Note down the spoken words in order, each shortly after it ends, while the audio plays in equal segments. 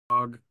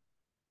dog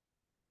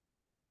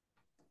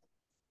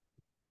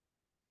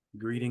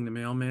greeting the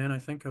mailman, I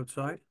think,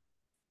 outside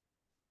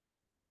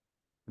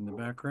in the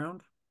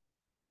background.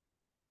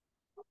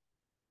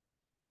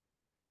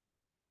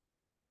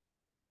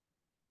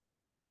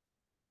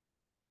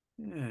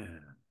 Yeah,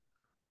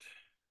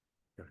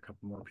 got a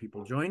couple more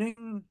people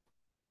joining.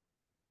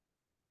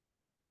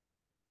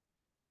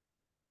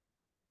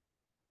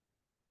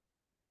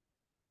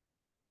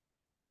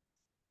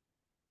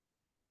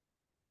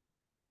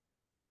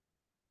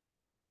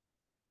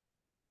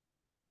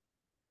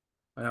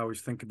 I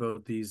always think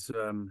about these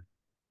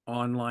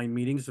online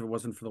meetings. If it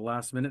wasn't for the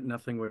last minute,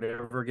 nothing would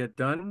ever get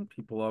done.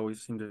 People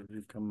always seem to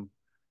come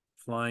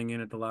flying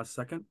in at the last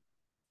second.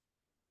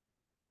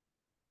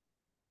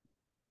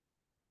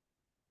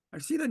 I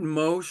see that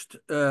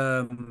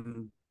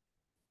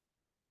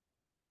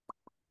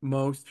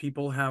most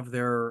people have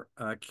their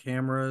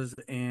cameras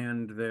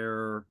and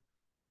their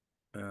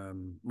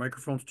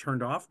microphones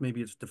turned off.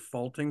 Maybe it's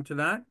defaulting to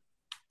that.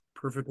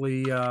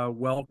 Perfectly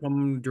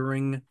welcome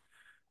during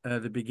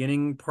the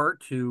beginning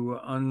part to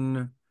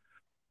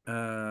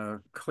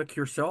click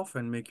yourself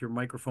and make your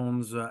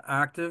microphones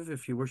active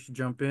if you wish to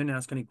jump in,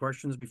 ask any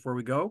questions before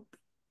we go.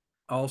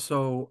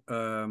 Also,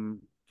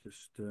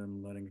 just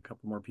letting a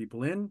couple more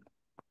people in.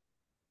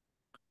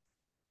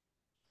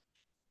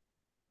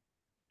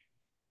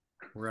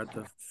 We're at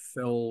the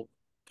fill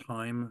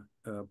time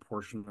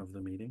portion of the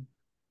meeting.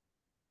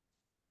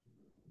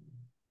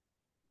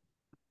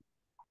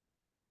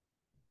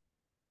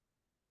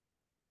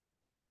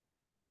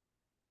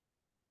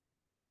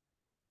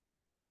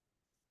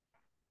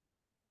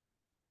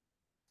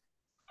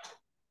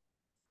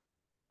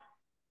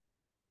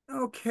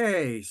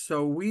 Okay,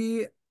 so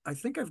I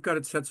think I've got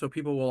it set so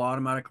people will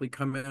automatically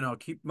come in. I'll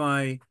keep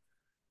my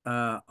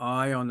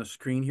eye on the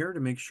screen here to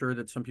make sure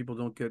that some people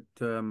don't get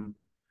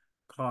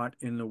caught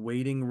in the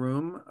waiting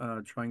room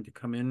trying to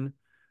come in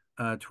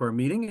to our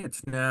meeting.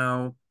 It's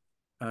now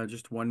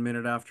just 1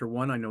 minute after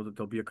 1. I know that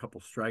there'll be a couple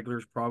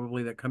stragglers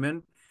probably that come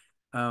in.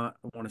 I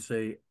want to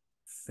say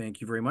thank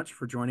you very much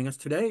for joining us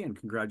today and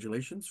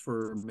congratulations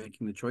for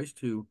making the choice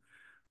to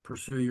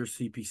pursue your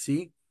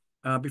CPC.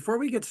 Before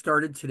we get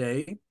started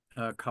today,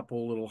 a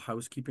couple little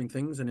housekeeping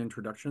things and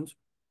introductions.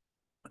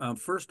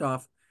 First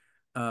off,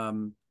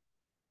 during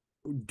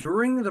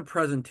the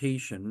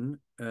presentation,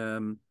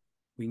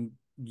 we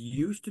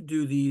used to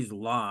do these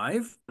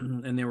live,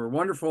 and they were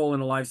wonderful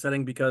in a live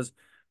setting because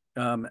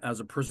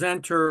as a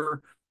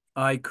presenter,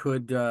 I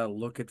could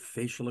look at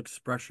facial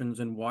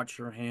expressions and watch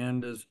your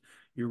hand as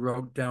you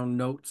wrote down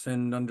notes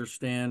and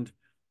understand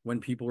when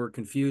people were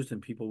confused,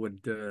 and people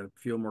would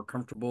feel more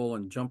comfortable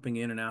and jumping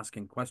in and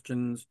asking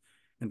questions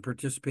and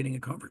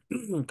participating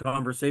in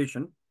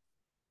conversation.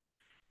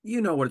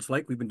 You know what it's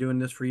like. We've been doing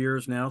this for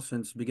years now,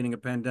 since the beginning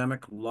of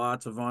pandemic,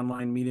 lots of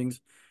online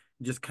meetings.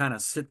 You just kind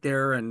of sit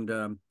there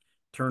and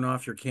turn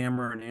off your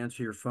camera and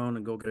answer your phone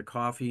and go get a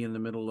coffee in the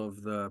middle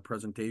of the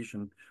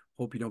presentation.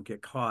 Hope you don't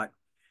get caught.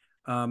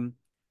 Um,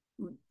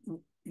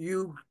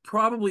 you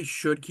probably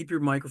should keep your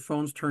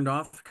microphones turned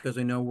off because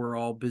I know we're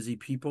all busy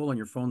people and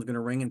your phone's going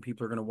to ring and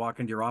people are going to walk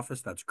into your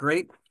office. That's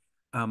great.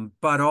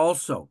 But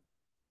also,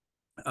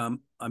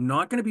 I'm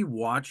not going to be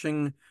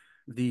watching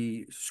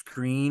the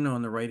screen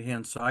on the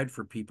right-hand side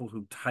for people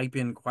who type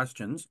in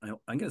questions. I'm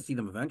going to see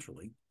them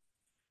eventually.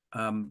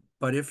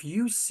 But if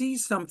you see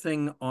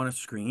something on a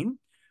screen,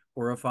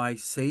 or if I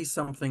say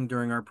something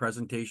during our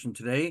presentation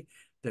today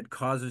that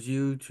causes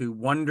you to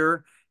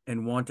wonder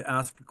and want to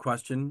ask a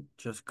question,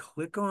 just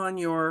click on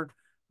your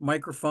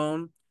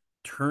microphone,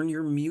 turn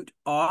your mute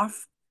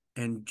off,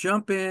 and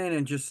jump in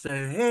and just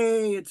say,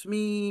 hey, it's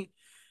me.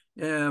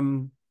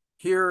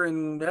 Here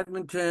in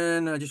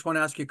Edmonton. I just want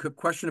to ask you a quick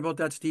question about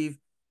that, Steve.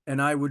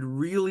 And I would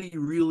really,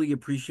 really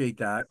appreciate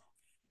that.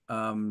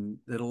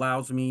 It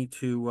allows me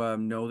to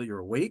know that you're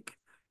awake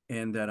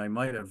and that I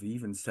might have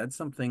even said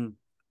something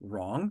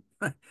wrong.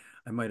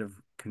 I might have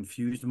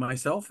confused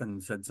myself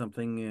and said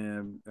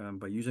something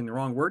by using the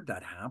wrong word.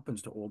 That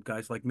happens to old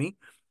guys like me.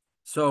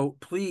 So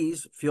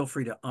please feel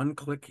free to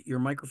unclick your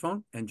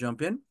microphone and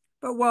jump in.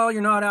 But while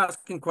you're not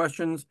asking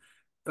questions,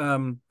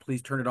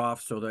 please turn it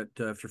off so that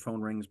if your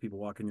phone rings, people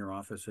walk in your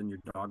office and your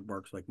dog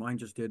barks like mine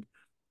just did,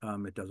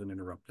 it doesn't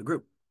interrupt the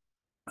group.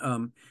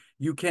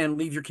 You can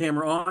leave your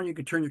camera on. You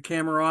can turn your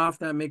camera off.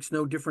 That makes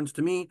no difference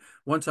to me.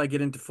 Once I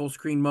get into full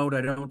screen mode,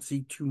 I don't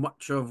see too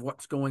much of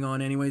what's going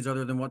on anyways,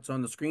 other than what's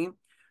on the screen.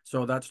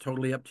 So that's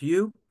totally up to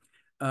you.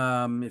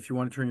 If you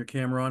want to turn your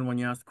camera on when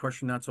you ask the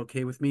question, that's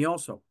okay with me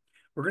also.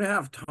 We're going to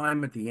have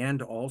time at the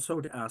end also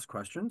to ask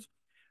questions.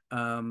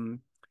 So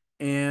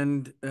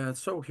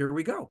here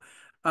we go.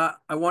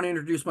 I want to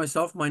introduce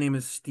myself. My name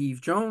is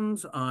Steve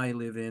Jones. I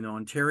live in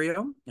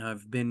Ontario.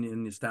 I've been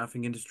in the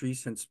staffing industry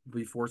since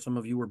before some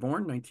of you were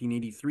born.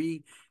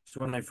 1983 is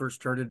when I first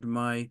started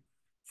my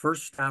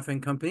first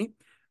staffing company.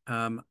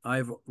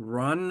 I've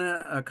run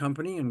a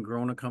company and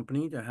grown a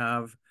company to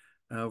have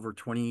over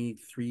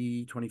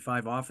 23,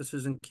 25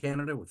 offices in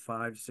Canada with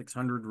 500,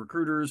 600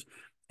 recruiters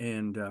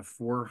and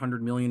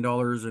 $400 million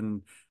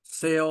in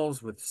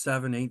sales with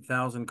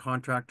 8,000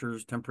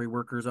 contractors, temporary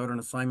workers out on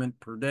assignment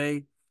per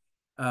day.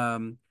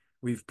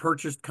 We've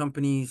purchased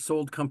companies,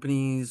 sold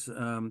companies.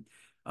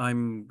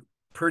 I'm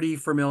pretty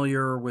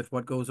familiar with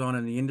what goes on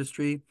in the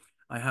industry.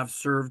 I have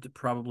served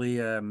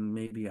probably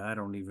maybe, I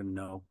don't even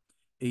know,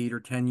 8 or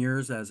 10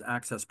 years as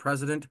ACSESS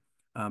president,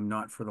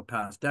 not for the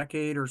past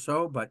decade or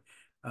so, but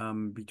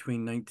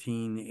between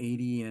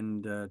 1980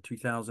 and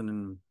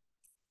 2013,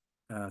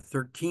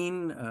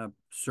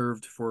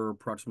 served for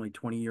approximately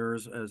 20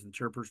 years as the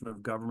chairperson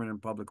of government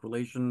and public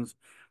relations.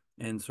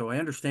 And so I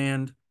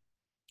understand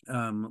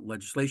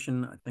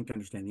legislation. I think I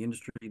understand the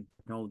industry,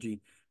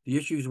 technology, the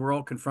issues we're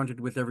all confronted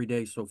with every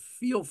day. So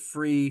feel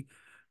free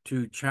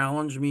to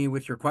challenge me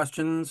with your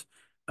questions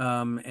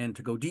and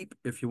to go deep.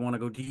 If you want to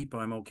go deep,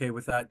 I'm okay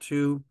with that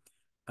too.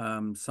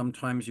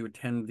 Sometimes you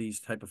attend these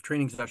type of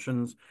training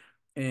sessions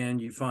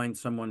and you find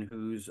someone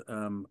who's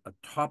a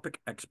topic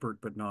expert,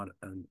 but not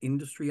an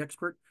industry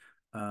expert.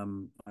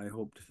 I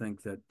hope to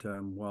think that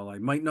while I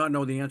might not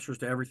know the answers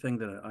to everything,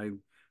 that I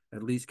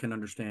at least can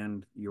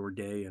understand your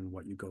day and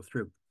what you go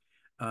through.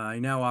 I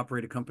now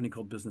operate a company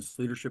called Business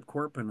Leadership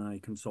Corp, and I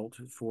consult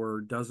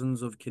for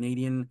dozens of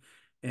Canadian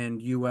and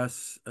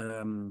US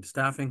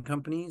staffing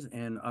companies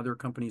and other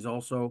companies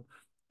also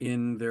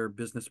in their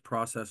business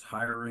process,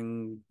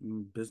 hiring,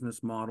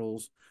 business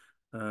models,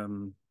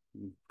 um,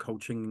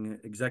 coaching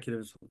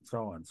executives, and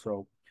so on.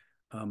 So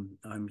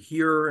I'm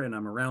here and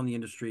I'm around the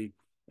industry,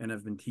 and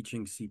I've been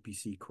teaching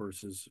CPC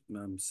courses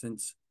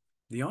since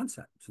the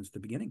onset, since the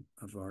beginning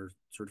of our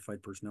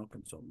certified personnel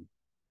consultant.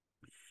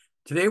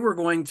 Today, we're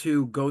going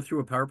to go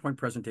through a PowerPoint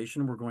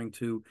presentation. We're going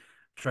to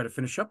try to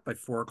finish up by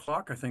 4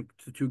 o'clock. I think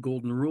the 2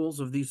 golden rules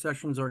of these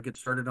sessions are get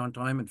started on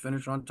time and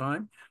finish on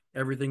time.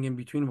 Everything in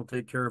between will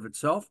take care of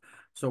itself.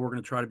 So we're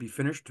going to try to be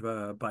finished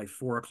by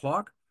 4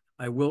 o'clock.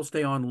 I will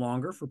stay on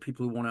longer for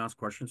people who want to ask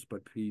questions,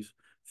 but please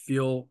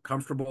feel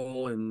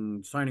comfortable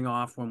in signing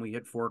off when we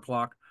hit 4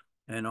 o'clock,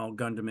 and I'll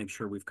gun to make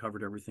sure we've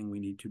covered everything we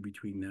need to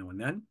between now and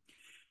then.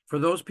 For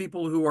those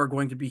people who are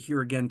going to be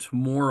here again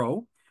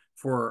tomorrow,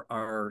 for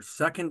our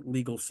second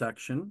legal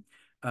section,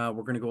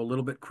 we're going to go a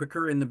little bit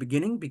quicker in the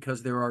beginning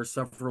because there are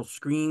several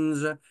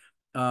screens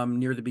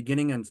near the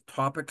beginning and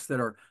topics that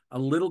are a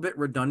little bit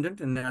redundant,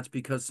 and that's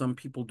because some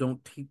people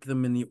don't take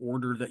them in the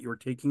order that you're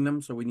taking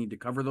them, so we need to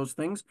cover those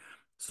things.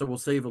 So we'll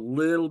save a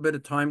little bit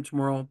of time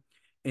tomorrow,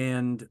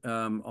 and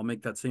I'll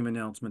make that same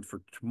announcement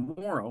for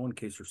tomorrow in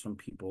case there's some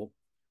people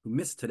who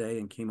missed today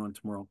and came on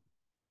tomorrow,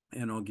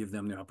 and I'll give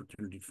them the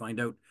opportunity to find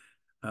out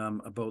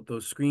about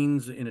those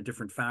screens in a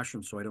different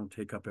fashion so I don't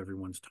take up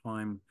everyone's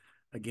time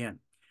again.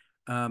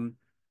 To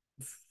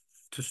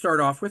start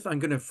off with, I'm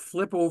going to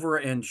flip over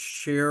and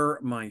share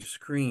my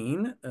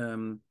screen.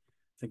 I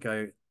think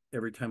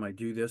every time I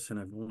do this, and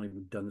I've only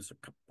done this a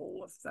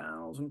couple of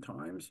thousand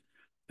times,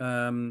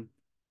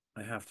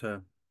 I have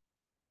to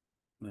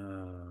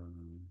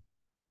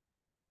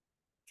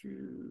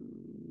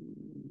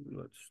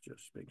let's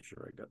just make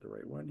sure I got the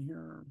right one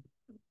here.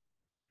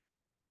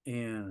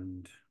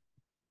 And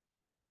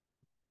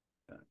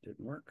that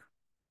didn't work.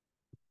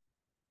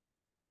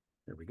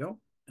 There we go.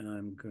 And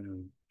I'm going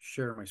to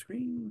share my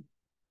screen.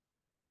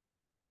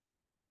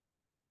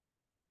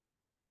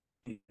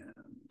 And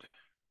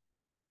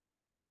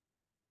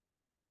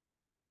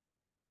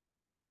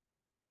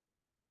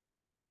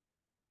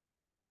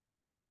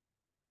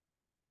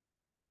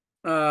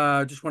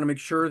just want to make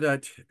sure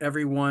that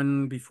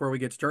everyone, before we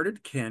get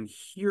started, can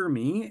hear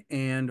me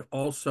and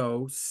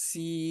also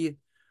see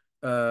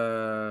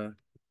the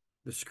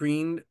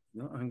screen.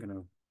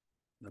 No,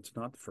 that's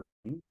not the first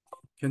screen.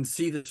 Can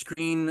see the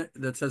screen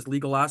that says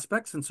legal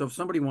aspects. And so if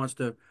somebody wants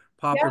to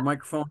pop Yeah. their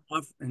microphone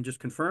off and just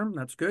confirm,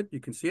 that's good. You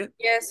can see it.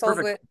 Yes, all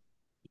Perfect. good.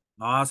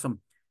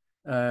 Awesome.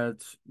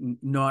 It's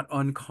not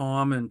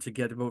uncommon to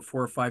get about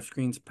 4 or 5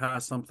 screens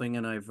past something,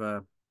 and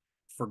I've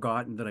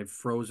forgotten that I've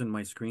frozen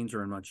my screens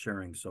or I'm not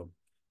sharing. So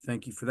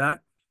thank you for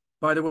that.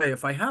 By the way,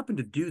 if I happen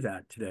to do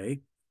that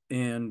today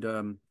and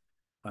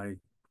I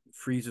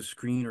freeze a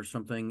screen or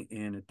something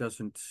and it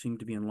doesn't seem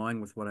to be in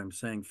line with what I'm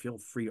saying, feel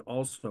free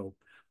also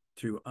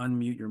to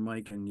unmute your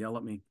mic and yell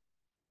at me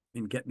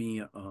and get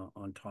me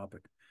on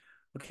topic.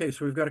 Okay,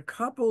 so we've got a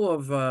couple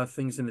of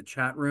things in the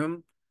chat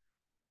room.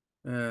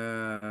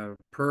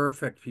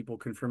 Perfect. People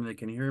confirm they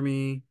can hear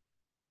me.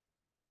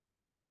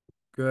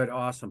 Good,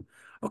 awesome.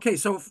 Okay,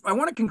 so I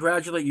want to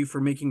congratulate you for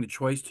making the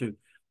choice to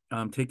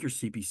take your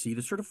CPC.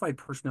 The Certified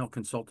Personnel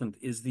Consultant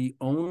is the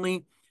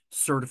only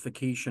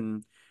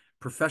certification,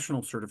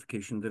 professional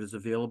certification that is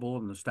available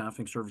in the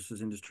staffing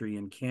services industry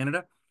in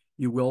Canada.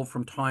 You will,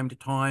 from time to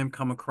time,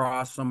 come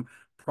across some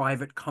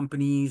private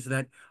companies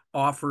that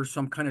offer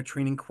some kind of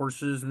training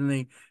courses, and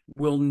they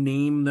will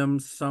name them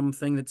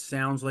something that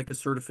sounds like a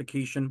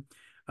certification.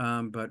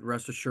 But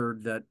rest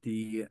assured that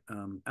the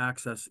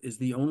ACSESS is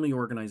the only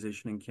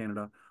organization in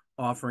Canada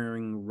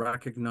offering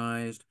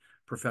recognized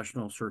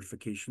professional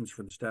certifications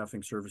for the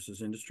staffing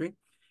services industry.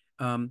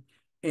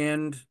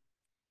 And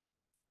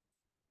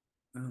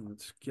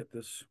let's get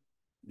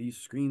these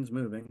screens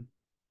moving.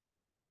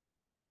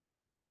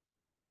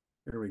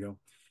 There we go.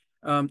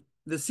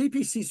 The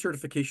CPC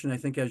certification, I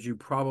think, as you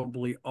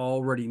probably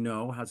already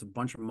know, has a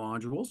bunch of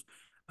modules.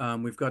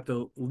 We've got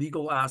the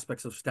legal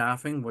aspects of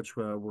staffing, which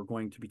we're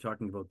going to be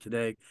talking about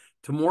today.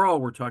 Tomorrow,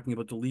 we're talking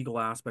about the legal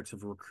aspects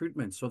of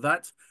recruitment. So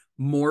that's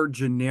more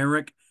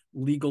generic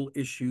legal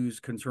issues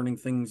concerning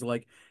things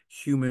like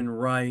human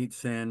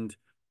rights and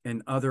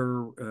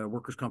other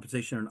workers'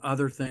 compensation and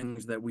other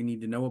things that we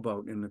need to know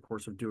about in the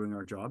course of doing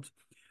our jobs.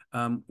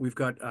 We've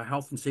got a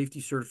health and safety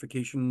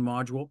certification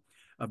module,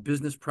 a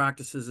business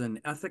practices and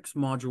ethics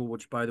module,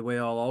 which, by the way,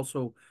 I'll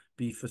also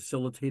be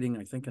facilitating,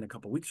 I think, in a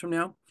couple of weeks from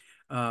now.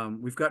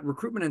 We've got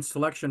recruitment and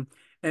selection.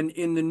 And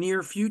in the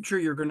near future,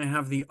 you're going to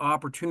have the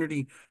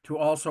opportunity to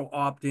also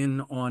opt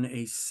in on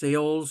a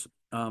sales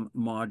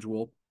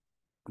module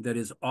that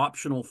is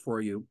optional for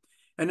you.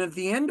 And at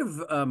the end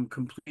of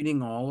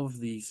completing all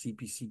of the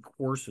CPC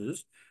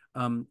courses,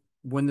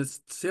 when the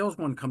sales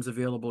one comes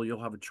available,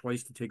 you'll have a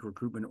choice to take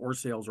recruitment or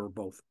sales or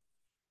both.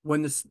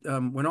 When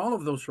all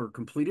of those are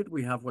completed,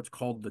 we have what's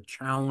called the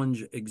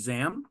challenge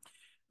exam.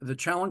 The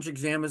challenge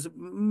exam is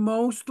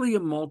mostly a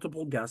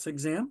multiple guess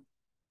exam.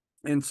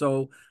 And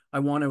so I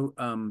want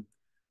to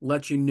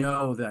let you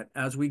know that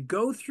as we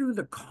go through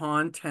the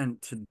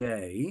content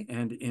today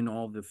and in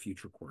all the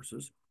future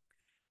courses,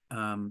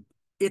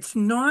 it's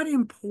not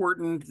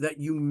important that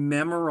you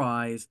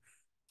memorize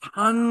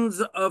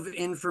tons of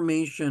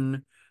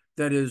information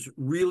that is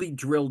really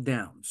drilled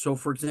down. So,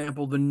 for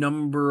example, the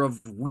number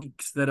of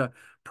weeks that a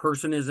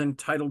person is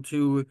entitled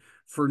to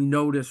for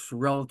notice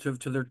relative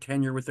to their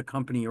tenure with the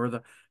company, or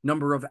the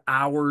number of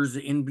hours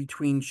in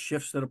between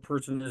shifts that a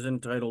person is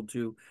entitled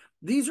to.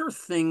 These are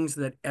things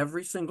that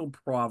every single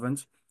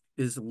province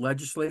is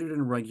legislated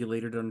and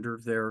regulated under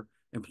their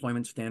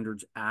Employment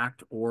Standards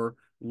Act or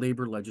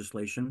labor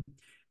legislation,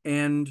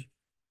 and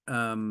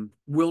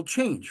will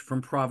change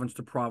from province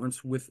to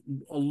province with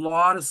a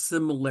lot of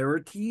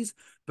similarities,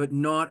 but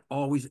not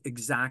always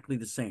exactly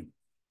the same.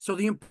 So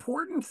the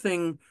important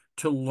thing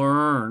to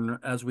learn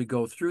as we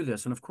go through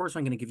this, and of course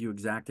I'm going to give you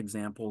exact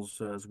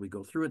examples as we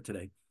go through it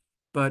today,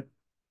 but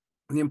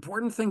the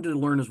important thing to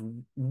learn is,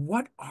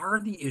 what are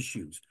the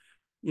issues?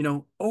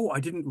 I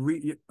didn't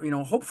read,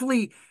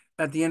 hopefully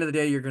at the end of the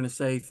day, you're going to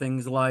say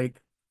things like,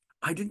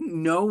 I didn't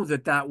know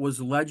that that was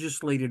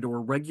legislated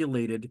or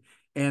regulated,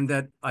 and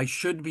that I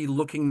should be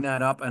looking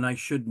that up and I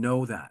should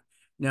know that.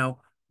 Now,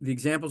 the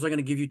examples I'm going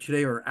to give you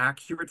today are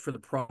accurate for the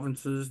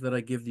provinces that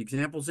I give the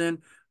examples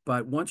in,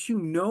 but once you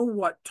know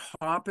what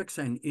topics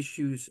and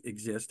issues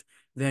exist,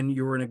 then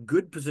you're in a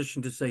good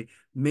position to say,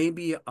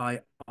 maybe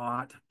I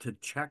ought to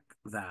check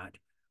that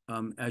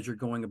as you're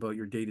going about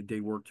your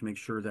day-to-day work, to make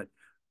sure that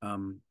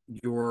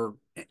you're,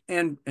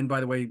 and by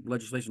the way,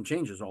 legislation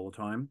changes all the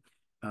time.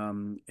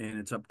 And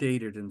it's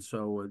updated. And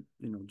so,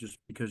 just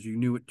because you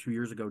knew it 2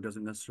 years ago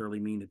doesn't necessarily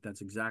mean that that's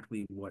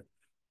exactly what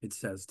it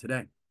says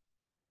today.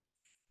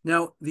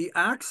 Now, the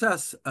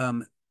access,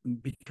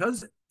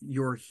 because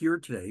you're here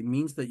today,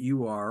 means that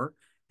you are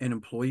an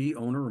employee,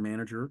 owner, or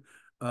manager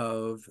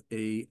of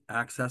a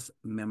ACSESS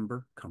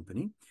member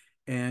company.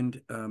 And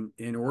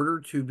in order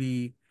to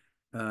be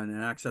an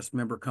ACSESS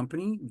member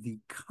company, the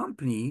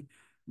company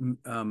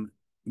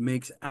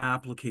makes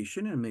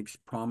application and makes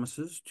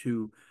promises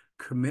to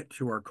commit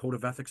to our code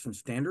of ethics and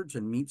standards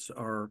and meets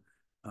our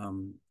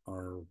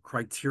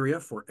criteria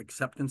for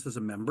acceptance as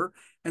a member.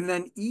 And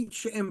then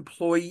each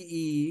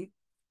employee,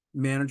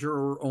 manager,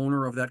 or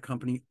owner of that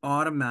company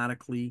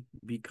automatically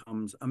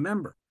becomes a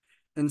member.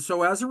 And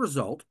so as a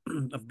result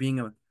of being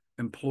an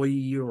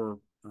employee or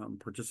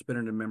participant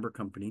in a member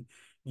company,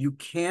 you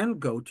can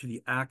go to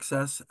the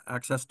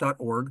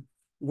access.org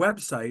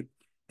website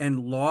and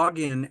log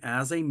in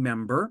as a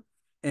member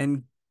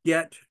and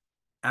get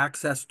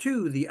access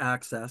to the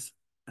ACSESS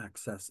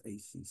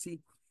ACC,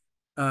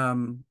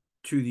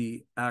 to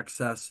the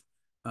ACSESS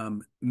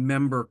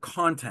member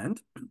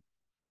content,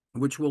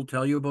 which will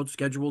tell you about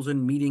schedules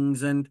and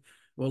meetings and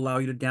will allow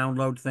you to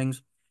download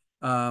things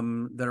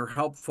that are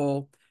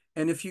helpful.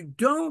 And if you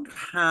don't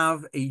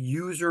have a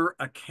user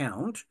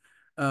account,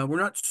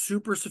 we're not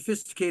super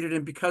sophisticated,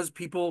 and because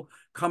people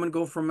come and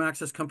go from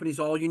ACSESS companies,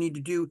 all you need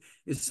to do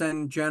is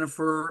send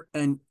Jennifer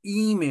an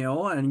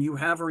email, and you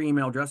have her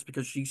email address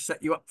because she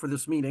set you up for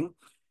this meeting.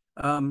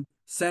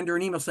 Send her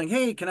an email saying,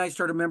 hey, can I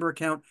start a member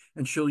account?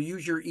 And she'll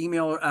use your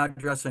email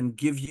address and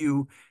give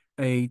you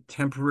a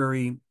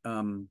temporary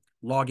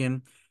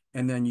login,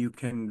 and then you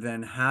can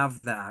then have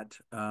that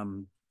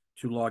to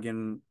log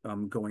in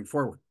going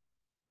forward.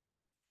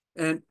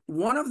 And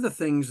one of the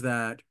things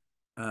that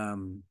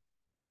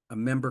a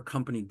member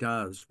company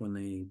does when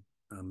they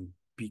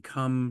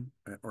become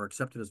or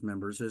accepted as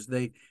members is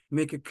they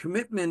make a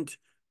commitment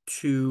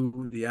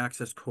to the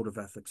ACSESS Code of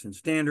Ethics and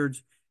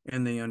Standards,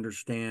 and they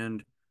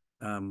understand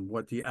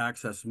what the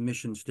ACSESS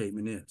mission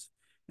statement is.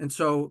 And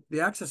so the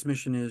ACSESS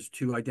mission is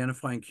to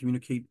identify and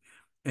communicate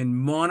and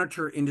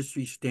monitor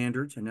industry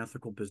standards and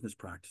ethical business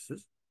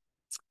practices,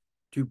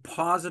 to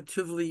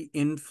positively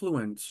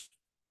influence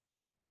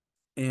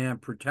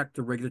and protect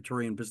the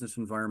regulatory and business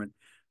environment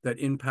that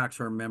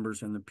impacts our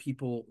members and the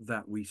people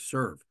that we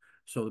serve.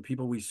 So the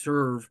people we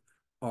serve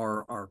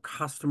are our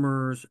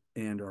customers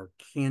and our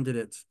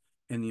candidates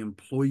and the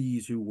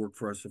employees who work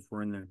for us if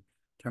we're in the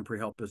temporary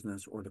help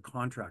business, or the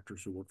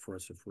contractors who work for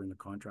us if we're in the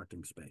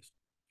contracting space.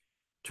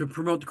 To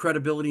promote the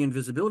credibility and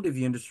visibility of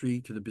the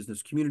industry to the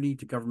business community,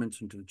 to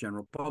governments, and to the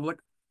general public.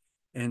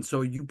 And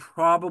so you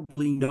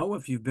probably know,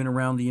 if you've been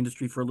around the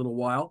industry for a little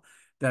while,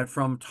 that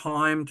from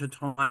time to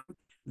time,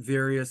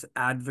 various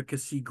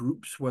advocacy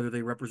groups, whether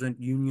they represent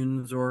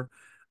unions or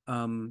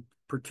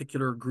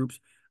particular groups,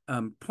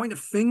 point a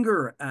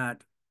finger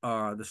at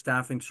the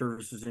staffing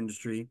services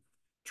industry,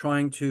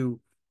 trying to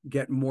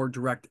get more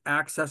direct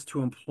access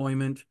to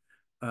employment,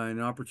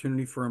 an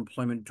opportunity for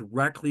employment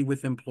directly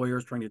with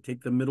employers, trying to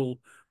take the middle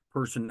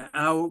person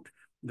out.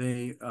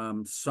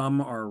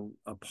 Some are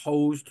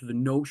opposed to the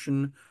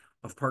notion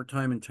of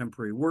part-time and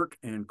temporary work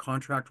and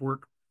contract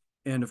work.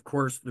 And of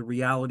course, the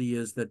reality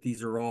is that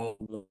these are all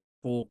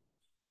full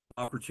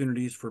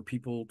opportunities for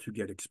people to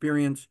get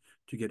experience,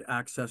 to get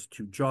access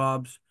to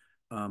jobs.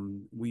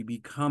 We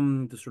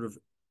become the sort of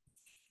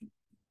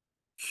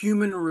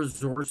human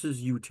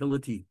resources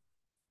utility,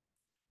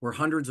 where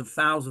hundreds of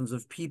thousands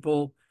of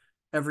people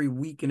every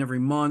week and every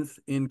month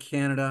in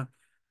Canada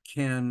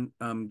can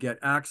get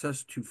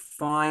access to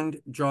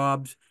find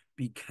jobs,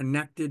 be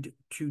connected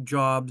to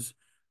jobs,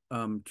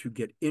 to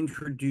get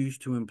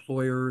introduced to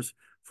employers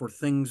for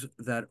things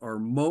that are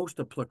most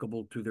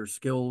applicable to their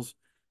skills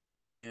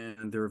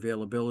and their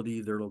availability,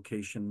 their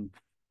location,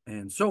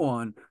 and so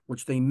on,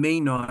 which they may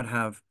not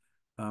have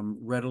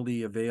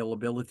readily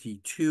availability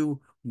to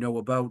know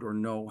about or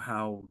know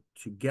how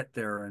to get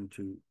there and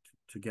to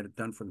get it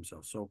done for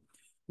themselves. So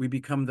we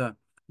become the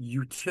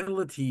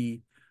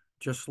utility,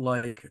 just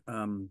like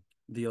an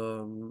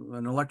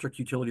electric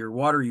utility or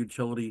water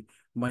utility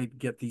might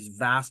get these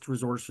vast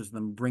resources and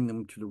then bring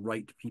them to the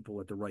right people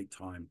at the right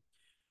time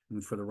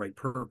and for the right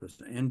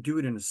purpose, and do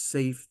it in a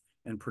safe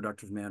and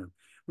productive manner.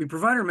 We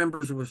provide our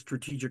members with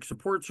strategic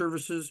support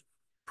services,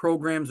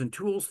 programs, and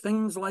tools,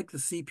 things like the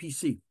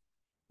CPC,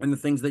 and the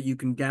things that you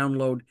can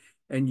download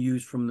and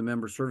use from the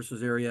member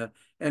services area,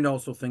 and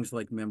also things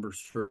like member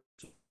services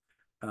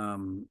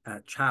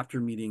at chapter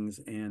meetings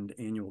and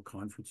annual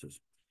conferences.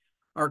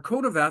 Our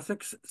code of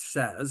ethics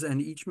says,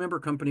 and each member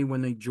company,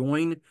 when they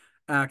join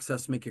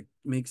ACSESS,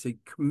 makes a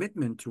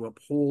commitment to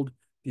uphold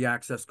the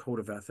ACSESS code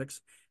of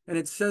ethics. And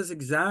it says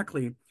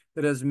exactly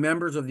that as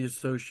members of the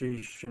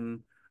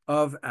Association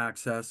of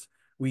ACSESS,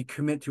 we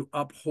commit to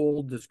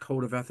uphold this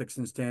code of ethics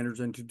and standards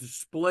and to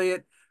display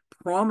it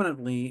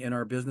prominently in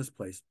our business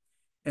place.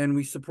 And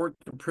we support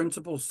the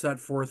principles set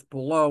forth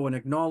below and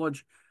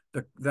acknowledge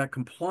that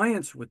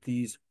compliance with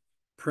these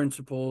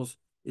principles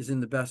is in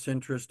the best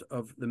interest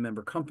of the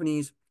member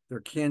companies, their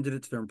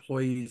candidates, their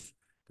employees,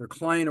 their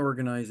client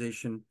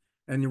organization,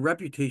 and the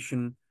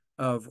reputation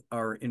of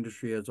our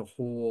industry as a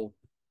whole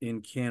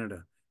in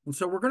Canada. And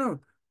so we're going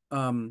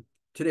to,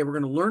 today we're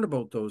going to learn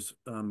about those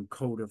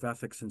code of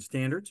ethics and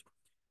standards.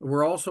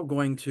 We're also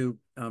going to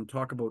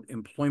talk about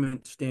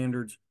employment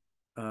standards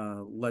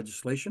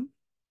legislation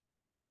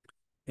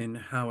and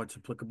how it's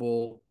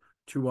applicable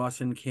to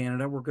us in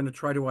Canada. We're going to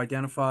try to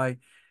identify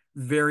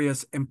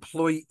various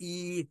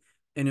employee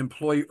and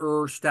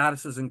employer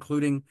statuses,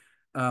 including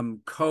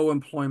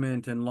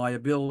co-employment and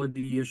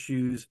liability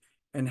issues,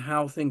 and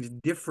how things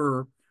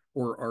differ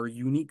or are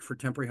unique for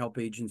temporary help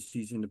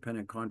agencies,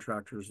 independent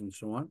contractors, and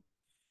so on.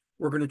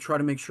 We're going to try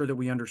to make sure that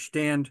we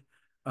understand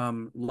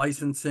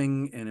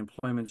licensing and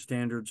employment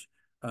standards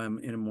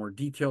in a more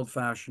detailed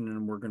fashion,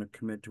 and we're going to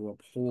commit to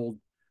uphold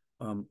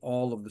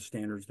all of the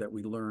standards that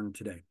we learned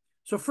today.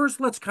 So first,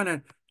 let's kind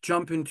of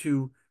jump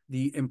into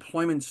the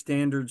employment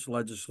standards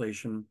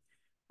legislation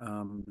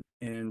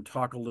and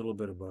talk a little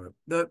bit about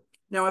it.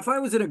 Now, if I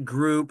was in a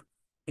group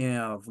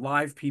of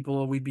live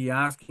people, we'd be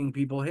asking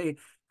people, hey,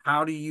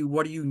 what do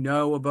you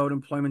know about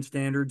employment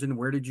standards and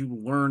where did you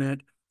learn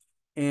it?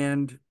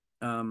 And,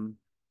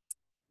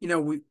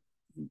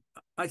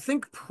 I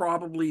think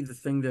probably the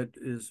thing that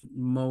is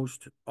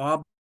most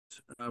obvious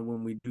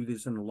when we do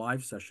this in a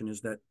live session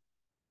is that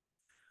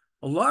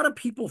a lot of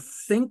people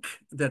think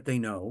that they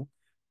know,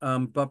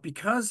 but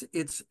because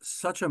it's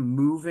such a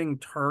moving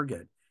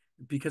target,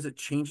 because it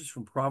changes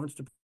from province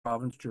to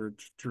province,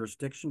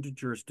 jurisdiction to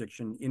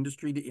jurisdiction,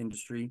 industry to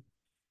industry,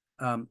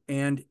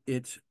 and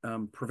it's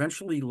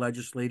provincially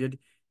legislated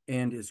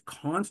and is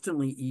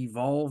constantly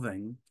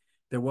evolving,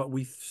 that what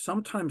we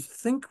sometimes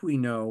think we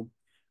know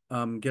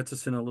gets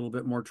us in a little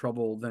bit more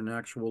trouble than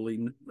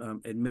actually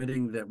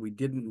admitting that we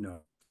didn't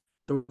know.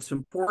 So it's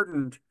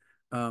important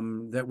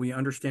that we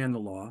understand the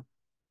law.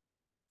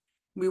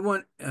 We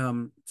want,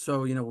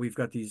 we've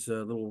got these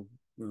little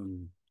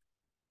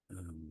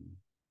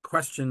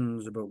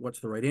questions about what's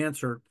the right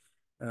answer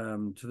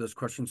to this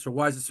question. So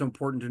why is it so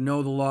important to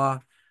know the law?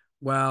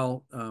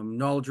 Well,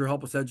 knowledge will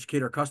help us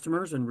educate our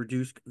customers and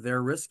reduce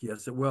their risk.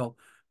 Yes, it will.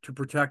 To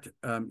protect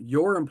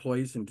your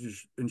employees and to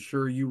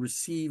ensure you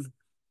receive,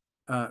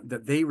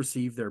 that they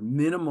receive their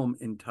minimum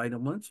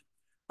entitlements.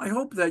 I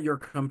hope that your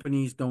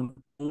companies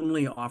don't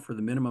only offer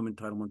the minimum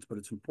entitlements, but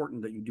it's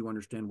important that you do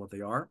understand what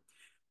they are.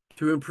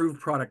 to improve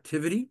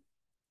productivity,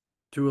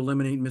 to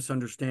eliminate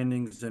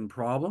misunderstandings and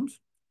problems.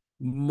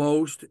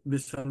 Most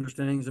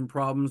misunderstandings and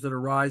problems that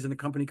arise in a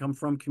company come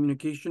from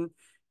communication.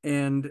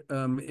 And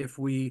if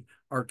we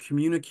are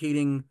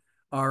communicating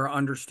our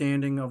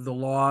understanding of the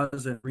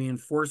laws and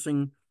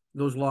reinforcing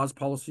those laws,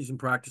 policies, and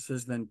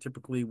practices, then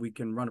typically we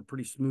can run a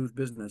pretty smooth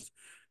business.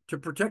 To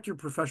protect your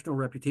professional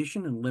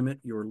reputation and limit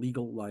your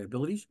legal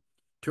liabilities,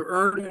 to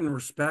earn and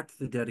respect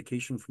the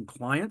dedication from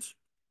clients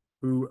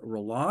who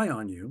rely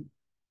on you.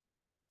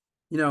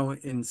 You know,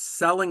 in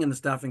selling in the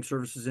staffing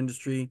services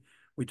industry,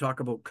 we talk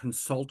about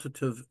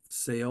consultative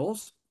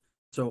sales.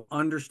 So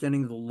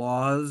understanding the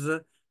laws,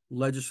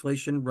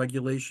 legislation,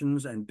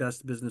 regulations, and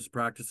best business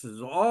practices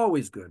is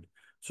always good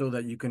so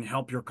that you can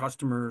help your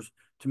customers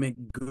to make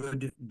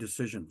good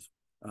decisions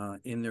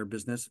in their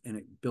business, and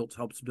it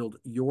helps build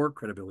your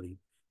credibility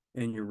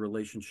and your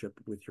relationship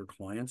with your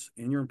clients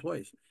and your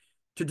employees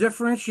to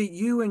differentiate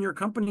you and your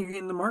company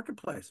in the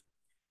marketplace.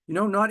 You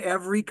know, not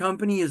every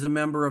company is a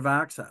member of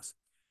ACSESS.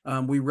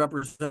 We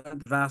represent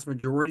the vast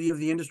majority of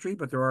the industry,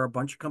 but there are a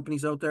bunch of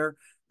companies out there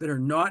that are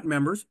not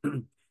members,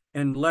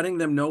 and letting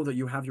them know that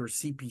you have your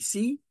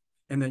CPC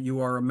and that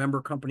you are a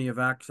member company of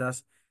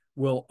ACSESS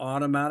will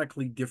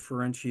automatically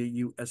differentiate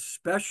you,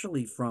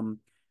 especially from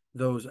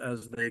those,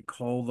 as they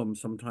call them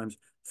sometimes,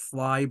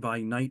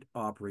 fly-by-night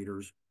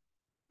operators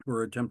who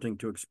are attempting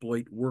to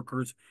exploit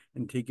workers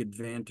and take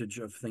advantage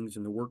of things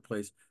in the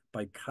workplace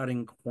by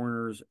cutting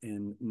corners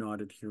and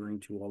not adhering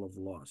to all of the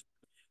laws.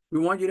 We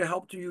want you to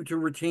help you to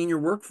retain your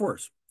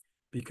workforce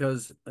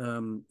because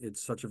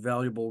it's such a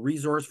valuable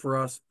resource for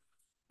us.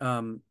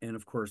 And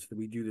of course,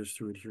 we do this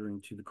through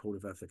adhering to the Code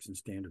of Ethics and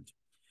Standards.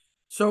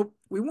 So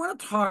we want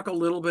to talk a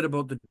little bit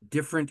about the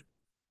different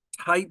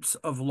types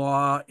of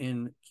law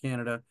in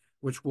Canada,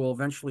 which will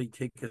eventually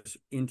take us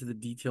into the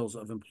details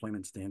of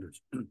employment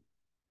standards.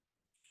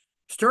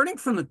 Starting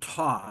from the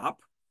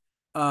top,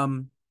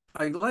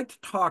 I'd like to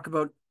talk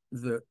about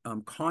the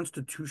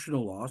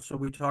constitutional law. So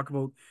we talk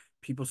about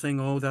people saying,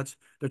 oh, that's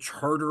the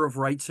Charter of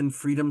Rights and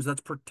Freedoms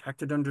that's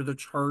protected under the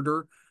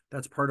Charter.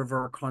 That's part of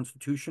our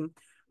Constitution.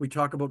 We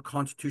talk about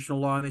constitutional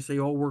law, and they say,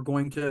 oh, we're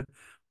going to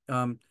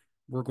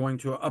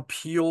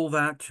appeal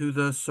that to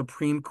the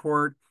Supreme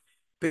Court.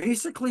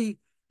 Basically,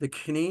 the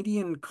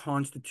Canadian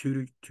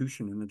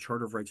Constitution and the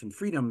Charter of Rights and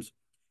Freedoms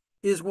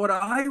is what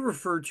I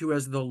refer to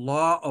as the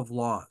law of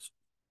laws.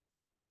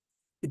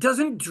 It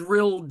doesn't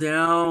drill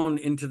down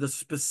into the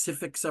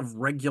specifics of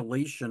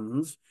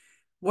regulations.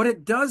 What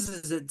it does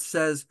is it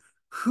says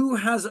who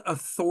has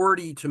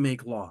authority to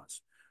make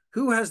laws,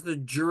 who has the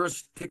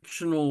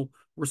jurisdictional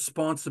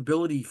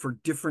responsibility for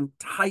different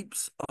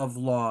types of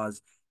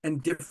laws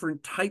and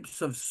different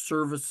types of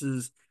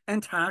services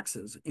and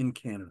taxes in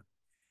Canada.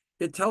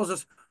 It tells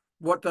us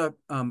what the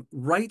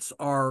rights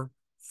are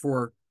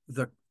for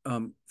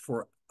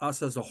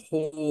us as a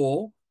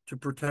whole to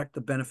protect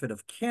the benefit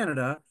of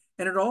Canada.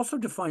 And it also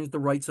defines the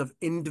rights of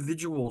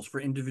individuals for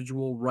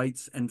individual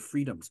rights and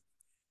freedoms.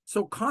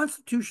 So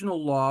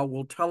constitutional law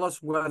will tell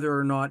us whether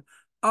or not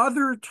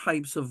other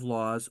types of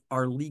laws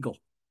are legal.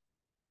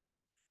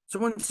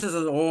 Someone says,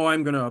 oh,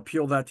 I'm going to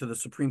appeal that to the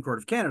Supreme Court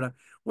of Canada.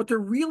 What they're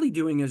really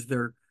doing is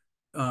they're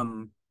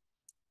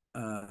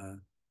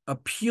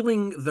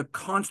appealing the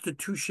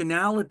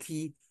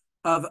constitutionality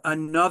of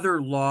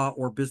another law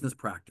or business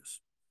practice.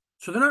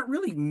 So they're not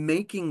really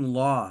making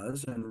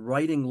laws and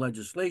writing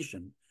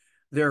legislation.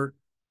 They're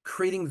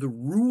creating the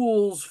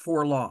rules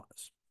for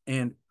laws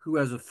and who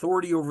has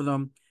authority over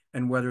them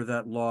and whether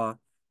that law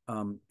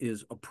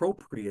is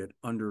appropriate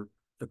under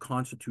the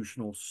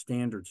constitutional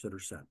standards that are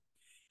set.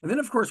 And then,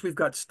 of course, we've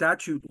got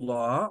statute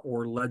law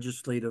or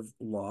legislative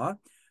law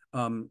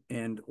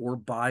or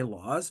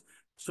bylaws.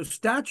 So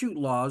statute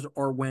laws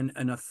are when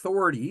an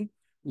authority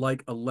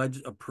like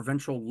a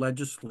provincial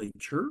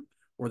legislature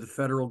or the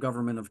federal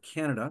government of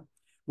Canada,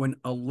 when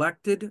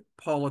elected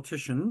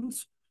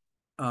politicians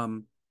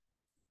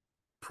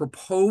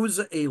propose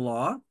a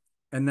law,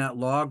 and that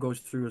law goes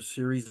through a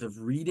series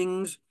of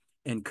readings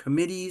and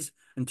committees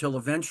until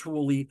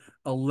eventually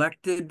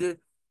elected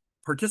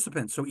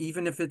participants. So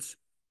even if it's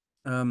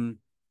a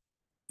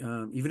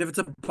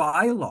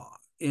bylaw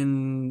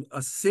in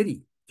a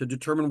city to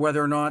determine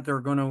whether or not they're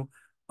going to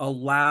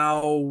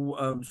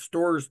allow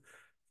stores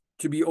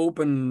to be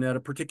open at a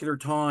particular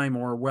time,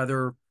 or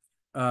whether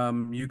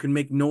you can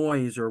make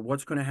noise, or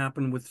what's going to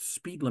happen with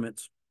speed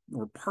limits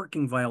or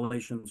parking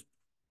violations.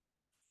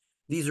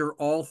 These are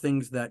all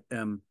things that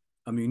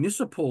a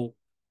municipal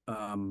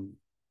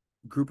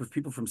group of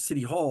people from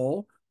City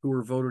Hall who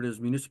are voted as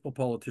municipal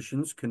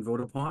politicians can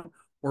vote upon,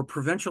 or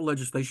provincial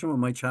legislation, what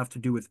might have to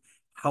do with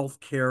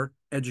healthcare,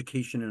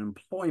 education, and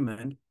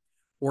employment,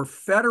 or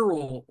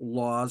federal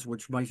laws,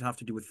 which might have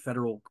to do with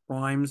federal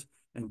crimes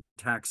and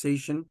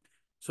taxation.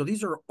 So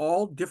these are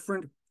all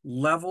different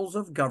levels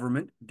of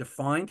government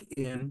defined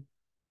in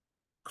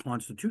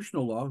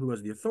constitutional law, who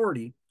has the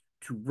authority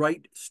to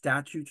write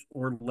statutes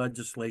or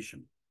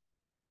legislation.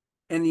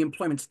 And the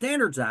Employment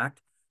Standards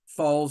Act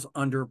falls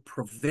under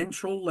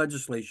provincial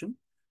legislation.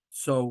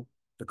 So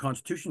The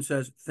Constitution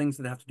says things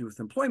that have to do with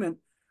employment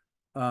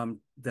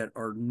that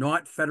are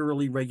not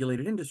federally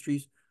regulated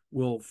industries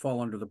will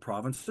fall under the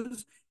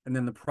provinces. And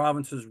then the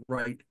provinces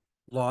write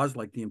laws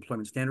like the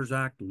Employment Standards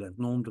Act, le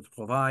nom de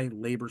travail,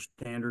 labor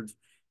standards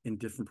in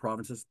different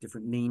provinces,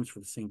 different names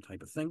for the same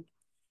type of thing.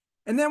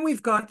 And then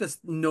we've got this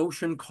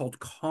notion called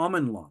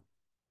common law.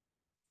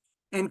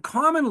 And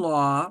common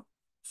law,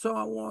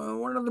 so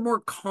one of the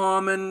more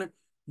common,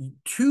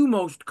 two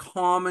most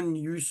common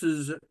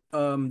uses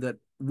that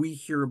we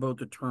hear about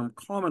the term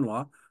common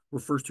law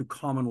refers to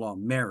common law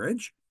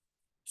marriage.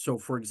 So,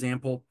 for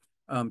example,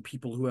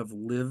 people who have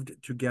lived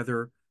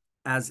together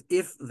as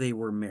if they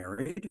were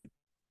married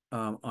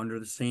under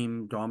the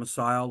same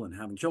domicile and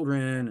having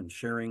children and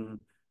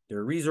sharing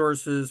their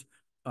resources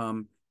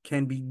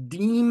can be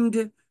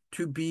deemed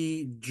to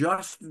be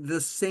just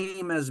the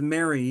same as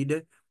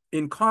married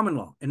in common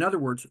law. In other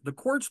words, the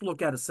courts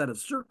look at a set of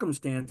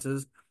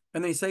circumstances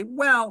and they say,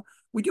 well,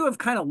 we do have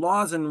kind of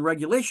laws and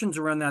regulations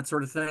around that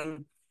sort of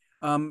thing,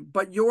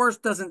 but yours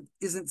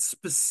isn't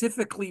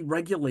specifically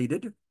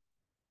regulated.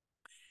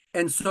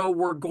 And so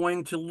we're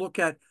going to look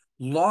at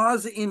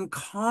laws in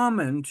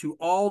common to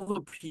all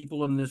the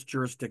people in this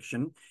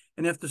jurisdiction.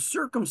 And if the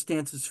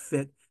circumstances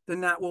fit,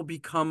 then that will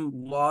become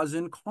laws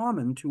in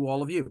common to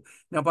all of you.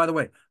 Now, by the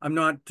way, I'm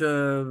not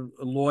a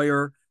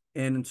lawyer,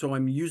 and so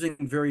I'm using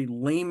very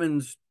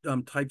layman's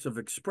types of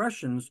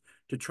expressions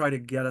to try to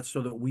get us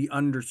so that we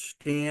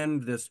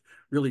understand this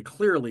really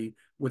clearly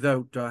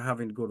without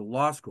having to go to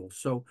law school.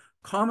 So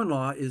common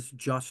law is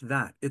just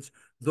that. It's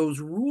those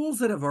rules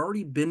that have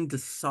already been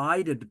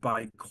decided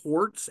by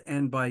courts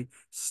and by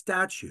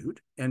statute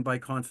and by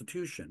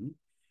constitution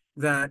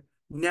that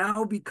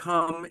now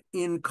become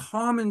in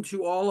common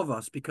to all of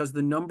us because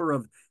the number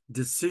of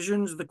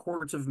decisions the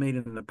courts have made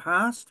in the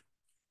past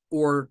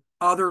or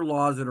other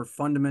laws that are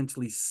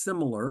fundamentally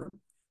similar.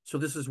 So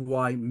this is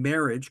why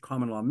marriage,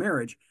 common law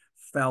marriage,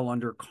 fell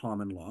under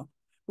common law.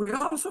 We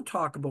also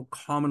talk about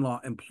common law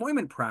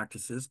employment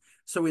practices.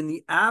 So in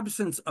the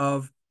absence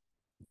of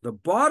the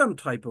bottom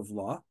type of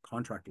law,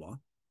 contract law,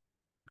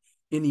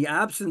 in the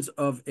absence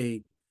of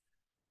a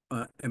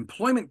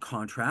employment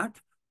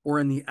contract, or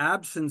in the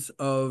absence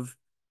of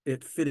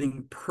it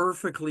fitting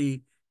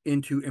perfectly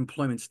into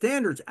Employment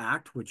Standards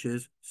Act, which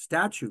is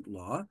statute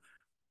law,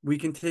 we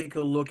can take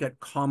a look at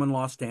common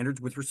law standards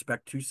with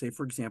respect to, say,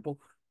 for example,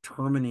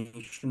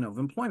 termination of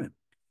employment.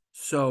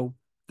 So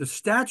the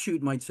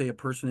statute might say a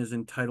person is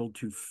entitled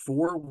to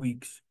 4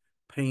 weeks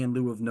pay in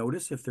lieu of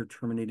notice if they're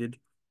terminated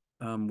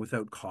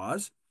without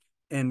cause.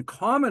 And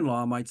common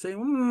law might say,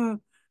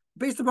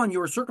 based upon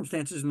your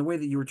circumstances and the way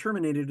that you were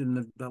terminated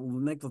and the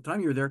length of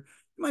time you were there,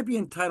 you might be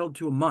entitled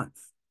to a month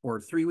or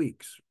 3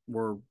 weeks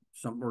or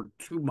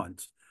 2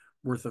 months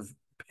worth of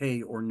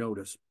pay or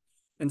notice.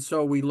 And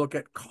so we look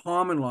at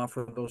common law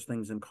for those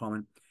things in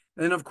common.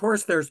 And then, of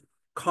course, there's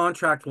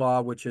contract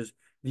law, which is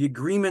the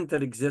agreement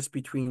that exists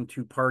between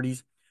two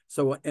parties.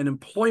 So an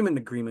employment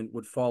agreement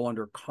would fall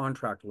under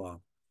contract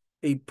law.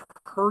 A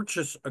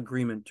purchase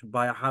agreement to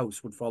buy a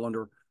house would fall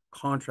under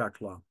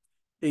contract law.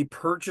 A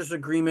purchase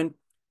agreement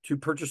to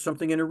purchase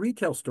something in a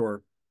retail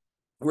store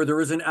where there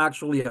isn't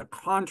actually a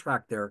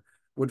contract there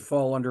would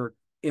fall under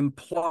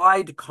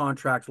implied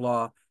contract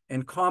law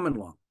and common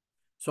law.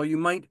 So you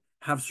might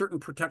have certain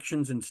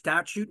protections in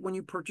statute when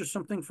you purchase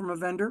something from a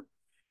vendor.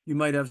 You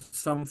might have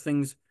some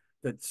things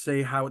that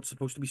say how it's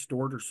supposed to be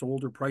stored or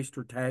sold or priced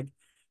or tagged.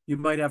 You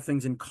might have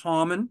things in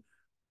common.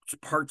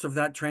 Parts of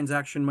that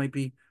transaction might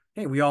be,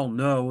 hey, we all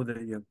know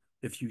that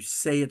if you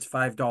say it's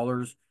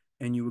 $5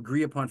 and you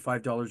agree upon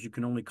 $5, you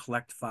can only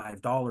collect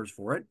 $5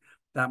 for it.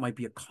 That might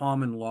be a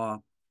common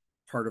law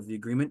part of the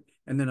agreement.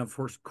 And then, of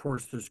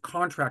course, there's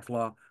contract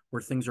law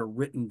where things are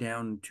written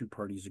down and two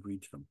parties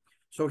agreed to them.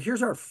 So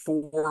here's our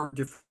 4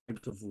 different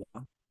types of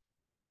law.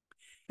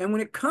 And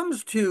when it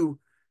comes to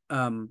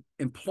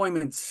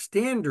employment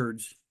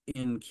standards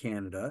in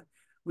Canada,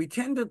 we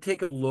tend to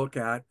take a look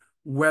at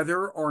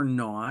whether or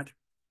not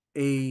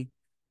a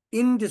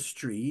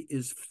industry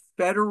is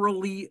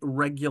federally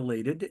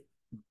regulated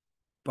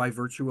by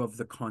virtue of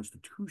the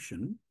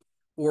Constitution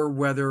or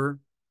whether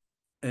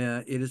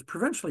it is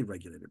provincially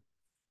regulated.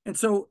 And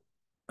so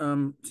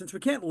since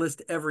we can't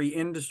list every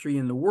industry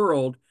in the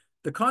world,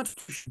 the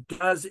Constitution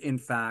does, in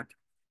fact,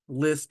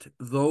 list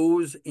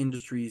those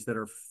industries that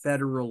are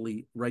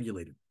federally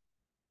regulated.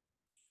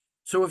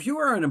 So if you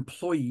are an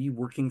employee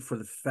working for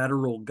the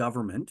federal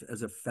government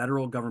as a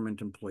federal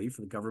government employee for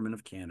the government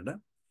of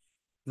Canada,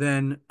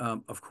 then,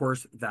 of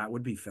course, that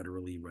would be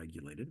federally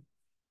regulated.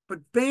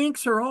 But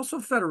banks are also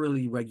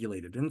federally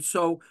regulated. And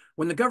so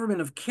when the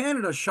government of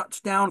Canada shuts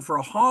down for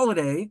a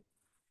holiday,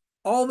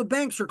 all the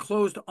banks are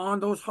closed on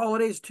those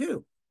holidays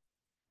too.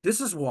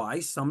 This is why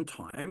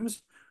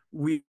sometimes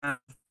we have,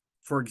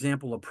 for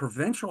example, a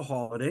provincial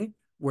holiday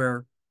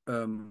where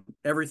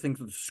everything,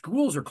 the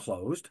schools are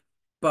closed,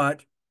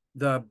 but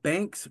the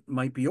banks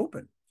might be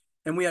open.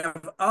 And we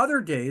have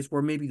other days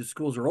where maybe the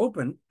schools are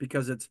open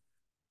because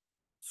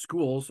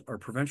schools are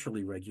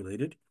provincially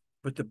regulated,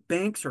 but the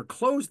banks are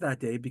closed that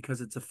day because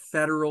it's a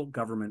federal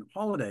government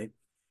holiday.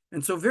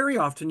 And so very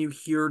often you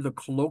hear the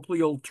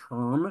colloquial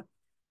term,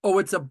 oh,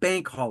 it's a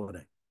bank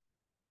holiday.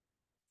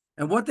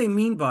 And what they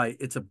mean by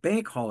it's a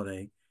bank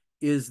holiday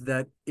is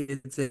that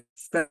it's a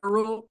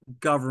federal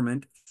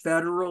government,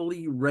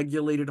 federally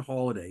regulated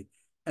holiday,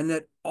 and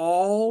that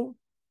all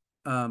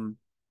um,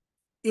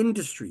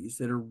 industries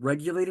that are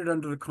regulated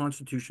under the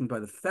Constitution by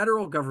the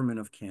federal government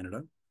of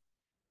Canada,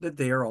 that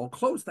they are all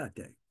closed that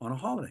day on a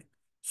holiday.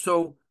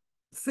 So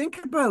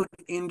think about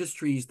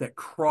industries that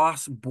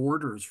cross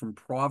borders from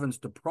province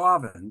to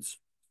province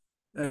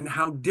and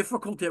how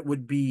difficult it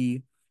would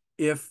be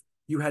if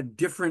you had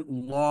different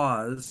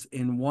laws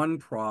in one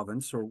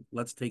province, or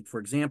let's take, for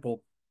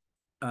example,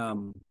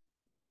 um,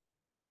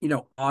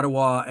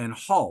 Ottawa and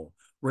Hull,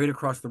 right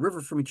across the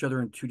river from each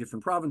other in two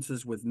different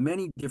provinces with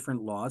many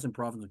different laws in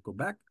province of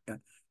Quebec,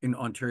 in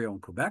Ontario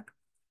and Quebec.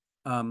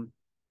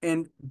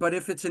 But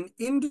if it's an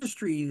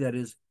industry that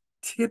is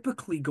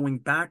typically going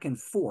back and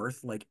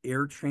forth, like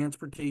air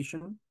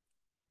transportation,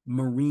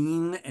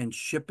 marine and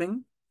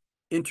shipping,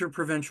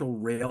 interprovincial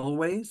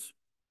railways,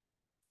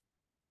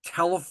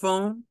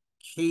 telephone,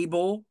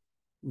 cable,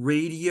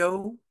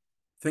 radio,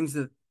 things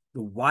that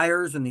the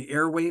wires and the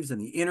airwaves and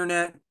the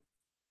internet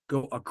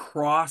go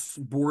across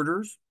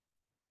borders.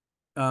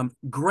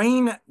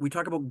 Grain, we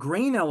talk about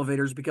grain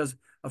elevators because,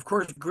 of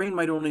course, grain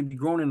might only be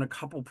grown in a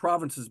couple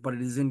provinces, but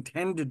it is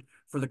intended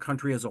for the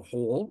country as a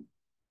whole.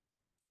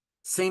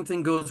 Same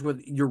thing goes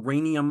with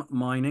uranium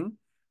mining,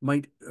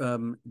 might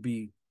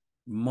be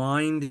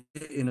mined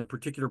in a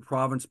particular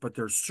province, but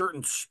there's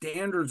certain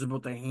standards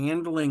about the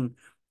handling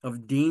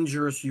of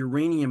dangerous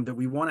uranium that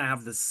we want to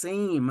have the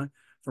same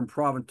from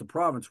province to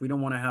province. We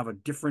don't want to have a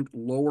different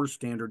lower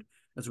standard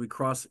as we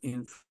cross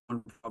in from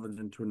one province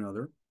into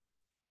another.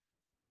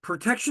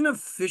 Protection of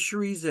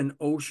fisheries and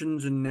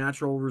oceans and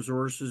natural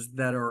resources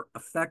that are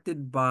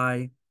affected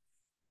by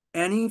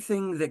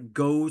anything that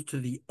goes to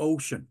the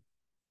ocean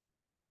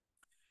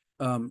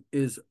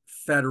is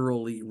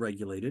federally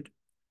regulated.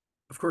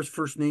 Of course,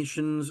 First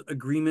Nations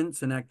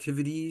agreements and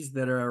activities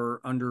that are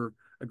under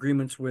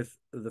agreements with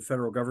the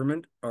federal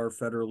government are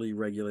federally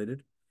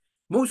regulated.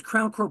 Most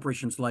crown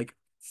corporations, like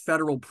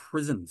federal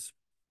prisons,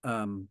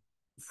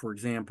 for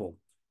example,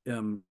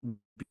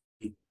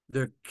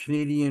 the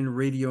Canadian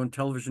Radio and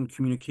Television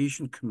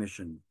Communication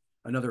Commission,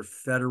 another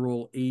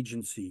federal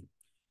agency.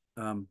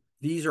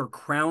 These are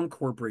crown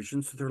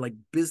corporations, so they're like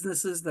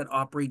businesses that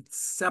operate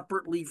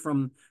separately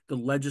from the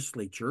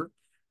legislature,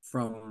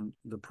 from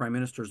the prime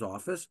minister's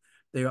office.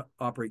 They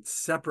operate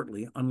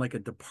separately, unlike a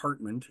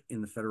department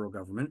in the federal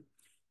government,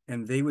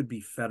 and they would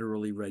be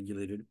federally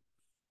regulated.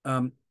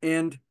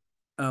 And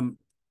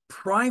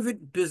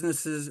private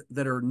businesses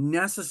that are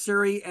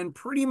necessary and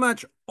pretty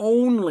much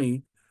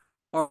only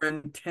are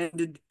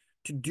intended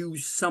to do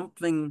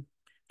something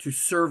to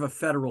serve a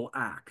federal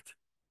act.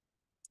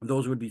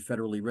 Those would be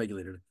federally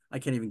regulated. I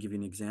can't even give you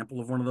an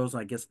example of one of those.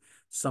 I guess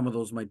some of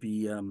those might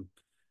be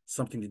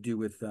something to do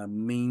with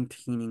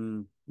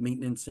maintaining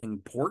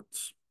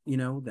ports.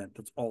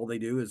 That's all they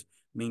do is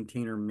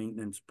maintain or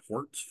maintenance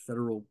ports,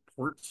 federal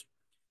ports.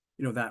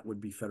 That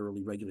would be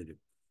federally regulated.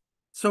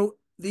 So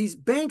these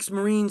banks,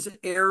 marines,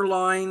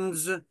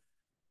 airlines,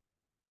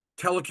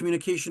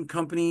 telecommunication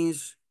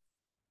companies,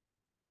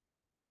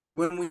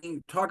 when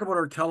we talk about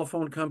our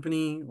telephone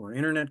company or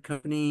internet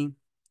company,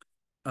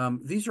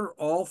 these are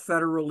all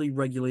federally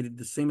regulated,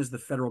 the same as the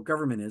federal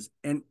government is,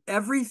 and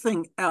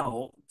everything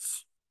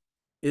else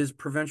is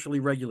provincially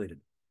regulated.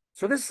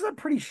 So this is a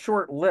pretty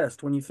short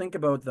list when you think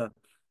about the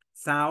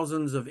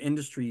thousands of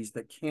industries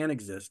that can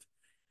exist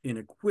in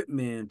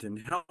equipment and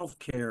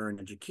healthcare and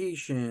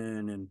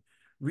education and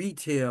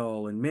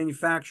retail and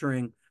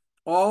manufacturing.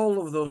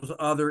 All of those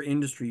other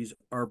industries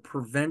are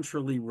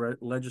provincially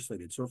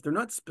legislated. So if they're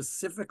not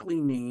specifically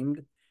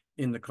named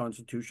in the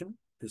Constitution,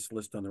 this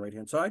list on the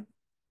right-hand side,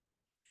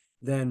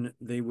 then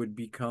they would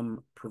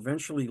become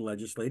provincially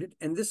legislated.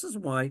 And this is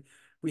why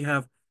we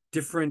have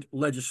different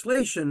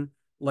legislation,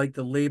 like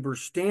the labor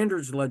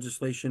standards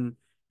legislation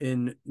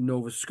in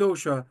Nova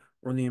Scotia,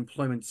 or the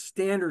Employment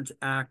Standards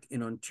Act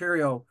in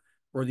Ontario,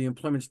 or the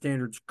Employment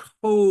Standards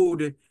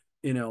Code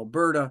in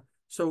Alberta.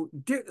 So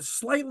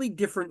slightly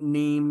different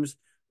names,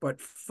 but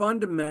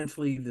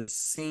fundamentally the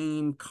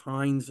same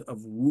kinds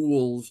of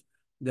rules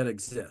that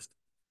exist.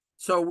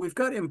 So we've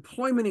got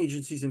employment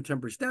agencies and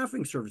temporary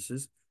staffing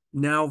services,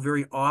 now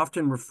very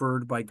often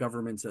referred by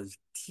governments as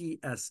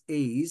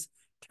TSAs,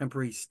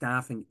 temporary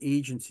staffing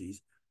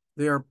agencies.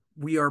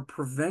 We are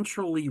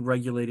provincially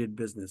regulated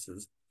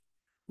businesses,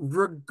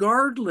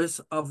 regardless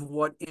of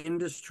what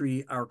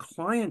industry our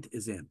client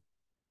is in.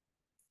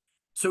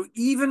 So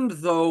even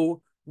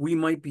though we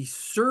might be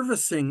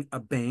servicing a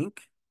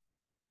bank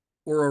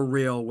or a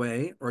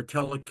railway or a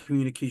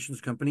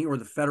telecommunications company or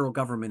the federal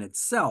government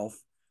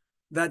itself,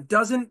 that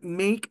doesn't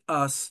make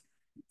us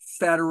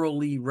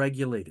federally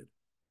regulated.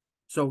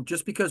 So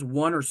just because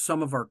one or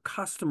some of our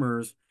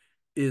customers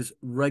is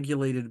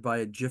regulated by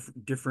a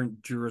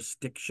different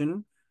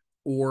jurisdiction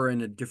or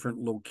in a different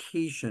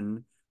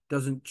location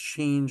doesn't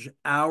change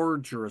our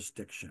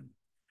jurisdiction.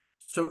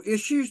 So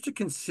issues to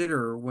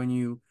consider when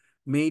you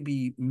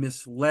maybe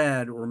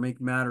misled or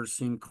make matters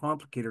seem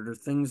complicated are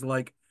things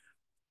like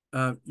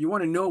you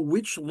want to know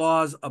which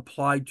laws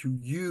apply to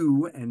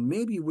you and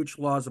maybe which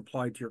laws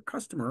apply to your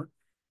customer,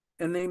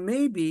 and they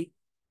may be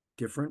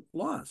different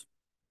laws.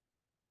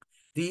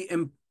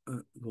 The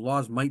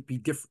laws might be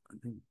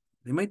different.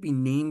 They might be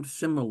named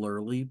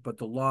similarly, but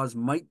the laws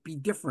might be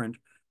different.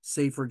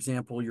 Say, for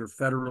example, your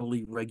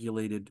federally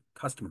regulated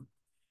customer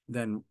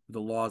than the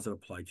laws that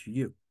apply to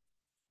you.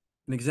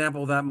 An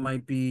example of that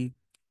might be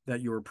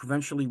that you're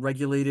provincially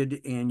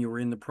regulated and you're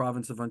in the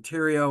province of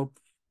Ontario,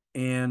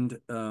 and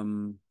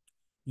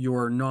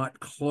you're not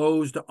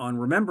closed on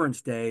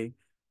Remembrance Day,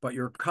 but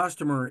your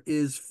customer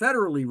is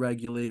federally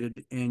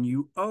regulated and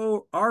you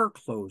are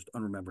closed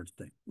on Remembrance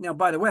Day. Now,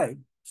 by the way,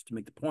 just to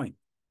make the point,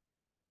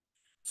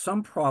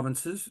 some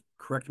provinces,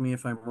 correct me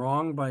if I'm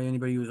wrong by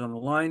anybody who's on the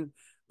line,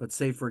 but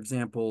say, for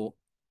example,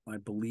 I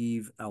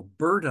believe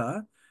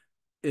Alberta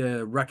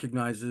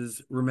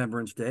recognizes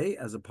Remembrance Day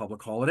as a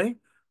public holiday.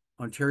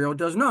 Ontario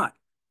does not.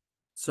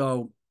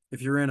 So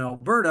if you're in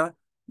Alberta,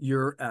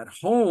 you're at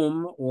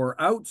home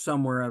or out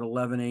somewhere at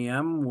 11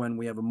 a.m. when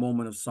we have a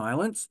moment of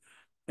silence.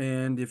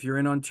 And if you're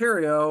in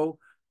Ontario,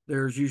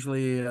 there's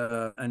usually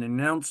an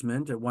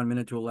announcement at 1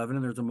 minute to 11,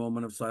 and there's a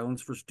moment of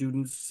silence for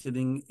students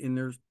sitting in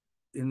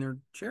their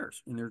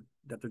chairs,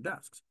 at their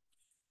desks.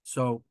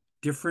 So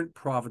different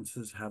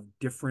provinces have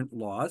different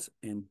laws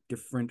and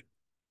different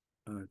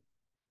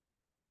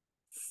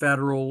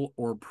federal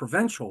or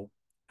provincial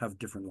have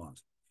different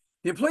laws.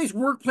 The employee's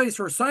workplace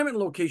or assignment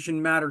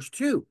location matters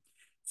too.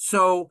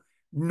 So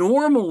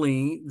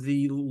normally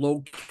the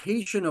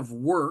location of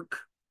work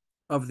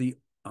of the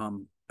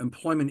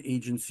employment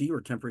agency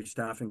or temporary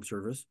staffing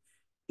service,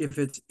 if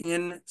it's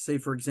in, say,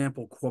 for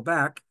example,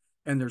 Quebec,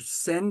 and they're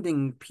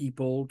sending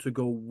people to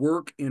go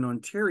work in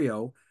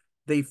Ontario,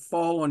 they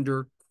fall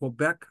under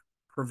Quebec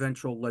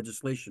provincial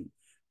legislation.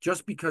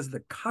 Just because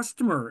the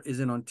customer is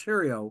in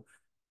Ontario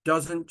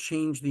doesn't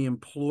change the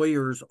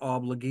employer's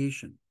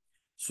obligation.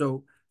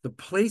 So the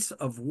place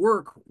of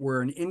work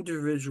where an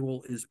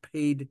individual is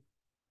paid,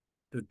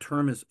 the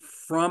term is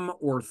from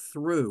or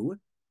through,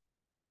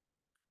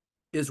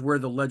 is where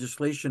the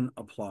legislation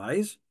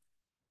applies.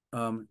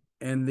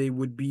 And they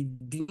would be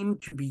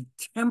deemed to be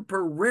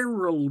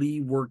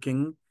temporarily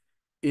working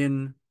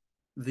in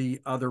the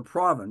other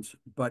province,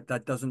 but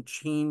that doesn't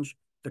change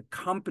the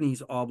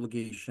company's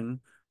obligation,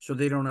 so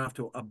they don't have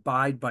to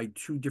abide by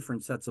two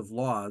different sets of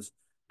laws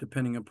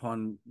depending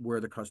upon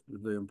where the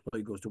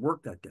employee goes to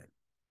work that day.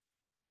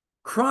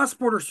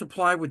 Cross-border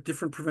supply with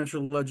different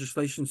provincial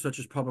legislation, such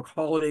as public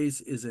holidays,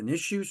 is an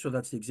issue. So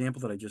that's the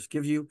example that I just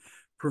give you.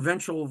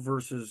 Provincial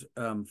versus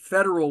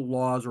federal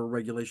laws or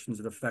regulations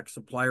that affect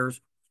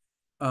suppliers.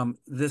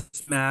 This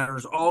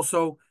matters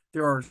also.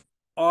 There are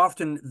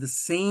often the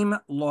same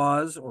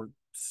laws or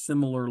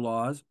similar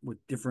laws with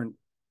different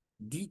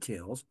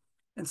details.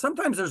 And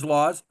sometimes there's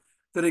laws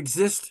that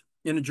exist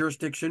in a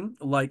jurisdiction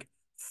like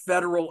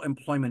federal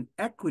employment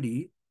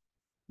equity.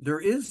 There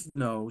is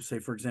no, say,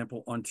 for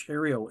example,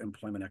 Ontario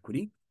employment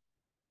equity.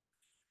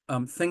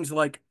 Things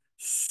like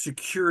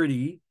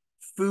security,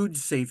 food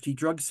safety,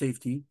 drug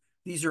safety,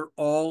 these are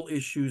all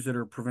issues that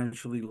are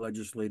provincially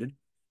legislated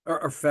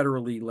or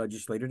federally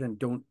legislated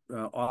and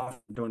often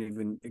don't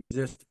even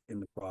exist in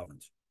the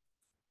province.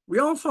 We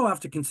also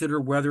have to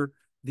consider whether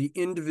the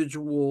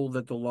individual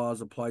that the laws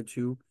apply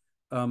to,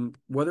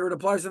 whether it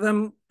applies to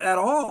them at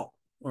all,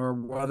 or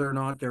whether or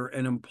not they're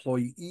an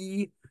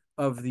employee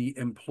of the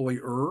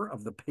employer,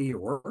 of the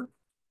payor,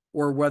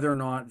 or whether or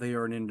not they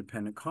are an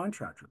independent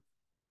contractor.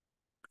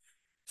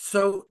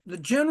 So the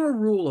general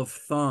rule of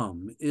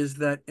thumb is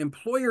that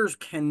employers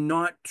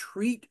cannot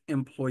treat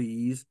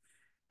employees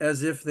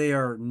as if they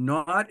are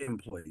not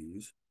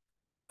employees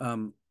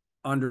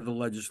under the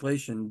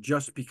legislation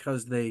just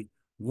because they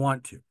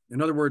want to.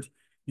 In other words,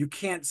 you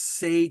can't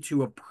say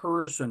to a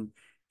person,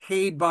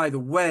 hey, by the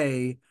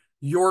way,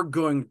 you're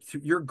going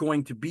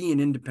to be an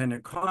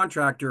independent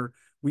contractor.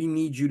 We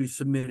need you to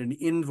submit an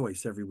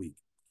invoice every week.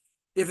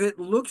 If it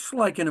looks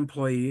like an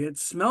employee, it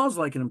smells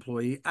like an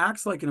employee,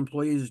 acts like an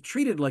employee, is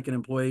treated like an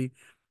employee,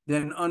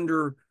 then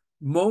under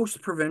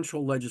most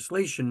provincial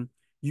legislation,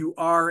 you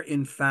are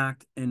in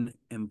fact an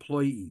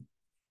employee.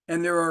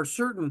 And there are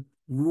certain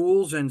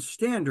rules and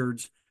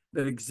standards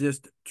that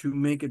exist to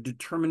make a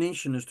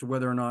determination as to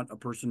whether or not a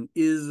person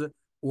is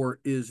or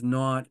is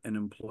not an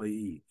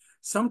employee.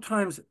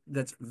 Sometimes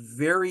that's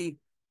very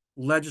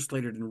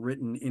legislated and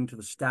written into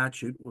the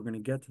statute. We're going to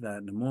get to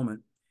that in a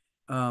moment.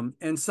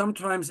 And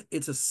sometimes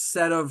it's a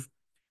set of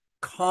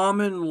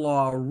common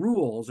law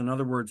rules. In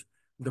other words,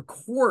 the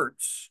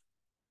courts,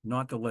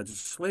 not the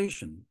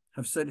legislation,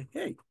 have said,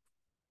 hey,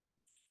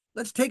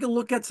 let's take a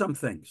look at some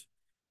things.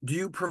 Do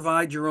you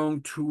provide your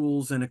own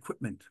tools and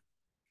equipment?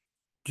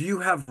 Do you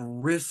have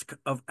risk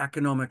of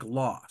economic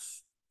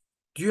loss?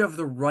 Do you have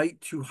the right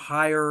to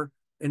hire?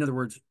 In other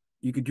words,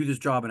 you could do this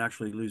job and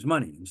actually lose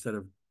money instead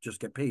of just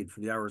get paid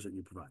for the hours that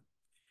you provide.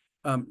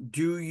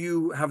 Do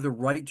you have the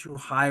right to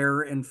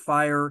hire and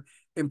fire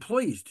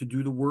employees to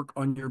do the work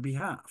on your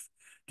behalf?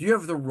 Do you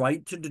have the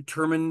right to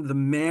determine the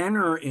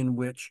manner in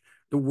which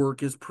the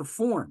work is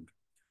performed?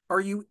 Are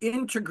you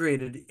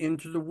integrated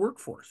into the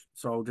workforce?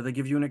 So do they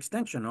give you an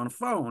extension on a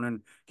phone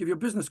and give you a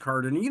business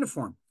card and a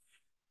uniform?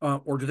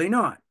 Or do they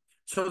not?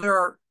 So there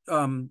are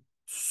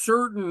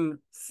certain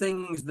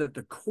things that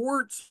the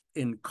courts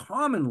in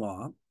common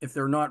law, if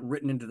they're not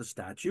written into the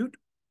statute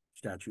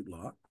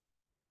law,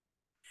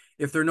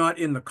 if they're not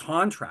in the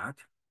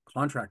contract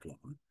law,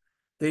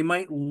 they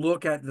might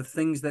look at the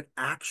things that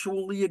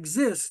actually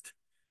exist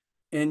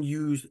and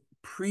use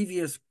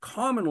previous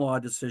common law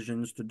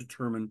decisions to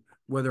determine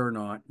whether or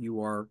not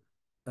you are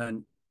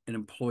an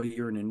employee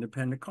or an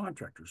independent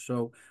contractor.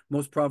 So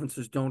most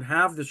provinces don't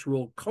have this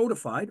rule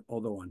codified,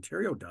 although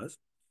Ontario does,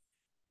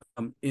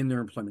 in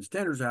their Employment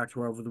Standards Act.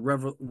 However,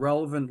 the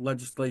relevant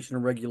legislation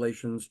and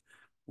regulations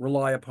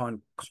rely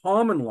upon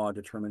common law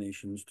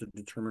determinations to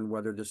determine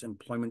whether this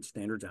Employment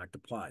Standards Act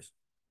applies.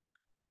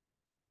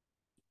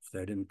 So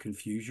I didn't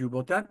confuse you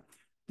about that.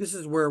 This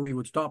is where we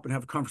would stop and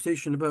have a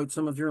conversation about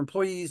some of your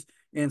employees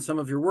and some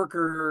of your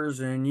workers,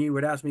 and you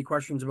would ask me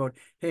questions about,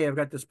 hey, I've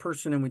got this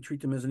person and we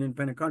treat them as an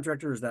independent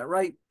contractor. Is that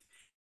right?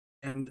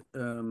 And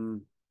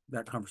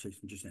that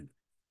conversation just ended.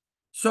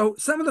 So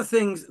some of the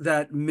things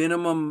that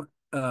minimum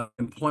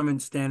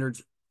employment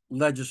standards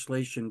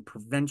legislation,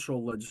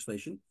 provincial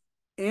legislation,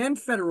 and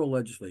federal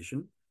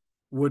legislation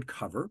would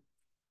cover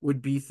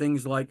would be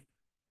things like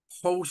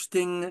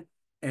posting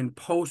and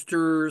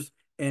posters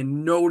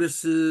and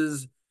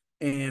notices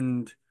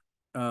and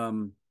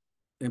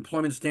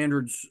employment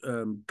standards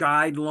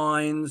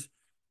guidelines.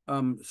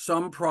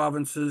 Some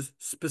provinces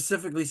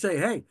specifically say,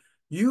 hey,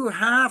 you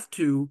have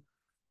to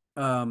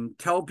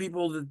tell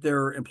people that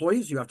they're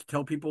employees, you have to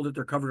tell people that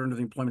they're covered under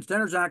the Employment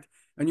Standards Act,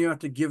 and you have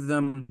to give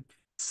them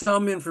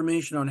some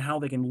information on how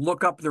they can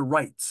look up their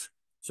rights.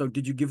 So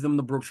did you give them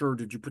the brochure?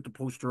 Did you put the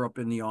poster up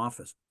in the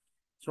office?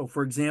 So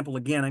for example,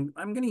 again,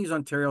 I'm going to use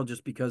Ontario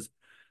just because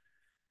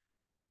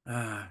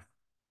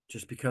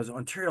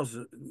Ontario's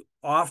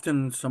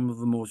often some of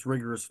the most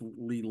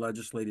rigorously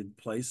legislated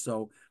place.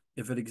 So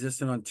if it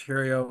exists in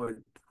Ontario, it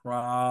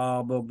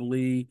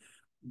probably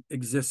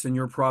exists in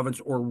your province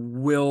or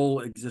will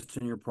exist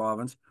in your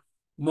province.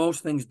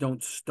 Most things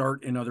don't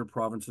start in other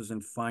provinces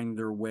and find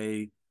their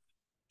way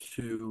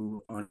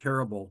to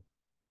Ontario.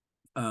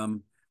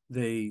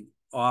 They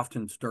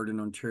often start in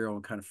Ontario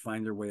and kind of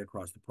find their way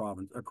across the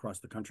province, across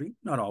the country.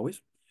 Not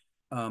always.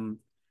 And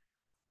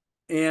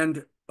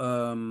the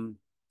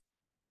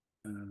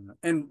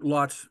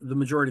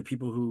majority of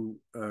people who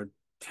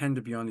tend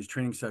to be on these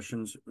training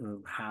sessions,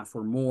 half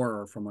or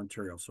more are from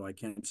Ontario. So I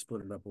can't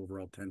split it up over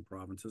all 10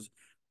 provinces.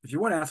 If you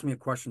want to ask me a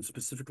question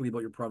specifically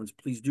about your province,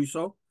 please do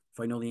so. If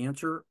I know the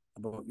answer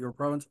about your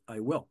province, I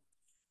will.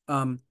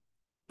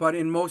 But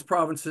in most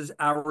provinces,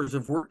 hours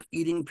of work,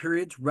 eating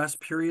periods,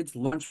 rest periods,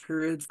 lunch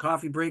periods,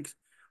 coffee breaks,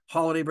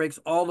 holiday breaks,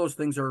 all those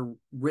things are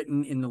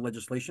written in the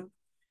legislation.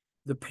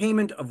 The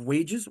payment of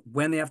wages,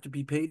 when they have to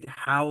be paid,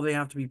 how they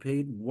have to be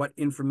paid, what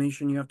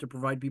information you have to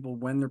provide people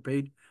when they're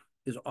paid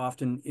is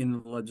often in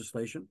the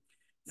legislation.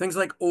 Things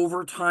like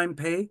overtime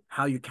pay,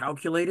 how you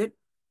calculate it,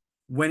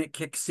 when it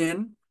kicks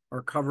in,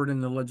 are covered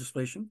in the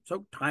legislation.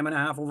 So time and a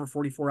half over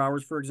 44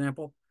 hours, for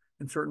example,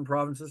 in certain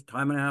provinces,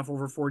 time and a half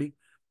over 40. I'm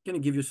going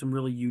to give you some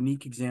really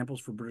unique examples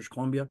for British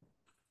Columbia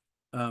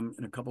in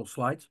a couple of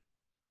slides.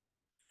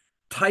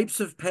 Types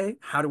of pay,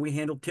 how do we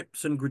handle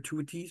tips and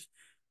gratuities?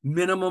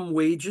 Minimum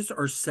wages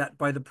are set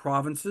by the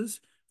provinces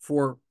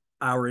for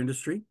our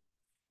industry.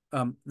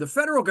 The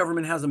federal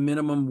government has a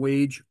minimum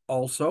wage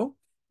also.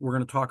 We're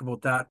going to talk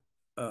about that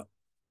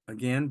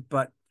again,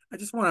 but I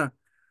just want to,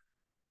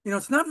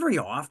 it's not very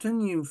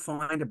often you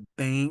find a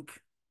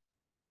bank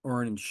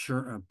or an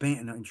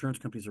insurance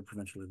companies are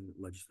provincially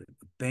legislated.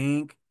 A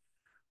bank,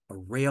 a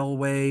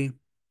railway, a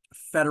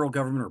federal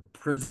government or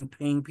prison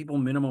paying people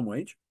minimum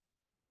wage.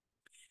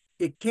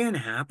 It can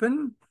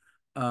happen,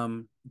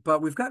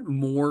 but we've got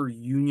more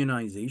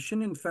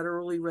unionization in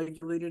federally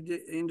regulated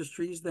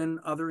industries than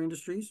other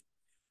industries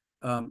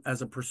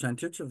as a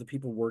percentage of the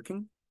people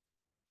working.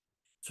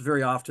 So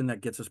very often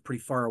that gets us pretty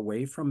far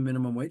away from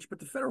minimum wage, but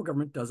the federal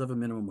government does have a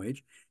minimum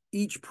wage.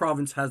 Each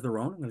province has their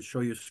own. I'm going to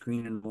show you a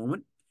screen in a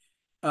moment.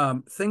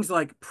 Things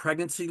like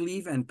pregnancy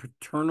leave and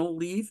paternal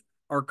leave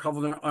are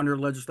covered under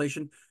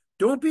legislation.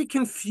 Don't be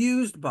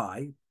confused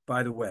by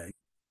the way,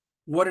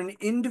 what an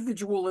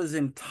individual is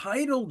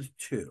entitled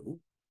to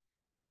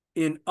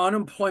in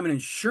unemployment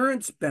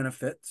insurance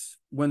benefits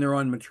when they're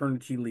on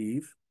maternity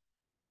leave.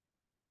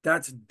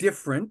 That's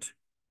different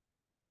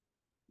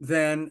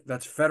than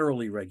that's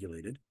federally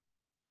regulated.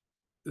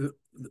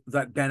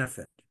 That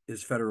benefit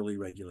is federally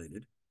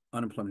regulated.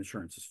 Unemployment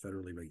insurance is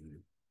federally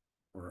regulated,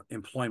 or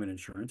employment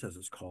insurance, as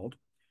it's called,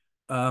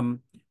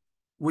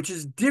 which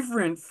is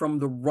different from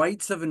the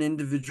rights of an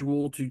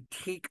individual to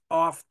take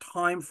off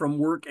time from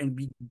work and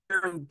be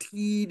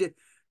guaranteed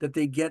that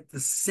they get the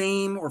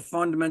same or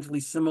fundamentally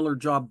similar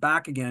job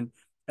back again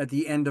at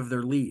the end of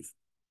their leave.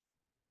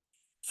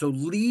 So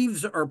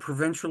leaves are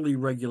provincially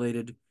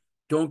regulated.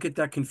 Don't get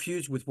that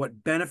confused with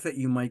what benefit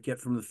you might get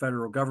from the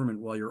federal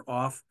government while you're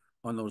off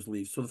on those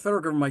leaves. So the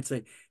federal government might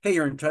say, hey,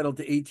 you're entitled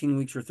to 18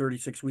 weeks or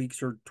 36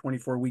 weeks or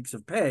 24 weeks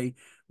of pay,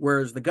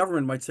 whereas the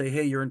government might say,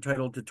 hey, you're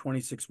entitled to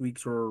 26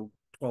 weeks or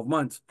 12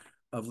 months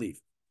of leave.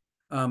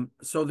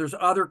 So there's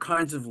other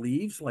kinds of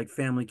leaves, like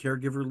family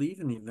caregiver leave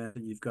in the event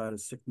that you've got a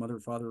sick mother,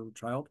 father, or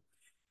child.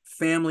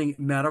 Family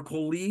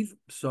medical leave.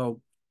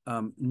 So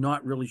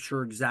not really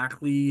sure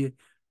exactly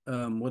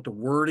what the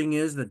wording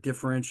is that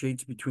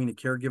differentiates between a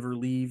caregiver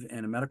leave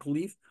and a medical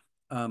leave.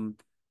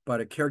 But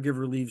a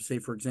caregiver leave, say,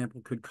 for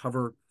example, could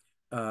cover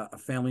a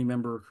family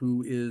member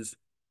who is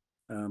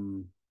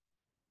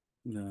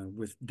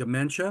with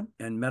dementia,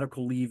 and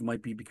medical leave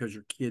might be because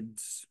your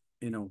kid's,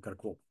 got a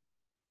cold.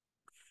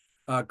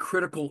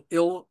 Critical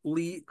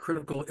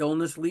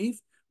illness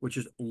leave, which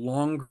is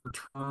longer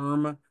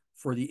term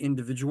for the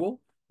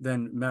individual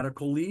than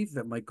medical leave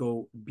that might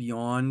go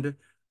beyond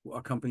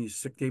a company's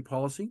sick day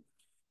policy.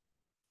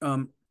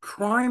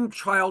 Crime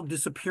child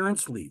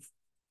disappearance leave.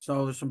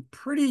 So there's some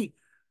pretty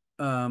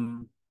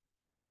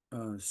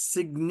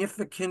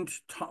significant,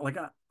 like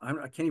I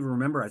can't even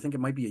remember. I think it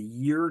might be a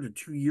year to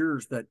 2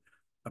 years that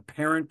a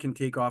parent can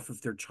take off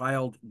if their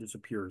child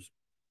disappears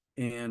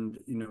and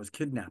is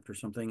kidnapped or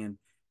something,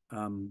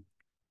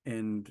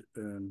 and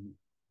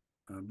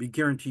be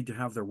guaranteed to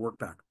have their work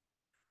back.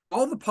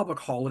 All the public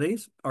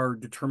holidays are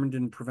determined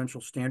in provincial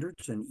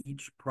standards, and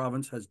each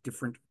province has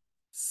different,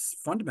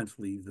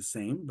 fundamentally the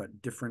same,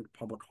 but different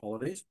public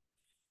holidays.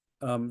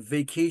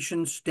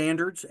 Vacation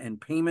standards and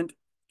payment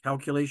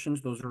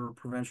calculations, those are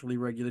provincially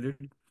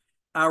regulated.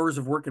 Hours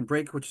of work and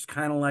break, which is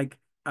kind of like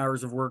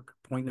hours of work,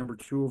 point number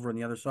 2 over on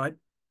the other side.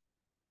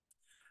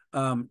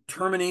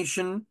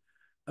 Termination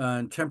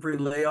and temporary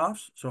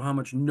layoffs. So how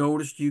much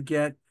notice do you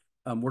get?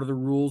 What are the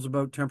rules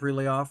about temporary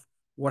layoff?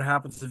 What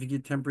happens if you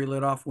get temporary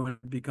laid off?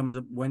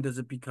 When does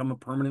it become a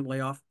permanent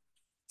layoff?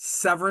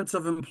 Severance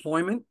of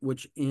employment,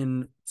 which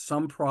in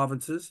some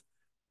provinces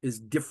is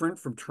different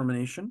from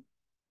termination.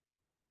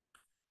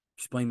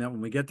 Explain that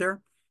when we get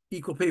there.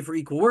 Equal pay for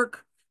equal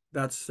work.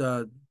 That's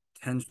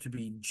tends to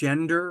be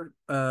gender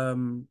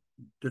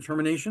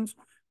determinations.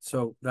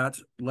 So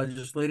that's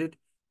legislated.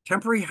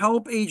 Temporary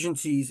help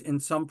agencies in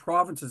some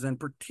provinces, and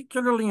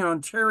particularly in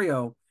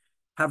Ontario,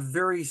 have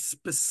very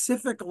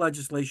specific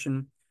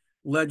legislating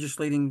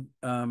THAs.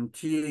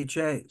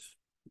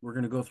 We're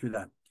going to go through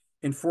that.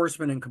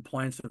 Enforcement and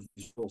compliance of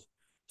these rules.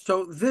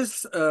 So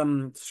this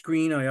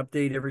screen I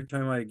update every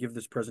time I give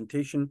this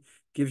presentation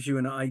gives you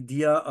an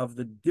idea of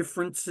the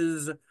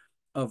differences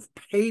of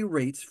pay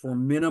rates for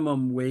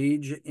minimum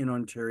wage in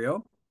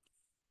Ontario.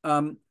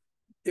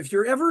 If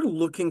you're ever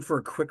looking for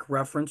a quick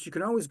reference, you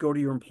can always go to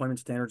your Employment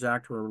Standards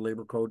Act or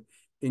Labor Code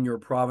in your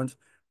province.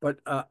 But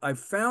I've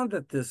found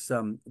that this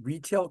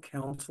Retail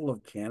Council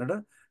of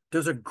Canada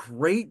does a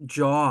great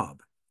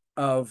job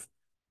of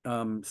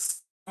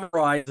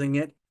summarizing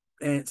it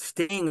and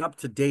staying up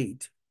to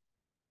date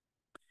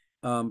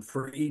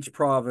for each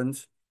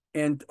province,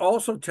 and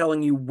also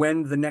telling you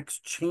when the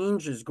next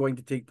change is going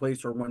to take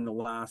place or when the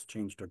last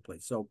change took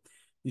place. So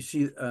you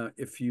see,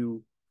 if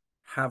you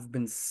have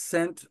been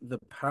sent the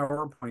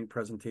PowerPoint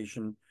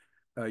presentation,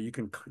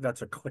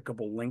 that's a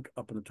clickable link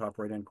up in the top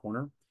right-hand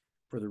corner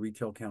for the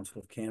Retail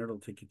Council of Canada. It'll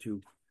take you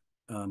to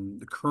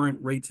the current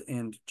rates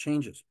and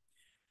changes.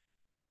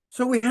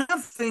 So we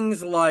have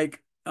things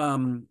like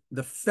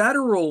the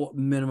federal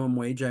minimum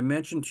wage. I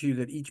mentioned to you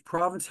that each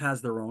province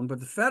has their own, but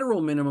the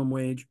federal minimum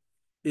wage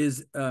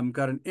is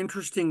got an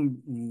interesting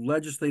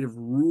legislative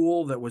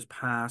rule that was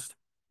passed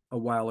a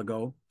while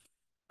ago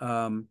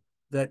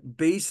that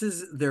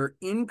bases their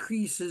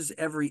increases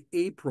every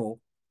April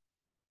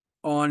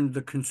on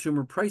the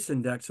Consumer Price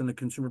Index, and the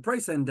Consumer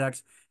Price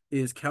Index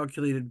is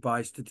calculated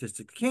by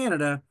Statistics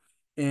Canada,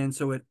 and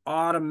so it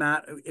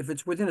if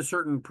it's within a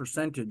certain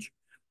percentage,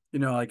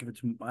 like if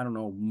it's, I don't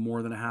know,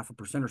 more than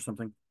 0.5% or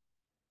something,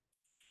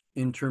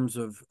 in terms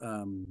of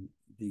the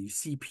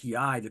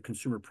CPI, the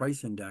Consumer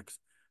Price Index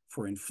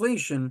for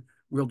inflation,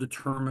 will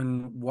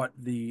determine what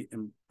the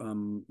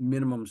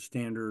minimum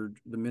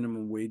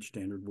wage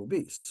standard will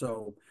be.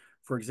 So,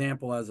 for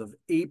example, as of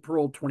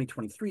April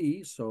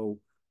 2023, so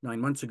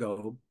 9 months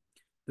ago,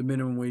 the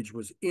minimum wage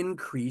was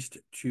increased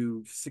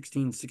to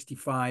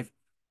 $16.65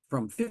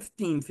 from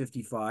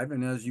 $15.55.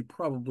 And as you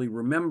probably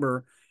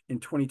remember, in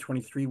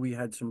 2023, we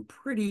had some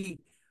pretty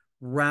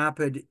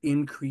rapid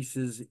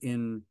increases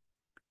in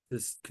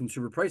this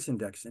Consumer Price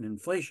Index and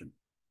inflation.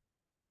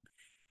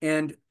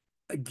 And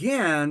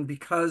again,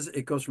 because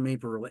it goes from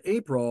April to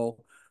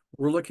April,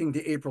 we're looking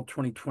to April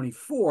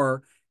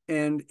 2024,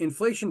 and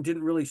inflation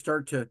didn't really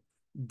start to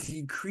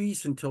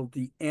decrease until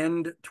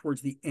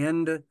towards the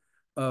end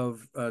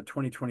of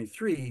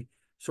 2023.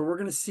 So we're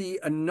going to see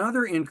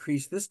another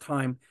increase this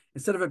time.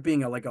 Instead of it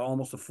being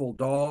almost a full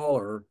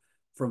 $1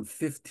 from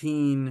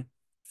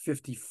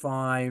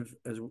 $15.55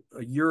 as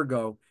a year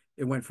ago,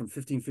 it went from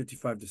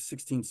 $15.55 to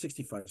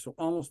 $16.65. So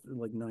almost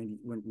like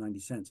 90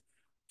 cents.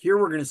 Here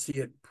we're going to see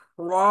it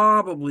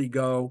probably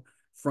go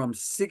from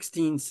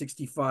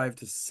 $16.65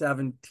 to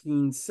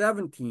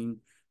 $17.17.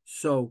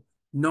 So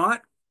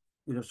not,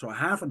 so a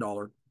half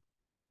 $1,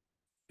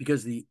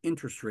 because the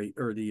interest rate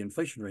or the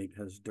inflation rate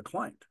has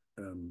declined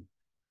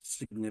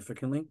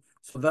significantly.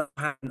 So that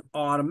happened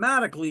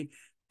automatically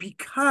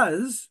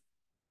because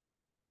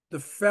the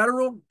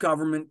federal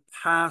government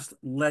passed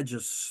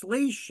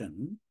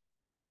legislation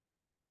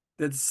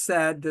that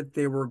said that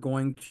they were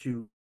going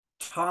to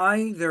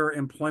tie their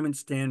employment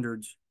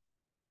standards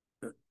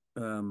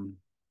um,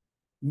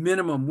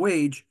 minimum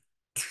wage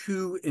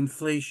to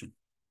inflation.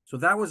 So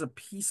that was a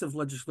piece of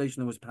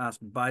legislation that was passed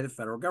by the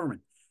federal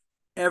government.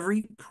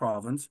 Every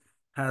province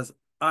has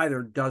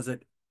either does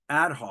it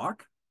ad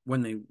hoc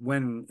when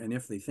and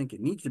if they think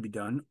it needs to be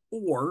done,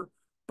 or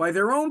by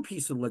their own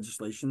piece of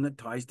legislation that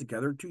ties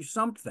together to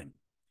something.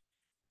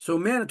 So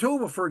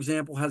Manitoba, for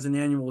example, has an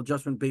annual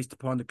adjustment based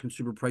upon the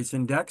consumer price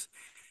index,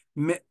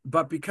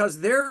 but because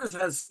theirs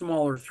has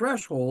smaller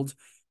thresholds,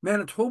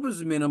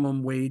 Manitoba's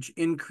minimum wage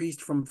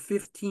increased from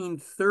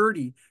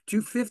 15.30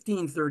 to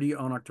 15.30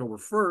 on October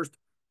 1st,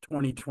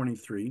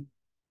 2023.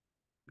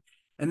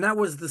 And that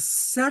was the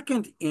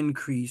second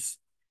increase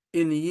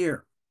in the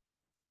year.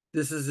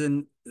 This is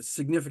a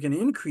significant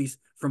increase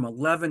from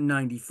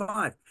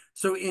 11.95.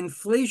 So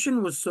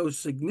inflation was so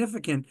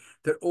significant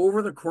that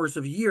over the course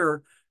of a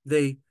year,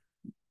 they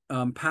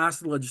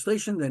passed the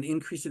legislation, then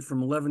increased it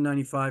from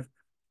 11.95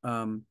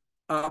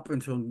 up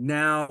until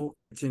now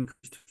it's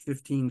increased to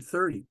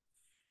 15.30.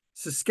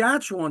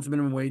 Saskatchewan's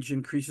minimum wage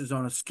increases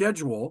on a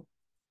schedule.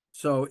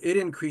 So it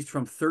increased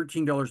from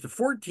 $13 to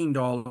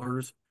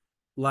 $14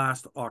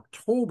 last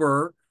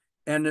October,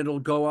 and it'll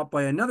go up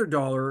by another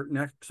dollar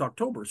next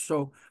October.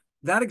 So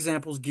that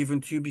example is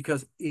given to you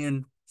because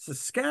in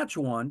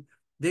Saskatchewan,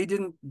 they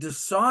didn't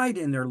decide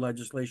in their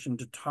legislation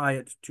to tie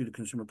it to the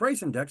consumer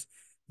price index.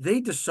 They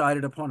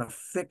decided upon a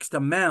fixed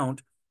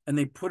amount and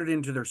they put it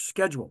into their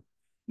schedule.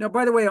 Now,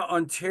 by the way,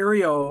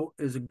 Ontario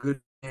is a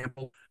good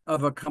example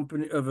of a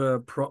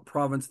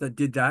province that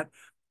did that.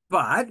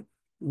 But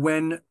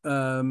when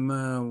I don't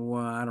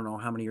know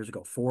how many years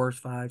ago, 4,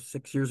 5,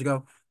 6 years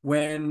ago,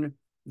 when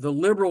the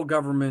Liberal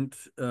government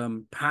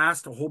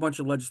passed a whole bunch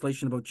of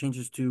legislation about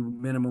changes to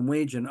minimum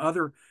wage and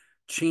other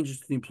changes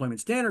to the Employment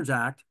Standards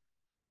Act,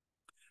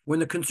 when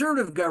the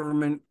Conservative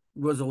government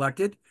was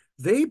elected,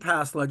 they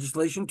passed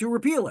legislation to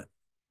repeal it.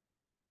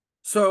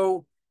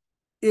 So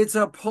it's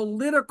a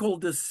political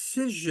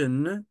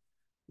decision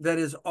that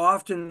is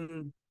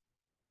often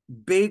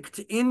baked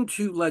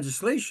into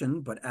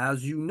legislation, but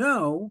as you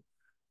know,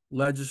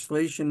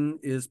 legislation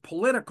is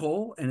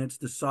political and it's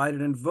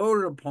decided and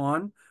voted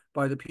upon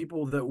by the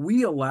people that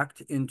we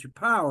elect into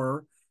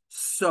power.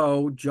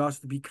 So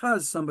just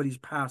because somebody's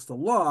passed a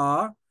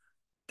law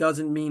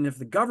doesn't mean if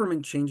the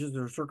government changes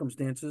their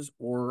circumstances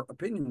or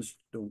opinions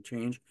don't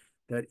change,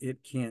 that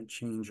it can't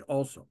change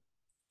also.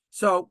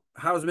 So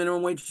how is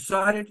minimum wage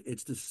decided?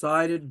 It's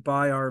decided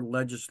by our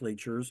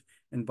legislatures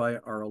and by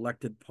our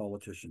elected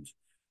politicians.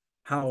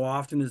 How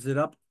often is it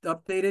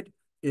updated?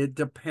 It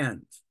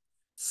depends.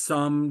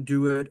 Some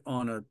do it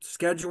on a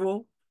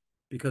schedule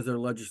because their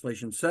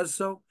legislation says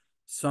so.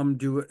 Some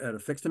do it at a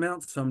fixed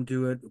amount. Some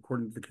do it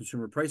according to the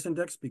Consumer Price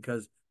Index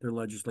because their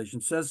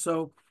legislation says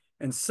so.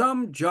 And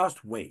some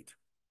just wait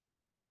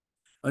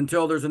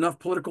until there's enough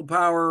political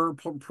power,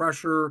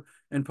 pressure,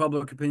 and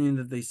public opinion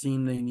that they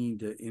seem they need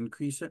to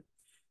increase it.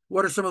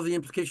 What are some of the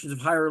implications of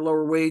higher or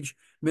lower wage,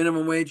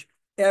 minimum wage?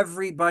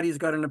 Everybody's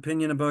got an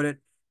opinion about it.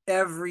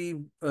 Every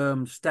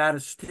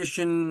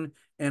statistician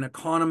and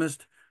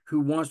economist who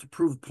wants to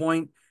prove a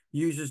point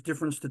uses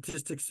different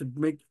statistics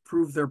to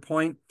prove their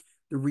point.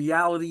 The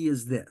reality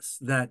is this,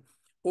 that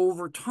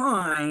over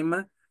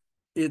time,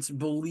 it's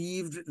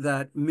believed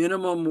that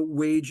minimum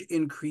wage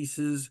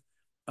increases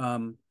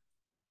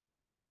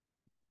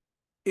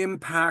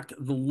impact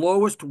the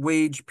lowest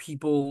wage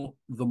people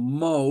the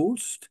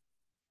most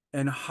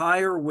and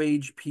higher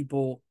wage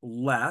people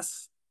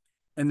less,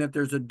 and that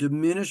there's a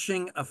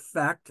diminishing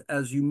effect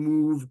as you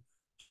move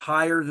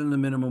higher than the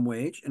minimum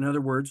wage. In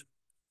other words,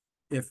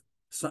 if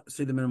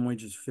say the minimum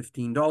wage is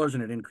 $15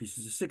 and it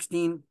increases to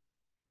 16,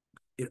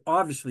 it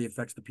obviously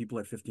affects the people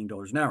at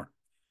 $15 an hour.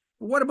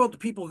 But what about the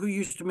people who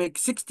used to make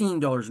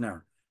 $16 an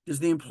hour? Does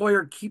the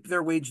employer keep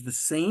their wage the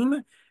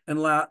same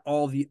and let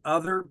all the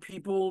other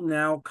people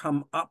now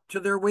come up to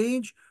their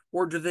wage?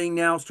 Or do they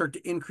now start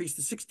to increase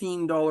the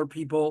 $16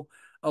 people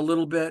a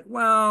little bit?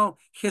 Well,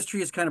 history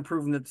has kind of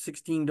proven that the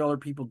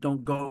 $16 people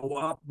don't go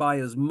up by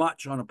as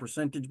much on a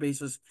percentage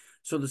basis.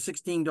 So the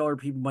 $16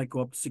 people might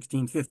go up to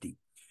 $16.50.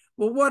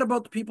 Well, what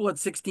about the people at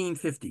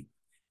 $16.50?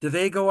 Do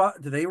they go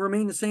up? Do they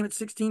remain the same at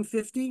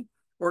 $16.50,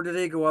 or do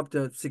they go up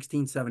to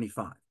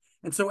 $16.75?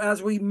 And so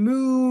as we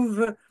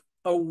move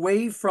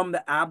away from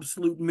the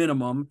absolute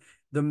minimum,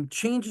 the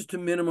changes to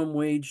minimum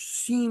wage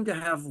seem to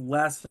have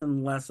less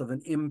and less of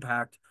an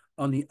impact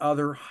on the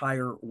other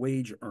higher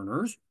wage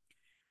earners.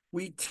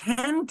 We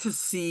tend to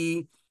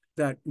see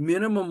that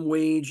minimum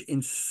wage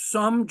in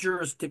some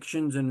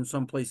jurisdictions and in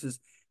some places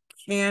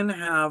can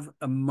have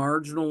a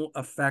marginal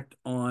effect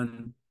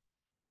on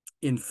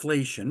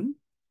inflation.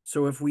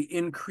 So if we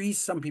increase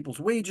some people's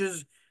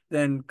wages,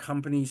 then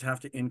companies have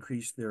to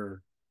increase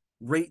their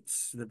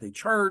rates that they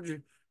charge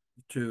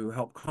to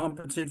help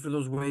compensate for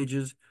those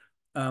wages.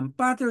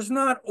 But there's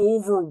not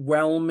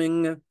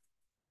overwhelming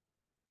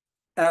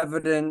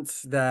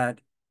evidence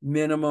that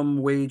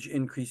minimum wage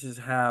increases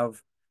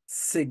have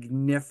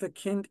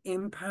significant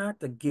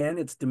impact. Again,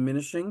 it's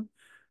diminishing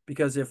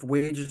because if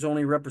wages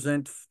only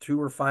represent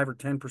 2 or 5 or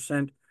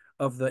 10%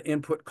 of the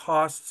input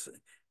costs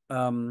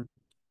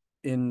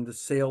in the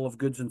sale of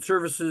goods and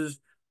services,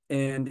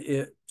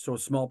 so a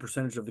small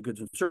percentage of the goods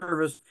and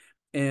service,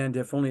 and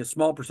if only a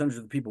small percentage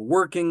of the people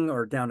working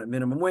are down at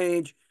minimum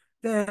wage,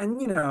 then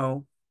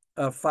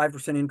a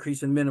 5%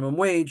 increase in minimum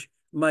wage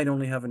might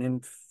only have an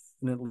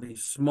infinitely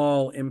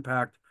small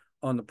impact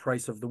on the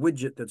price of the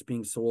widget that's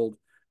being sold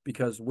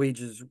because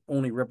wages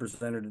only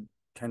represented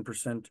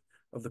 10%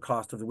 of the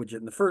cost of the widget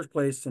in the first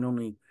place, and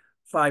only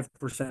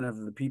 5% of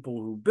the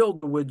people who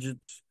build the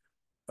widgets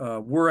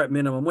were at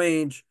minimum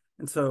wage.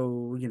 And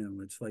so,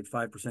 it's like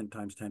 5%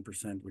 times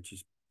 10%, which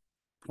is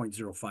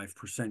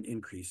 0.05%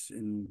 increase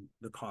in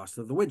the cost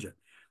of the widget.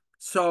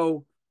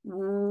 So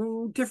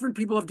different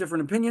people have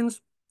different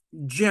opinions.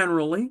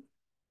 Generally,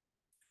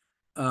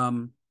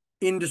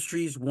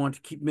 industries want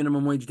to keep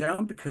minimum wage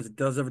down because it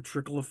does have a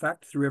trickle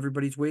effect through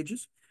everybody's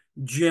wages.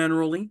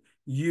 Generally,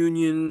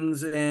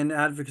 unions and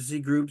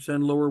advocacy groups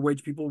and lower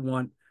wage people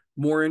want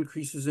more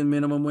increases in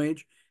minimum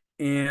wage,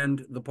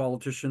 and the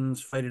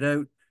politicians fight it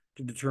out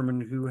to determine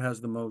who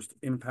has the most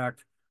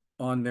impact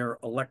on their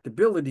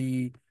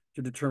electability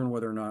to determine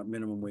whether or not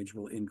minimum wage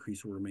will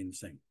increase or remain the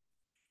same.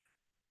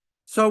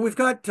 So we've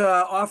got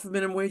off of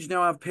minimum wage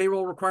now, I have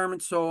payroll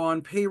requirements. So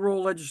on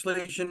payroll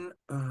legislation,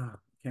 I'm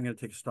going to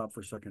take a stop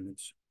for a second.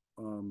 It's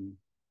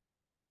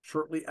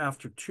shortly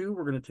after 2.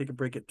 We're going to take a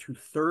break at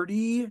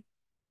 2:30,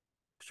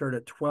 start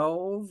at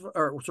 12,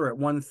 or sorry, at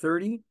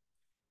 1:30,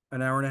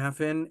 an hour and a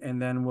half in,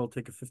 and then we'll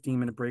take a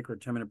 15-minute break or a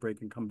 10-minute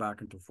break and come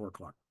back until 4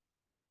 o'clock.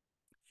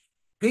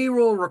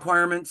 Payroll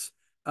requirements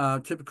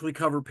typically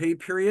cover pay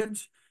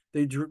periods.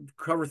 They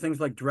cover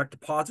things like direct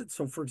deposit.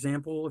 So, for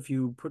example, if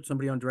you put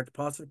somebody on direct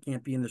deposit, it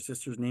can't be in their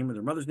sister's name or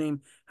their mother's name,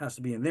 it has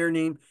to be in their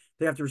name.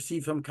 They have to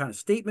receive some kind of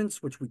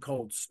statements, which we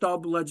call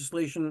stub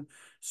legislation.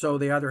 So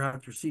they either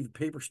have to receive a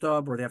paper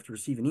stub, or they have to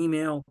receive an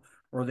email,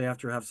 or they have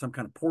to have some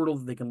kind of portal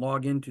that they can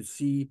log in to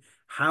see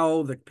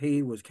how the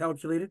pay was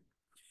calculated.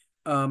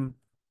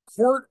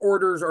 Court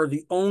orders are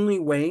the only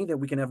way that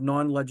we can have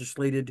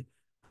non-legislated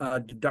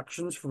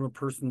deductions from a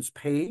person's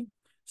pay.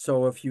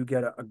 So if you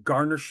get a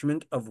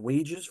garnishment of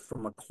wages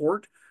from a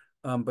court,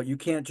 but you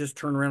can't just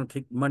turn around and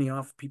take money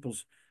off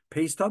people's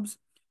pay stubs,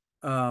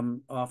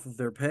 off of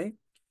their pay,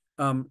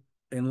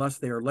 unless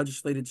they are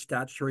legislated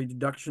statutory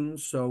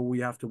deductions. So we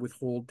have to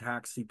withhold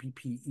tax,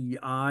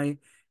 CPP,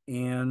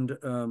 and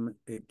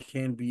it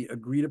can be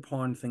agreed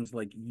upon things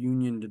like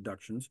union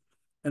deductions.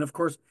 And of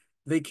course,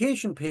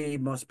 vacation pay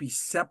must be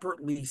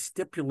separately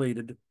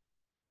stipulated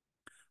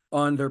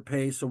on their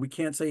pay. So we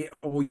can't say,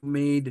 oh, you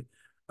made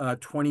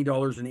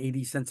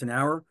 $20.80 an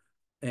hour,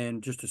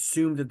 and just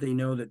assume that they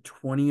know that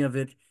 20 of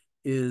it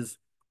is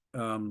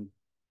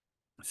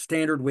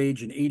standard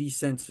wage and 80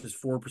 cents is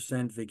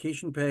 4%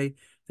 vacation pay.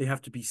 They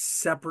have to be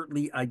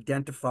separately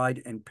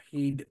identified and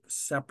paid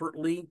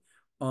separately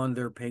on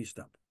their pay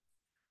stub.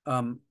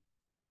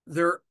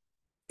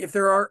 If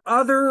there are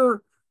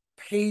other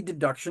pay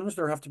deductions,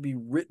 there have to be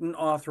written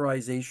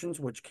authorizations,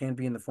 which can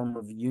be in the form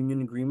of a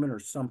union agreement or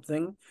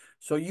something.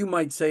 So you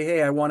might say,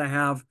 hey, I want to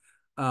have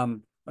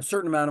a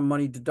certain amount of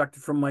money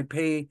deducted from my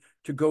pay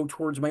to go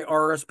towards my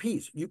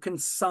RSPs. You can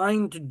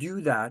sign to do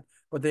that,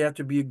 but they have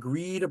to be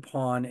agreed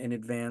upon in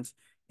advance,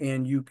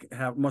 and you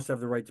must have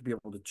the right to be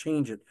able to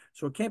change it.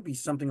 So it can't be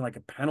something like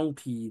a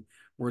penalty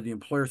where the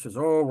employer says,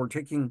 oh, we're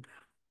taking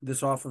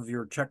this off of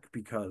your check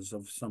because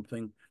of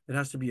something. It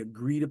has to be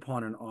agreed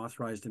upon and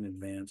authorized in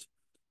advance.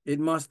 It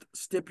must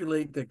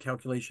stipulate the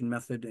calculation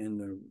method and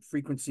the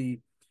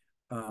frequency,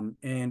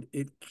 and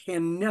it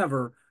can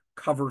never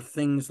cover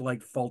things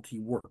like faulty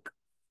work.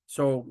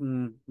 So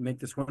make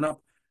this one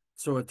up.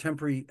 So a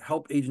temporary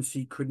help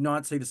agency could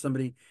not say to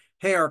somebody,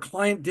 hey, our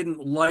client didn't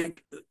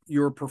like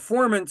your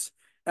performance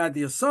at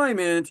the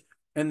assignment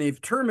and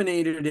they've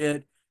terminated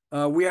it.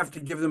 We have to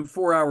give them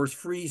 4 hours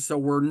free, so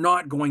we're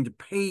not going to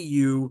pay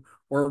you,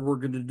 or we're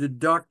going to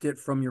deduct it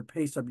from your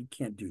pay stub. You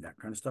can't do that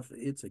kind of stuff.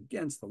 It's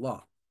against the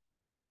law.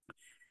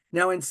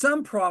 Now, in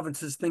some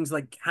provinces, things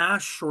like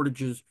cash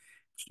shortages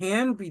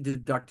can be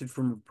deducted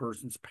from a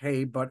person's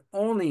pay, but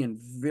only in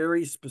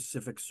very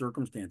specific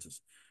circumstances.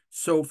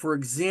 So, for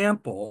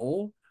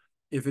example,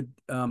 if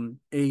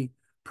a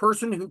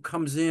person who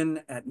comes in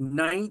at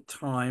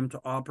nighttime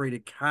to operate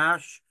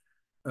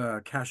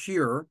a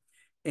cashier,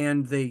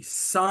 and they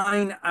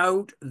sign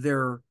out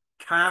their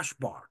cash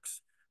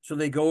box. So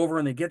they go over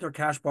and they get their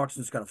cash box,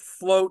 and it's got a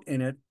float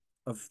in it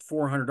of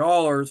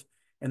 $400,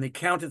 and they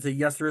count it, say,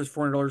 yes, there is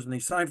 $400, and they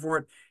sign for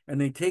it, and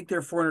they take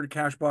their 400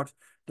 cash box.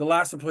 The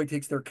last employee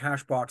takes their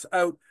cash box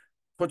out,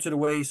 puts it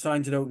away,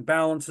 signs it out, and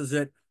balances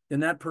it.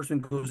 Then that person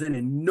goes in,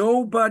 and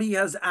nobody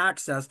has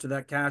access to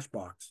that cash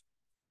box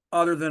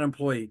other than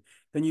employee.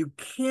 Then you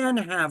can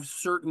have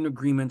certain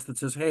agreements that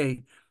says,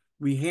 hey,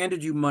 we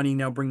handed you money,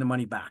 now bring the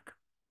money back.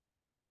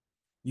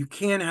 You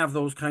can have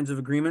those kinds of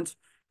agreements.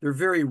 They're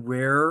very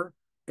rare,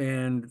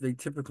 and they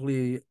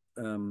typically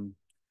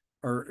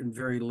are in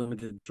very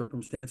limited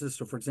circumstances.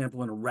 So, for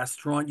example, in a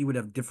restaurant, you would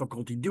have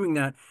difficulty doing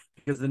that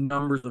because the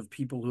numbers of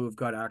people who have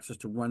got access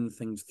to run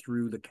things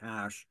through the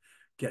cash,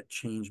 get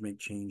change, make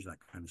change, that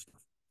kind of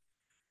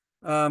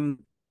stuff.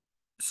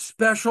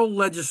 Special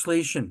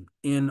legislation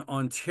in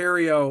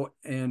Ontario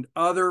and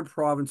other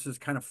provinces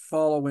kind of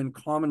follow in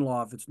common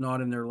law if it's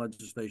not in their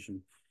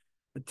legislation.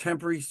 A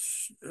temporary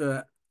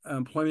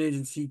employment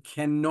agency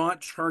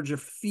cannot charge a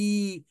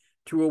fee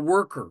to a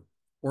worker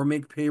or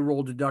make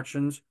payroll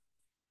deductions.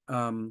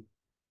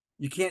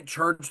 You can't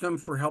charge them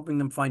for helping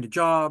them find a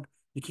job.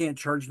 You can't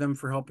charge them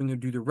for helping them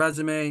do their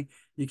resume.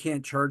 You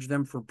can't charge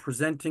them for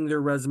presenting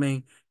their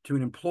resume to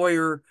an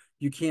employer.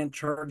 You can't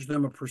charge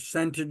them a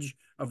percentage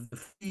of the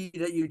fee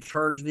that you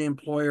charge the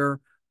employer.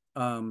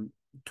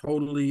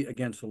 Totally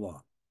against the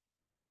law.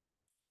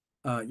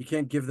 You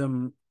can't give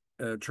them,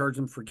 charge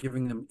them for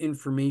giving them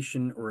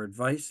information or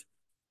advice.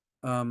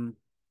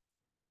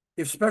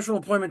 If special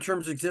employment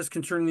terms exist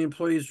concerning the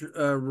employee's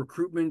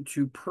recruitment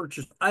to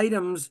purchase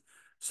items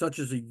such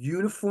as a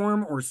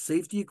uniform or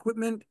safety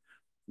equipment,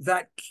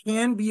 that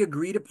can be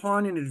agreed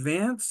upon in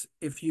advance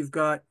if you've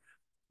got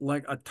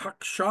like a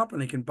tuck shop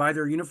and they can buy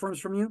their uniforms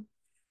from you.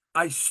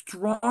 I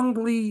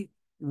strongly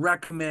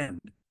recommend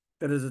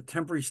that as a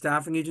temporary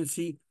staffing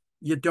agency,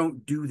 you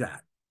don't do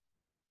that.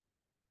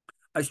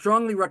 I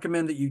strongly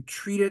recommend that you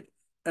treat it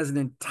as an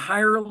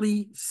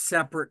entirely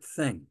separate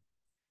thing.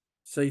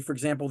 Say, for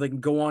example, they can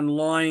go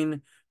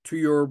online to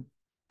your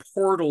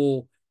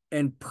portal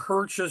and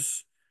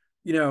purchase,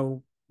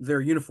 their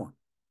uniform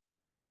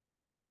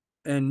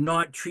and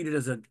not treat it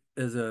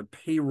as a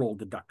payroll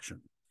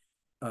deduction.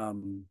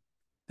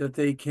 That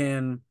they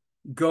can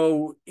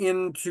go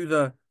into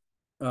the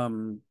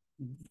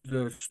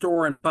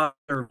store and buy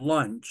their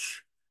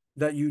lunch,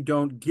 that you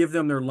don't give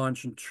them their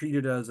lunch and treat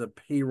it as a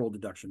payroll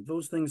deduction.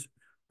 Those things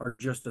are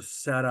just a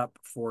setup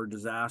for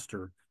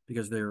disaster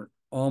because they're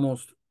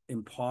almost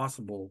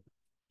impossible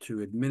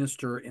to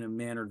administer in a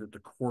manner that the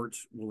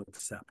courts will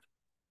accept.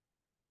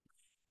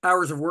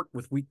 Hours of work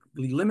with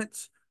weekly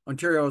limits.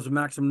 Ontario has a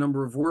maximum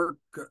number of work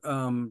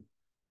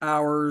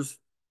hours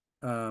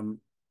in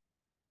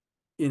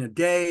a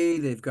day.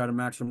 They've got a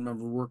maximum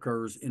number of work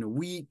hours in a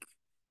week.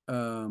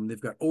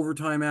 They've got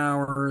overtime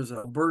hours.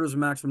 Alberta's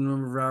maximum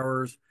number of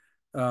hours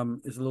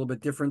is a little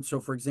bit different. So,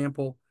 for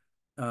example,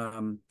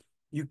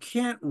 you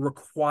can't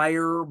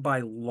require by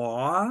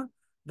law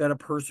that a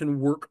person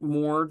work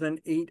more than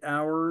 8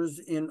 hours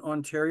in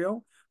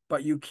Ontario,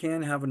 but you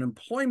can have an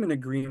employment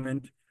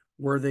agreement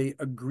where they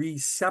agree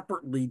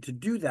separately to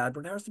do that,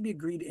 but it has to be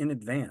agreed in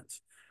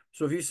advance.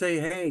 So if you say,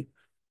 hey,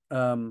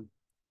 you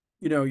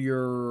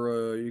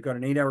got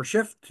an 8-hour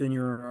shift and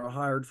you're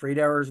hired for 8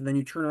 hours, and then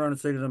you turn around and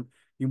say to them,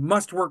 you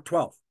must work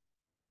 12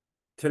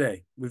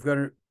 today. We've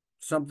got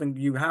something,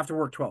 you have to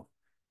work 12.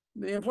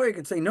 The employee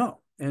could say no.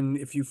 And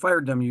if you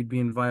fired them, you'd be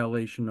in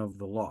violation of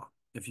the law.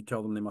 If you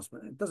tell them they must,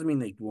 it doesn't mean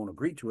they won't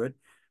agree to it.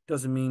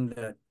 Doesn't mean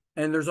that.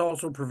 And there's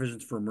also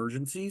provisions for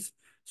emergencies.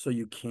 So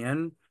you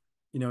can,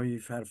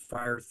 you've had a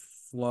fire,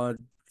 flood,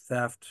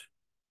 theft,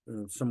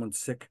 someone's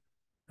sick.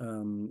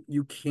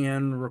 You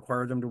can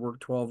require them to work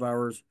 12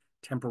 hours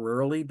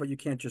temporarily, but you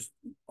can't just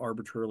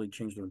arbitrarily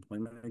change their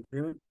employment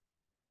agreement.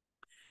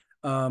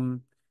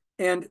 And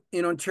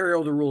in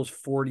Ontario, the rule is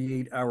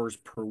 48 hours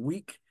per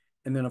week.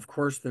 And then, of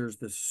course, there's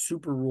this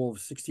super rule of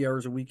 60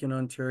 hours a week in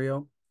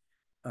Ontario.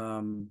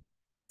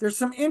 There's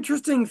some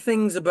interesting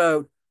things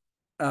about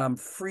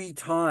free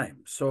time.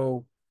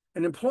 So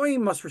an employee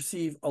must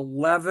receive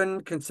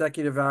 11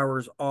 consecutive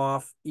hours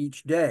off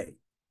each day.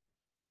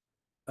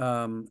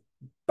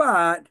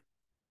 But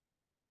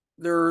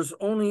there's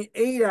only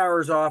 8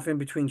 hours off in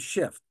between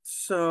shifts.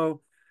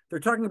 So they're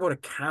talking about a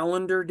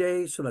calendar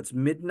day. So that's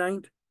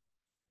midnight.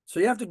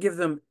 So you have to give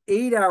them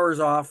 8 hours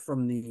off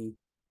from the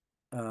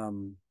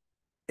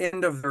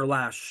end of their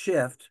last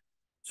shift.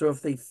 So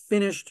if they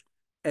finished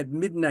at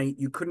midnight,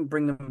 you couldn't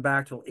bring them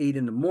back till 8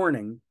 in the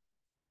morning.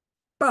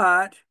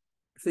 But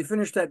if they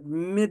finished at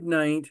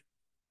midnight,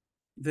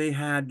 they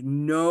had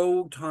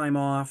no time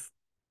off.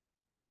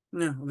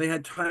 No, they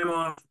had time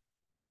off.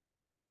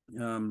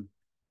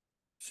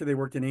 So they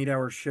worked an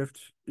 8-hour shift,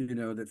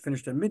 that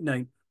finished at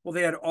midnight. Well,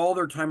 they had all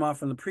their time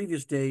off on the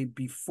previous day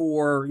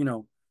before,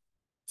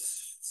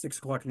 6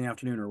 o'clock in the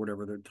afternoon or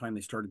whatever the time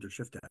they started their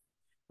shift at,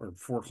 or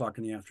 4 o'clock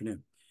in the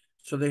afternoon.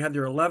 So they had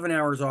their 11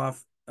 hours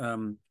off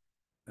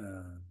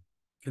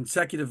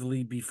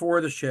consecutively before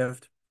the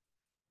shift.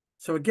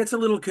 So it gets a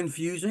little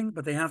confusing,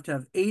 but they have to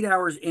have 8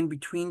 hours in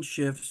between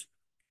shifts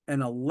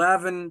and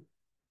 11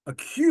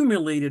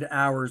 accumulated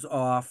hours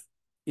off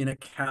in a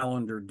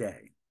calendar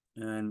day.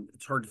 And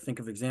it's hard to think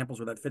of examples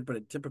where that fit, but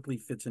it typically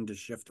fits into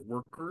shift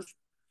workers.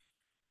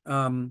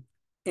 And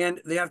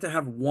they have to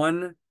have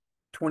one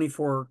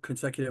 24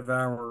 consecutive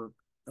hour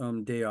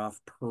day off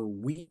per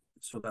week.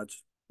 So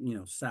that's,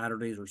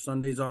 Saturdays or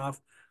Sundays off.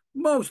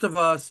 Most of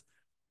us,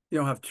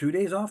 have 2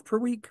 days off per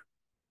week.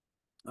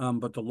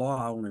 But the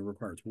law only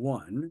requires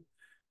one.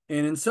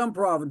 And in some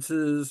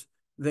provinces,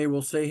 they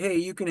will say, hey,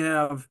 you can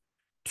have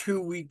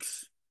 2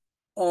 weeks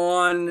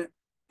on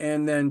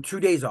and then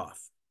 2 days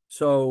off.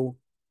 So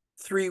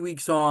 3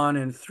 weeks on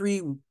and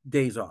 3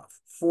 days off,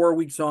 4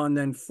 weeks on,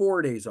 then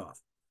 4 days off.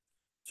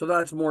 So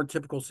that's more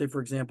typical, say,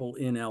 for example,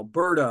 in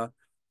Alberta.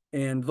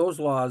 And those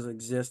laws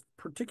exist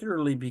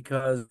particularly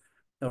because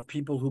of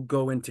people who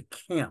go into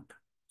camp.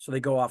 So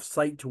they go off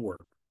site to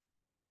work.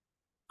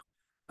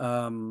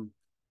 Um,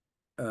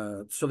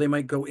 so they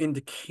might go into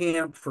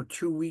camp for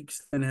 2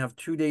 weeks and have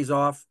 2 days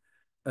off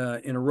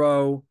in a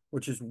row,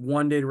 which is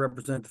 1 day to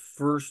represent the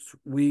first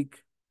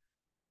week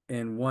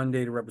and 1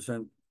 day to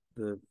represent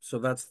so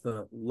that's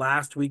the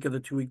last week of the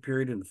 2 week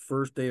period and the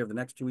first day of the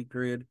next 2 week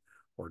period,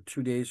 or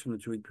 2 days from the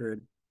 2 week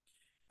period.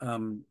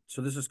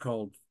 So this is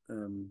called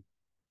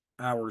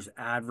hours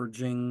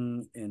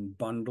averaging and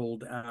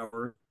bundled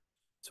hours.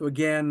 So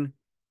again,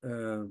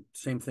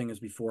 same thing as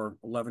before,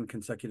 11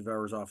 consecutive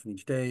hours off in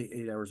each day,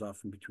 8 hours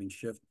off in between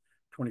shift,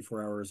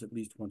 24 hours at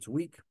least once a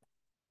week.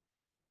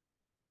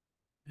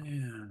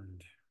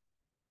 And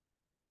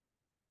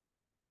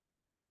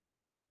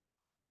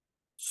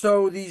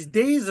so these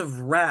days of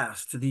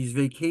rest, these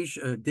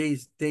vacation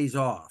days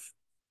off.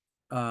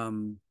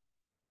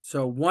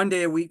 So 1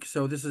 day a week.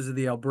 So this is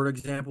the Alberta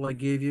example I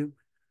gave you.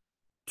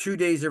 2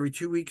 days every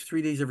 2 weeks,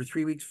 3 days every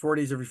 3 weeks, 4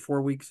 days every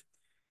 4 weeks.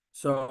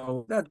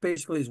 So that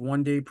basically is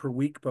 1 day per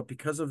week. But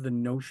because of the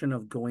notion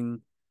of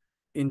going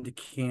into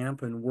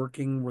camp and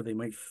working where they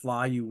might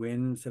fly you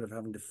in instead of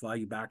having to fly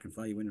you back and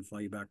fly you in and fly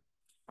you back,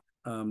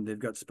 they've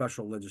got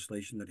special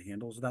legislation that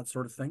handles that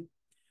sort of thing.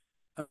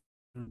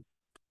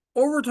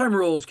 Overtime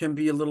rules can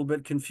be a little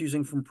bit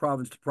confusing from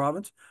province to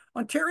province.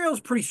 Ontario is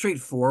pretty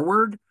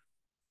straightforward.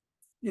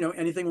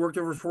 Anything worked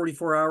over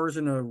 44 hours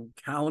in a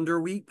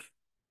calendar week,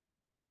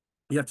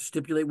 you have to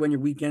stipulate when your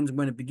week ends and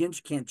when it begins.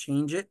 You can't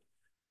change it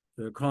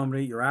to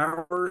accommodate your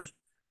hours.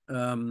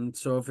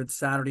 So if it's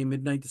Saturday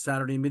midnight to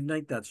Saturday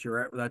midnight, that's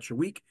your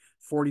week.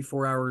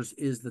 44 hours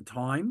is the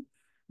time.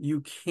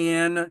 You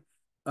can,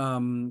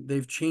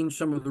 they've changed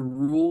some of the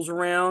rules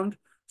around.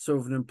 So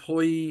if an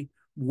employee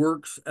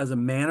works as a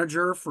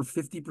manager for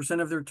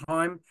 50% of their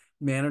time,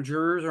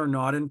 managers are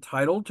not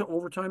entitled to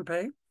overtime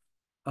pay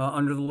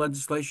under the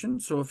legislation.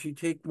 So if you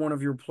take one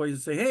of your employees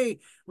and say, hey,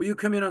 will you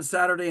come in on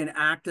Saturday and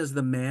act as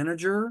the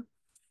manager?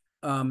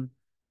 In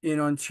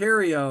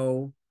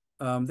Ontario,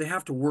 they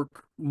have to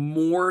work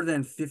more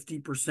than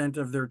 50%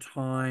 of their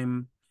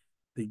time.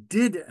 They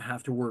did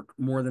have to work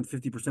more than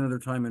 50% of their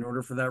time in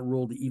order for that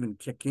rule to even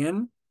kick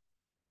in.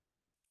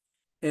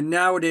 And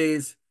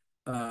nowadays,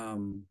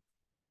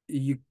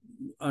 you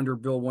under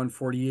Bill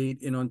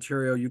 148 in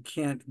Ontario, you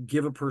can't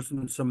give a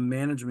person some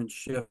management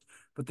shift,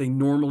 but they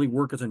normally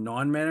work as a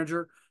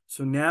non-manager.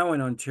 So now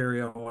in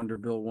Ontario, under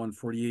Bill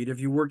 148, if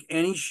you work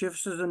any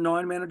shifts as a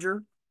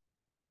non-manager,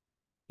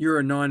 you're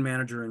a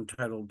non-manager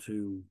entitled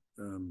to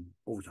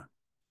overtime.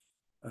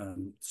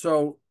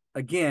 So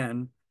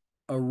again,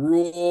 a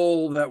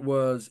rule that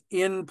was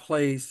in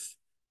place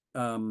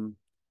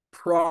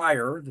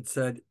prior that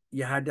said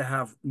you had to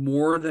have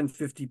more than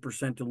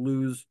 50% to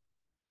lose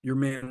your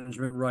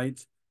management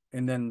rights.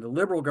 And then the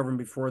Liberal government,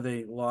 before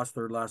they lost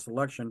their last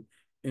election,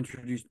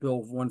 introduced Bill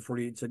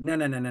 148 and said,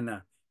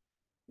 no.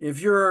 If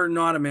you're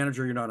not a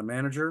manager, you're not a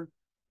manager.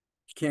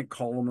 You can't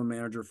call them a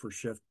manager for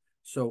shift.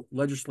 So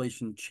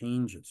legislation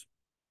changes.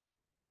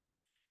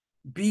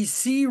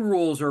 BC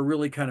rules are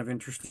really kind of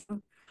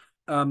interesting.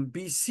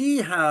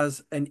 BC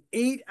has an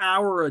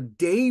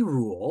 8-hour-a-day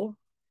rule.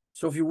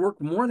 So if you work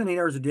more than 8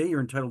 hours a day, you're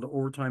entitled to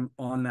overtime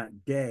on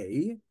that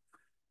day.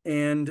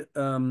 And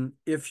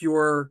if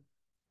you're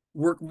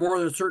work more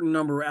than a certain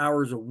number of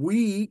hours a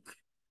week,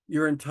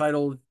 you're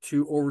entitled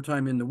to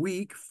overtime in the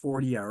week,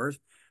 40 hours.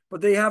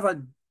 But they have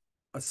a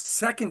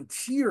second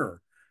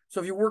tier. So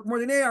if you work more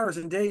than 8 hours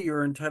a day,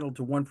 you're entitled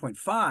to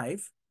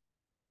 1.5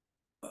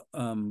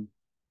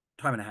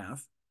 time and a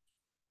half.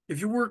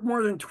 If you work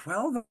more than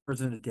 12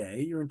 hours in a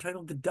day, you're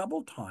entitled to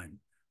double time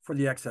for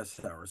the excess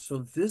hours.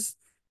 So this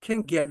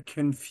can get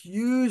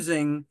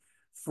confusing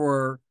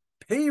for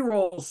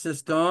payroll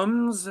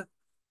systems,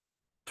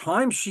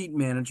 timesheet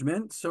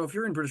management. So if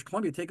you're in British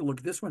Columbia, take a look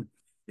at this one.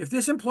 If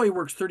this employee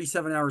works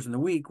 37 hours in the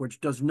week,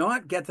 which does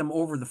not get them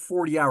over the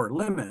 40-hour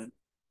limit,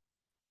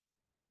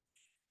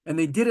 and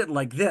they did it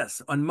like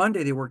this. On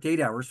Monday, they worked 8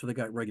 hours, so they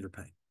got regular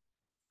pay.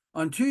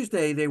 On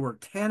Tuesday, they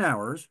worked 10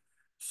 hours,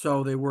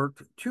 so they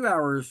worked 2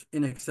 hours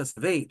in excess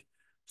of 8.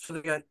 So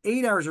they got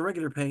 8 hours of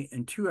regular pay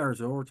and 2 hours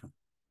of overtime.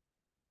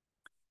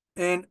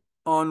 And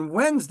on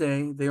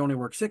Wednesday, they only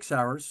worked 6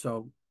 hours,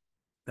 so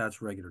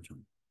that's regular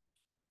time.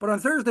 But on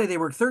Thursday, they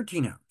worked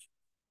 13 hours.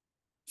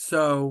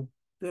 So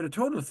they had a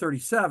total of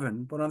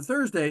 37. But on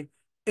Thursday,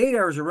 8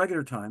 hours of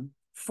regular time,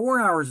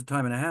 4 hours of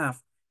time and a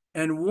half,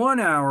 and 1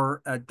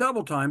 hour at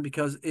double time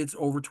because it's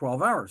over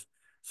 12 hours.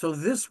 So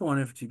this one,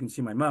 if you can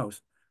see my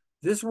mouse,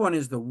 this one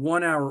is the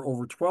 1 hour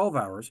over 12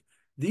 hours.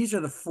 These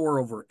are the 4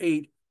 over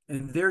 8,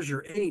 and there's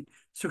your 8.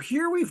 So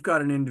here we've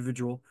got an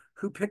individual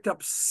who picked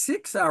up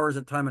 6 hours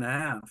at time and a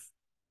half,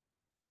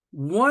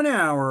 1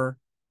 hour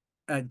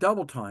at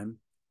double time,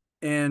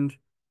 And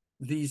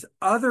these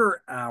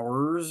other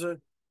hours,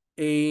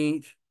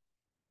 8,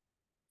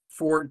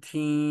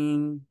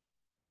 14,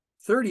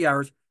 30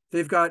 hours,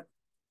 they've got,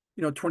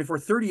 24,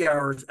 30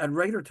 hours at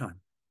regular time.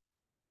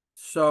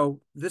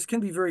 So this can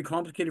be very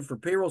complicated for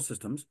payroll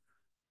systems.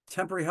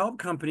 Temporary help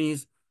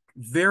companies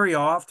very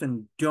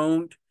often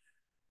don't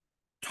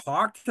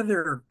talk to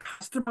their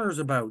customers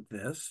about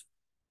this.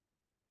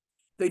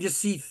 They just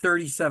see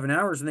 37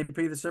 hours and they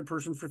pay the said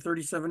person for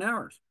 37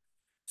 hours.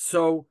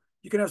 So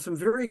you can have some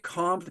very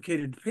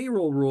complicated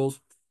payroll rules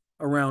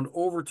around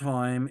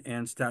overtime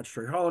and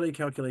statutory holiday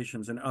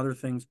calculations and other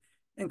things.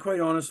 And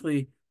quite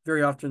honestly,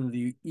 very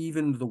often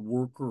even the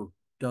worker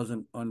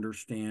doesn't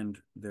understand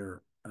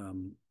their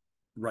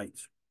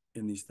rights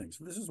in these things.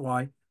 So this is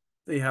why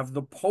they have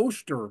the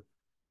poster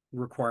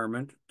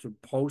requirement to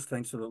post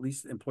things so that at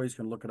least employees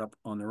can look it up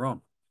on their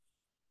own.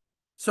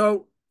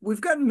 So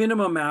we've got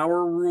minimum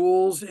hour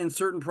rules in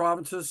certain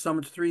provinces. Some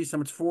it's 3,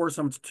 some it's 4,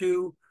 some it's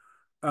 2.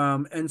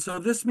 And so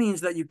this means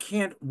that you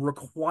can't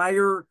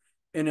require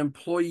an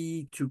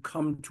employee to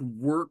come to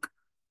work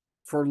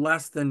for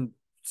less than,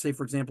 say,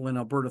 for example, in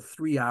Alberta,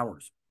 3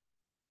 hours.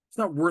 It's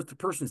not worth the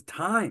person's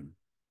time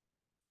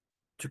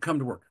to come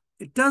to work.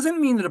 It doesn't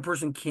mean that a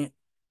person can't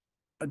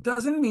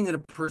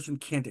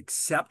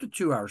accept a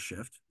 2-hour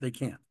shift. They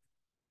can.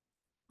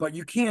 But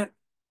you can't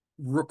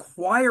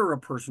require a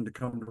person to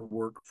come to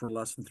work for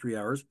less than 3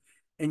 hours.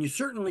 And you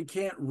certainly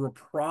can't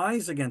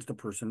reprise against a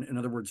person. In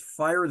other words,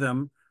 fire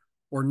them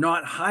or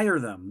not hire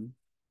them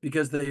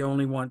because they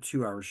only want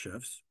 2-hour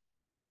shifts.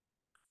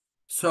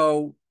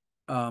 So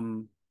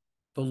the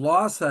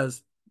law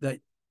says that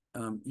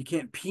you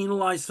can't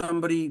penalize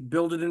somebody,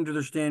 build it into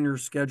their standard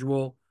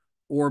schedule,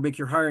 or make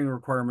your hiring and firing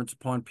requirements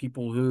upon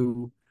people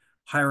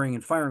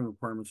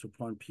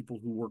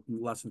who work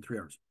less than 3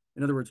 hours.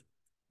 In other words,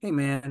 hey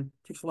man, it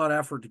takes a lot of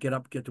effort to get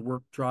up, get to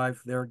work,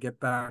 drive there, get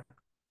back,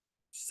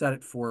 set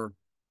it for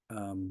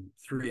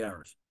 3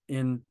 hours.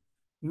 In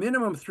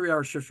minimum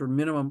 3-hour shifts or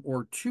minimum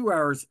or 2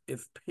 hours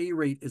if pay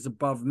rate is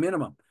above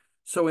minimum.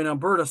 So in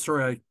Alberta,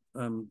 sorry,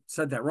 I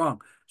said that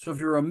wrong. So if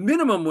you're a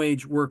minimum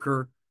wage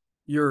worker,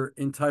 you're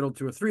entitled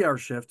to a 3-hour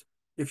shift.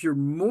 If you're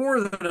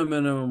more than a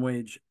minimum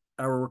wage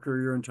hour worker,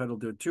 you're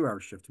entitled to a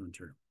 2-hour shift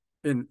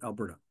in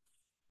Alberta.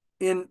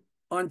 In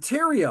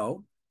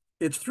Ontario,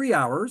 it's 3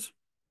 hours.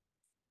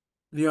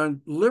 The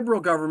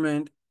Liberal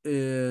government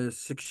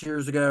 6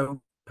 years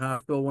ago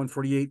passed Bill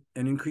 148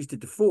 and increased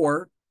it to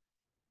 4.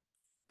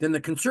 Then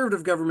the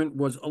Conservative government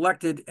was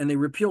elected and they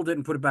repealed it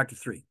and put it back to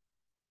 3.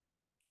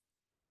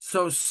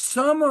 So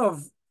some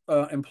of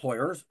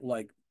employers,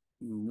 like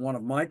one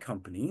of my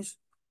companies,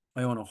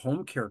 I own a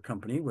home care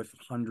company with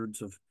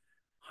hundreds and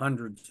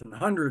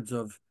hundreds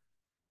of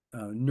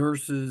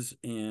nurses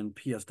and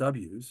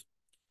PSWs.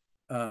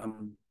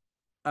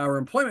 Our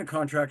employment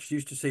contracts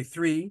used to say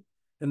 3,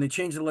 then they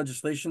changed the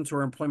legislation, so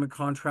our employment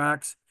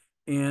contracts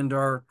and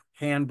our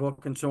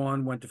handbook and so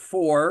on went to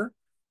 4,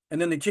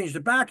 and then they changed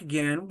it back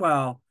again.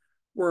 Well,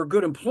 we're a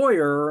good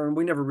employer, and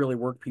we never really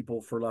work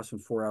people for less than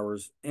 4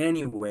 hours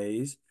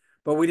anyways,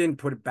 but we didn't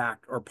put it back,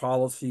 our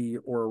policy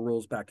or our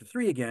rules back to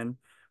 3 again,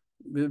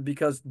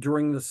 because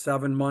during the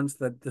 7 months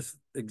that this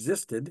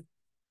existed,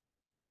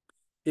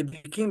 it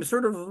became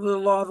sort of the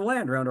law of the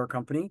land around our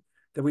company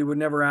that we would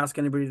never ask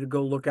anybody to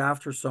go look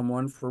after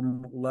someone for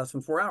less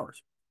than 4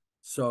 hours.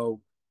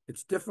 So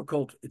it's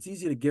difficult. It's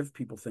easy to give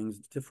people things.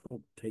 It's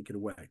difficult to take it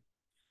away.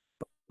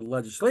 But the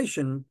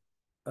legislation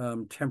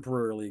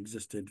temporarily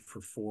existed for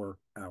 4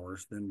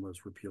 hours, then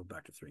was repealed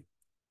back to 3.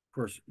 Of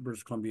course,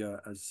 British Columbia,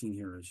 as seen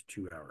here, is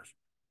 2 hours.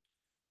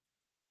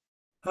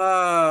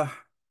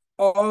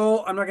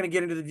 I'm not going to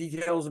get into the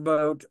details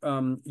about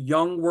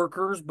young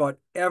workers, but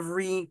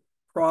every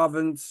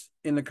province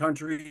in the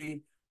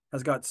country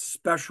has got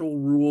special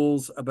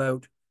rules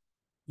about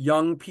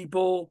young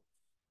people,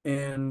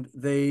 and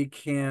they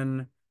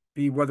can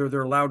be whether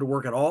they're allowed to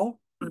work at all.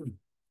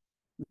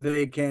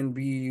 They can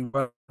be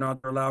whether or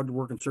not they're allowed to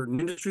work in certain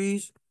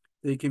industries.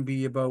 They can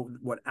be about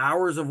what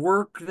hours of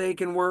work they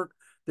can work.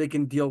 They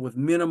can deal with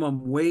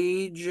minimum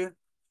wage.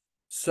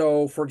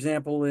 So, for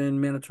example, in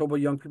Manitoba,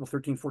 young people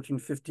 13, 14,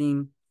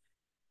 15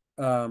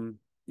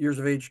 years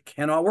of age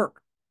cannot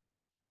work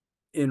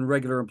in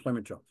regular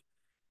employment jobs.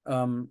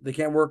 They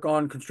can't work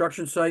on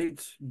construction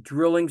sites,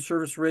 drilling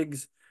service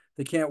rigs.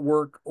 They can't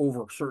work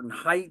over certain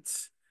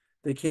heights.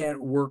 They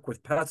can't work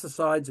with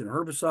pesticides and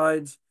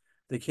herbicides.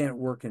 They can't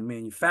work in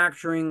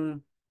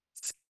manufacturing,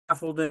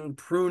 scaffolding,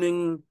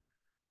 pruning,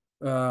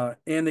 and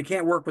they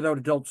can't work without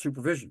adult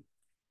supervision.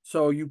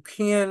 So you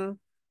can,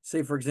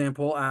 say, for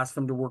example, ask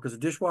them to work as a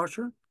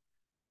dishwasher,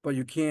 but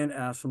you can't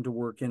ask them to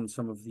work in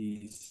some of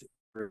these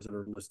areas that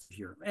are listed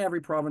here.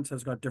 Every province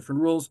has got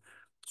different rules.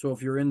 So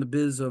if you're in the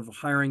biz of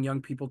hiring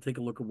young people, take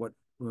a look at what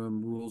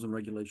rules and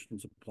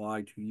regulations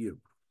apply to you.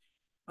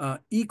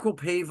 Equal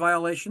pay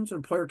violations. An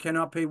employer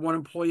cannot pay one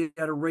employee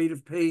at a rate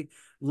of pay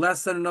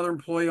less than another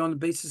employee on the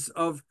basis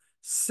of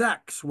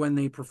sex when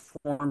they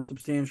perform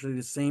substantially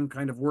the same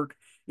kind of work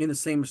in the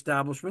same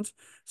establishments.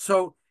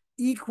 So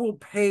equal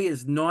pay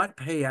is not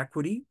pay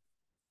equity.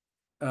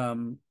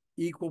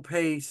 equal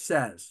pay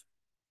says.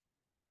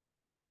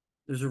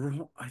 There's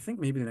I think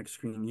maybe the next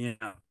screen,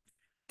 yeah,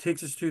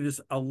 takes us through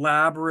this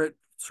elaborate,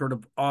 sort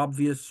of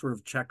obvious sort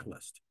of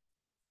checklist.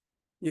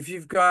 If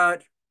you've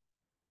got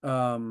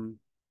um,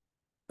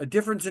 a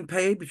difference in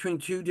pay between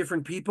two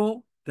different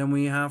people, then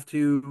we have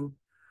to,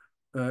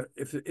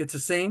 if it's the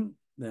same,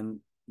 then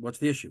what's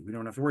the issue? We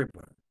don't have to worry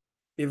about it.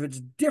 If it's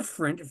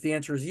different, if the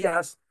answer is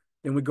yes,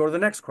 then we go to the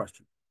next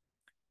question.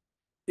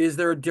 Is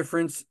there a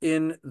difference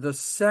in the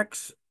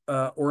sex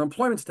or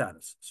employment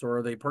status? So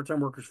are they part-time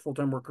workers,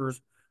 full-time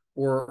workers,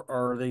 or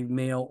are they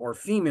male or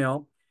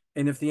female?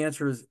 And if the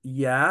answer is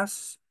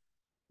yes,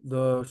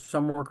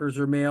 some workers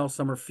are male,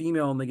 some are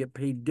female, and they get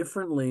paid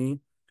differently,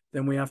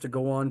 then we have to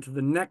go on to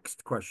the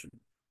next question.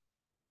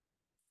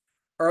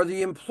 Are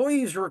the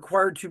employees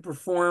required to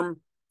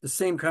perform the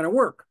same kind of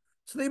work?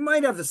 So they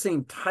might have the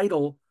same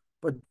title,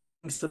 but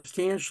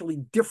substantially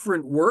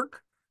different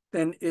work,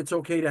 then it's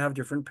okay to have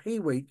different pay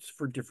rates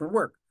for different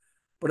work.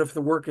 But if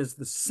the work is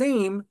the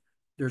same,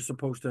 they're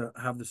supposed to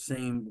have the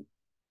same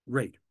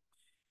rate.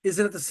 Is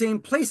it at the same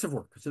place of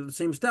work? Is it at the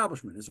same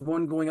establishment? Is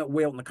one going out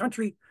way out in the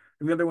country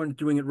and the other one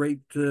doing it right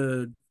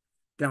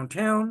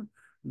downtown?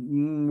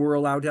 We're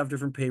allowed to have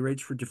different pay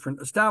rates for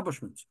different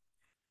establishments.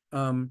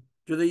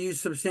 Do they use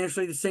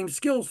substantially the same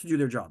skills to do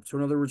their job? So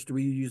in other words, do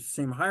we use the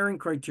same hiring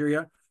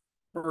criteria,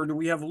 or do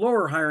we have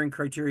lower hiring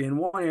criteria in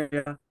one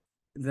area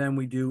than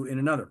we do in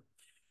another?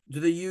 Do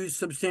they use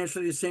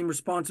substantially the same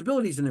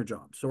responsibilities in their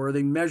job? So are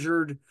they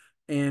measured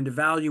and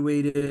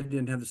evaluated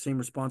and have the same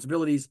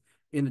responsibilities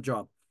in the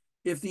job?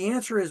 If the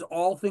answer is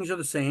all things are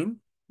the same,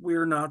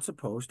 we're not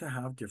supposed to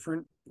have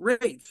different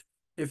rates.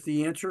 If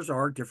the answers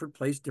are different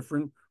place,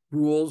 different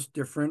rules,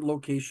 different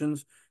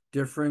locations,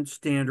 different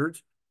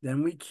standards,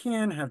 then we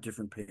can have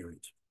different pay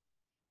rates.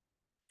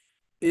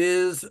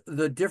 Is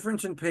the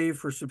difference in pay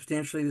for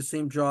substantially the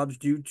same jobs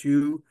due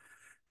to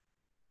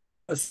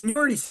a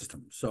seniority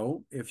system?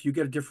 So if you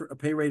get a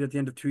pay rate at the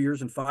end of 2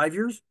 years and 5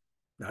 years,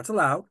 that's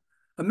allowed.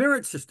 A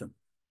merit system.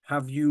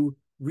 Have you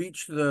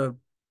reached the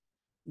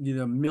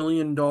 $1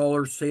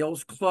 million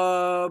sales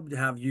club?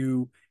 Have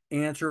you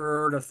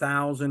answered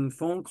 1,000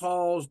 phone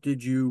calls?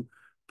 Did you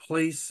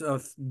place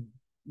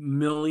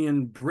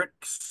 1,000,000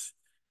 bricks?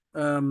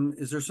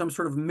 Is there some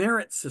sort of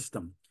merit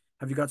system?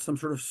 Have you got some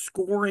sort of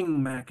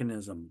scoring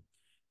mechanism?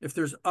 If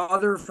there's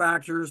other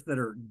factors that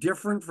are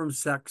different from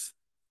sex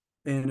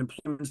and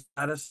employment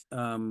status,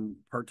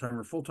 part-time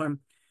or full-time,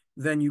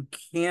 then you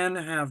can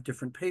have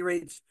different pay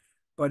rates.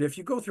 But if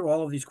you go through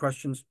all of these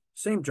questions,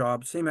 same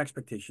job, same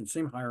expectations,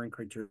 same hiring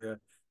criteria,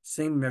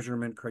 same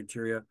measurement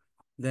criteria,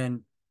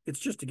 then it's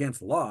just against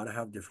the law to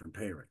have different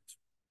pay rates.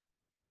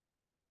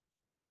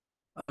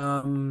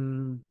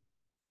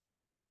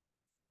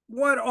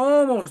 What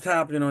almost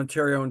happened in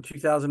Ontario in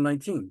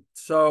 2019?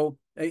 So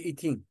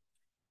 18,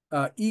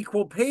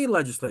 equal pay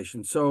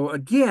legislation. So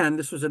again,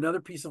 this was another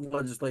piece of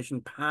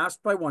legislation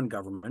passed by one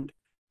government,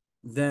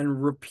 then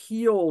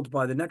repealed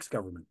by the next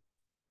government.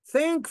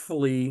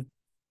 Thankfully,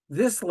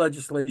 this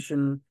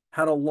legislation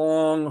had a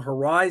long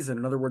horizon.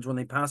 In other words, when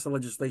they passed the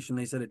legislation,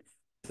 they said it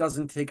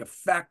doesn't take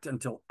effect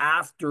until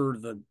after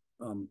the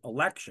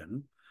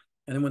election.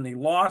 And then when they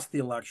lost the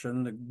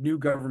election, the new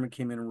government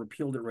came in and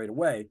repealed it right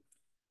away.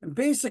 And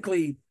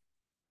basically,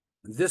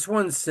 this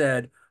one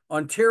said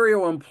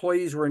Ontario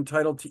employees were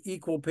entitled to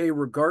equal pay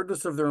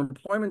regardless of their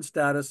employment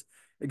status,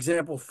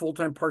 example,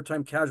 full-time,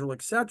 part-time, casual,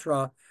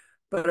 etc.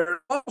 But it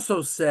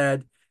also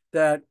said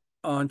that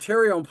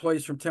Ontario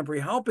employees from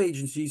temporary help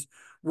agencies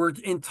were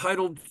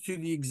entitled to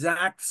the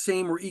exact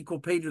same or equal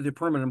pay to the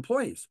permanent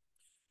employees.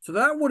 So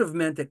that would have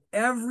meant that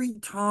every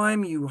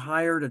time you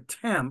hired a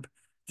temp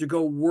to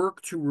go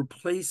work to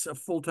replace a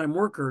full-time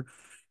worker,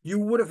 you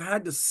would have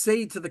had to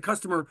say to the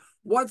customer,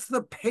 what's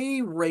the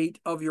pay rate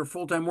of your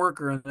full-time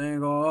worker? And they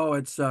go, oh,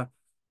 it's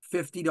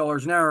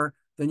 $50 an hour.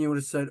 Then you would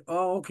have said,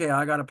 oh, okay,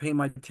 I got to pay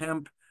my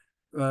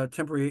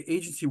temporary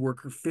agency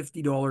worker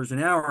 $50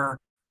 an hour,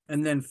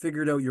 and then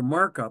figured out your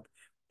markup.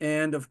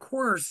 And of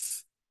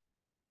course,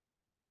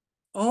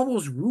 all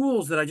those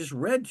rules that I just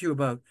read to you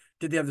about,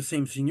 did they have the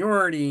same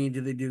seniority?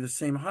 Did they do the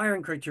same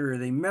hiring criteria? Are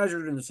they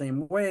measured in the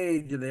same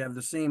way? Do they have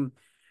the same,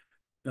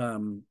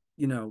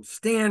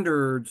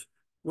 standards?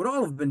 Would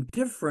all have been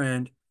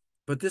different,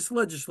 but this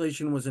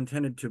legislation was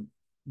intended to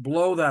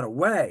blow that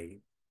away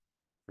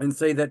and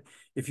say that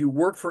if you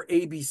work for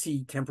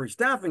ABC Temporary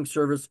Staffing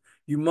Service,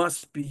 you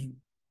must be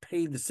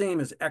paid the same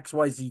as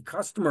XYZ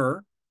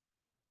customer.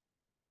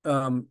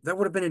 That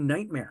would have been a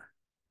nightmare.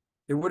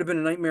 It would have been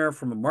a nightmare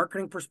from a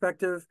marketing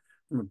perspective,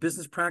 from a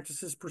business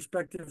practices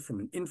perspective, from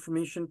an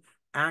information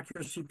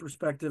accuracy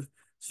perspective.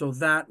 So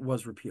that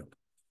was repealed.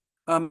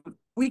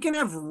 We can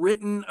have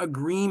written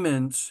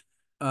agreements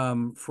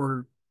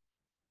for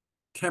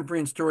temporary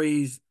and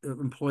stories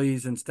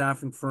employees and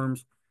staffing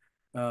firms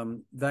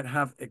that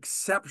have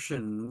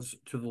exceptions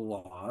to the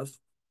laws.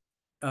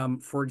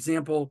 For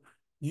example,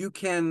 you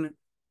can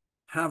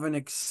have an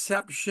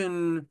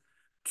exception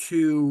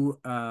to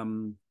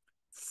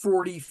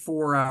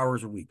 44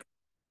 hours a week.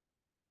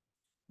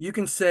 You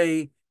can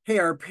say, hey,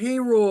 our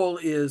payroll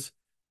is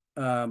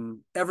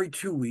every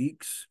 2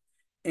 weeks.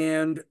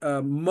 And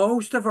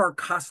most of our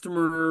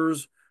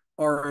customers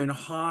are in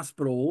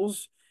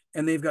hospitals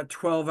and they've got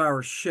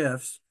 12-hour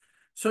shifts.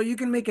 So you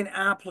can make an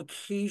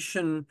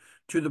application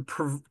to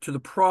the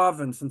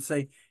province and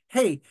say,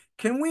 hey,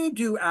 can we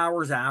do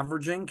hours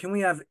averaging? Can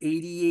we have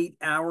 88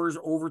 hours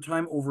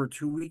overtime over a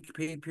 2 week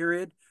pay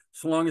period?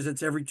 So long as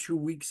it's every 2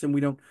 weeks and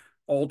we don't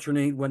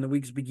alternate when the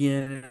weeks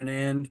begin and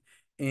end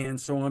and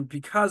so on.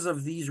 Because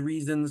of these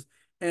reasons,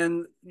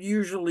 and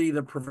usually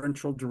the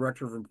provincial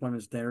director of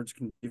employment standards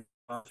can give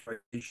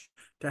authorization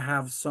to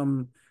have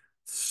some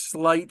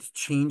slight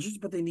changes,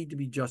 but they need to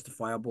be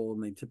justifiable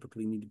and they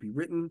typically need to be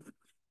written.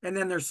 And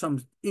then there's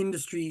some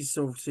industries.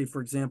 So say,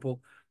 for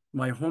example,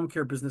 my home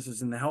care business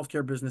is in the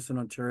healthcare business in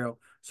Ontario.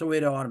 So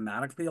it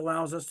automatically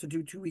allows us to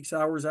do 2 weeks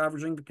hours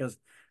averaging because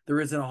there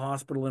isn't a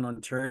hospital in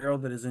Ontario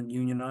that isn't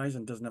unionized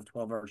and doesn't have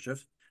 12-hour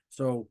shifts.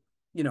 So,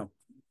 you know,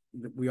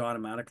 we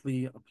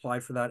automatically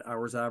apply for that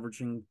hours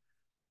averaging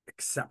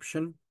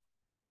exception.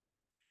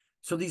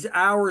 So these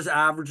hours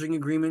averaging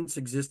agreements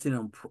exist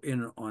in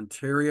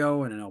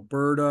Ontario and in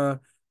Alberta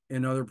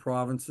and other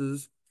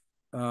provinces.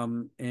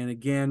 And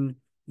again,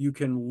 you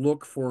can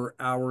look for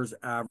hours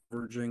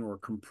averaging or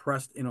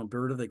compressed in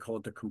Alberta. They call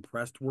it the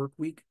compressed work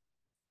week.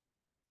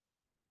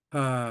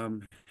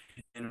 And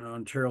in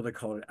Ontario, they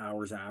call it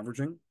hours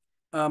averaging.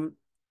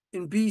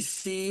 In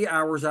BC,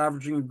 hours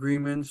averaging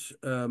agreements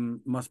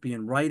must be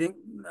in writing.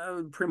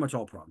 Pretty much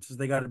all provinces,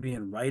 they got to be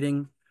in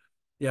writing.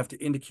 You have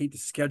to indicate the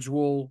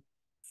schedule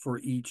for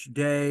each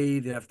day.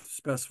 They have to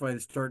specify the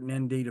start and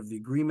end date of the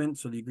agreement,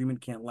 so the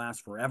agreement can't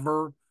last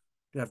forever.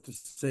 They have to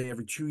say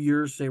every 2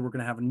 years, say we're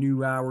going to have a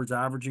new hours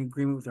averaging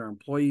agreement with our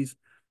employees.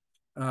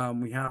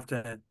 We have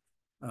to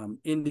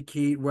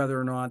indicate whether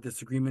or not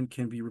this agreement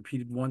can be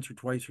repeated once or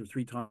twice or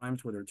 3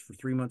 times, whether it's for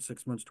 3 months,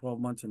 6 months, 12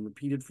 months, and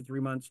repeated for 3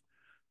 months.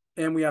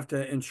 And we have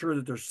to ensure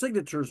that there's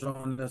signatures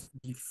on this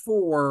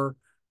before,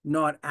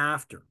 not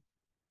after.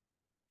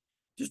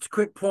 Just a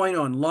quick point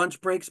on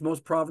lunch breaks.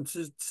 Most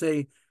provinces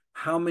say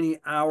how many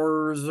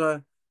hours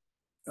a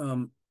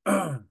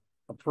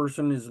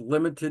person is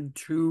limited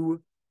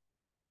to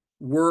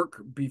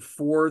work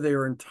before they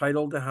are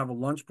entitled to have a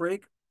lunch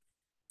break.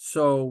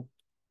 So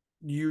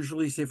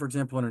usually, say, for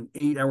example, in an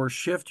 8-hour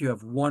shift, you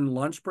have one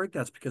lunch break.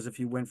 That's because if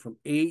you went from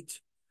 8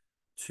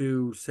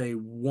 to, say,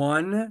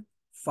 1,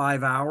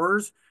 5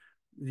 hours,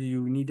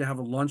 you need to have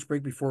a lunch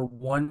break before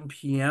 1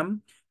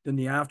 p.m. Then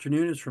the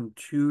afternoon is from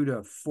 2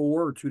 to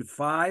 4 or 2 to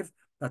 5.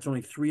 That's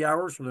only 3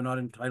 hours, so they're not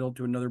entitled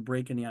to another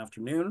break in the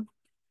afternoon.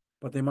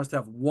 But they must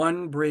have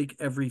one break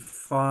every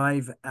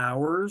 5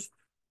 hours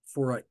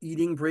for an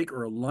eating break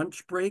or a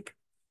lunch break.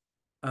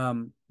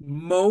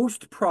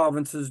 Most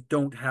provinces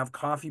don't have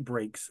coffee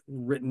breaks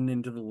written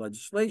into the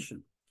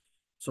legislation.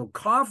 So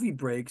coffee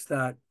breaks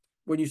that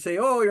when you say,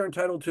 oh, you're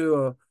entitled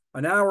to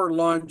an hour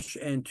lunch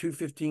and two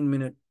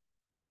 15-minute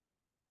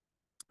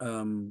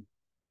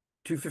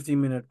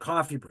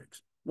coffee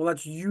breaks. Well,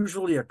 that's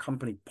usually a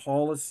company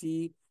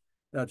policy.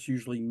 That's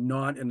usually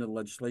not in the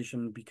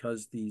legislation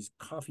because these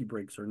coffee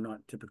breaks are not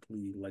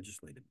typically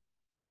legislated.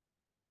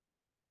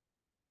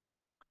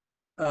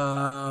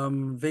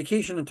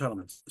 Vacation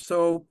entitlements.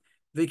 So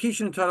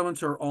vacation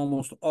entitlements are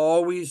almost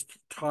always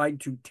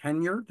tied to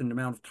tenure, the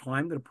amount of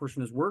time that a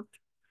person has worked.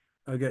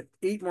 I got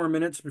 8 more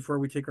minutes before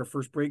we take our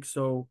first break.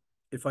 So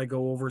if I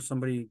go over,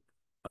 somebody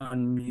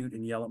unmute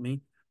and yell at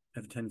me. I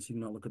have a tendency to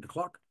not look at the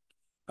clock.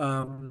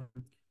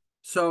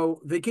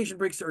 So vacation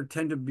breaks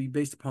tend to be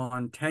based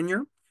upon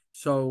tenure.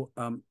 So,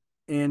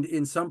 and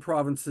in some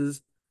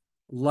provinces,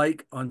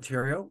 like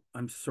Ontario,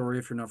 I'm sorry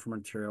if you're not from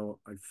Ontario,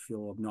 I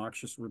feel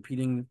obnoxious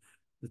repeating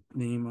the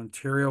name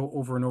Ontario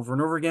over and over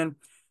and over again.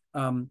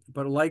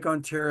 But like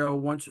Ontario,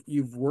 once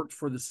you've worked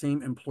for the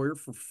same employer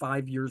for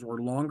 5 years or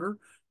longer,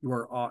 you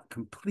are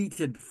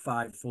completed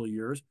 5 full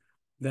years,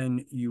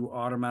 then you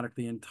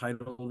automatically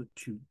entitled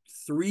to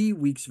 3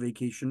 weeks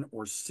vacation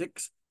or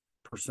 6%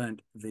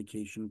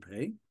 vacation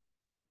pay.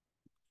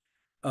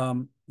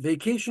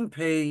 Vacation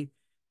pay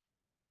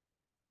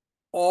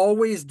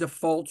always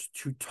defaults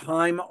to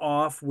time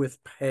off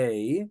with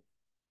pay.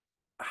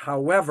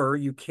 However,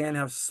 you can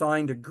have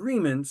signed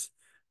agreements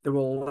that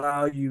will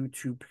allow you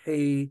to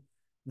pay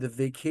the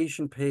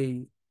vacation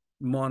pay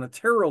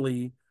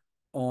monetarily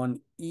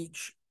on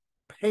each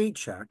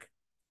paycheck.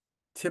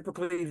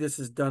 Typically, this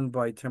is done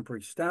by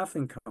temporary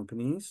staffing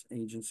companies,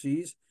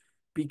 agencies,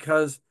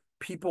 because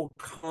people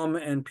come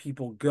and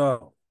people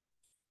go.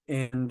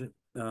 And,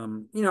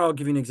 I'll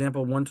give you an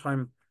example. One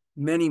time,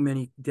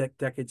 many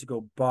decades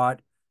ago,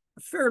 bought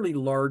a fairly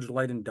large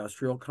light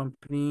industrial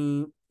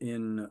company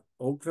in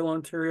Oakville,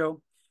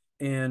 Ontario.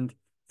 And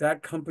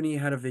that company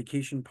had a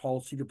vacation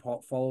policy to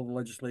follow the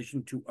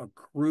legislation to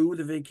accrue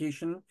the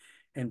vacation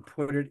and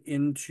put it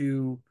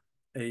into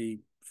a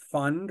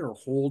fund or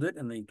hold it.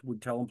 And they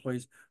would tell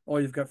employees, oh,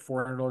 you've got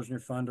 $400 in your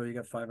fund or you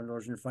got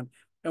 $500 in your fund.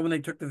 And when they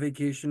took the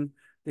vacation,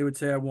 they would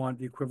say, I want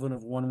the equivalent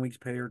of 1 week's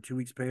pay or 2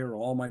 weeks' pay or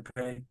all my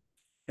pay.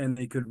 And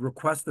they could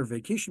request their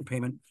vacation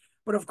payment.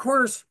 But of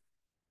course,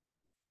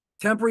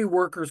 temporary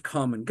workers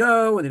come and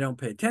go and they don't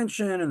pay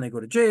attention and they go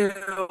to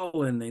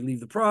jail and they leave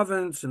the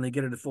province and they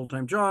get a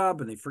full-time job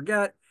and they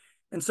forget.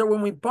 And so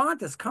when we bought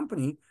this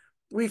company,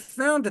 we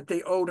found that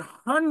they owed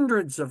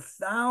hundreds of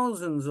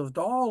thousands of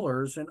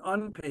dollars in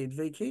unpaid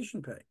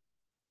vacation pay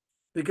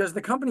because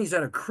the companies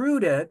had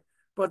accrued it,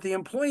 but the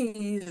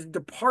employees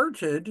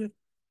departed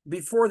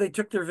before they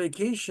took their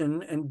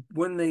vacation. And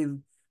when they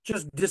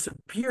just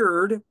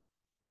disappeared,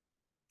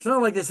 it's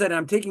not like they said,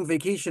 I'm taking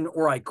vacation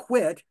or I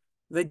quit.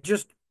 They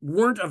just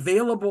weren't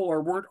available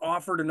or weren't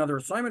offered another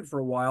assignment for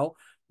a while,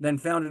 then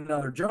found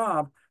another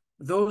job.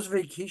 Those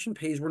vacation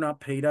pays were not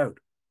paid out.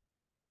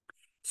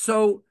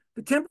 So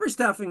the temporary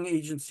staffing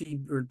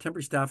agency or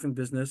temporary staffing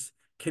business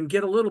can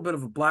get a little bit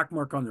of a black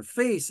mark on their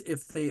face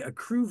if they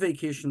accrue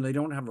vacation. They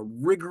don't have a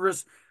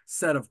rigorous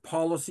set of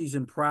policies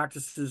and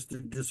practices to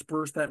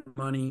disperse that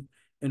money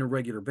in a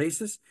regular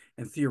basis.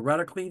 And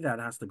theoretically, that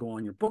has to go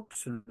on your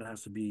books and it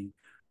has to be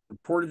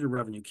reported to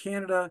Revenue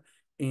Canada.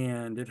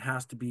 And it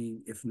has to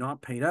be, if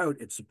not paid out,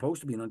 it's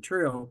supposed to be in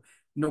Ontario.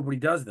 Nobody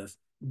does this,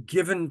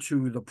 given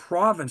to the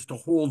province to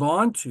hold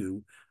on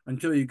to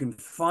until you can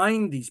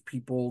find these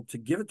people to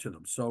give it to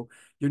them. So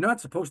you're not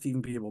supposed to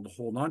even be able to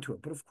hold on to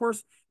it. But of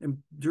course,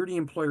 dirty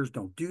employers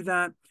don't do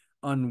that.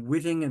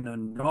 Unwitting and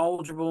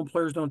unknowledgeable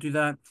employers don't do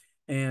that.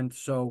 And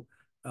so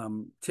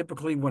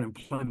typically when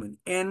employment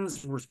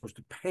ends, we're supposed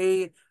to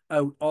pay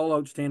out all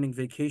outstanding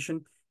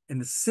vacation.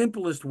 And the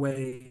simplest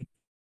way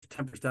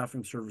temporary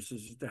staffing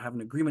services is to have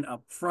an agreement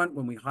up front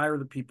when we hire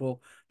the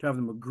people to have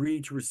them agree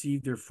to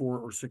receive their 4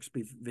 or 6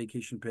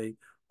 vacation pay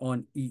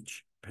on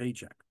each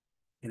paycheck.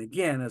 And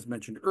again, as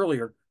mentioned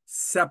earlier,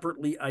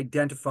 separately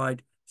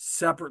identified,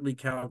 separately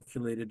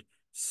calculated,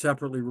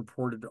 separately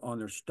reported on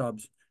their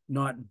stubs,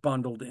 not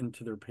bundled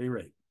into their pay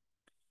rate.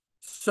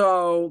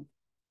 So,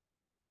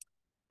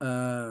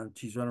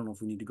 geez, I don't know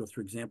if we need to go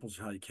through examples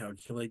of how you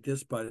calculate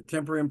this, but a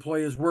temporary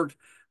employee has worked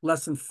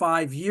less than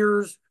 5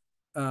 years.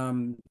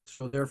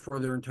 So therefore,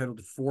 they're entitled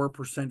to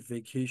 4%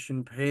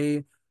 vacation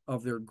pay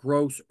of their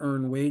gross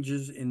earned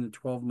wages in the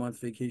 12-month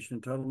vacation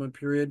entitlement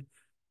period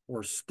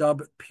or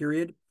stub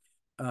period.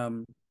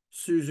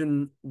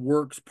 Susan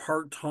works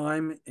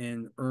part-time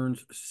and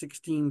earns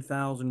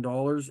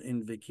 $16,000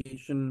 in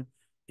vacation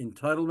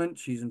entitlement.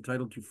 She's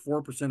entitled to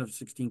 4% of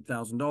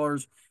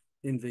 $16,000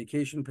 in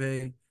vacation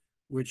pay,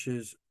 which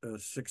is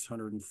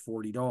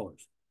 $640.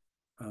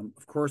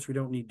 Of course, we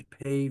don't need to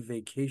pay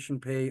vacation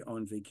pay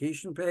on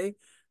vacation pay.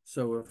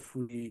 So if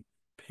we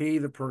pay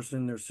the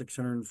person their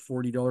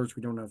 $640,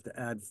 we don't have to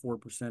add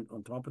 4%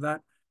 on top of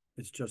that.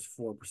 It's just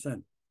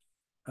 4%.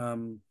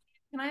 Can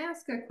I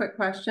ask a quick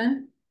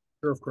question?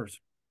 Sure, of course.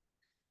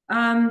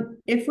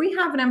 If we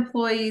have an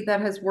employee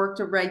that has worked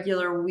a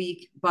regular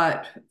week,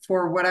 but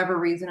for whatever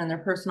reason in their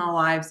personal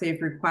lives,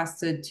 they've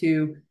requested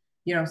to,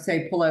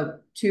 say pull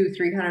out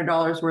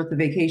 $200-300 worth of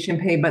vacation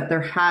pay, but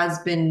there has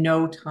been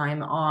no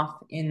time off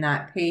in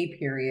that pay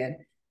period.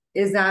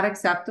 Is that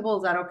acceptable?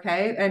 Is that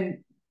okay?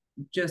 And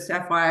just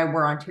FYI,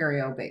 we're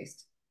Ontario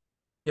based.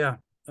 Yeah,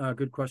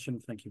 good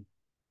question. Thank you.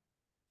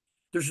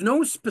 There's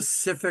no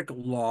specific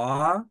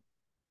law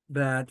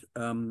that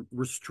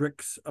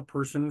restricts a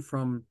person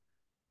from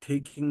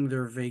taking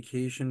their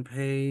vacation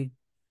pay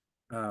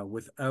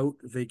without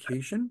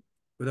vacation,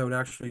 without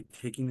actually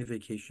taking the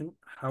vacation.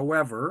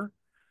 However,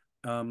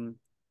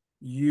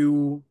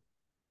 you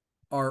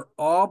are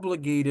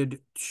obligated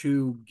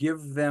to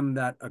give them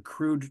that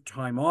accrued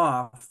time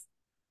off,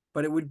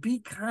 but it would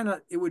be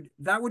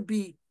that would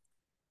be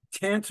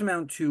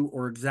tantamount to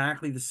or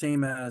exactly the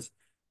same as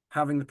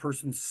having the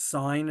person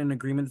sign an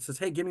agreement that says,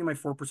 hey, give me my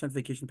 4%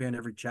 vacation pay on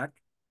every check.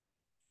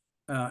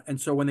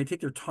 And so when they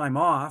take their time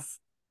off,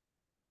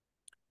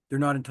 they're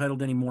not entitled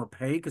to any more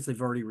pay because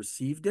they've already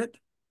received it.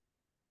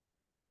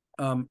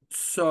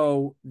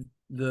 So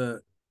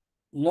the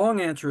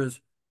long answer is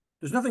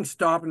there's nothing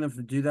stopping them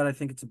from do that. I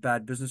think it's a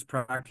bad business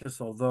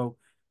practice, although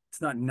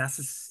it's not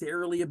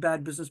necessarily a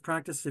bad business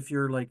practice if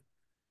you're like,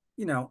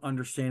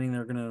 understanding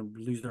they're going to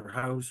lose their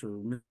house or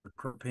miss their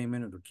car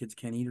payment or their kids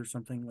can't eat or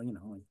something. Like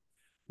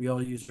we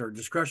all use our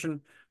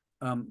discretion.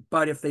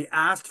 But if they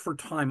asked for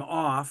time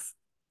off,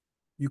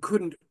 you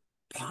couldn't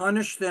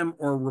punish them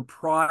or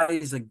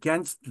reprise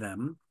against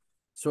them.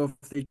 So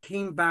if they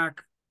came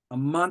back a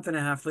month and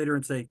a half later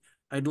and say,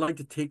 I'd like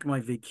to take my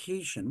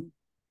vacation,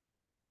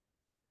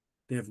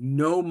 they have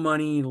no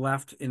money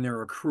left in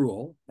their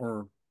accrual,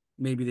 or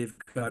maybe they've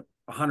got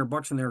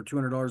 $100 in there or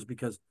 $200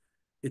 because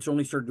it's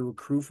only started to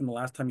accrue from the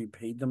last time you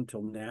paid them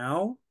till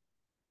now.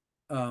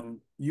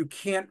 You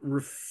can't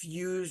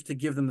refuse to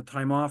give them the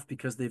time off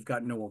because they've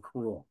got no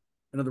accrual.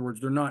 In other words,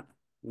 they're not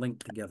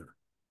linked together.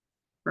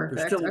 They're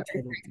Perfect. still Okay,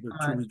 entitled to their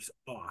thanks so 2 much. weeks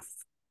off.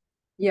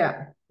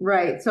 Yeah,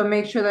 right. So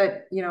make sure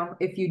that,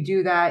 if you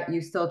do that,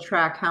 you still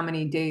track how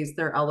many days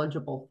they're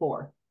eligible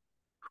for.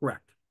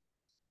 Correct.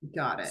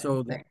 Got it.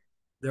 So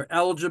their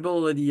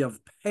eligibility of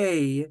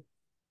pay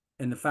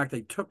and the fact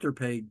they took their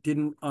pay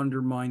didn't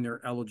undermine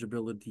their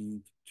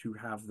eligibility to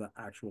have the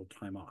actual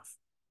time off.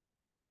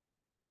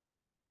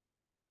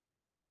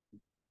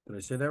 Did I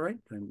say that right?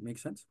 Did that make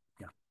sense?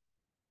 Yeah.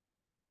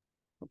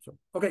 Hope so.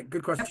 Okay, good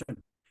Yep,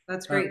 question.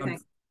 that's great. Um,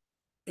 Thanks.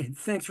 and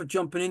thanks for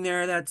jumping in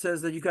there. That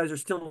says that you guys are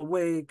still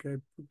awake. I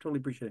totally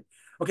appreciate it.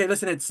 Okay,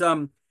 listen, it's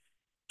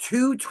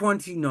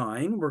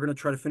 2:29. We're gonna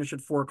try to finish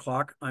at 4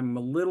 o'clock. I'm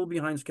a little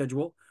behind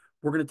schedule.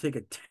 We're gonna take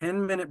a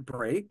 10-minute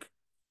break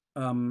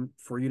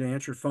for you to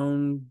answer your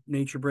phone,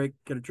 nature break,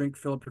 get a drink,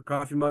 fill up your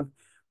coffee mug.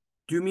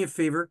 Do me a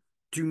favor.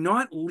 Do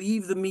not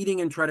leave the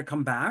meeting and try to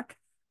come back.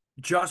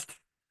 Just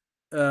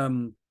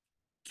um,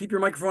 keep your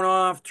microphone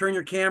off, turn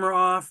your camera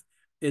off.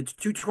 It's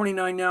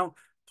 2:29 now.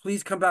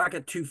 Please come back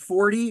at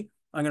 2:40.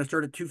 I'm going to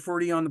start at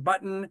 2:40 on the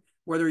button,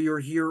 whether you're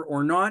here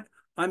or not.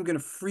 I'm going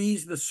to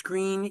freeze the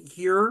screen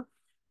here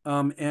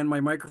and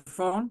my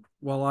microphone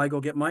while I go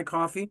get my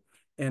coffee,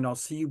 and I'll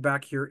see you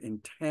back here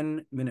in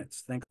 10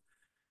 minutes. Thanks.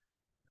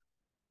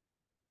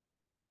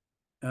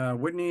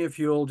 Whitney, if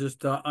you'll just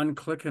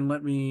unclick and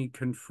let me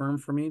confirm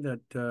for me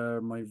that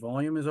my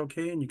volume is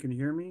okay and you can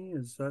hear me.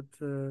 Is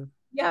that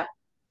Yeah,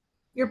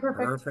 you're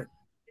perfect. perfect?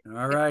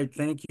 All right,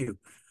 thank you.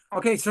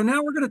 Okay, so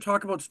now we're going to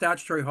talk about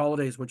statutory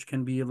holidays, which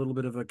can be a little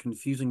bit of a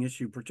confusing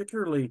issue,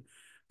 particularly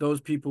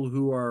those people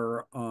who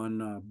are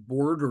on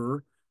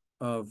border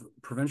of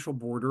provincial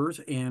borders,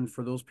 and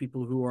for those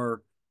people who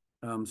are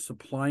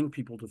supplying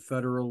people to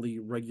federally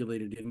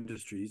regulated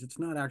industries. It's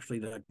not actually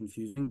that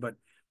confusing, but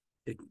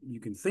you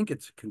can think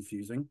it's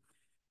confusing.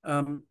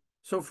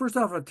 So first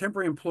off, a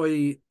temporary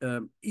employee,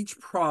 each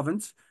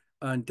province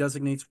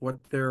designates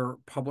what their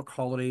public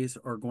holidays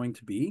are going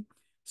to be.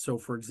 So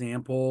for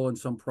example, in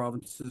some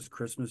provinces,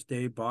 Christmas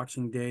Day,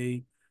 Boxing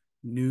Day,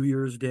 New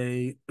Year's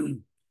Day,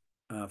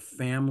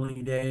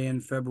 Family Day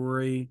in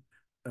February,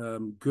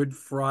 Good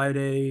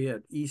Friday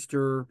at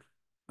Easter,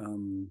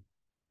 um,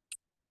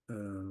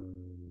 uh,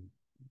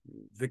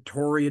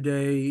 Victoria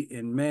Day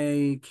in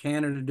May,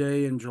 Canada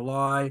Day in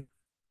July.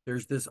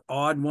 There's this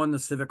odd one, the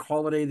civic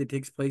holiday that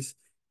takes place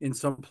in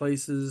some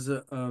places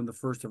the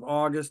 1st of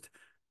August.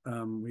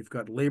 We've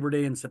got Labor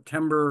Day in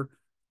September,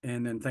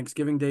 and then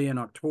Thanksgiving Day in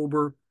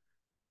October.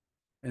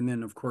 And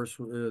then, of course,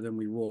 then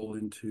we roll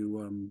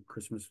into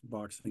Christmas,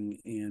 Boxing,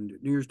 and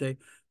New Year's Day.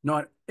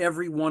 Not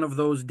every one of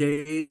those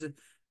days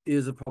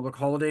is a public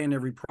holiday in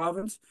every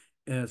province.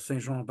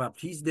 Saint Jean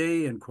Baptiste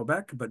Day in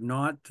Quebec, but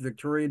not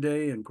Victoria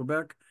Day in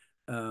Quebec.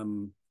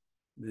 Um,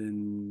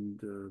 then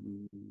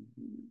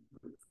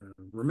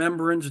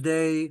Remembrance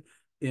Day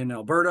in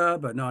Alberta,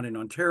 but not in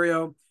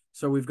Ontario.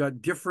 So we've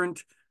got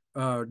different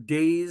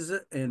days,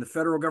 and the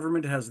federal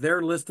government has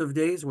their list of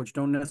days, which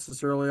don't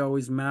necessarily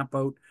always map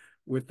out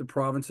with the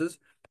provinces.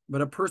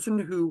 But a person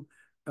who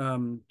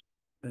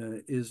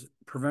is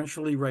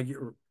provincially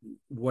regular,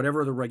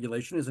 whatever the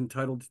regulation, is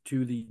entitled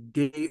to the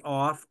day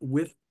off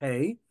with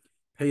pay.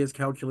 Pay is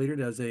calculated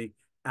as a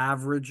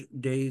average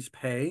day's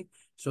pay.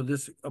 So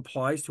this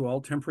applies to all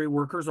temporary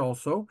workers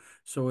also.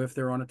 So if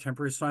they're on a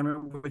temporary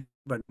assignment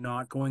but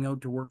not going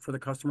out to work for the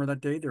customer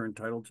that day, they're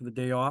entitled to the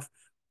day off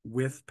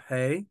with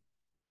pay.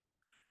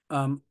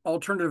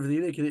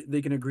 Alternatively,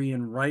 they can agree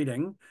in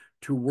writing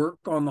to work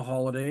on the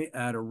holiday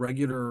at a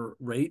regular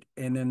rate,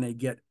 and then they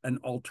get an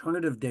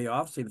alternative day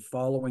off, say the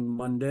following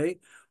Monday,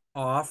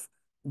 off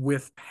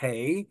with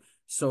pay,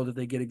 so that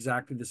they get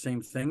exactly the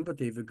same thing, but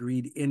they've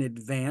agreed in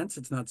advance.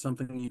 It's not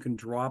something you can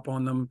drop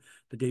on them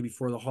the day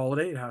before the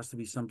holiday. It has to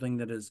be something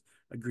that is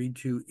agreed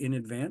to in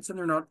advance, and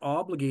they're not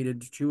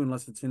obligated to,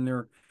 unless it's in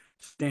their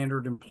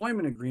standard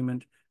employment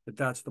agreement, that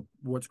that's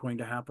what's going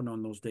to happen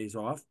on those days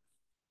off.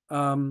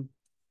 Um,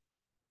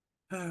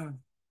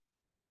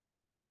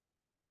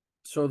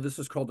 So this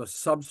is called a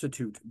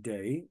substitute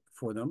day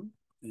for them.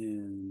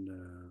 And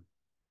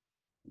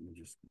let me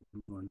just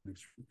move on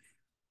next.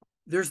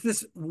 There's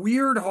this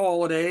weird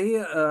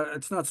holiday.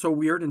 It's not so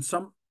weird in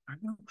some, I'm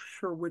not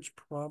sure which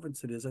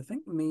province it is. I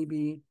think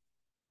maybe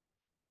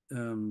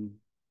um,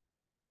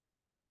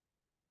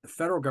 the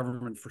federal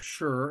government for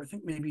sure. I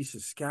think maybe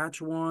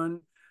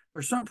Saskatchewan.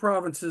 There's some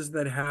provinces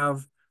that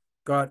have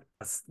got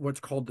what's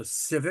called the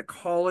civic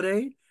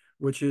holiday,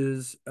 which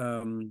is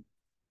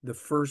the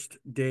first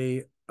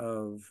day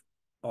of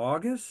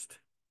August.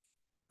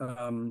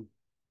 Um,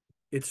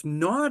 it's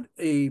not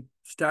a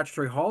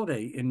statutory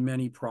holiday in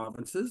many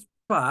provinces,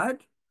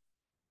 but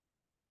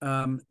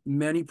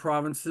many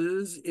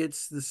provinces,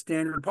 it's the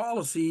standard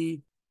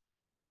policy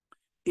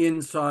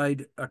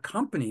inside a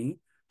company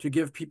to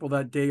give people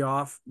that day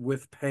off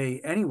with pay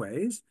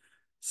anyways.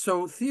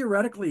 So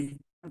theoretically,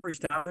 temporary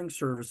staffing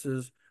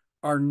services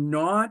are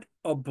not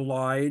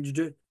obliged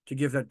to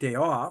give that day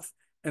off.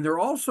 And they're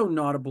also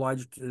not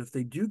obliged, if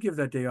they do give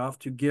that day off,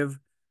 to give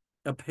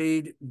a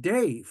paid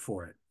day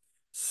for it.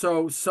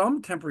 So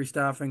some temporary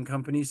staffing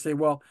companies say,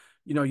 well,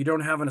 you don't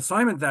have an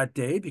assignment that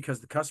day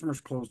because the customer's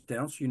closed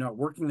down, so you're not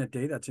working that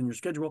day. That's in your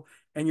schedule,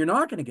 and you're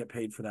not going to get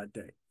paid for that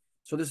day.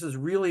 So this is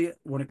really,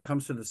 when it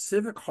comes to the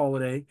civic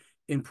holiday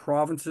in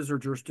provinces or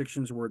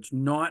jurisdictions where it's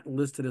not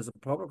listed as a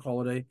public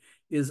holiday,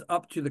 is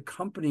up to the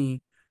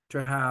company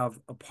to have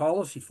a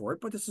policy for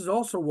it. But this is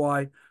also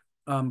why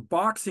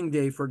Boxing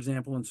Day, for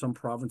example, in some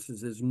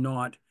provinces is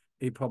not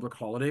a public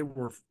holiday,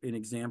 where, an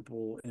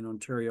example, in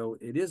Ontario,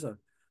 it is a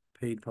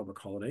paid public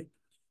holiday.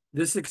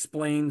 This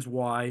explains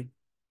why.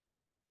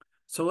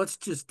 So let's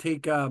just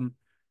take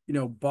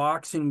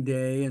Boxing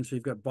Day, and so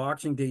you've got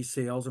Boxing Day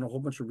sales and a whole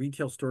bunch of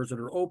retail stores that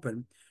are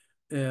open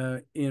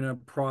in a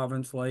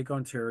province like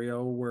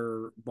Ontario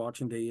where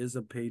Boxing Day is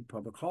a paid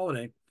public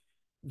holiday.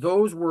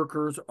 Those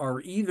workers are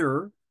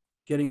either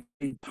getting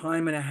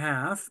time and a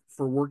half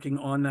for working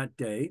on that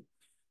day.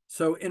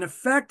 So in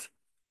effect,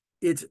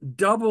 it's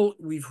double.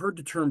 We've heard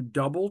the term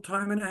double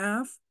time and a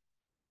half.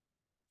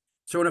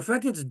 So in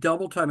effect, it's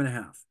double time and a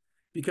half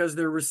because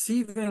they're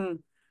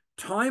receiving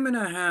time and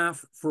a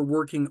half for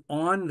working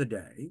on the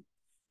day,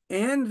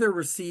 and they're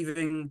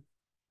receiving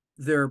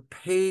their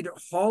paid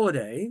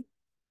holiday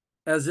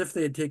as if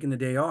they had taken the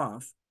day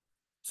off.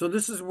 So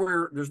this is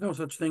where there's no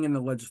such thing in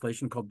the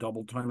legislation called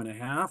double time and a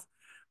half.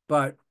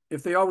 But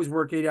if they always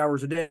work 8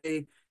 hours a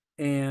day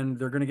and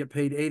they're going to get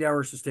paid 8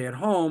 hours to stay at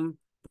home,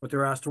 but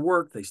they're asked to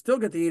work, they still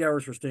get the 8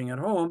 hours for staying at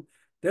home.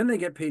 Then they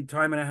get paid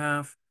time and a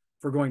half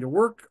for going to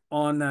work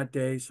on that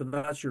day. So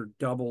that's your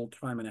double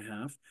time and a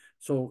half.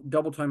 So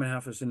double time and a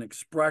half is an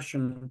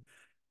expression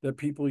that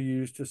people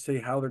use to say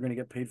how they're going to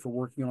get paid for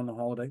working on the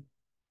holiday.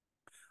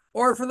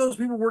 Or for those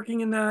people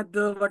working in that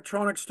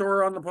electronic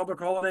store on the public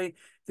holiday,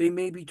 they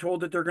may be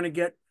told that they're going to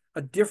get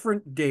a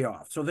different day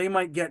off. So they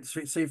might get,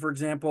 say, for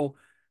example,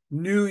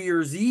 New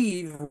Year's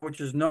Eve, which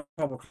is not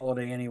a public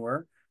holiday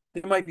anywhere.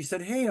 They might be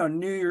said, hey,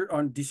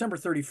 on December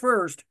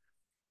 31st,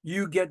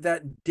 you get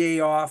that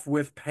day off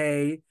with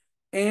pay,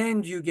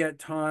 and you get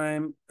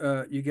time,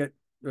 you get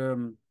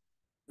um,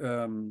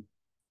 um,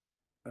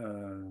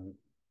 uh,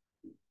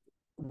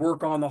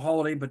 work on the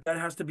holiday, but that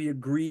has to be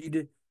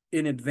agreed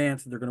in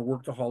advance that they're going to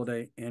work the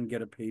holiday and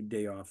get a paid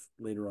day off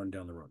later on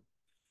down the road.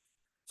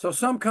 So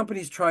some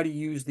companies try to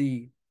use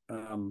the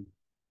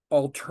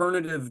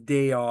alternative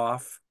day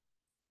off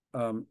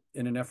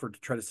in an effort to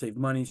try to save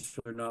money,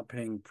 so they're not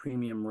paying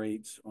premium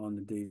rates on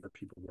the day that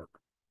people work.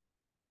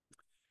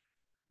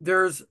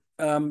 There's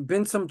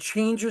been some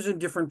changes in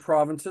different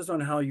provinces on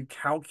how you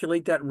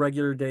calculate that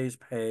regular day's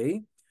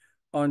pay.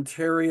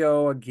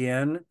 Ontario,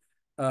 again,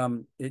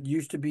 it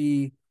used to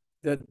be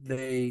that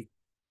they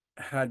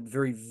had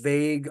very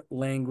vague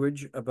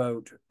language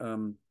about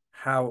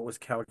how it was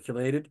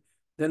calculated.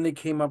 Then they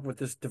came up with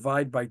this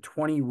divide by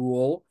 20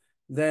 rule.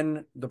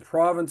 Then the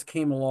province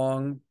came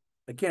along.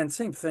 Again,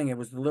 same thing. It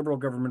was the Liberal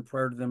government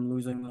prior to them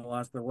losing the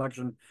last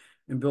election,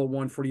 and Bill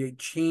 148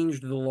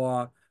 changed the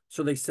law.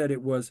 So they said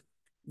it was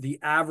the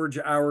average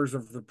hours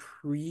of the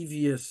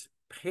previous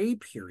pay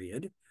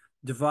period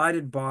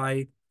divided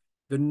by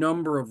the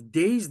number of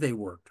days they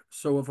worked.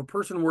 So if a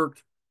person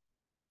worked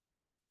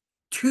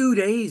 2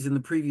 days in the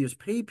previous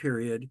pay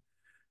period,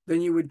 then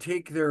you would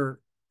take their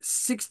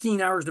 16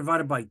 hours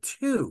divided by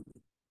 2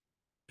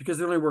 because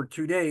they only worked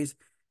 2 days,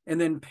 and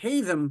then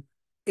pay them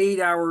 8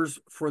 hours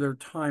for their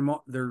time,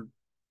 their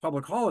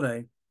public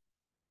holiday,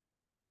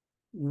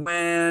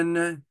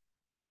 when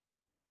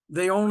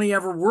they only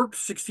ever worked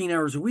 16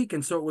 hours a week.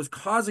 And so it was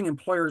causing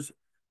employers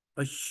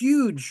a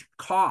huge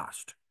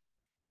cost,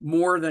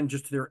 more than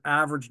just their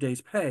average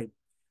day's pay.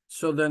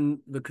 So then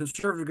the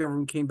Conservative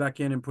government came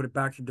back in and put it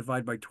back to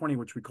divide by 20,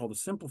 which we call the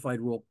simplified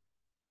rule.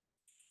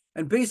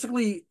 And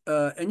basically,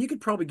 and you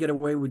could probably get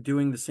away with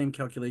doing the same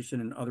calculation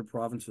in other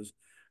provinces.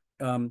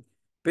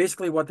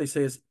 Basically, what they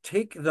say is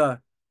take the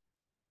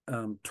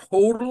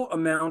total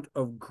amount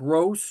of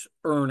gross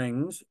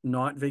earnings,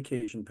 not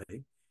vacation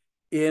pay,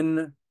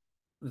 in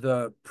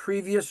the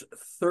previous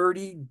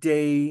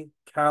 30-day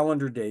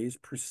calendar days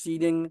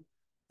preceding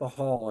the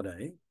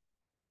holiday,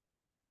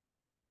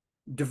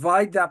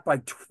 divide that by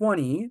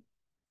 20,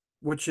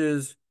 which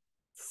is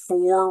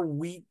 4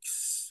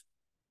 weeks,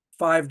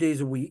 5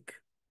 days a week.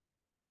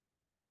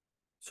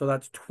 So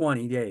that's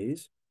 20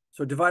 days.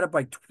 So divide it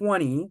by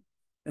 20.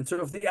 And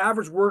so if the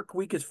average work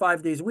week is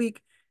 5 days a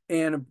week,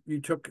 and you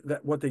took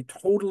that what they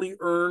totally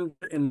earned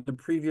in the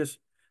previous,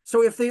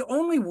 so if they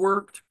only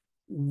worked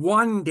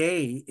 1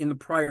 day in the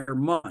prior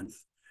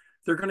month,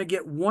 they're going to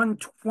get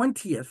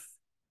 1/20th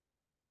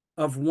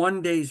of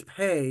 1 day's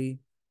pay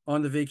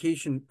on the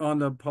vacation, on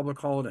the public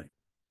holiday,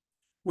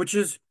 which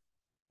is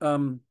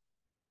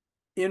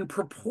in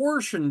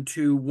proportion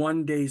to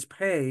 1 day's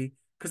pay,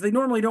 because they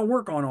normally don't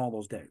work on all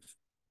those days.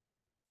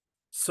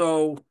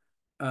 So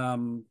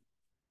in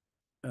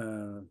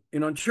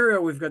Ontario,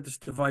 we've got this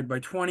divide by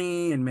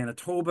 20. In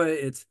Manitoba,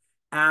 it's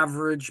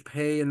average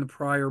pay in the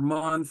prior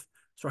month.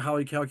 So how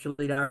you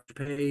calculate average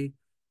pay,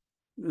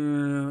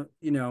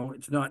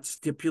 it's not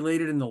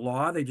stipulated in the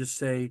law. They just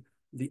say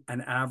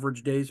an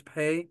average day's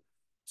pay.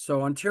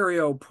 So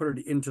Ontario put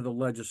it into the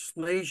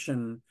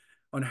legislation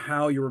on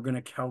how you were going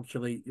to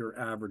calculate your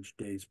average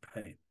day's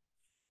pay.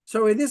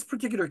 So in this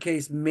particular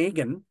case,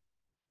 Megan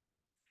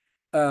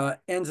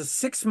ends a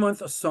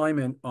 6-month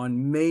assignment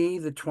on May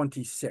the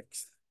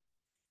 26th.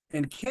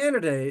 And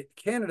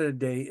Canada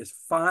Day is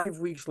 5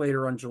 weeks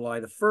later on July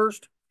the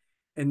 1st,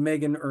 and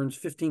Megan earns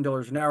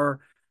 $15 an hour.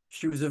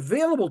 She was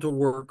available to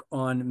work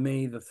on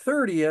May the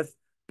 30th,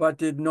 but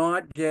did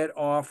not get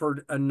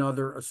offered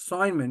another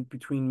assignment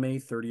between May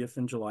 30th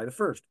and July the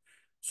 1st.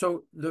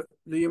 So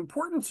the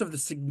importance of the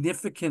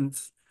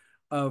significance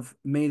of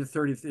May the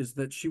 30th is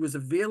that she was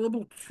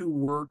available to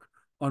work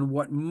on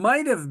what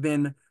might have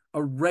been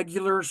a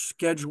regular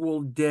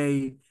scheduled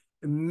day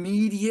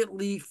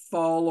immediately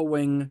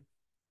following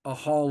a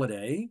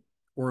holiday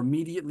or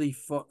immediately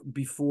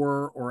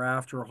before or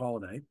after a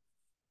holiday.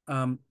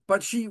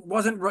 But she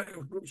wasn't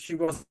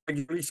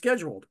regularly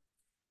scheduled.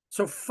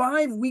 So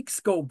 5 weeks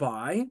go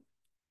by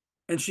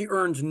and she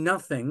earns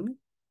nothing.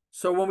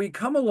 So when we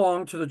come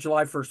along to the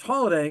July 1st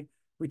holiday,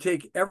 we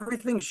take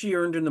everything she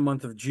earned in the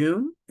month of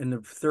June in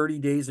the 30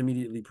 days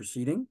immediately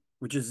preceding,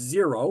 which is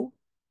zero.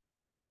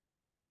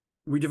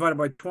 We divide it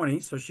by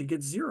 20, so she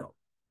gets zero.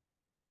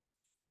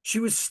 She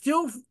was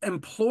still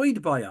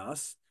employed by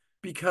us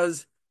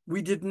because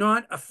we did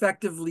not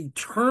effectively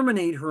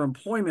terminate her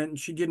employment and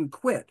she didn't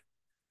quit.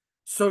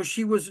 So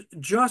she was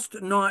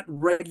just not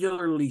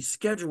regularly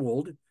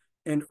scheduled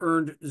and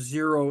earned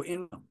zero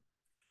income.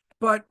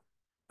 But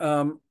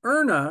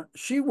Erna,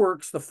 she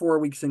works the 4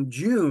 weeks in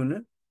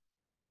June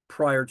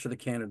prior to the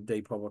Canada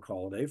Day public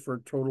holiday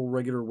for total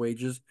regular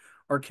wages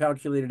are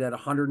calculated at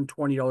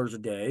 $120 a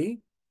day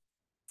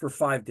for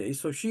 5 days.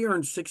 So she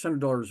earned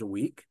 $600 a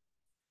week.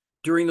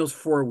 During those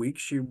 4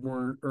 weeks, she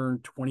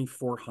earned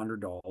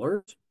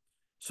 $2,400.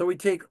 So we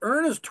take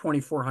Erna's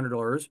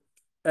 $2,400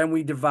 and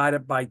we divide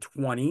it by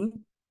 20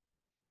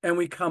 and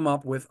we come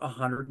up with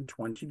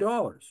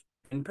 $120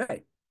 in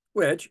pay,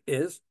 which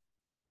is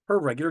her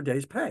regular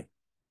day's pay.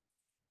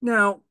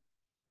 Now,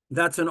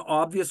 that's an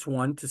obvious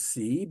one to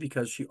see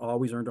because she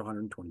always earned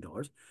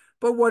 $120.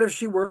 But what if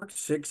she worked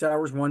 6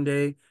 hours one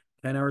day,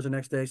 10 hours the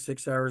next day,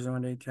 6 hours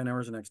one day, 10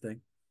 hours the next day?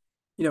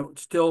 It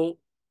still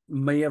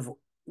may have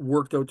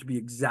worked out to be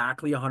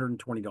exactly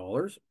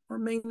 $120 or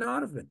may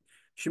not have been.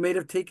 She may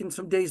have taken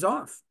some days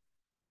off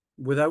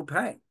without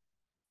pay.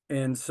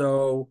 And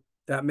so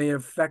that may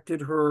have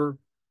affected her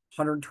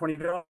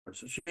 $120.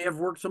 She may have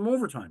worked some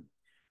overtime,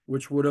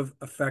 which would have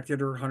affected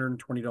her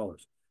 $120.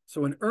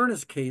 So in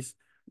Ernest's case,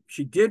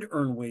 she did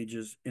earn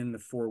wages in the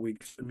 4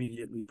 weeks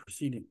immediately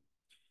preceding.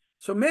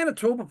 So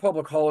Manitoba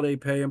public holiday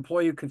pay,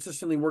 employee who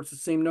consistently works the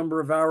same number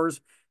of hours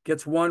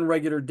gets one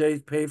regular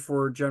day's pay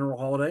for a general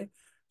holiday.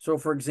 So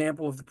for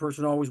example, if the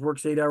person always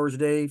works 8 hours a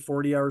day,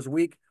 40 hours a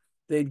week,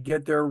 they'd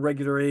get their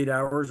regular 8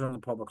 hours on the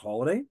public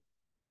holiday.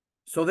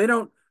 So they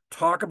don't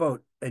talk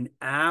about an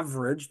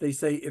average. They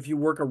say if you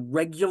work a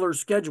regular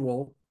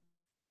schedule,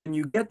 and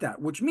you get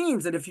that, which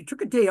means that if you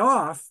took a day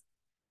off,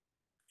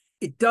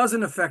 it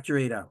doesn't affect your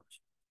 8 hours.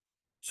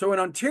 So in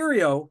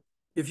Ontario,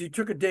 if you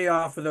took a day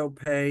off without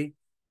pay,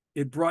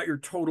 it brought your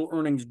total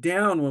earnings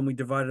down when we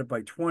divided it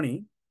by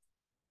 20.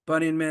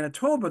 But in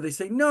Manitoba, they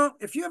say, no,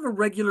 if you have a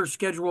regular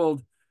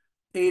scheduled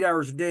 8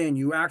 hours a day and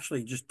you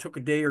actually just took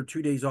a day or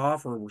 2 days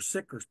off or were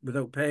sick or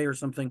without pay or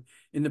something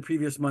in the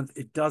previous month,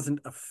 it doesn't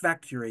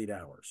affect your 8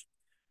 hours.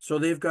 So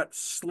they've got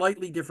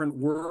slightly different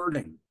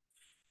wording.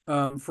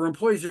 For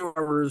employees whose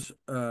hours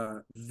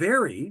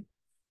vary,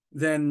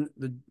 then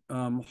the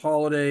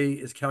holiday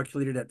is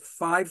calculated at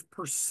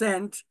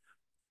 5%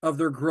 of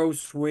their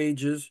gross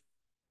wages,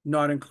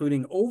 not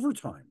including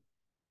overtime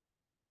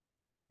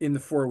in the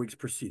 4 weeks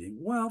preceding.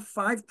 Well,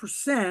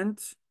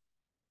 5%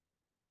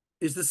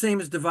 is the same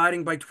as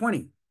dividing by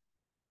 20.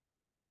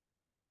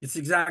 It's the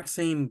exact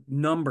same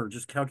number,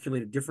 just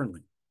calculated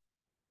differently.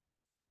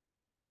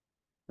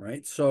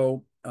 Right?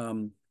 So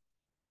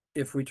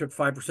if we took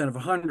 5% of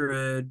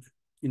 100,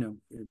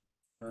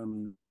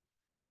 5%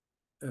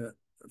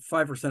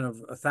 of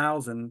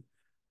 1,000,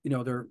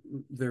 they're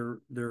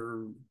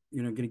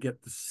going to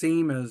get the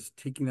same as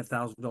taking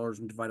 $1,000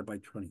 and divided by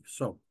 20.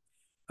 So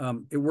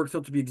it works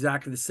out to be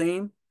exactly the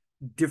same,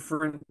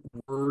 different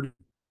word.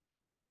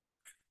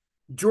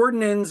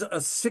 Jordan ends a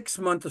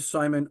 6-month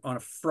assignment on a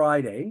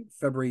Friday,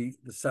 February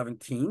the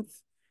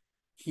 17th.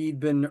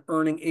 He'd been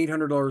earning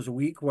 $800 a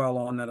week while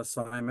on that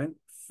assignment.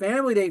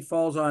 Family Day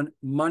falls on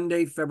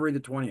Monday, February the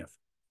 20th.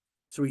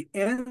 So he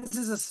ends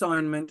his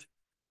assignment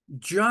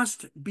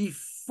just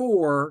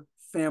before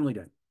Family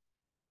Day,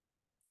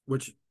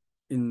 which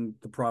in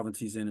the province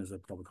he's in is a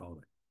public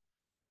holiday.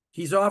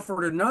 He's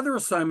offered another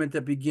assignment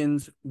that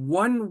begins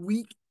 1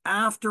 week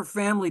after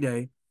Family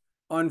Day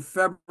on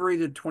February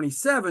the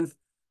 27th,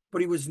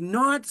 but he was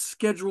not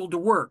scheduled to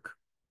work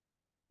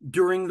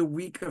during the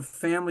week of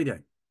Family Day.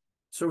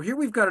 So here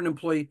we've got an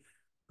employee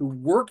who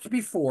worked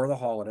before the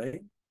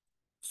holiday,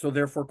 so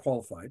therefore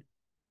qualified,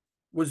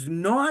 was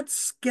not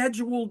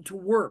scheduled to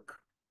work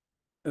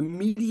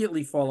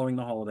immediately following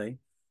the holiday,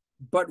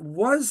 but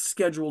was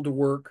scheduled to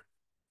work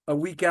a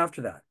week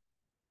after that.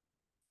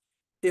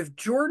 If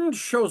Jordan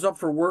shows up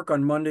for work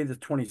on Monday the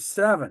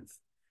 27th,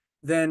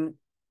 then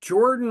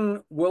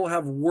Jordan will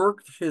have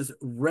worked his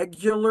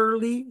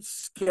regularly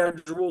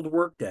scheduled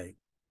workday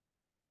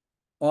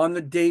on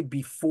the day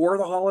before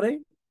the holiday,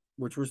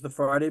 which was the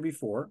Friday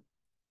before,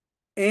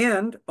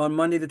 and on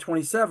Monday the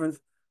 27th,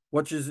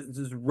 which is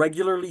his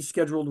regularly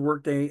scheduled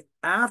workday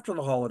after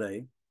the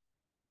holiday,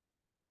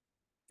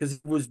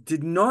 because he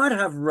did not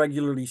have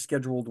regularly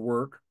scheduled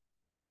work.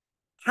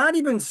 Had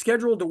he been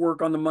scheduled to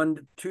work on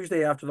the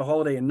Tuesday after the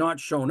holiday and not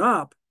shown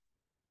up,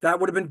 that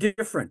would have been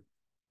different.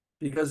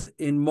 because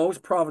in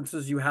most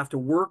provinces, you have to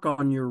work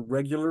on your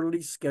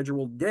regularly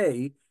scheduled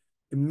day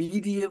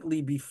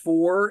immediately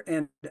before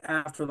and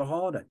after the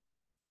holiday.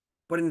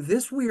 But in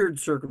this weird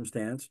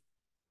circumstance,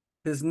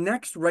 his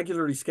next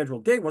regularly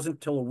scheduled day wasn't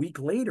until a week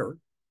later.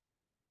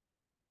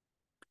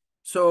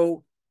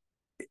 So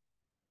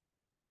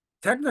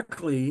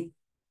technically,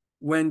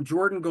 when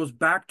Jordan goes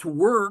back to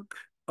work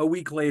a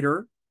week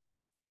later,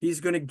 he's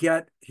going to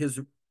get his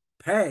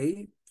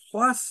pay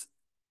plus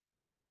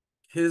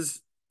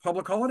his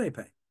public holiday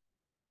pay.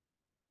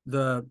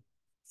 The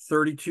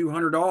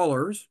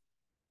 $3,200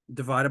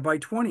 divided by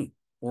 20,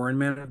 or in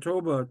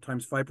Manitoba,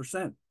 times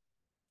 5%.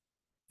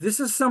 This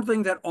is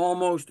something that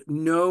almost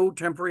no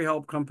temporary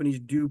help companies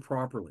do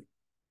properly,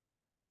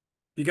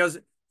 because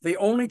they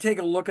only take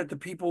a look at the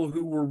people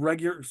who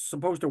were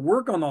supposed to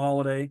work on the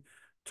holiday,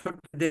 took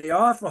the day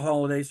off the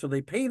holiday, so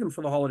they pay them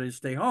for the holiday to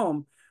stay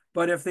home.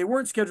 But if they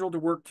weren't scheduled to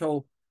work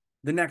till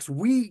the next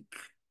week,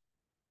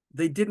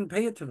 they didn't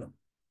pay it to them.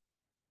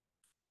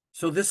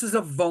 So this is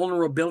a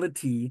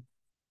vulnerability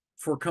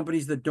for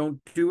companies that don't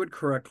do it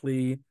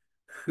correctly,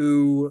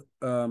 who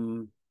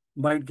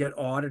might get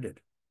audited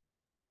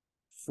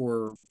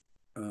for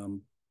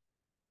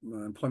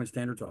employment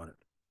standards audit.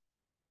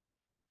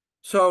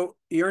 So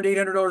you earned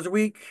 $800 a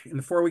week. In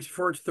the 4 weeks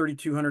before, it's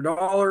 $3,200.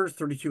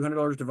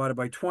 $3,200 divided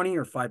by 20,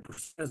 or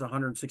 5%, is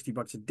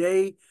 $160 a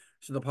day.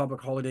 So the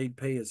public holiday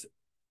pay is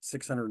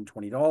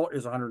 $620,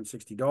 is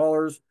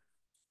 $160.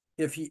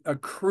 If he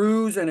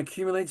accrues and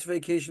accumulates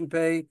vacation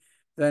pay,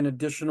 then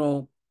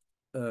additional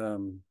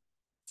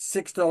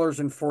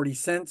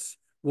 $6.40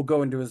 will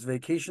go into his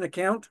vacation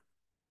account.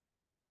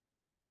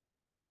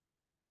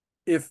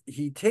 If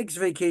he takes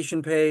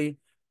vacation pay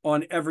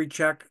on every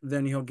check,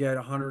 then he'll get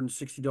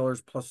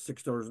 $160 plus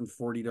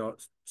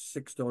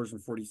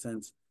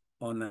 $6.40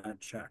 on that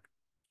check.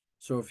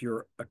 So if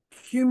you're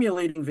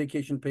accumulating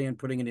vacation pay and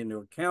putting it into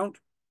account,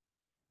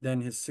 then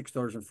his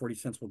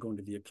 $6.40 will go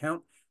into the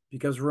account.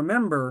 Because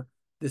remember,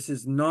 this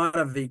is not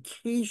a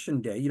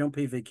vacation day. You don't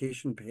pay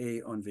vacation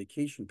pay on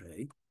vacation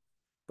pay,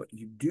 but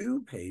you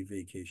do pay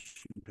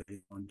vacation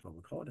pay on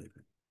public holiday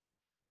pay.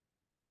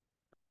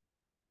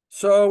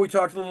 So we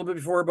talked a little bit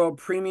before about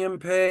premium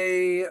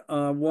pay,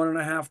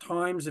 1.5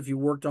 times if you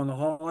worked on the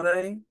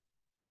holiday.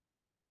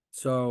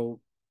 So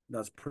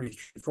that's pretty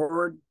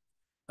straightforward.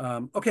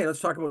 Okay, let's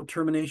talk about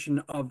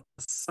termination of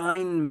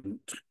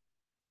assignment.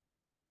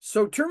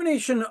 So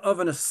termination of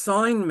an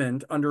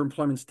assignment under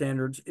employment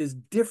standards is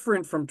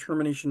different from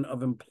termination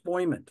of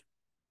employment.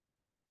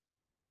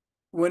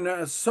 When an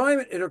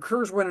assignment, it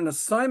occurs when an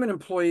assignment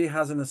employee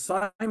has an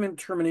assignment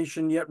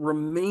termination yet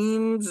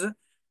remains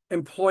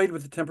employed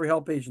with the temporary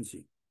help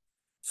agency.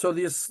 So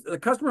the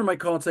customer might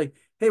call and say,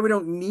 hey, we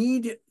don't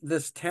need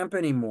this temp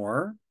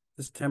anymore,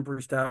 this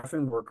temporary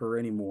staffing worker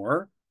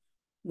anymore.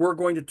 We're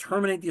going to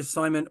terminate the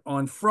assignment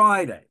on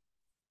Friday.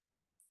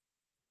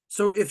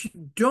 So if you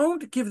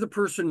don't give the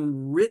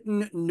person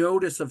written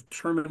notice of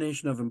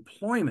termination of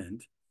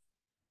employment,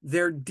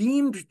 they're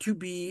deemed to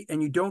be,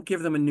 and you don't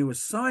give them a new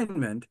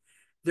assignment,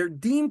 they're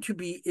deemed to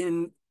be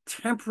in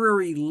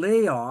temporary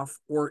layoff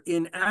or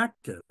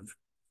inactive,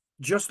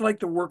 just like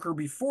the worker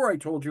before I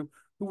told you,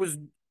 who was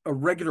a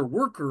regular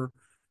worker,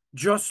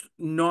 just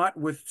not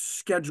with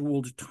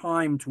scheduled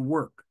time to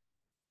work.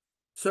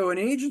 So an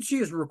agency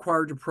is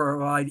required to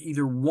provide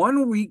either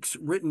 1 week's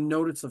written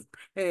notice of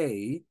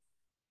pay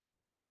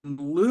in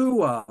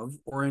lieu of,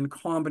 or in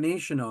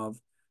combination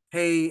of,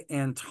 pay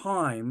and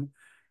time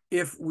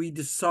if we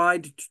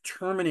decide to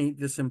terminate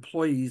this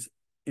employee's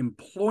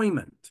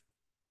employment.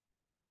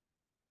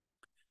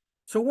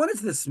 So what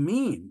does this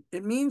mean?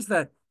 It means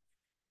that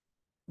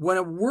when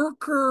a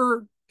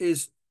worker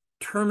is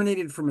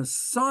terminated from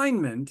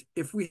assignment,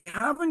 if we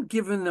haven't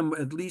given them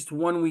at least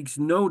 1 week's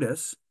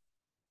notice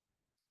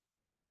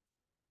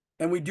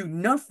and we do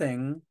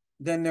nothing,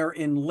 then they're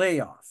in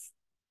layoff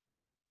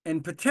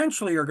and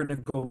potentially are going to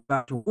go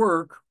back to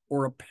work,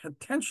 or are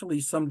potentially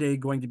someday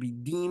going to be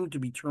deemed to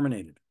be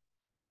terminated.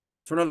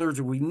 So in other words,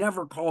 if we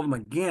never call them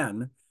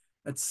again,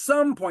 at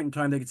some point in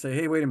time, they could say,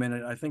 hey, wait a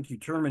minute, I think you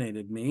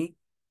terminated me.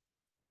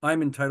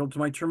 I'm entitled to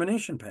my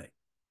termination pay.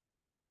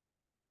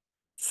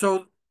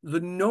 So the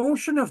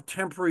notion of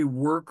temporary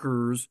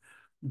workers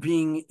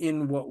being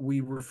in what we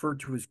refer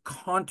to as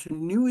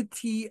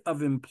continuity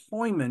of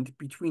employment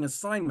between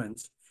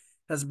assignments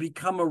has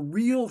become a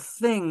real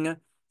thing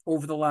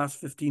over the last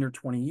 15 or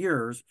 20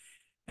 years.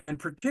 And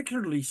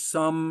particularly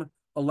some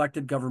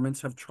elected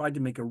governments have tried to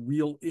make a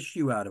real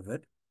issue out of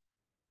it,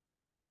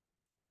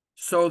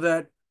 so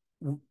that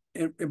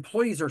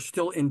employees are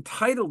still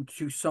entitled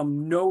to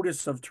some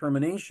notice of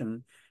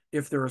termination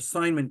if their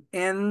assignment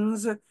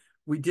ends.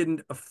 We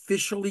didn't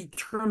officially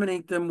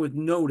terminate them with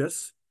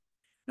notice.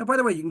 Now, by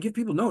the way, you can give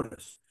people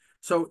notice.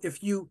 So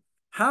if you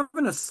have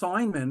an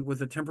assignment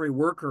with a temporary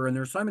worker and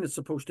their assignment is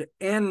supposed to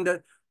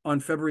end on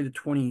February the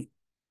 28th,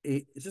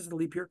 is this a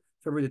leap year?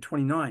 February the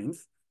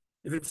 29th.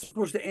 If it's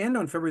supposed to end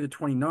on February the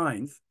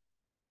 29th,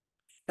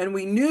 and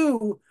we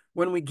knew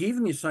when we gave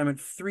them the assignment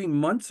 3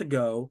 months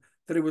ago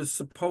that it was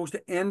supposed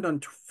to end on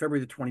February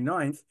the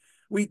 29th,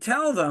 We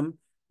tell them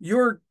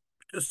your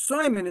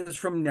assignment is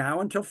from now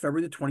until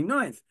February the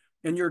 29th,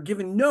 and you're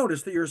given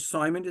notice that your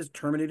assignment is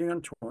terminating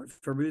on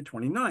February the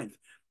 29th.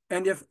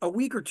 And if a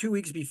week or 2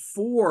 weeks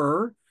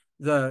before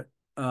the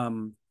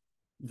um,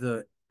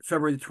 the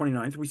February the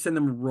 29th, we send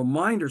them a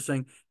reminder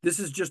saying, this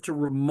is just to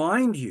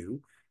remind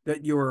you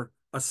that your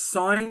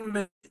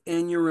assignment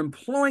and your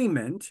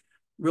employment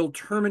will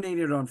terminate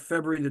it on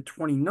February the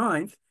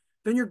 29th,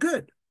 then you're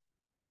good.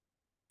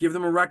 Give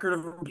them a record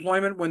of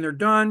employment when they're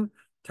done.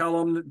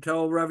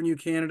 Tell Revenue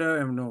Canada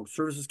and no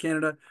Services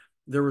Canada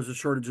there was a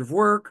shortage of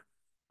work.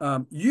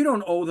 You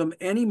don't owe them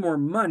any more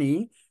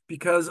money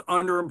because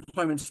under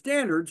employment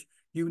standards,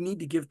 you need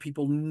to give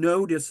people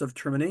notice of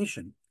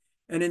termination.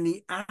 And in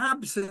the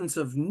absence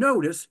of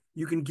notice,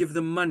 you can give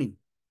them money.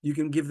 You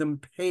can give them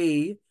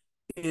pay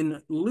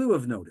in lieu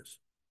of notice.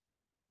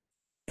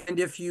 And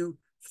if you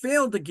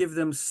fail to give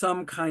them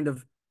some kind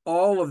of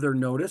all of their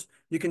notice,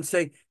 you can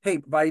say,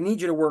 hey, but I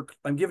need you to work,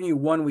 I'm giving you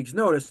 1 week's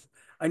notice.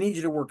 I need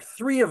you to work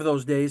 3 of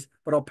those days,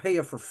 but I'll pay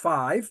you for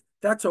 5.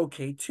 That's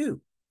okay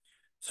too.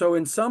 So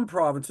in some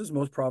provinces,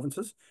 most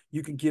provinces,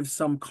 you could give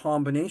some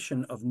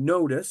combination of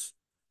notice,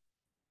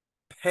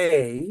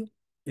 pay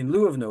in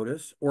lieu of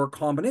notice, or a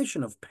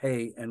combination of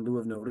pay and lieu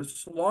of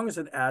notice, so long as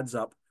it adds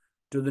up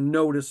to the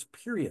notice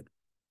period.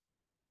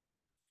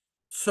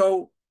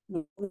 So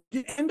what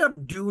we end up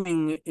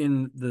doing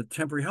in the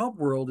temporary help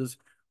world is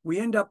we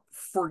end up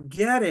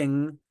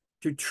forgetting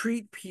to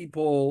treat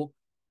people,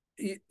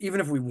 even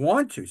if we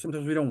want to,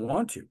 sometimes we don't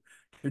want to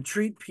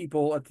treat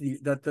people at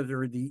that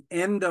are at the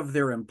end of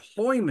their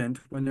employment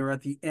when they're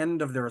at the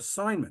end of their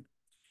assignment.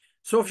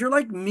 So if you're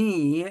like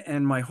me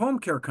and my home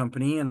care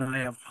company, and I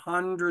have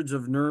hundreds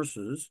of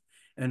nurses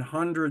and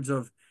hundreds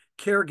of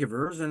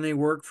caregivers, and they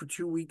work for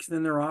 2 weeks, and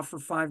then they're off for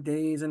 5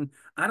 days, and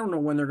I don't know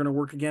when they're going to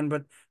work again,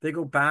 but they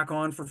go back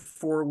on for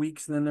 4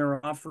 weeks, and then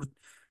they're off for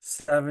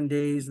 7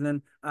 days, and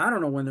then I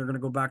don't know when they're going to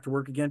go back to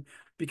work again.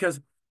 Because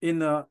in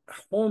the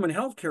home and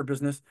healthcare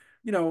business,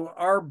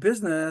 our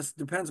business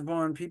depends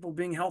upon people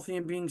being healthy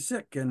and being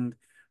sick, and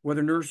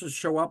whether nurses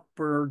show up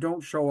or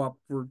don't show up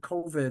for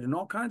COVID and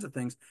all kinds of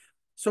things.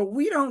 So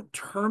we don't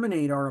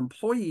terminate our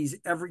employees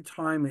every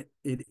time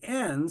it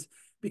ends,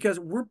 because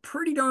we're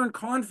pretty darn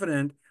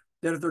confident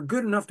that if they're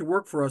good enough to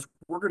work for us,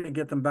 we're going to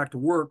get them back to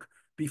work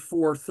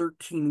before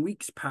 13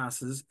 weeks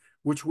passes,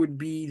 which would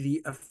be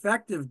the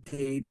effective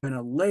date when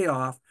a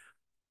layoff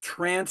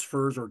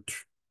transfers or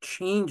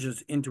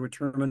changes into a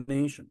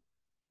termination.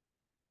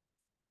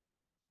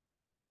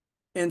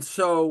 And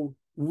so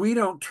we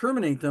don't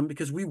terminate them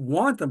because we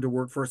want them to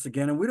work for us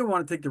again. And we don't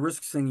want to take the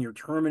risk saying you're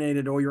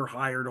terminated, oh, you're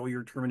hired, oh,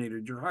 you're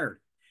terminated, you're hired.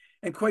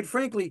 And quite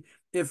frankly,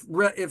 if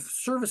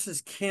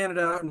Services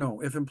Canada,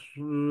 no, if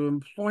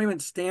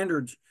employment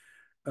standards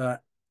uh,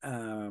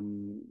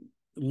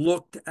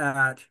 looked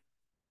at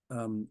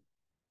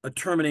a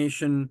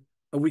termination,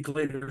 a week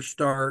later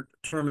start,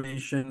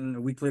 termination,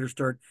 a week later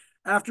start,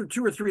 after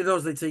 2 or 3 of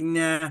those, they'd say,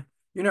 nah,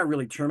 you're not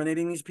really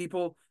terminating these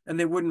people, and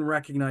they wouldn't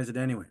recognize it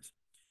anyways.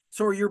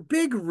 So your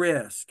big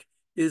risk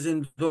is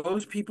in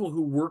those people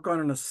who work on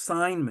an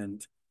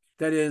assignment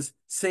that is,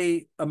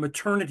 say, a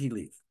maternity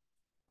leave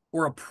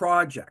or a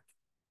project.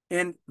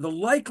 And the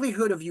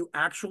likelihood of you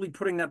actually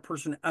putting that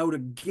person out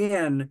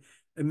again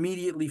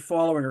immediately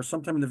following or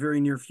sometime in the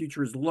very near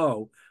future is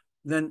low.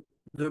 Then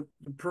the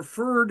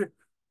preferred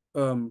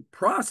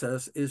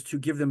process is to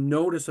give them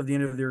notice of the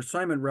end of their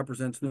assignment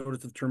represents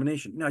notice of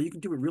termination. Now, you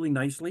can do it really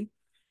nicely.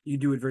 You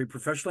do it very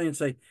professionally and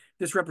say,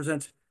 this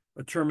represents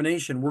a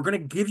termination. We're going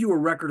to give you a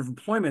record of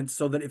employment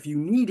so that if you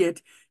need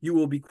it, you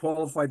will be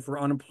qualified for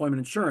unemployment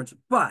insurance.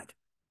 But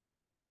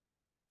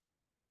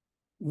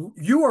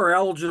you are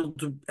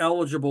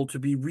eligible to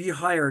be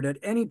rehired at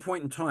any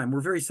point in time.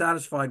 We're very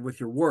satisfied with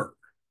your work.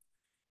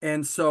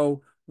 And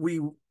so we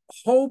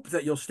hope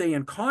that you'll stay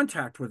in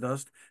contact with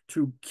us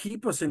to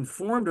keep us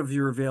informed of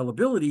your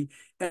availability,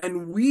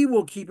 and we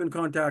will keep in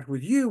contact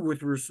with you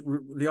with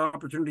the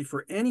opportunity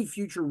for any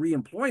future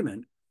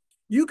reemployment.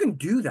 You can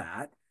do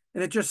that,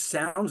 and it just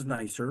sounds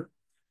nicer,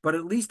 but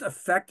at least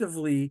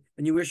effectively,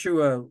 and you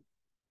issue a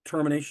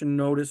termination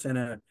notice and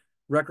a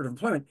record of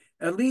employment,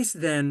 at least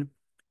then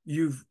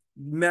you've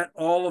met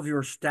all of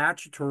your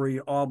statutory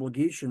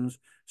obligations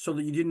so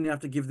that you didn't have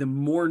to give them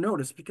more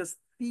notice, because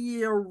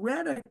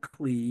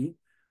theoretically,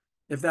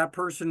 if that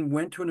person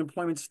went to an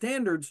employment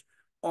standards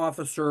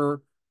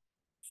officer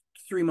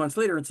 3 months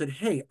later and said,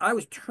 hey, I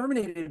was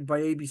terminated by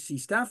ABC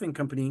Staffing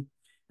Company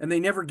and they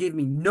never gave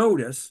me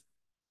notice,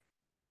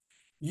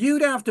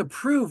 you'd have to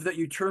prove that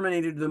you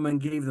terminated them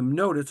and gave them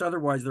notice.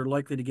 Otherwise, they're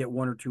likely to get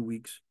 1 or 2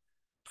 weeks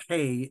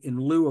pay in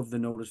lieu of the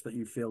notice that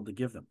you failed to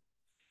give them.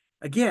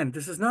 Again,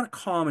 this is not a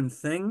common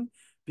thing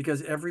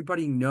because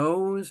everybody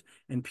knows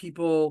and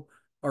people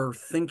are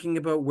thinking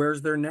about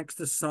where's their next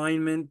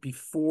assignment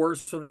before,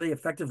 so they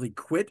effectively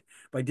quit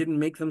by didn't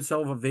make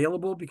themselves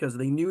available because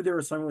they knew their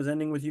assignment was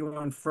ending with you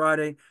on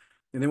Friday,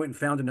 and they went and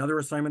found another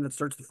assignment that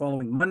starts the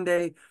following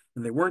Monday,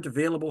 and they weren't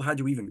available had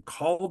you even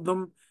called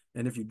them,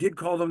 and if you did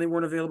call them, they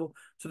weren't available.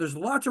 So there's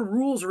lots of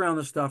rules around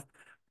this stuff,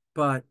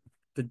 but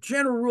the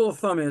general rule of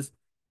thumb is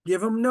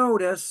give them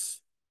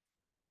notice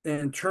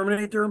and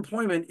terminate their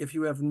employment if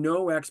you have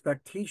no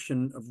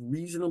expectation of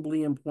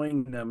reasonably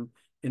employing them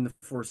in the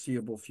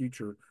foreseeable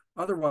future.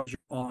 Otherwise,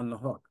 you're on the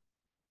hook.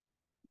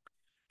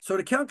 So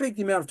to calculate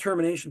the amount of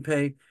termination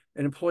pay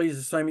an employee's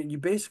assignment, you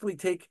basically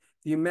take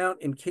the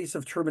amount in case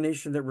of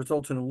termination that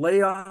results in a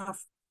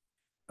layoff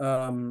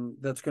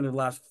that's going to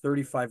last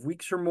 35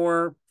 weeks or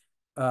more.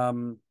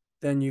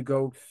 Then you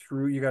go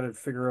through, you got to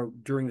figure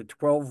out during the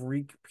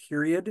 12-week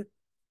period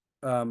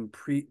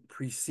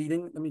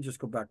preceding. Let me just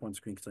go back one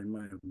screen because I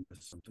might have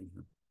missed something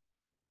here.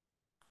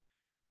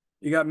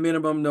 You got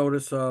minimum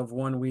notice of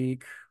 1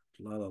 week,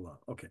 la, la, la.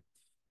 Okay.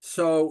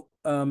 So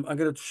I'm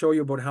going to show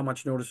you about how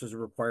much notices are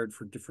required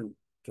for different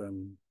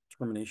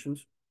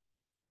terminations.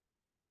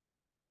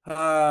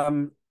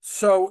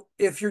 So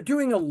if you're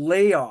doing a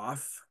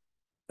layoff,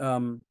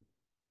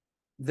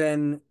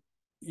 then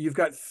you've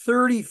got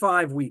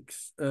 35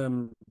 weeks.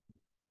 No,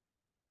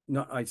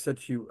 I said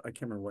to you, I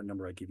can't remember what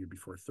number I gave you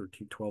before,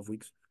 13, 12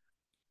 weeks.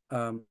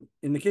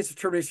 In the case of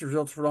termination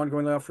results for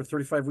ongoing layoff for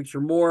 35 weeks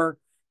or more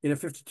in a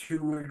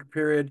 52-week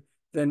period,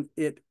 then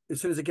as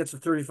soon as it gets to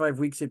 35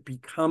 weeks, it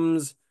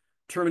becomes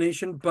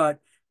termination, but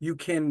you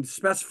can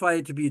specify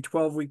it to be a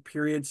 12-week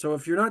period. So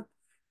if you're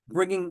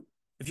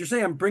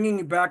saying I'm bringing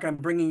you back, I'm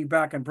bringing you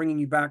back, I'm bringing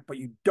you back, but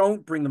you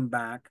don't bring them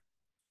back,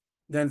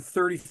 then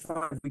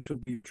 35 weeks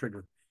will be your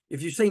trigger.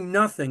 If you say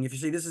nothing, if you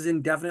say this is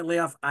indefinite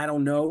layoff, I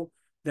don't know,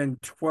 then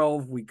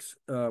 12 weeks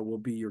will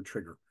be your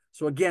trigger.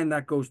 So again,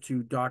 that goes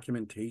to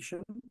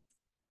documentation.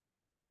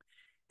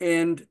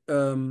 And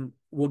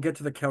we'll get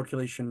to the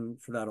calculation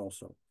for that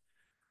also.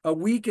 A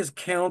week is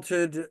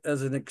counted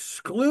as an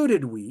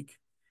excluded week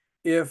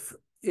if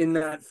in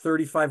that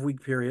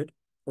 35-week period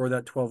or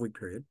that 12-week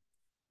period,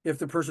 if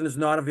the person is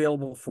not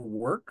available for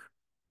work.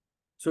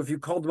 So if you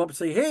called them up and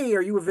say, hey,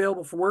 are you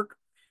available for work?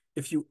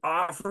 If you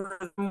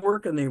offer them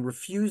work and they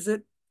refuse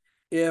it,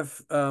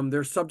 if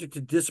they're subject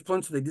to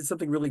discipline, so they did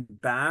something really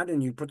bad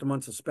and you put them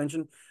on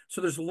suspension. So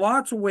there's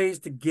lots of ways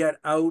to get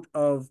out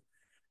of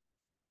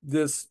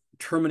this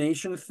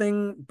termination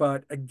thing.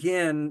 But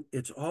again,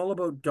 it's all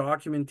about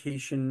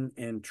documentation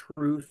and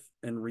truth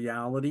and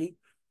reality.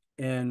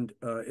 And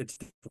it's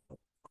difficult.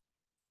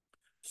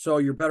 So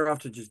you're better off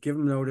to just give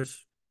them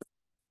notice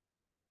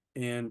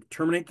and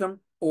terminate them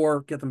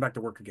or get them back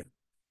to work again.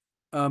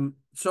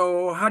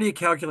 So how do you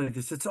calculate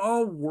this? It's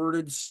all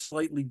worded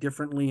slightly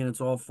differently and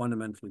it's all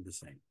fundamentally the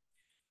same.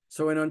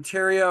 So in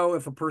Ontario,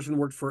 if a person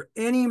worked for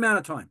any amount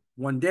of time,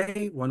 1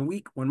 day, 1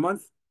 week, 1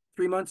 month,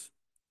 3 months,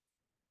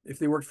 if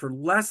they worked for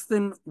less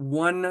than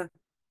 1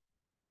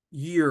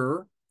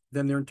 year,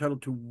 then they're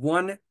entitled to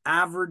 1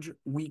 average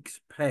week's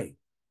pay.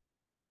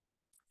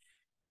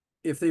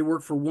 If they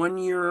work for 1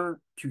 year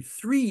to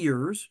 3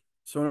 years,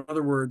 so in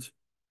other words,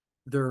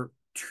 they're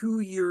 2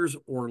 years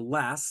or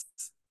less,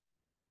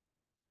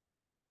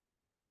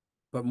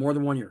 but more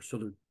than 1 year. So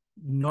they're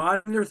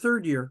not in their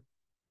 3rd year,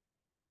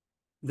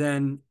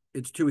 then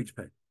it's 2 weeks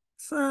pay.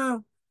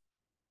 So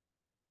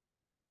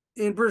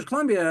in British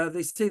Columbia,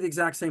 they say the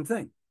exact same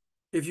thing.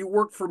 If you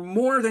work for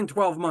more than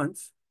 12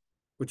 months,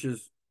 which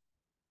is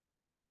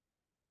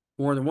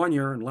more than 1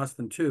 year and less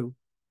than 2,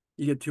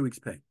 you get 2 weeks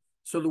pay.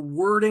 So the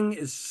wording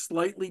is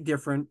slightly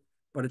different,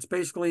 but it's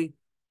basically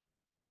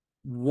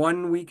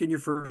 1 week in your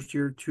 1st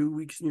year, 2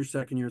 weeks in your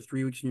 2nd year,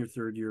 3 weeks in your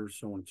 3rd year,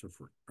 so on and so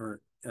forth,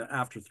 or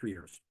after 3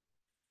 years.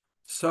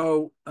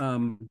 So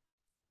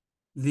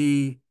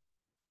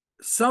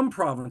some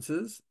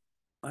provinces,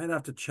 I'd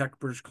have to check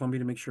British Columbia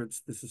to make sure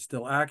this is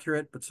still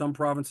accurate, but some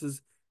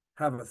provinces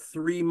have a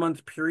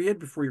 3-month period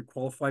before you're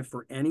qualified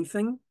for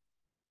anything.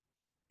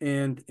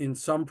 And in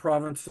some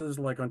provinces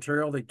like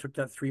Ontario, they took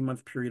that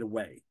 3-month period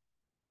away.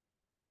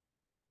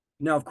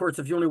 Now, of course,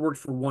 if you only worked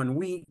for 1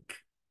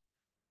 week,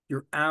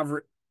 your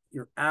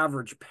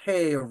average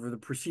pay over the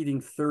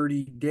preceding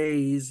 30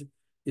 days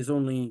is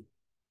only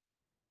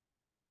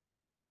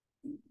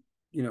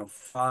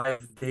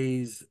 5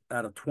 days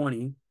out of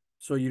 20.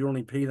 So you'd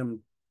only pay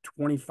them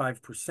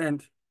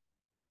 25%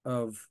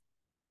 of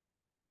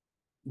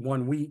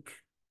 1 week.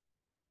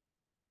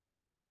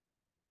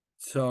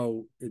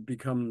 So it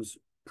becomes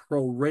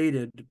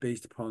prorated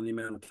based upon the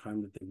amount of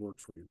time that they work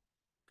for you.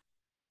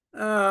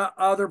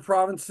 Other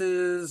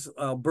provinces,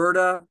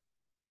 Alberta,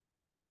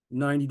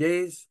 90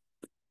 days.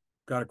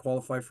 Got to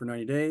qualify for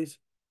 90 days.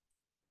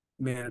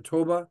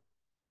 Manitoba,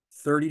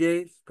 30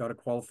 days. Got to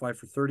qualify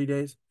for 30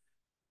 days.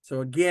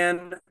 So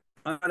again,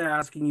 I'm not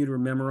asking you to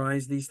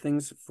memorize these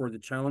things for the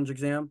challenge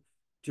exam.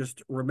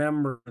 Just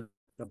remember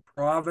the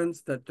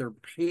province that they're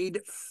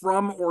paid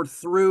from or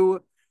through,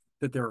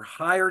 that they're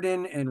hired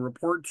in and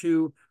report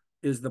to,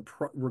 is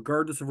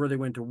regardless of where they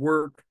went to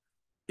work,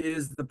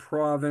 is the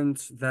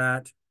province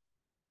that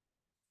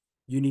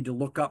you need to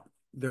look up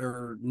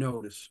their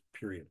notice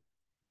period.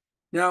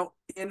 Now,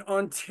 in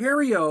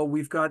Ontario,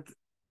 we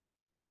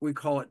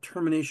call it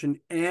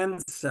termination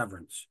and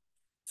severance.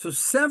 So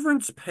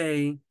severance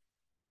pay,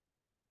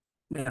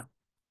 now,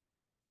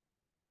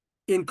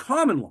 in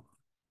common law,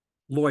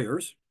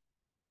 lawyers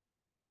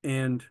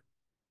and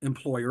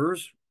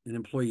employers and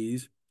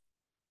employees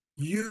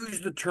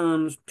use the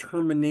terms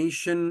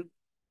termination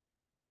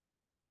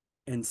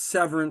and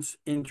severance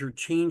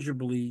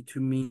interchangeably to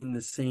mean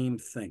the same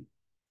thing.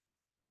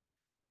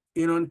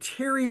 In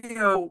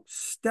Ontario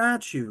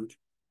statute,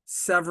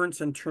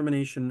 severance and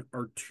termination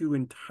are two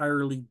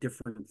entirely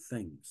different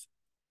things.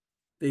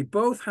 They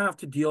both have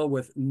to deal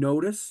with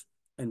notice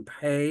and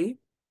pay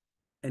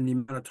and the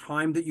amount of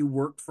time that you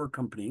worked for a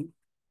company.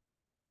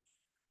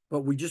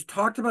 But we just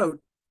talked about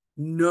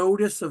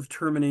notice of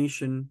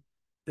termination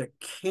that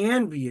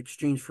can be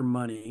exchanged for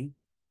money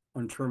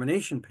on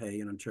termination pay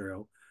in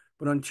Ontario.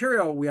 But in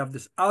Ontario, we have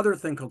this other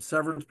thing called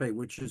severance pay,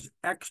 which is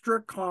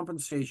extra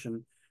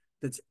compensation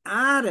that's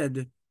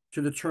added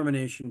to the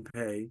termination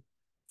pay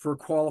for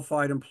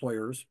qualified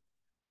employers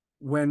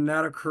when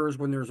that occurs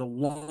when there's a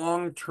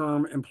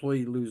long-term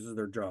employee loses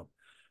their job.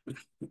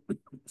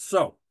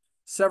 So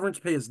severance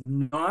pay is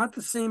not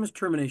the same as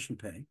termination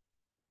pay,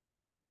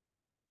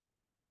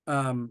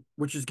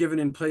 which is given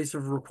in place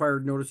of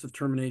required notice of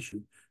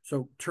termination.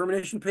 So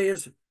termination pay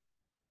is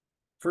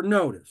for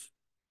notice,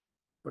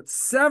 but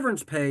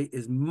severance pay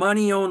is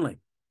money only.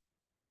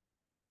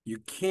 You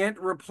can't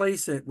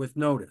replace it with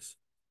notice.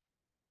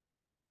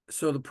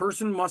 So the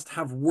person must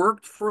have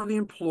worked for the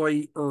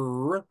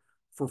employer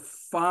for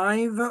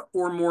 5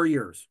 or more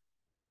years,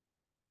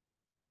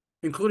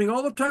 including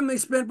all the time they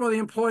spent by the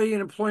employee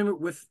in employment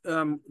with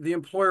the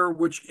employer,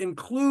 which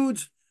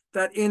includes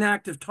that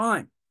inactive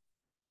time.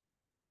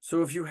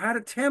 So if you had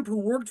a temp who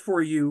worked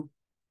for you,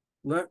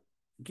 let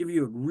give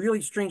you a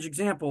really strange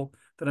example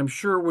that I'm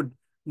sure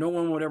no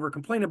one would ever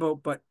complain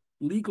about, but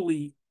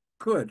legally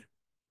could.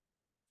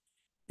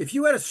 If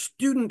you had a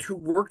student who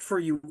worked for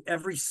you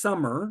every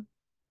summer,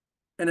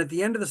 and at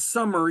the end of the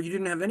summer, you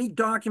didn't have any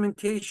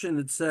documentation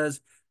that says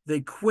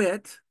they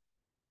quit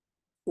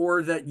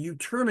or that you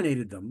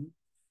terminated them,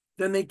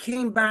 then they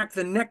came back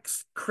the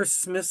next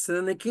Christmas, and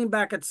then they came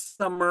back at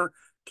summer,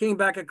 came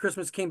back at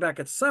Christmas, came back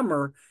at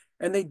summer,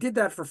 and they did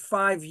that for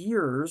 5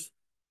 years.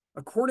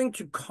 According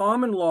to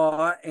common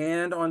law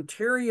and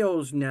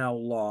Ontario's now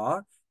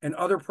law and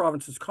other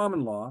provinces'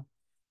 common law,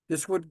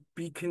 this would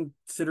be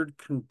considered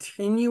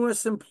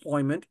continuous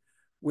employment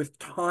with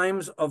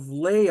times of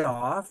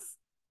layoff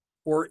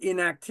or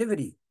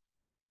inactivity.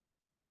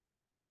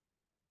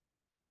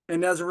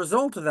 And as a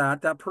result of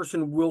that, that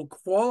person will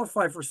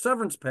qualify for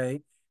severance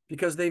pay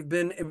because they've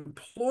been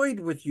employed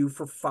with you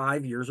for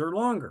 5 years or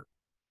longer.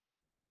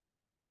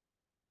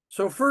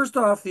 So first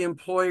off, the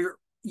employee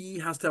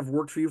has to have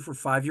worked for you for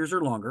 5 years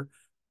or longer.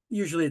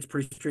 Usually it's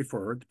pretty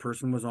straightforward. The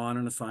person was on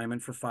an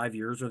assignment for 5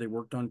 years, or they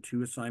worked on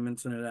 2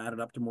 assignments and it added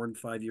up to more than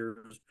 5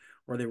 years,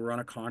 or they were on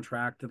a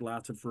contract that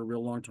lasted for a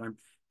real long time,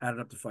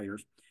 added up to 5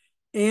 years.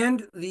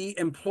 And the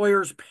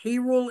employer's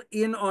payroll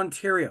in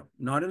Ontario,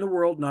 not in the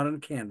world, not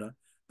in Canada,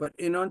 but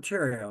in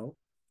Ontario,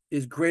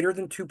 is greater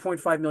than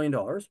 $2.5 million.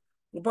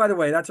 Well, by the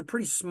way, that's a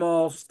pretty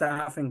small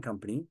staffing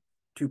company,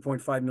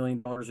 $2.5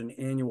 million in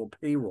annual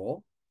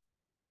payroll.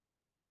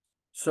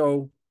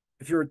 So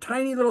if you're a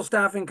tiny little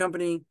staffing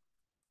company,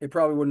 it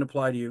probably wouldn't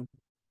apply to you.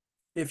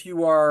 If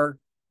you are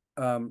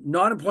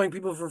not employing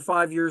people for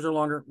 5 years or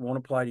longer, it won't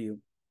apply to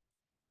you.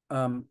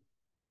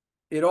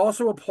 It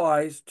also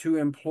applies to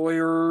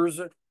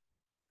employers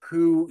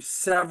who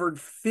severed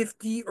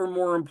 50 or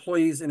more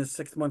employees in a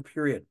 6-month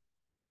period,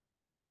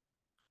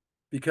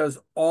 because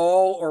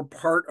all or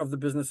part of the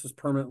business is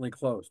permanently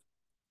closed.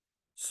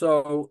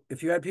 So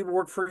if you had people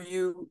work for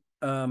you,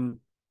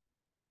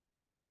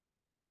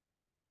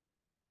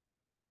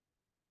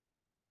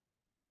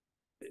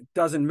 it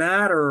doesn't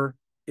matter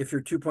if you're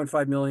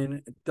 2.5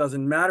 million. It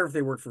doesn't matter if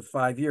they work for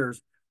 5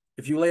 years.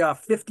 If you lay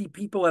off 50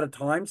 people at a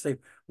time, say,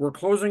 we're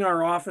closing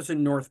our office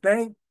in North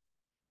Bay,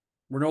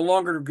 we're no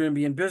longer going to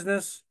be in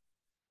business,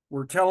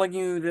 we're telling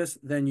you this,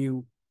 then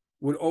you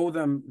would owe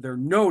them their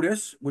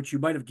notice, which you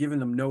might have given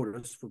them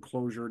notice for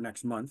closure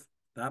next month.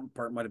 That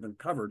part might have been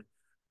covered,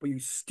 but you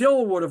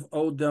still would have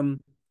owed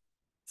them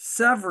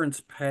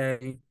severance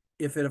pay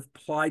if it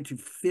applied to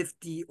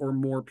 50 or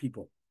more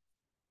people.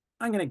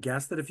 I'm going to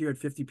guess that if you had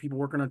 50 people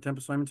working on temp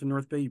assignments in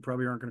North Bay, you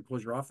probably aren't going to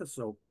close your office.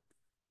 So,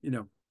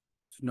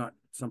 it's not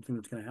something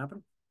that's going to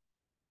happen.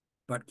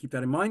 But keep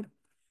that in mind.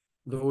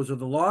 Those are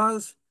the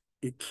laws.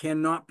 It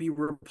cannot be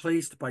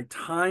replaced by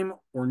time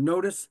or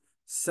notice.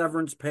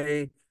 Severance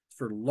pay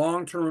for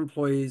long-term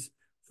employees,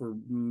 for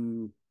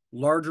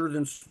larger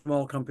than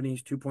small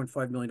companies,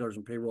 $2.5 million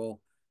in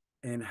payroll,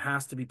 and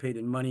has to be paid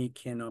in money,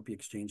 cannot be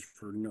exchanged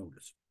for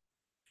notice.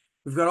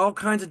 We've got all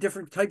kinds of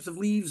different types of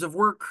leaves of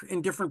work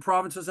in different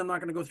provinces. I'm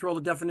not going to go through all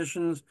the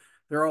definitions.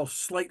 They're all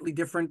slightly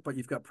different, but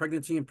you've got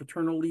pregnancy and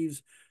paternal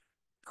leaves,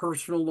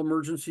 personal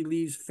emergency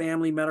leaves,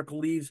 family medical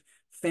leaves,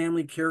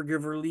 family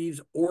caregiver leaves,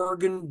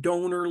 organ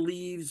donor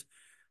leaves.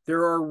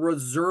 There are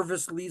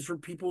reservist leaves for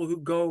people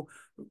who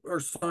are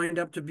signed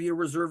up to be a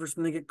reservist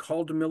and they get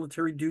called to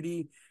military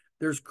duty.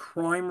 There's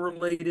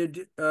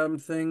crime-related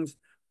things.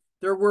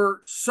 There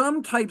were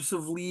some types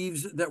of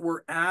leaves that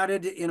were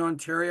added in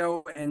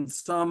Ontario and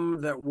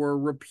some that were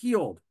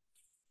repealed.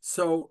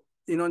 So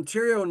in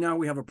Ontario now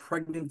we have a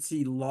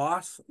pregnancy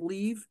loss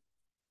leave.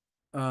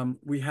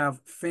 We have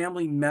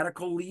family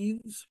medical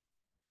leaves.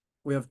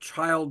 We have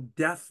child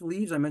death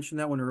leaves. I mentioned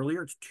that one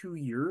earlier. It's 2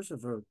 years.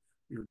 If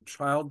your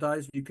child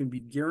dies, you can be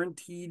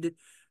guaranteed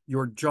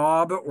your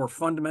job or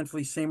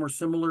fundamentally same or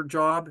similar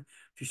job.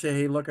 If you say,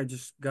 hey, look, I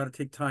just got to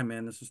take time,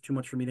 man. This is too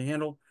much for me to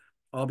handle.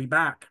 I'll be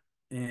back.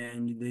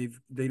 And they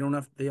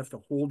have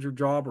to hold your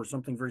job or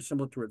something very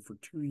similar to it for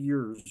 2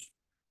 years.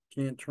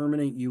 Can't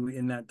terminate you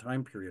in that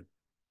time period.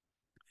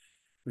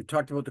 We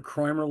talked about the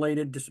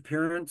crime-related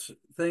disappearance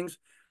things.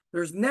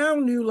 There's now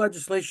new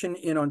legislation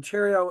in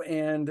Ontario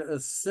and a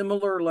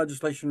similar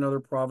legislation in other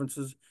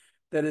provinces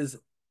that is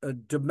a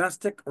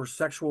domestic or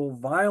sexual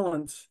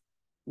violence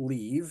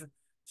leave.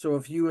 So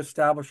if you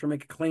establish or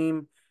make a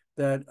claim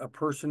that a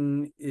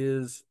person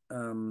is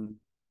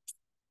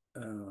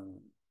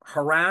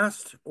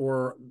harassed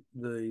or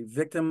the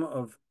victim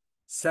of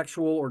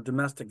sexual or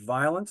domestic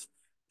violence,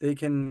 they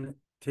can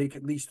take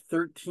at least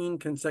 13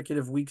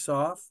 consecutive weeks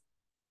off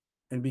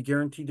and be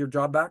guaranteed their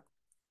job back.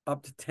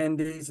 Up to 10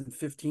 days and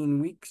 15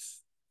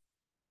 weeks.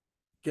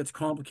 Gets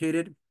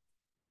complicated.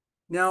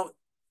 Now,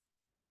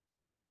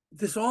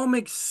 this all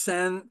makes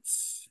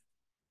sense.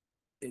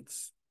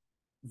 It's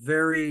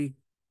very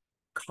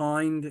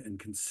kind and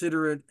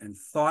considerate and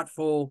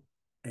thoughtful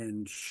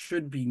and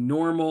should be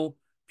normal.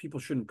 People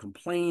shouldn't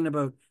complain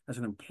about, as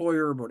an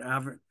employer, about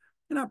you're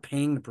not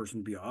paying the person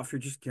to be off. You're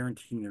just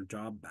guaranteeing their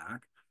job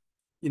back.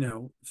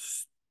 But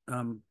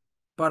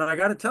I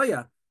got to tell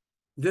you,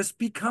 this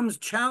becomes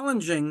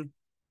challenging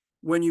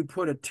when you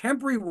put a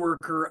temporary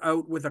worker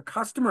out with a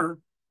customer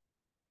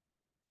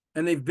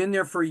and they've been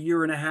there for a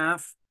year and a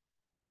half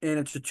and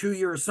it's a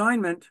 2-year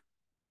assignment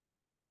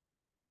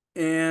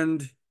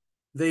and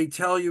they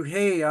tell you,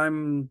 hey,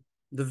 I'm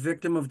the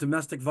victim of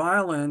domestic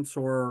violence,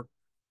 or,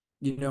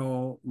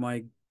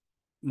 my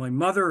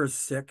mother is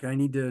sick. I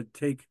need to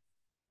take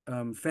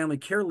family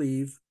care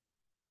leave.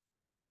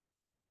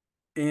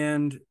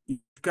 And you've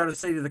got to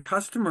say to the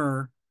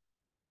customer,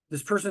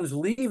 this person's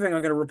leaving,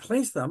 I'm going to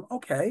replace them.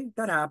 Okay,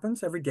 that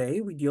happens every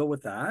day. We deal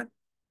with that.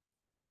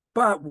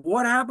 But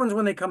what happens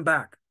when they come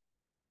back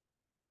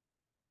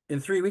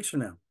in 3 weeks from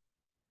now?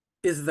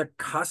 Is the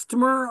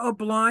customer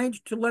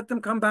obliged to let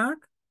them come back?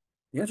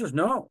 The answer is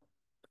no.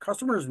 The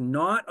customer is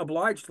not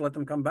obliged to let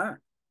them come back.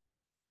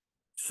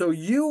 So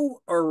you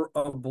are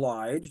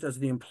obliged as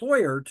the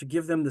employer to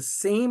give them the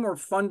same or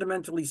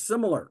fundamentally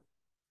similar.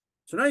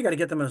 So now you got to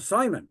get them an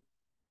assignment.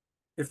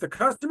 Maybe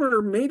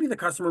the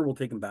customer will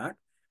take them back.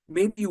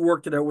 Maybe you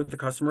worked it out with the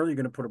customer. You're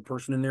going to put a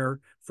person in there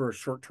for a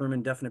short-term,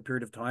 indefinite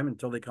period of time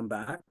until they come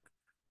back.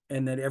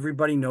 And that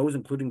everybody knows,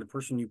 including the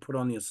person you put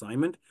on the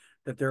assignment,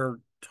 that their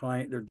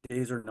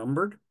days are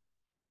numbered.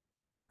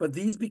 But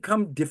these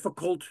become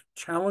difficult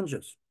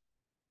challenges.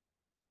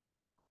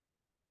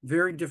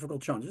 Very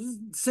difficult challenges.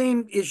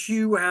 Same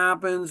issue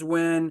happens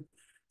when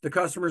the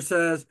customer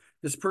says,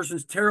 this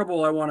person's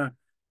terrible, I want to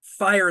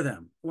fire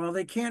them. Well,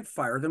 they can't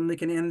fire them. They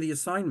can end the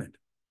assignment.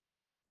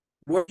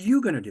 What are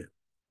you going to do?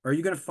 Are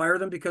you going to fire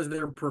them because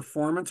their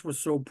performance was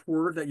so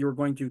poor that you're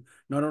going to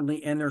not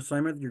only end their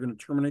assignment, you're going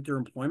to terminate their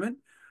employment?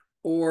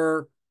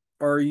 Or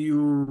are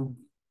you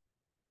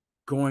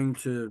going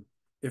to,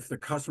 if the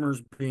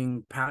customer's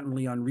being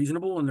patently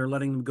unreasonable and they're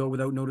letting them go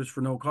without notice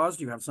for no cause,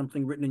 you have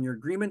something written in your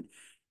agreement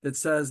that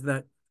says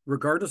that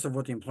regardless of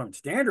what the Employment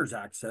Standards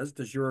Act says,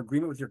 does your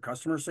agreement with your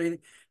customer say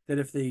that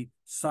if they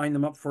sign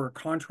them up for a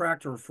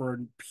contract or for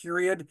a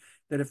period,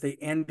 that if they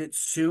end it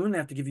soon, they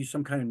have to give you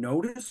some kind of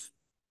notice?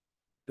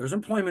 There's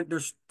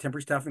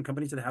temporary staffing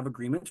companies that have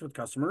agreements with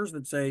customers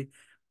that say,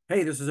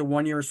 hey, this is a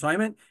 1-year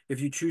assignment. If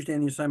you choose to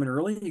end the assignment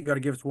early, you got to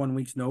give us 1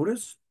 week's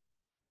notice.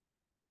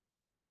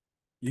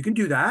 You can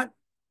do that.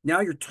 Now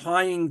you're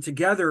tying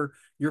together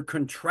your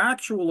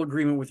contractual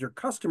agreement with your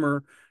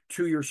customer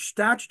to your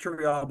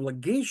statutory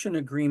obligation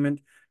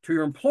agreement to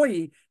your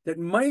employee that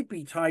might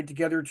be tied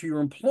together to your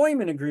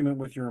employment agreement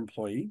with your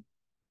employee.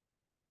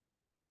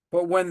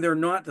 But when they're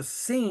not the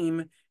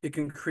same, it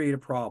can create a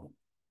problem.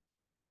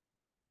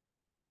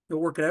 You'll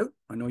work it out.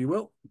 I know you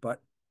will,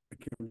 but it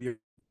can be.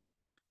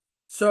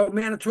 So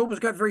Manitoba's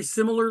got very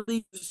similar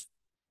leaves,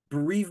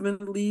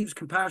 bereavement leaves,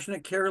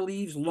 compassionate care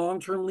leaves,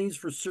 long-term leaves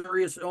for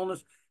serious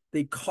illness.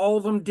 They call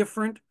them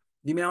different.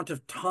 The amount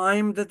of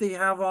time that they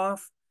have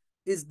off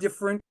is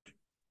different.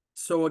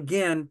 So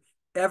again,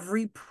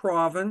 every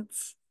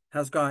province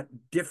has got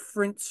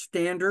different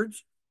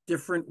standards,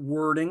 different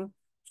wording.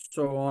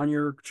 So on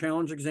your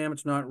challenge exam,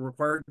 it's not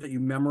required that you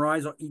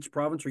memorize each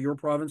province or your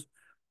province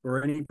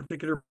or any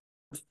particular,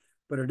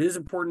 but it is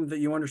important that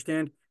you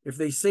understand if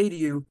they say to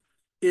you,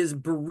 is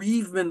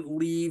bereavement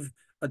leave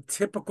a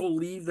typical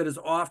leave that is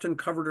often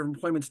covered in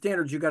employment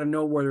standards, you got to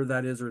know whether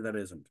that is or that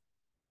isn't.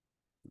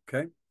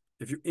 Okay.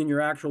 If you're in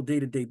your actual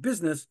day-to-day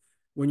business,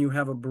 when you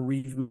have a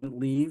bereavement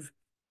leave,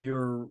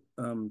 you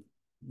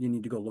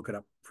need to go look it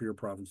up for your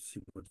province to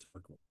see what's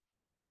applicable.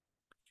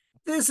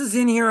 This is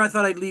in here. I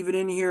thought I'd leave it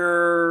in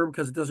here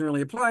because it doesn't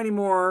really apply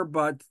anymore,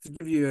 but to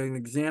give you an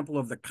example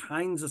of the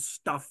kinds of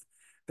stuff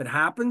that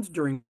happens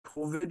during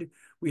COVID,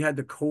 we had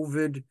the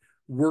COVID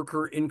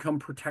Worker Income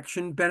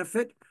Protection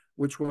Benefit,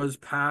 which was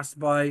passed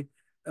by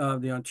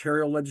the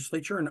Ontario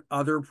legislature and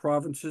other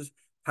provinces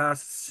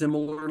passed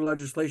similar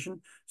legislation.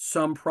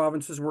 Some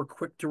provinces were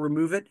quick to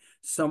remove it.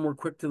 Some were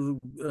quick to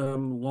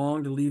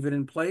long to leave it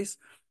in place.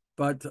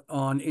 But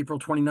on April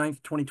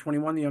 29th,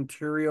 2021, the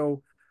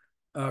Ontario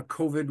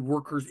COVID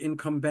workers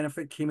income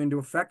benefit came into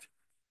effect.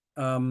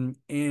 And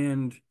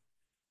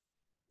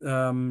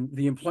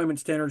the Employment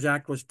Standards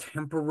Act was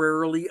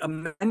temporarily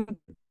amended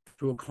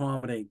to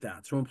accommodate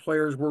that. So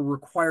employers were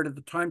required at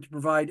the time to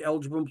provide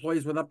eligible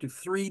employees with up to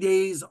 3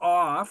 days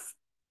off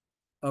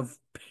of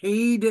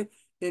paid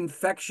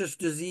infectious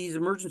disease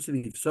emergency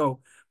leave. So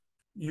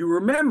you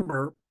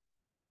remember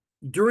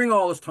during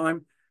all this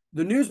time,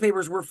 the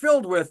newspapers were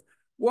filled with,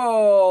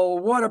 well,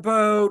 what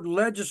about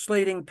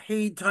legislating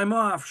paid time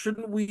off?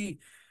 Shouldn't we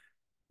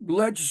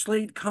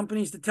legislate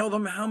companies to tell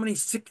them how many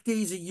sick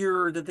days a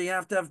year that they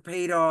have to have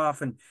paid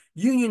off? And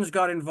unions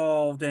got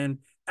involved and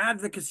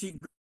advocacy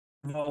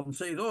involved and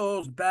say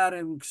those bad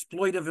and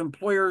exploitive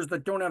employers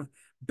that don't have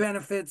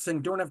benefits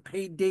and don't have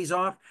paid days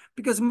off,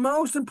 because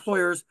most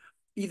employers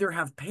either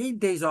have paid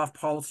days off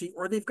policy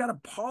or they've got a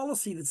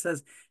policy that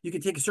says you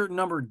can take a certain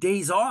number of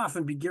days off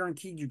and be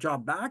guaranteed your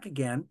job back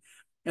again.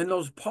 And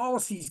those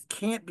policies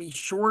can't be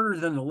shorter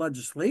than the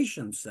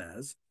legislation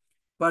says.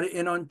 But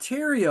in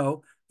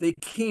Ontario, they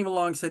came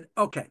along and said,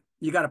 okay,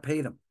 you got to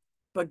pay them.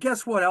 But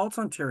guess what else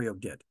Ontario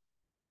did?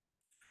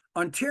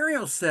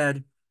 Ontario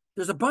said,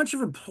 there's a bunch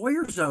of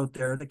employers out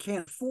there that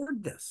can't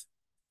afford this.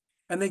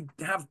 And they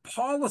have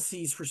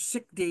policies for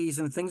sick days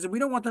and things, and we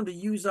don't want them to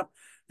use up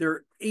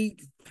their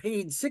 8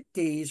 paid sick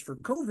days for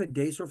COVID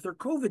days. So if they're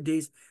COVID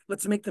days,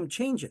 let's make them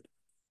change it.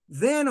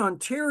 Then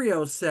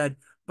Ontario said,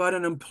 but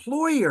an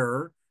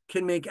employer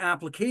can make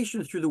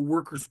applications through the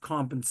Workers'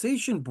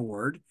 Compensation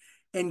Board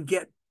and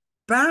get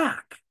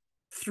back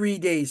 3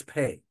 days'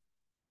 pay.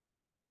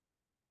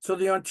 So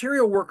the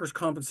Ontario Workers'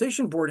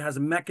 Compensation Board has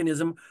a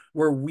mechanism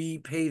where we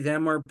pay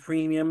them our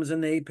premiums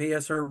and they pay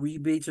us our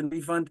rebates and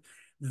refund.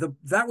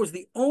 That was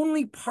the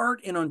only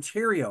part in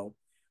Ontario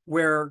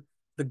where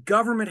the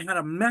government had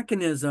a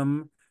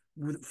mechanism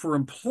for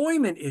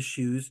employment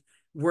issues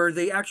where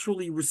they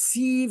actually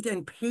received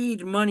and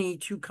paid money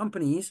to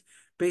companies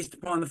based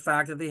upon the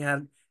fact that they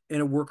had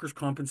in a workers'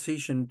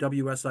 compensation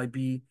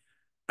WSIB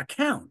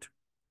account.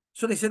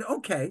 So they said,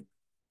 okay,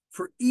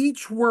 for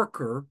each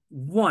worker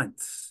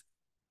once,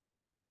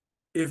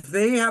 if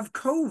they have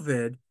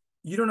COVID,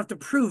 you don't have to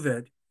prove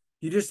it.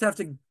 You just have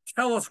to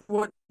tell us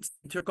what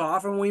they took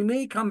off, and we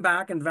may come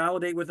back and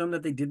validate with them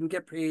that they didn't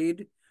get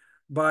paid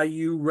by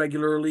you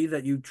regularly,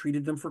 that you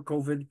treated them for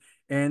COVID,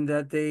 and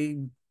that they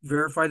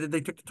verified that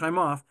they took the time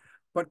off.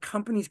 But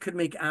companies could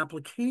make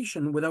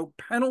application without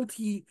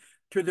penalty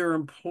to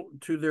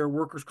their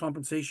workers'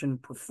 compensation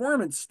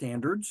performance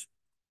standards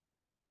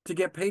to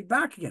get paid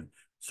back again.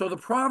 So the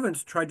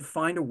province tried to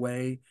find a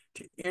way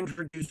to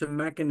introduce a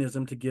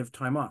mechanism to give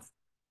time off.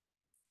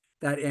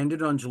 That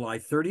ended on July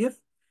 30th.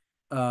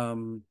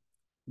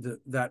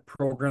 That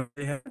program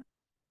they had,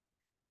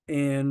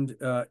 and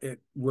it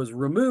was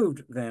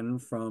removed then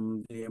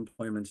from the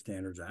Employment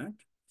Standards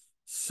Act.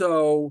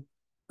 So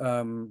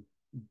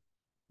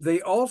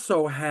they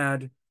also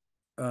had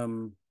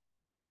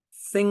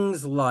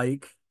things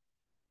like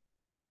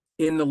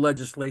in the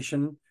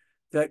legislation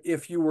that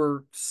if you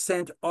were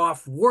sent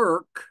off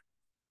work,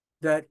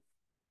 that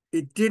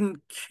it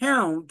didn't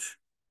count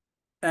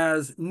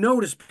as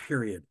notice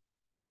period.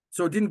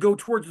 So it didn't go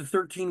towards the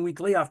 13-week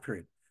layoff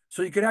period.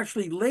 So you could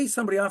actually lay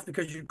somebody off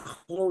because you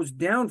closed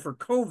down for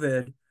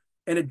COVID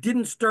and it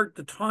didn't start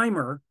the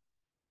timer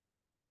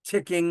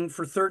ticking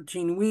for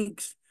 13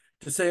 weeks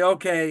to say,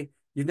 okay,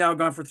 you've now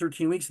gone for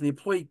 13 weeks, and the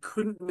employee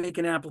couldn't make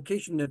an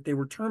application that they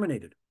were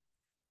terminated.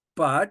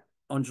 But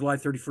on July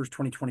 31st,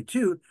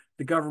 2022,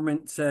 the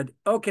government said,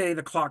 okay,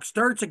 the clock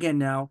starts again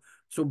now.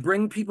 So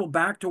bring people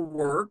back to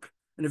work.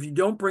 And if you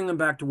don't bring them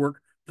back to work,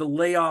 the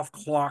layoff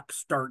clock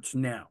starts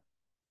now.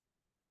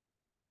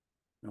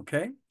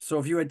 Okay, so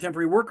if you had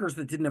temporary workers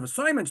that didn't have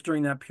assignments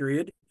during that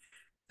period,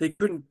 they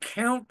couldn't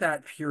count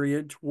that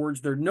period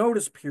towards their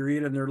notice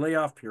period and their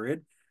layoff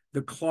period.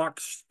 The clock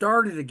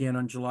started again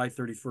on July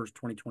 31st,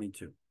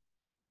 2022.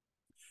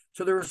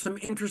 So there were some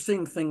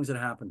interesting things that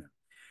happened there.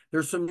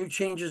 There's some new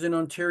changes in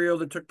Ontario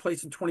that took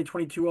place in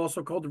 2022,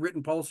 also called the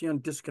Written Policy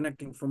on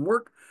Disconnecting from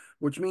Work,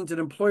 which means that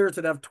employers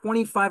that have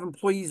 25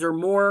 employees or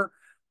more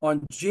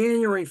on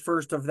January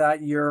 1st of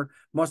that year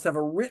must have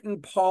a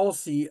written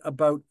policy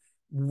about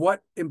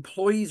what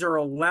employees are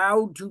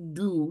allowed to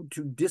do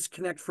to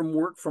disconnect from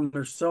work from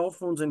their cell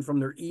phones and from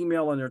their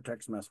email and their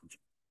text messaging.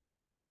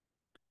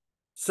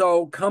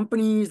 So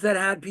companies that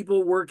had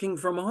people working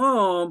from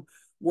home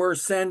were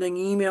sending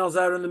emails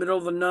out in the middle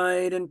of the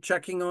night and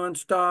checking on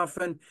stuff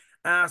and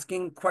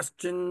asking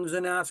questions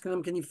and asking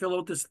them, can you fill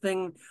out this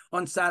thing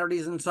on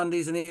Saturdays and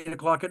Sundays at 8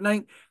 o'clock at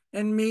night?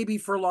 And maybe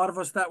for a lot of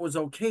us that was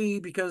okay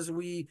because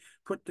we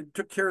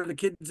took care of the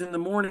kids in the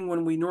morning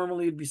when we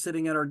normally would be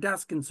sitting at our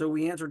desk. And so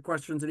we answered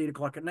questions at 8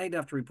 o'clock at night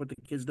after we put the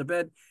kids to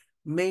bed.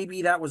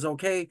 Maybe that was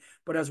okay.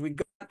 But as we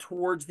got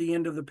towards the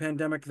end of the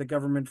pandemic, the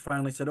government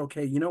finally said,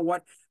 okay, you know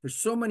what? There's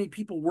so many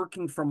people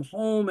working from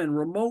home and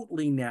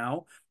remotely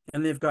now,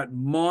 and they've got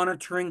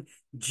monitoring,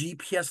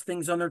 GPS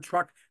things on their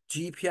truck,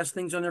 GPS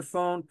things on their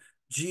phone,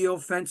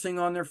 geofencing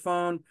on their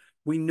phone.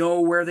 We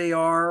know where they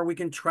are. We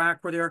can track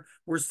where they are.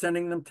 We're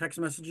sending them text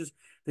messages.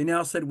 They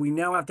now said we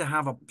now have to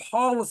have a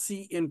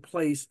policy in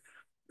place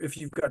if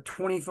you've got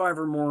 25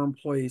 or more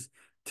employees,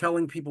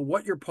 telling people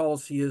what your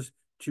policy is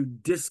to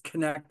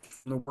disconnect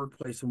from the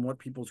workplace and what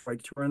people's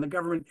rights are. And the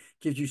government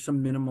gives you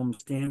some minimum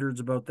standards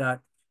about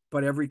that,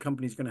 but every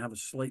company is going to have a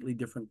slightly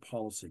different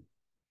policy.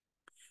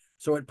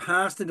 So it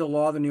passed into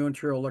law, the new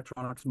Ontario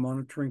Electronics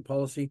Monitoring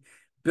Policy.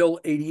 Bill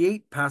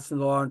 88 passed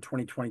into law in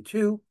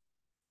 2022,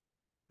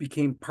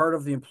 became part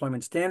of the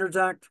Employment Standards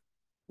Act,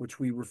 which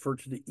we refer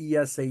to the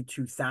ESA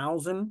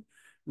 2000. And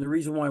the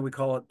reason why we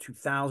call it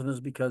 2000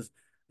 is because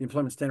the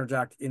Employment Standards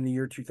Act in the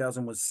year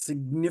 2000 was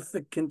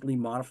significantly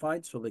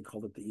modified, so they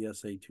called it the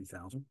ESA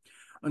 2000.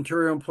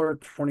 Ontario employer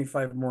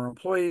 25 more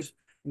employees,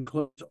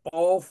 includes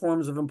all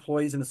forms of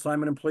employees and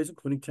assignment employees,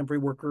 including temporary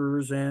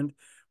workers and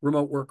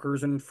remote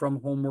workers and from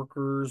home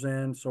workers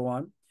and so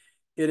on.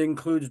 It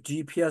includes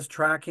GPS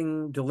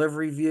tracking,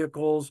 delivery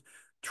vehicles,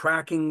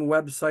 tracking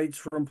websites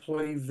for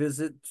employee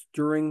visits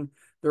during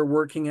their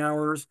working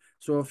hours.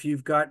 So if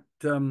you've got,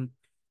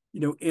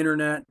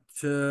 internet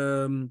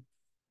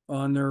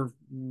on their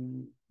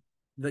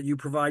that you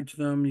provide to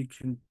them, you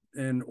can,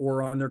 and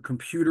or on their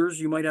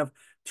computers, you might have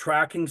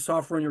tracking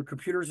software on your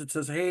computers that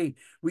says, hey,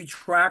 we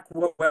track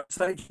what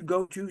websites you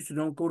go to, so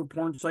don't go to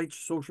porn sites,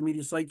 social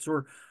media sites,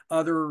 or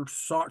other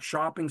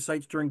shopping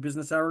sites during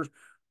business hours.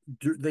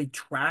 They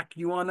track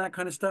you on that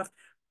kind of stuff.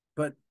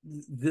 But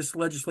this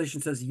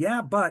legislation says,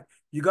 yeah, but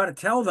you got to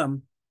tell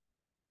them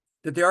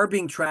that they are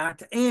being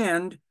tracked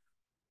and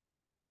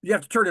you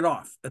have to turn it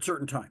off at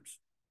certain times.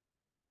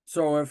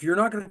 So if you're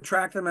not going to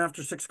track them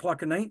after 6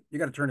 o'clock at night, you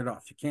got to turn it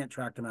off. You can't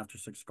track them after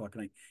 6 o'clock at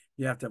night.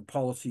 You have to have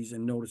policies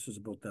and notices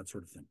about that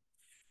sort of thing.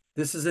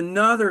 This is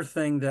another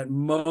thing that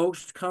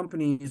most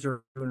companies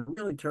are doing a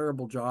really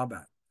terrible job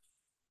at.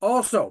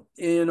 Also,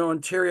 in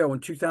Ontario in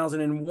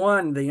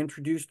 2001, they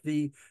introduced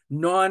the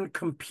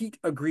non-compete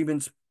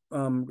agreements,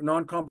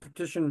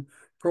 non-competition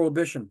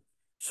prohibition.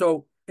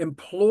 So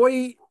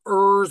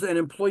employers and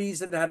employees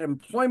that had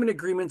employment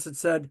agreements that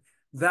said,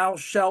 thou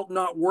shalt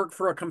not work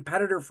for a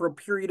competitor for a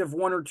period of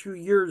 1 or 2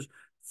 years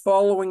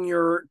following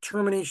your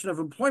termination of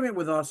employment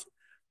with us,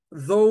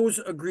 those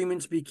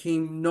agreements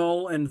became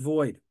null and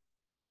void.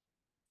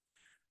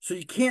 So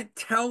you can't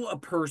tell a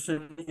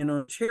person in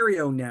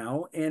Ontario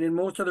now, and in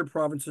most other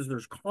provinces,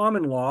 there's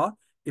common law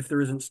if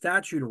there isn't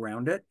statute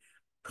around it.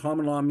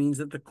 Common law means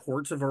that the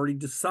courts have already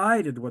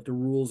decided what the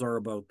rules are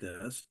about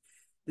this,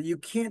 that you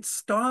can't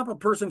stop a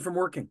person from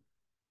working.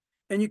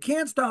 And you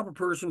can't stop a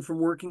person from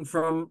working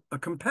from a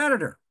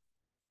competitor.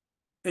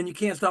 And you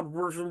can't stop a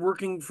person from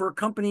working for a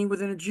company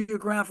within a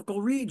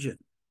geographical region.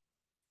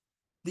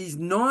 These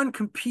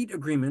non-compete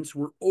agreements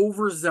were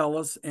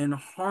overzealous and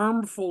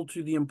harmful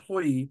to the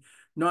employee,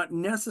 not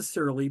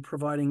necessarily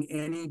providing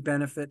any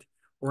benefit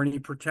or any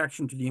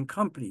protection to the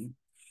company.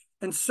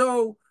 And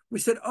so we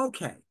said,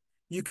 okay,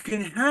 you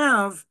can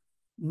have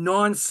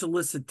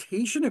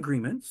non-solicitation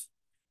agreements.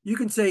 You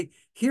can say,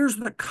 here's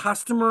the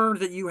customer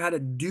that you had a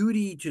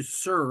duty to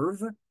serve,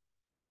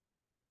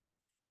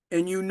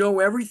 and you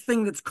know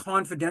everything that's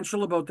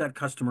confidential about that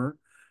customer,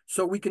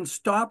 so we can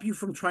stop you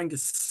from trying to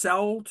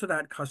sell to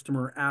that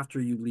customer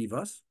after you leave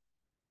us.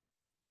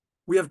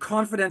 We have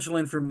confidential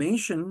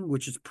information,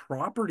 which is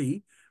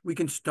property. We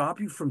can stop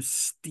you from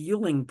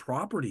stealing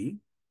property.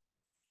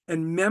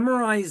 And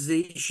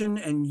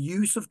memorization and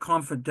use of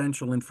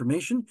confidential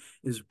information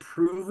is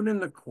proven in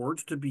the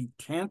courts to be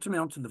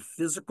tantamount to the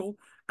physical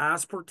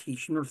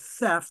asportation or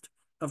theft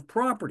of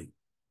property.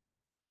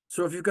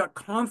 So if you've got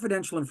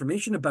confidential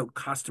information about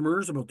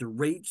customers, about their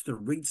rates, their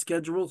rate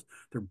schedules,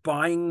 their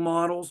buying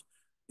models,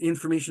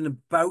 information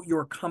about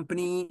your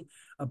company,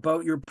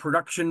 about your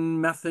production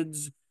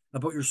methods,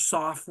 about your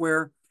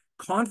software,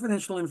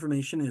 confidential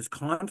information is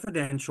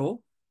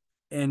confidential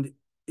and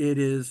it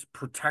is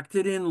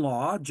protected in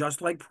law,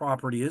 just like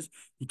property is.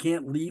 You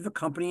can't leave a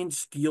company and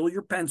steal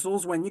your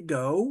pencils when you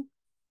go,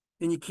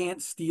 and you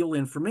can't steal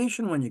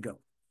information when you go.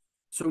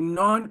 So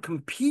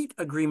non-compete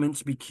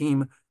agreements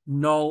became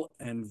null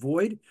and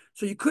void.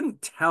 So you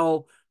couldn't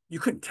tell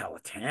a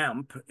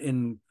temp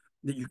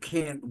that you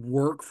can't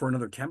work for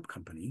another temp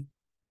company.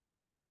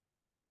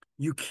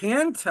 You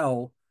can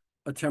tell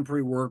a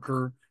temporary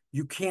worker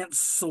you can't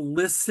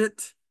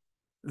solicit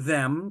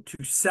them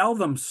to sell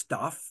them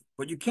stuff,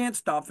 but you can't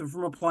stop them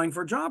from applying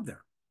for a job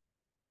there.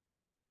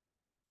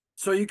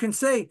 So you can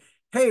say,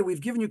 hey, we've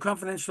given you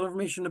confidential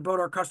information about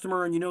our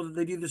customer and you know that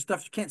they do this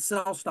stuff. You can't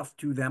sell stuff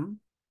to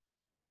them.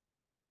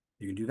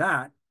 You can do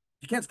that.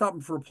 You can't stop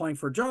them from applying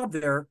for a job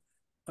there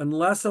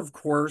unless, of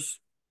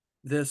course,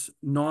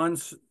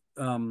 unless,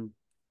 of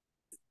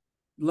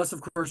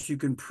course, you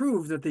can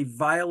prove that they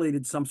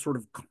violated some sort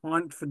of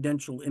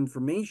confidential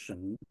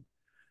information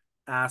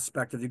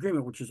aspect of the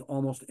agreement, which is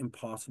almost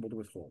impossible to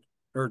withhold.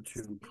 or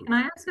to Can prove.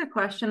 I ask a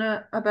question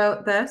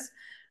about this?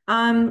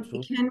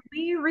 Absolutely. Can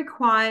we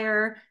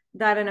require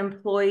that an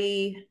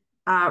employee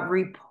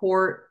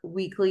report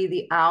weekly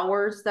the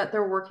hours that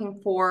they're working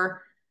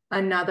for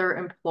another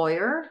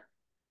employer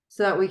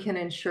so that we can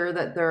ensure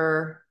that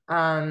they're,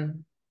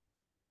 for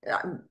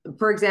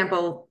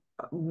example,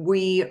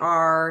 we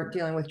are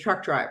dealing with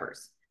truck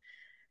drivers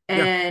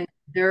Yeah, and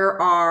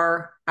there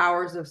are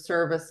hours of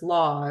service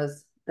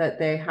laws that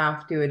they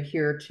have to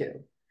adhere to.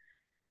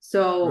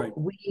 So right,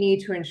 we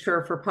need to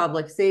ensure for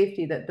public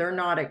safety that they're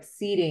not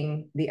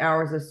exceeding the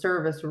hours of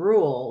service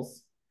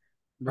rules.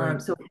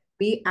 right. So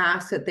we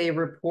ask that they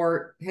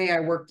report, hey, I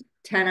worked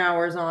 10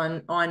 hours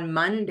on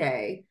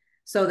Monday.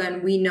 So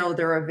then we know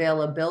their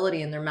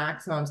availability and their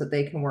maximums that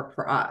they can work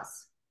for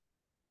us.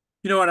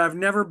 You know what? I've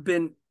never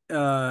been,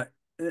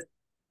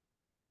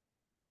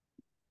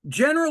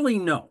 generally,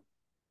 no.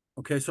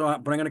 Okay, so,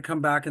 but I'm going to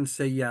come back and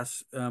say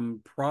yes,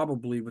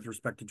 probably with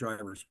respect to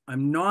drivers.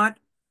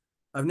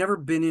 I've never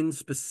been in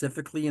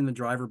specifically in the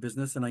driver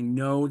business, and I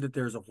know that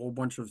there's a whole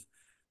bunch of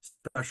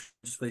special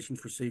legislation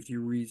for safety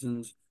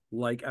reasons,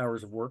 like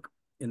hours of work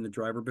in the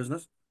driver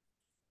business.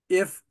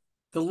 If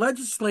the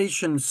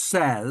legislation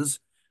says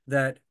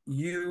that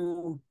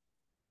you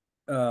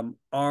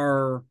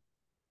are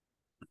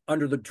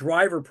under the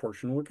driver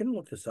portion, we can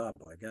look this up,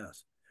 I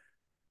guess,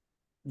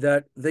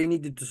 that they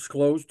need to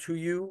disclose to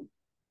you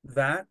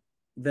that,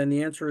 then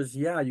the answer is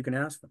yeah, you can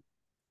ask them.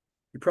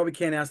 You probably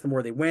can't ask them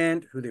where they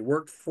went, who they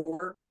worked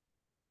for,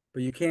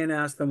 but you can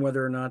ask them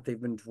whether or not they've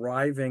been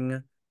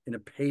driving in a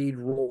paid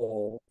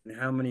role and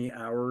how many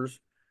hours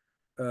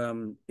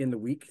in the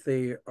week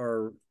they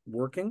are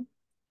working.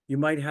 You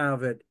might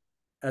have it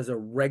as a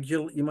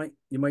regular, you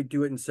might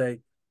do it and say,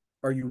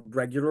 are you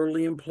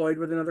regularly employed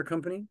with another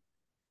company?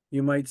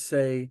 You might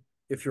say,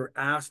 if you're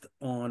asked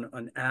on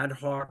an ad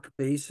hoc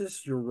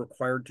basis, you're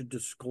required to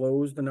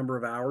disclose the number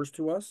of hours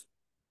to us.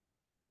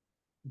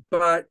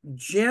 But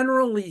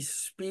generally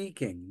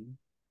speaking,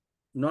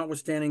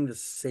 notwithstanding the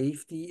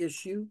safety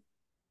issue,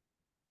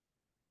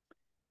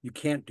 you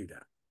can't do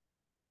that.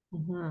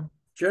 Mhm.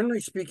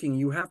 Generally speaking,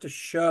 you have to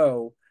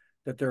show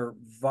that they're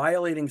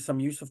violating some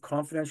use of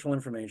confidential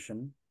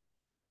information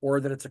or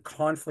that it's a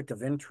conflict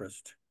of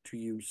interest to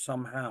you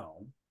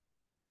somehow.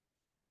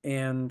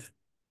 And,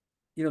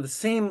 the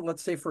same,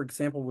 let's say, for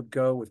example, would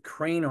go with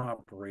crane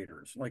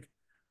operators. Like,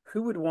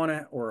 who would want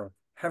to, or a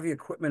heavy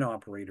equipment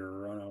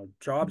operator on a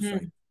job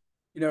site?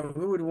 Mhm.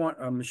 Who would want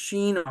a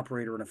machine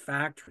operator in a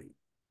factory?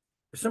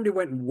 If somebody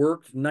went and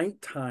worked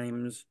night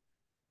times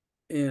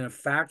in a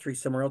factory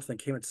somewhere else and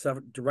they came at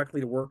directly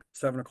to work at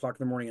 7 o'clock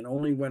in the morning and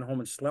only went home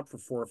and slept for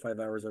 4 or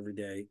 5 hours every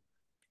day,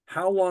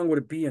 how long would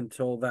it be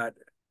until that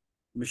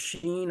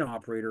machine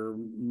operator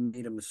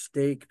made a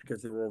mistake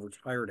because they were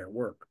overtired at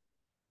work?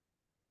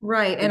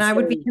 Right. And And I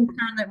would be so,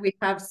 concerned that we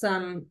have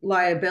some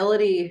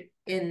liability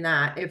in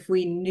that if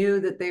we knew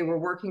that they were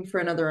working for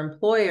another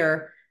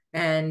employer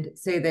and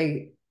say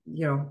they,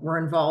 were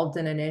involved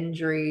in an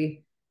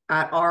injury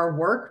at our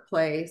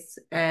workplace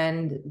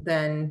and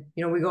then,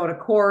 we go to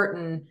court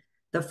and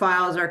the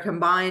files are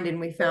combined and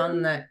we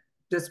found that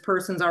this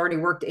person's already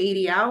worked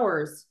 80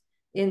 hours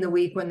in the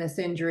week when this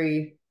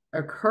injury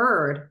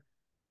occurred.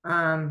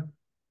 Um,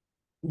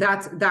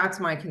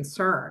 that's my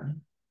concern.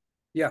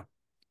 yeah,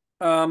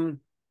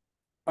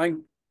 I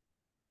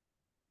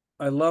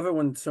I love it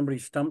when somebody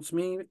stumps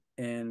me,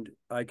 and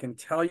I can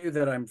tell you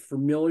that I'm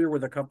familiar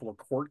with a couple of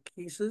court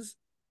cases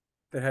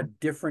that had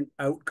different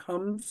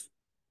outcomes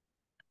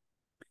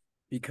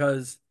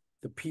because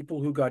the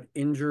people who got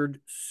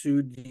injured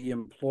sued the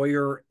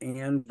employer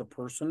and the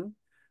person.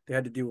 They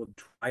had to deal with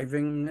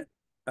driving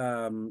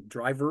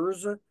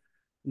drivers,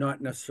 not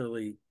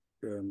necessarily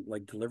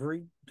like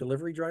delivery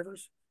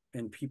drivers,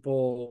 and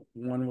people.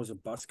 One was a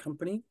bus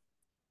company,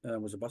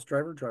 was a bus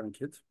driver driving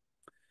kids.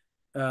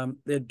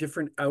 They had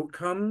different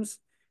outcomes,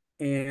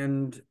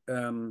 and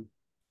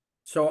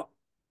so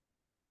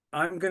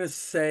I'm gonna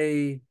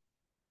say,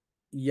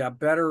 yeah,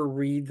 better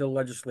read the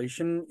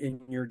legislation in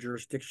your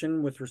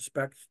jurisdiction with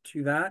respect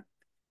to that.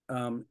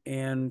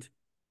 And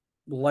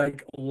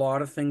like a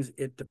lot of things,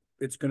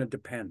 it's going to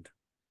depend.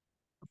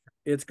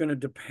 It's going to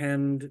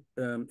depend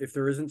if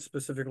there isn't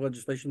specific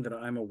legislation that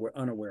I'm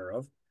unaware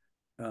of.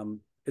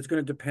 It's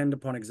going to depend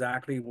upon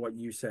exactly what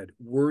you said.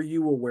 Were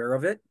you aware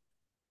of it?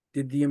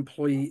 Did the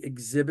employee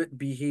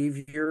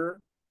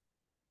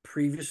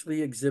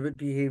previously exhibit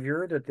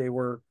behavior that they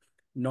were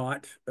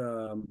not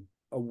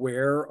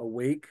aware,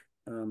 awake,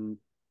 and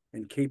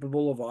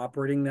capable of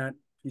operating that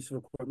piece of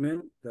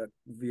equipment, that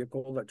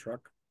vehicle, that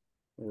truck,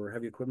 or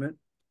heavy equipment?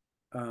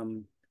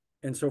 Um,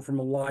 and so, from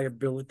a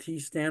liability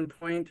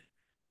standpoint,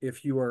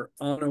 if you are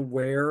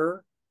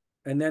unaware,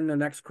 and then the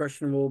next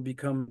question will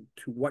become,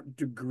 to what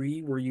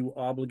degree were you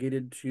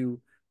obligated to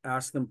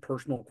ask them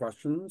personal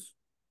questions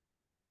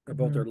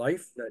about their Mhm.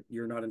 life that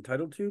you're not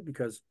entitled to?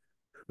 Because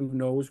who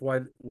knows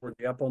why were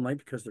they up all night,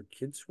 because their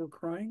kids were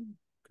crying,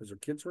 because their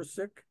kids were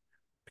sick,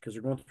 because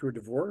they're going through a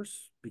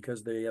divorce,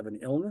 because they have an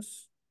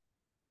illness.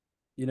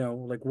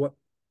 Like, what,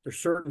 there's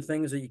certain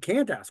things that you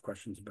can't ask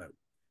questions about.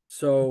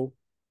 So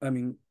I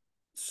mean,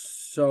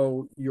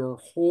 so your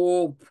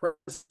whole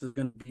premise is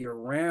going to be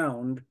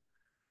around,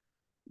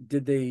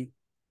 did they,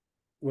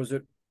 was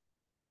it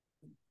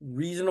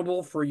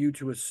reasonable for you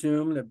to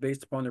assume that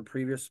based upon their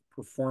previous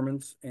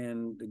performance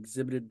and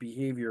exhibited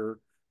behavior,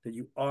 that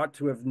you ought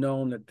to have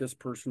known that this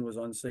person was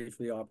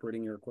unsafely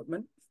operating your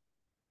equipment?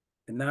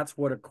 And that's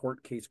what a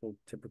court case will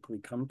typically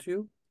come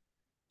to.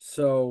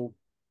 So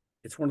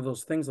it's one of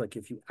those things, like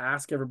if you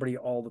ask everybody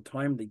all the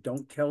time, they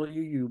don't tell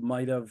you, you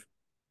might have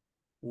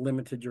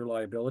limited your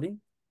liability.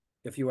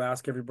 If you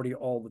ask everybody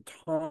all the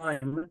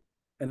time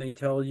and they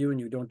tell you and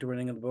you don't do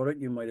anything about it,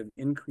 you might have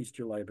increased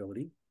your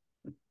liability.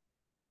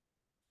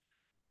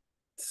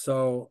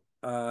 So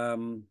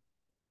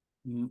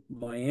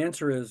my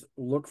answer is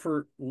I'm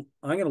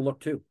going to look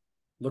too.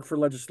 Look for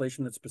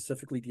legislation that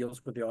specifically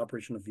deals with the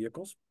operation of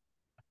vehicles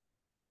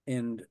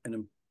and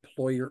an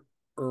employer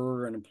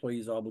or an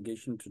employee's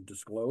obligation to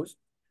disclose.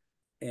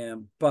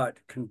 But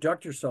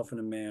conduct yourself in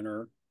a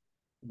manner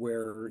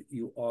where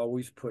you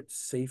always put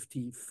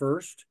safety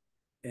first.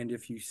 And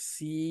if you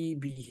see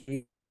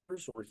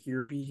behaviors or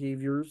hear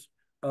behaviors,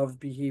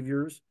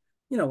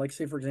 like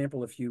say, for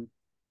example, if you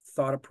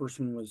thought a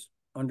person was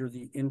under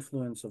the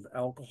influence of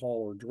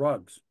alcohol or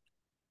drugs,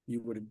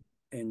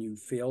 and you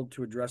failed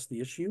to address the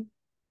issue,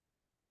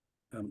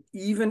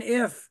 even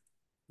if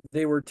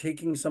they were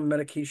taking some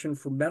medication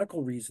for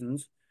medical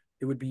reasons,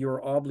 it would be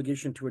your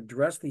obligation to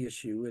address the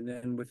issue and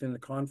then within the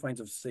confines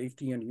of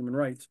safety and human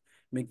rights,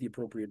 make the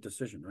appropriate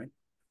decision, right?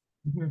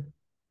 Mm-hmm.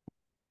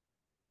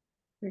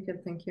 Very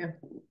good, thank you.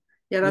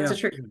 Yeah, that's Yeah. a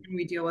tricky thing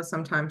we deal with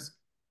sometimes.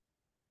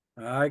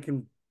 I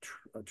can,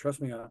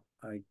 trust me,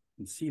 I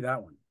can see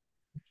that one.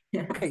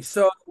 Yeah. Okay,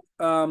 so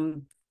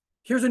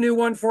here's a new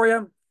one for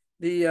you.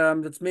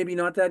 That's maybe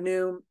not that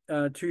new.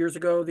 2 years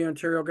ago, the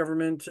Ontario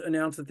government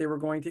announced that they were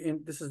going to,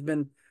 this has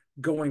been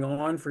going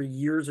on for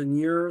years and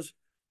years,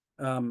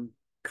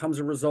 comes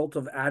a result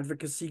of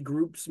advocacy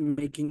groups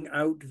making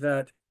out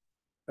that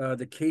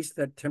the case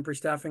that temporary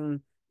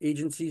staffing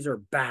agencies are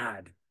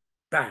bad,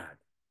 bad,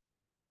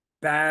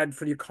 bad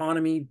for the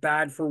economy,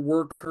 bad for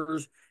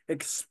workers,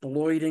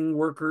 exploiting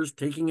workers,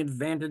 taking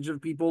advantage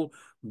of people,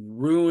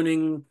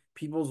 ruining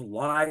people's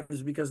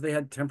lives because they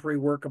had temporary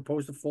work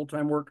opposed to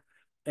full-time work.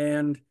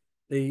 And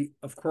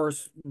of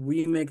course,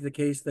 we make the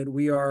case that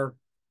we are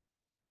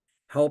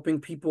helping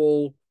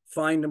people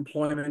find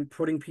employment,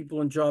 putting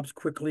people in jobs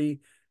quickly,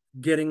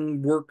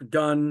 getting work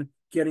done,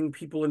 getting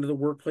people into the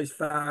workplace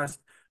fast.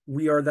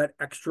 We are that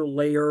extra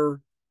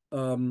layer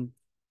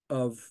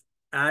of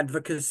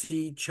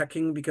advocacy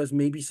checking because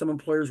maybe some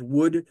employers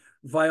would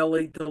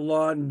violate the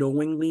law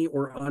knowingly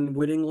or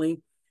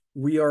unwittingly.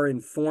 We are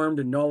informed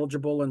and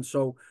knowledgeable, and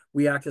so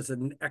we act as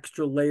an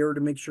extra layer to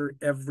make sure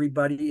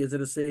everybody is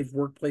at a safe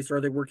workplace. Are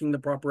they working the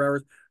proper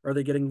hours? Are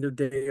they getting their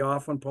day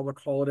off on public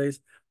holidays?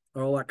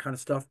 All that kind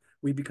of stuff.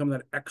 We become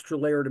that extra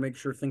layer to make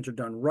sure things are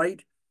done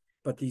right.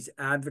 But these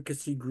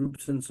advocacy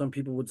groups and some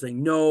people would say,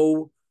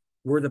 no,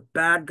 we're the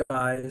bad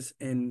guys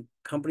and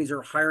companies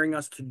are hiring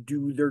us to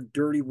do their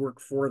dirty work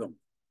for them.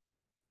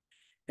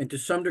 And to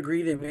some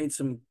degree, they made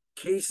some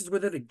cases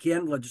with it.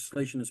 Again,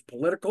 legislation is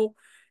political.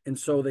 And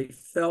so they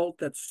felt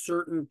that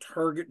certain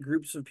target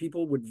groups of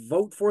people would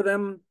vote for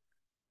them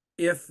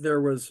if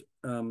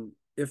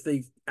if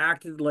they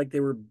acted like they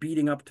were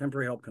beating up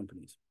temporary help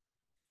companies.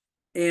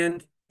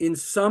 And in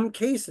some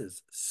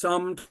cases,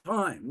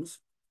 sometimes,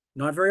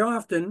 not very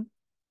often,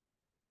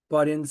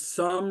 but in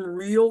some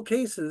real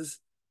cases,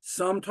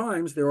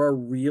 sometimes there are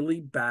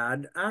really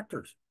bad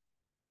actors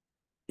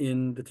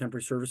in the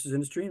temporary services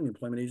industry, in the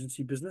employment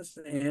agency business,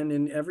 and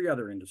in every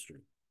other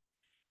industry.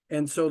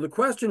 And so the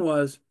question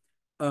was,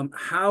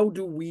 how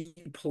do we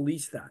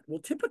police that? Well,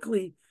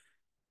 typically,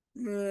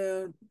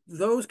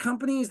 those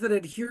companies that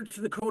adhere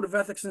to the code of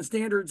ethics and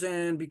standards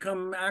and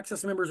become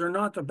ACSESS members are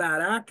not the bad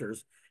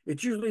actors.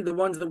 It's usually the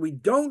ones that we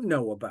don't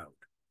know about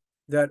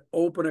that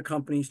open a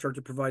company, start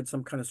to provide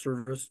some kind of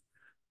service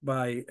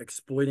by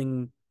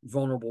exploiting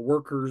vulnerable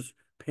workers,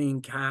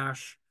 paying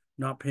cash,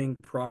 not paying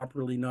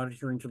properly, not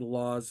adhering to the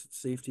laws,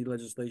 safety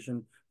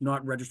legislation,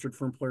 not registered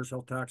for employers'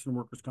 health tax and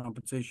workers'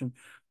 compensation.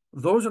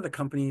 Those are the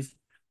companies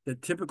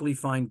that typically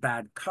find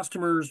bad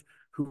customers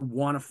who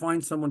want to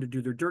find someone to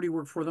do their dirty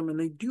work for them, and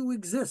they do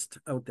exist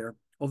out there.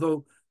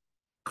 Although,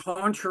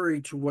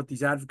 contrary to what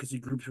these advocacy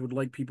groups would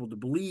like people to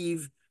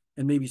believe,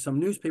 and maybe some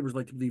newspapers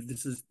like to believe,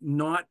 this is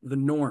not the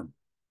norm.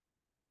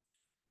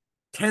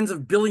 Tens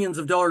of billions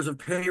of dollars of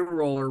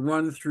payroll are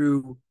run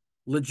through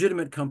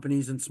legitimate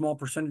companies, and small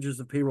percentages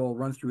of payroll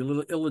run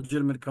through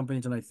illegitimate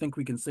companies. And I think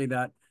we can say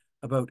that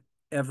about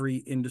every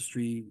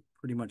industry,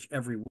 pretty much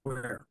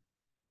everywhere.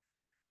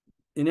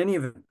 In any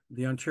event,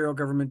 the Ontario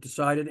government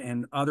decided,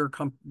 and other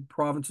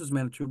provinces,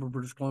 Manitoba,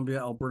 British Columbia,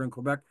 Alberta, and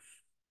Quebec,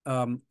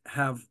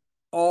 have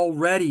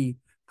already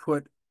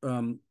put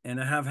and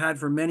have had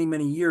for many,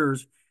 many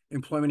years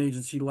employment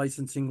agency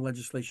licensing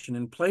legislation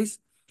in place.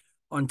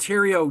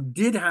 Ontario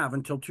did have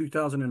until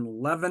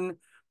 2011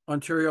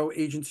 Ontario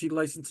agency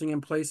licensing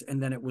in place,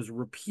 and then it was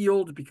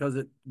repealed because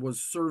it was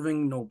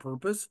serving no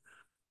purpose.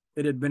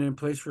 It had been in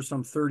place for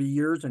some 30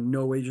 years, and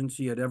no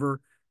agency had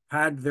ever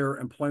had their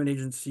employment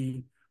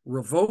agency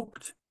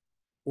revoked,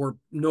 or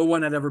no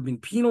one had ever been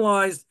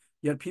penalized,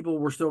 yet people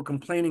were still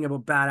complaining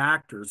about bad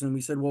actors. And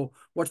we said, well,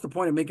 what's the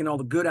point of making all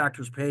the good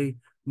actors pay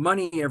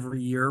money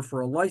every year for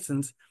a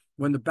license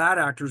when the bad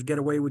actors get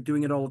away with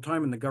doing it all the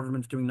time and the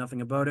government's doing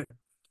nothing about it?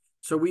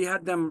 So we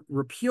had them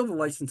repeal the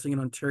licensing in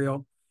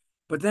Ontario,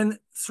 but then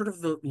sort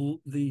of the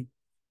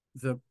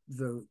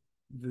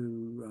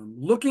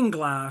looking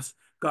glass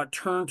got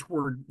turned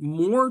toward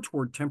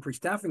temporary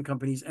staffing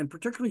companies, and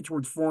particularly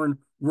towards foreign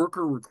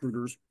worker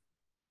recruiters.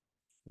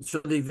 So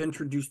they've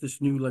introduced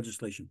this new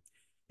legislation.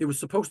 It was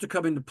supposed to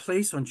come into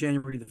place on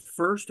January the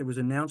 1st. It was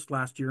announced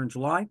last year in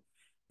July.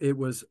 It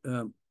was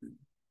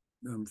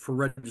for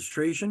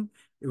registration.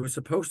 It was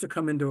supposed to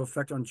come into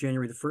effect on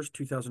January the 1st,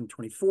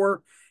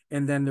 2024.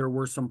 And then there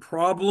were some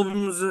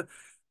problems,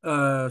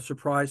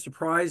 surprise,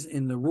 surprise,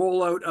 in the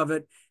rollout of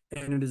it.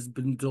 And it has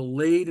been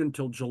delayed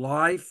until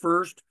July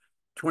 1st,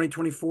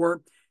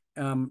 2024.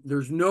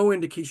 There's no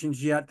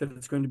indications yet that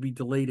it's going to be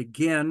delayed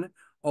again,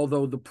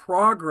 although the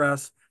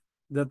progress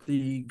that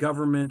the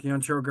government, the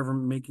Ontario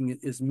government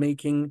is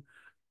making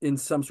in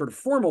some sort of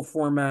formal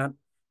format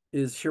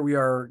is, here we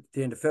are at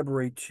the end of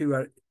February,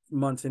 2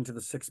 months into the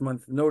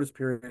 6-month notice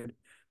period,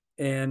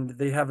 and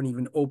they haven't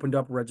even opened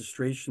up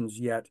registrations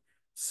yet.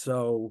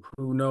 So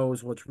who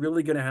knows what's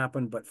really going to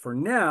happen. But for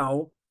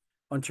now,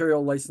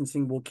 Ontario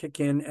licensing will kick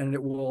in, and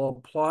it will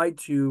apply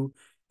to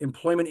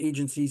employment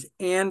agencies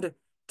and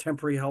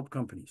temporary help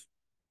companies.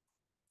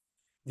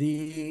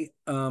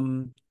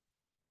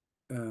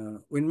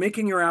 When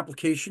making your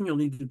application, you'll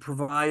need to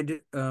provide,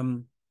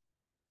 let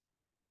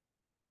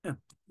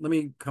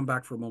me come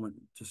back for a moment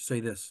to say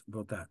this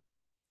about that.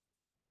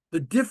 The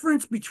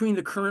difference between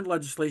the current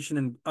legislation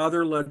and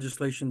other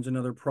legislations in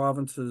other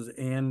provinces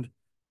and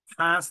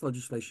past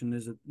legislation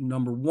is that,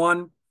 number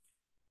one,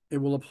 it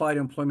will apply to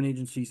employment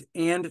agencies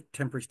and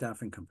temporary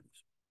staffing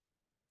companies.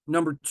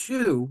 Number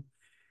two,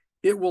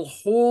 it will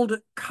hold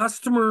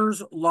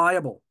customers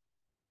liable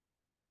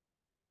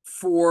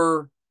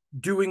for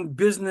doing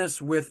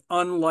business with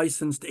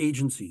unlicensed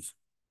agencies.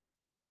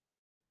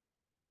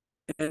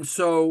 And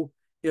so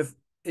if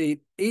an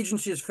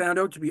agency is found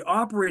out to be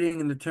operating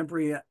in the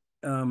temporary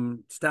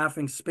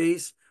staffing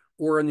space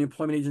or in the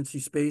employment agency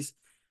space,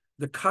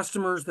 the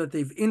customers that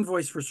they've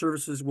invoiced for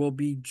services will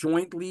be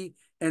jointly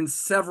and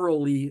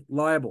severally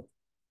liable,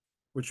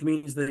 which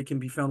means they can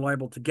be found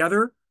liable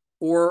together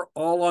or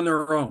all on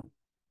their own.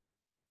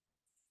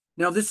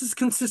 Now, this is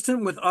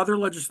consistent with other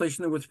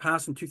legislation that was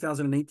passed in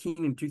 2018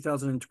 and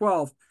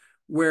 2012,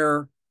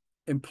 where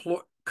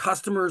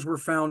customers were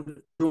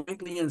found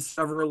jointly and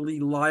severally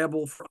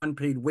liable for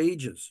unpaid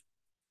wages.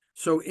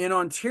 So in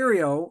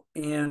Ontario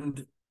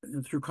and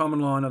through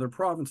common law in other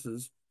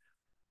provinces,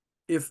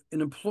 if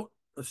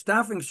a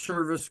staffing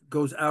service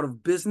goes out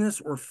of business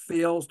or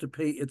fails to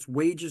pay its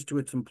wages to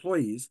its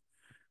employees,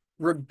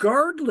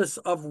 regardless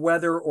of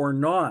whether or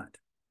not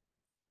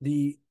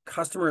the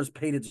customer has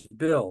paid its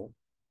bill,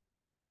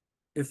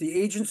 if the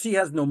agency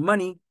has no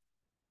money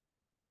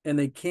and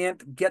they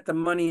can't get the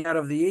money out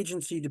of the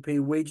agency to pay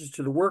wages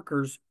to the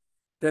workers,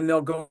 then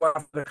they'll go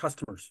after the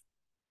customers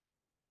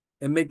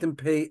and make them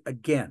pay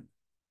again.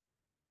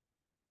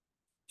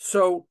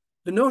 So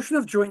the notion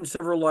of joint and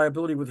several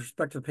liability with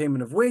respect to the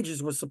payment of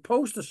wages was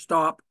supposed to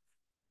stop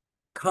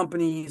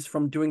companies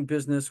from doing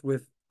business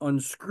with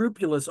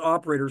unscrupulous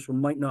operators who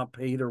might not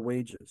pay their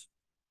wages.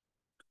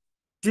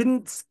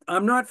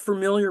 I'm not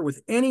familiar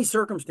with any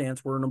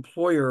circumstance where an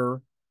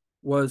employer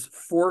was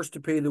forced to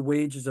pay the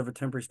wages of a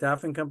temporary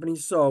staffing company.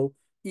 So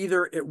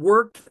either it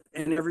worked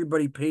and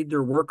everybody paid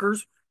their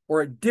workers,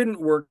 or it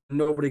didn't work,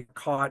 nobody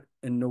caught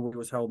and nobody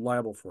was held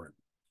liable for it.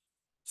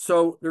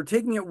 So they're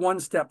taking it one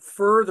step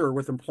further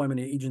with employment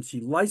agency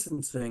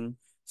licensing,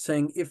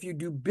 saying if you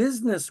do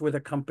business with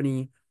a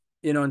company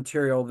in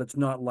Ontario that's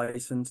not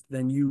licensed,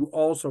 then you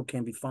also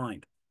can be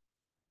fined.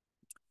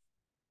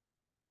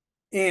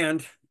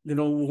 And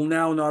will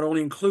now not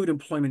only include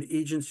employment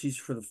agencies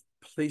for the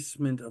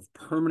placement of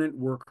permanent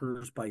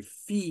workers by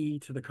fee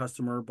to the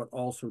customer, but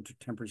also to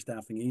temporary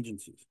staffing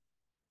agencies.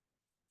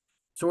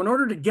 So in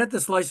order to get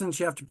this license,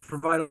 you have to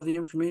provide all the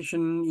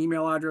information,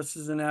 email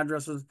addresses and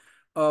addresses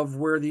of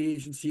where the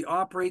agency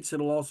operates.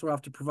 It'll also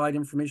have to provide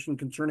information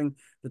concerning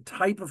the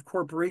type of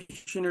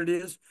corporation it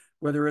is,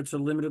 whether it's a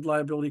limited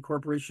liability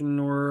corporation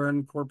or an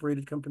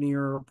incorporated company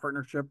or a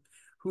partnership,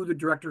 who the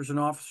directors and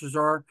officers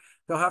are.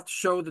 They'll have to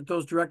show that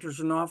those directors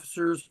and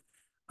officers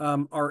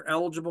are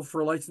eligible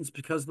for a license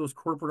because those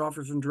corporate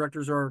officers and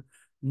directors are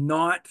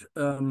not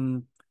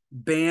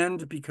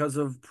banned because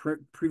of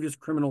previous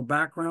criminal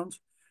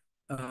backgrounds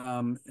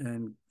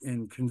and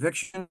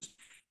convictions.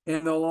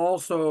 And they'll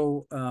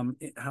also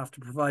have to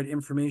provide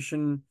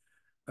information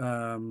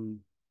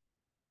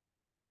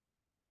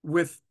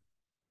with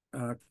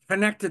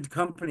connected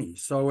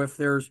companies. So if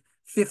there's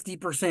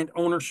 50%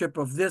 ownership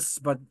of this,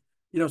 but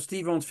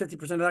Steve owns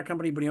 50% of that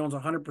company, but he owns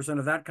 100%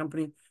 of that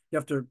company, you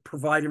have to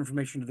provide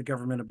information to the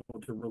government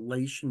about the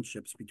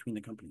relationships between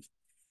the companies.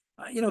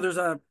 There's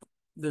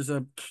there's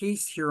a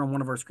case here on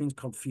one of our screens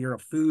called Fiera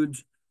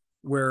Foods,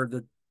 where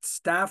the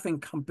staffing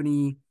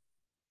company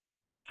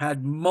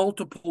had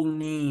multiple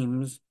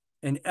names,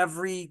 and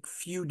every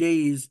few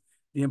days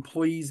the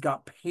employees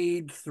got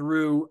paid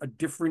through a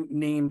different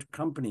named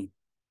company.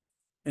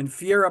 And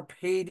Fiera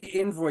paid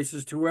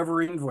invoices to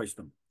whoever invoiced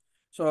them.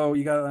 So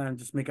you got to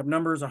just make up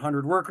numbers,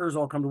 100 workers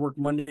all come to work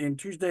Monday and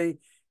Tuesday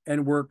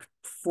and work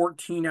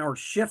 14-hour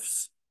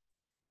shifts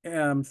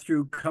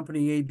through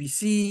company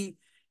ABC.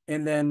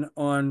 And then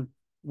on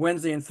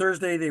Wednesday and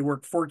Thursday, they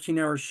work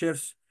 14-hour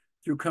shifts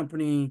through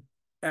company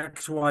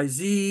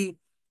XYZ.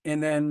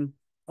 And then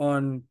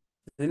on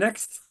the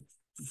next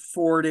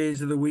 4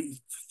 days of the week,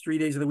 3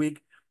 days of the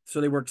week,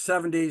 so they work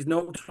 7 days,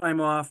 no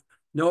time off,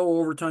 no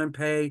overtime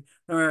pay.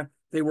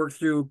 They work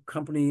through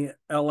company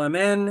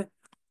LMN,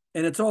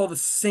 and it's all the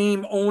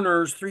same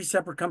owners, three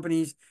separate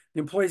companies.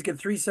 The employees get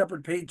three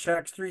separate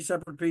paychecks, three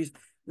separate pays.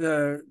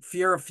 The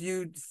Fiera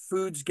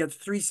Foods gets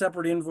three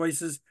separate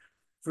invoices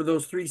for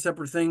those three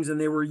separate things,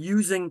 and they were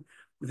using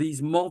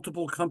these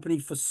multiple company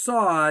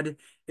facade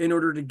in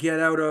order to get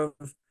out of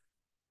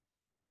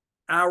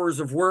hours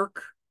of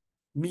work,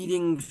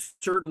 meeting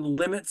certain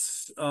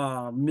limits,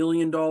 $1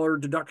 million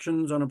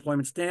deductions on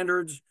employment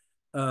standards,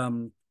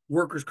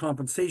 workers'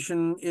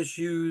 compensation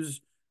issues,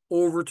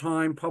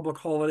 overtime, public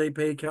holiday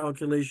pay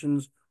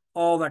calculations,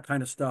 all that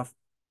kind of stuff.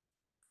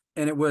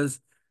 And it was,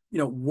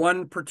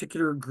 one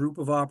particular group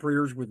of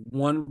operators with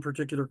one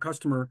particular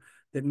customer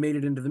that made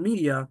it into the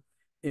media.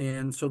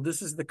 And so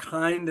this is the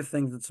kind of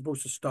thing that's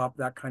supposed to stop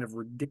that kind of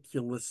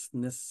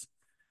ridiculousness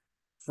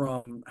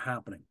from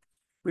happening.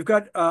 We've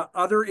got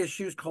other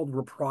issues called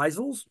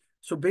reprisals.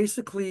 So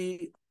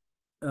basically,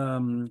 we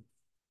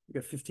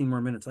got 15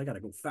 more minutes. I got to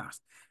go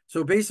fast.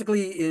 So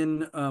basically,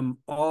 in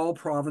all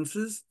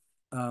provinces,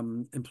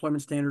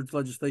 employment standards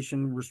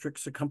legislation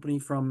restricts a company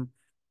from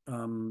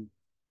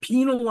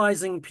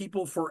penalizing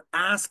people for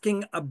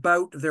asking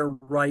about their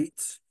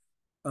rights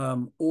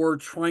or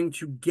trying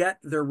to get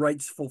their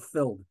rights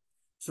fulfilled.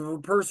 So if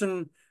a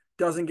person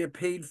doesn't get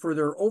paid for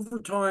their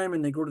overtime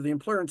and they go to the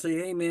employer and say,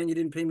 hey, man, you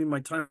didn't pay me my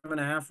time and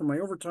a half for my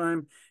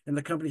overtime. And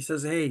the company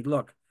says, hey,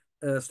 look,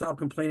 stop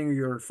complaining or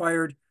you're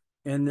fired.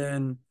 And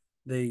then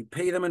they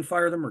pay them and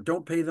fire them, or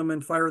don't pay them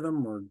and fire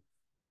them, or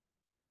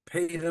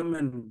pay them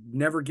and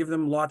never give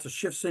them lots of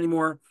shifts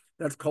anymore.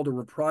 That's called a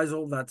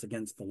reprisal. That's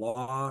against the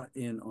law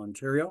in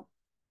Ontario.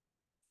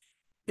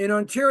 In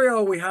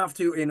Ontario,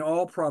 in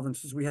all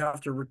provinces, we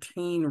have to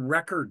retain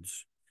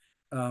records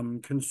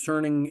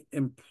concerning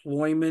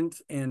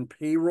employment and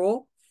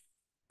payroll.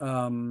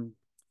 And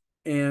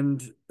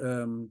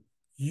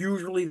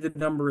usually the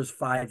number is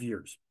 5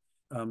 years.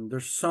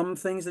 There's some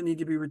things that need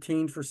to be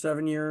retained for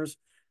 7 years,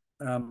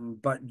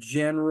 but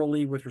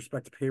generally with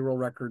respect to payroll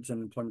records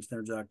and Employment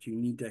Standards Act, you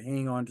need to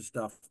hang on to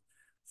stuff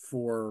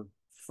for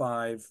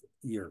 5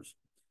 years.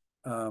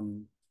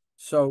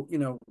 So,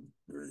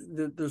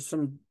 there's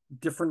some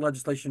different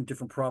legislation,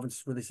 different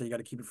provinces where they say you got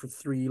to keep it for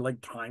 3,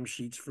 like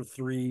timesheets for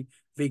 3,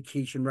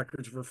 vacation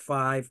records for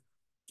 5,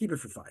 keep it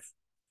for 5.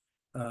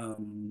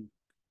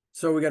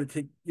 So we got to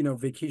take,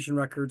 vacation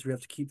records. We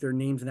have to keep their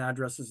names and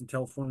addresses and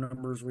telephone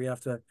numbers. We have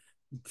to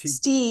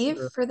Steve,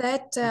 for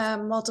that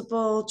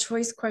multiple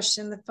choice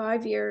question, the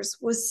 5 years,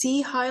 was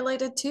C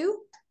highlighted too?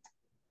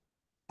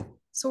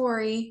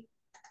 Sorry.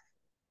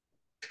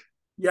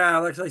 Yeah,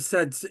 like I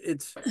said,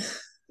 it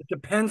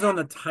depends on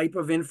the type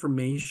of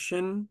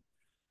information.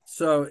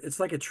 So it's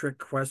like a trick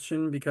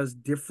question because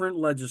different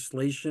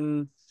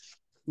legislation,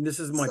 this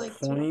is my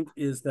point,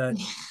 is that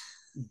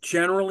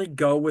generally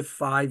go with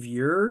 5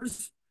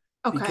 years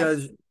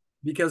Okay.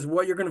 because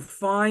what you're going to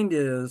find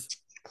is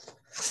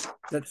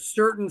that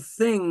certain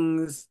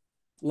things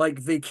like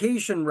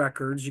vacation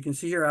records, you can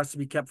see here, has to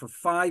be kept for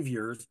 5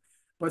 years,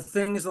 but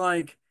things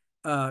like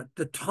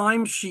the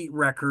timesheet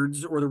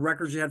records or the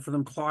records you had for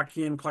them clock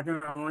in, clock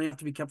out only have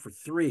to be kept for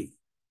 3.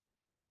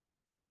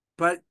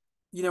 But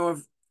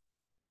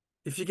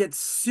if you get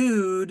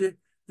sued,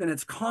 then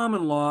it's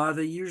common law.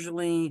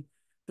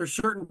 There's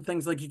certain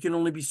things like you can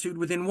only be sued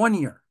within 1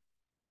 year.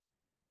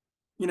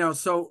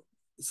 So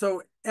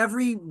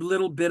every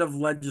little bit of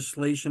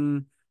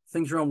legislation,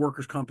 things around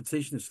workers'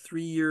 compensation is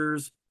 3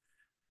 years.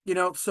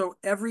 So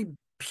every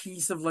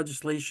piece of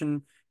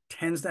legislation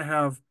tends to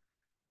have,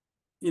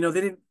 they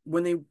didn't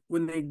when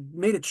they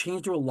made a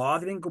change to a law,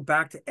 they didn't go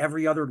back to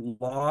every other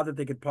law that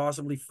they could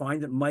possibly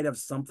find that might have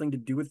something to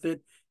do with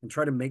it and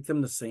try to make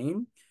them the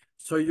same.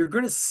 So you're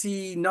going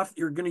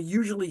to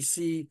usually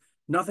see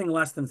nothing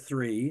less than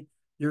 3.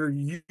 You're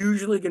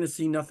usually going to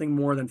see nothing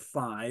more than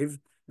 5.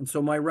 And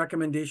so my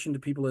recommendation to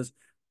people is,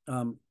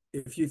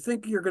 if you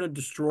think you're going to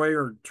destroy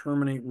or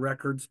terminate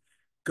records,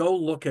 go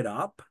look it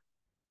up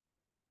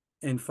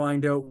and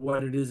find out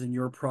what it is in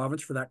your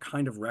province for that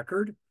kind of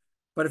record.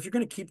 But if you're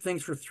going to keep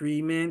things for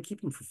 3, man,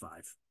 keep them for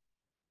 5.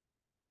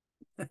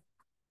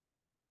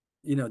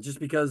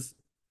 Just because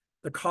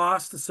the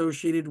cost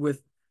associated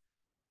with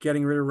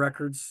getting rid of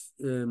records,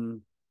 it's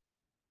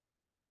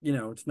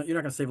not, you're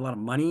not going to save a lot of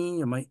money.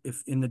 You might,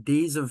 if in the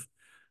days of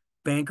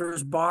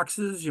bankers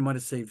boxes, you might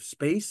have saved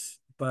space,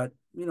 but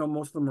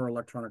most of them are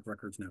electronic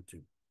records now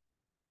too.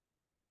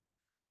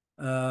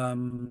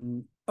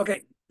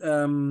 Okay.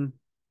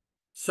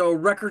 So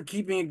record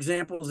keeping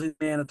examples in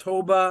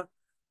Manitoba.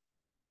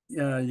 You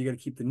got to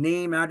keep the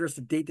name, address,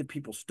 the date that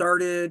people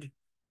started,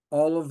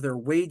 all of their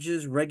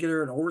wages,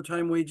 regular and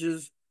overtime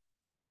wages,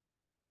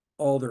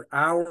 all their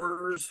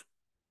hours,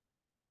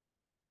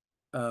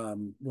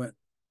 so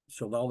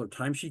all their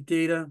timesheet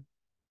data.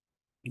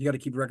 You got to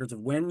keep records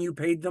of when you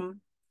paid them,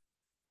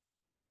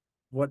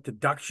 what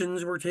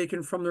deductions were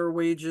taken from their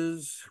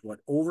wages, what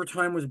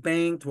overtime was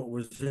banked, what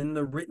was in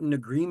the written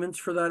agreements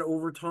for that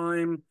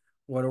overtime,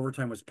 what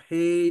overtime was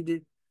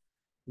paid,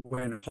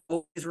 when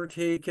holidays were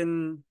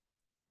taken,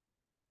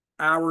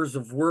 hours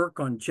of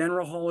work on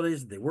general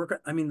holidays. They work.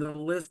 I mean, the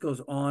list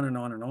goes on and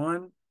on and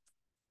on.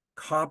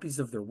 Copies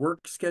of their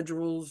work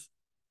schedules.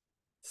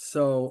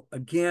 So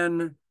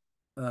again,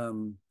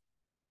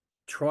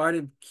 try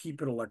to keep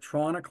it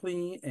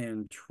electronically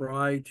and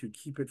try to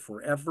keep it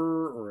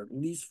forever, or at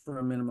least for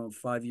a minimum of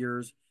 5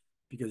 years,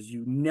 because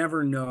you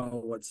never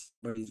know what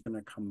somebody's going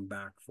to come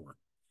back for.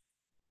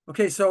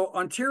 Okay, so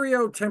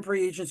Ontario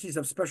temporary agencies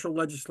have special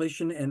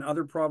legislation, and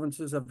other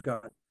provinces have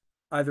got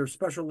either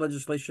special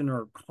legislation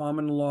or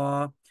common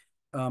law.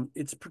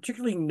 It's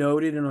particularly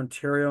noted in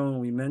Ontario,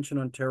 and we mention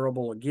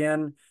Ontario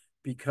again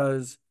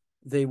because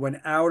they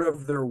went out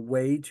of their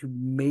way to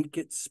make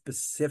it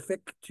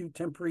specific to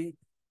temporary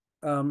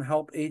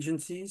help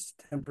agencies,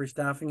 temporary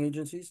staffing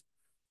agencies.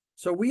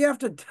 So we have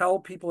to tell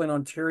people in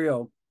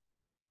Ontario,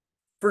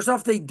 first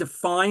off, they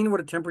define what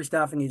a temporary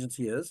staffing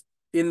agency is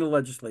in the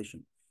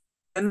legislation.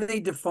 And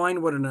they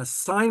define what an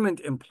assignment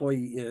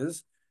employee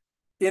is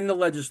in the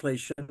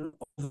legislation,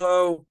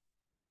 although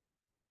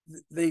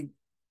they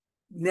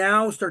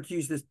now start to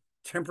use this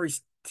temporary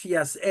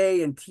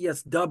TSA and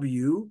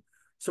TSW.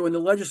 So in the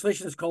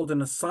legislation, it's called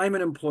an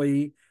assignment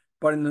employee,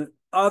 but in the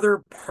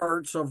other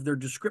parts of their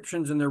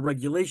descriptions and their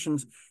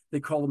regulations, they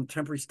call them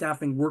temporary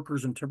staffing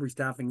workers and temporary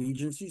staffing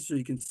agencies. So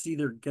you can see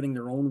they're getting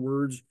their own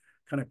words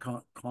kind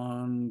of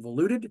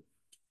convoluted.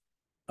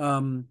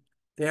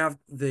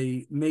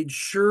 They made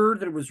sure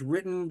that it was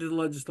written into the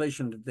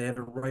legislation that they had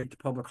a right to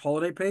public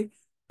holiday pay,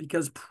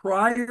 because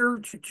prior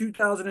to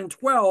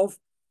 2012,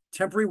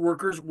 temporary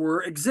workers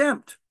were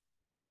exempt.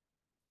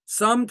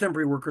 Some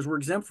temporary workers were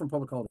exempt from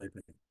public holiday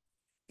pay.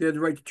 They had the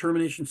right to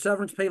termination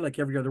severance pay like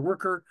every other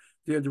worker.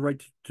 They had the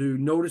right to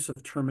notice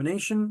of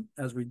termination,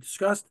 as we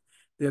discussed.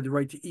 They had the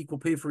right to equal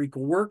pay for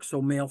equal work,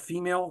 so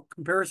male-female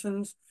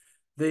comparisons.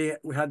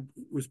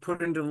 Was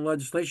put into the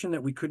legislation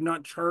that we could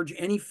not charge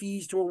any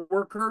fees to a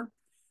worker.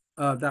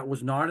 That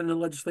was not in the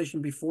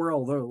legislation before,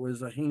 although it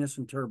was a heinous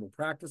and terrible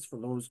practice for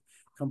those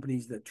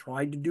companies that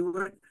tried to do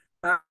it.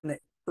 Back in the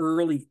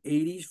early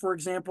 80s, for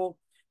example,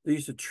 they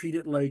used to treat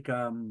it like,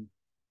 those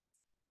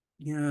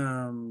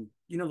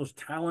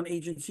talent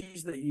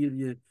agencies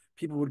that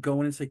people would go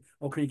in and say,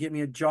 "Oh, can you get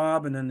me a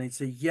job?" And then they'd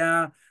say,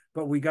 "Yeah,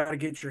 but we got to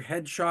get your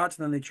headshots."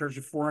 And then they charge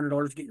you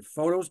 $400 to get your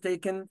photos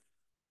taken.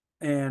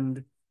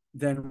 And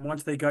then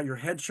once they got your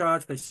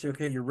headshots, they say,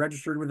 "Okay, you're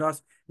registered with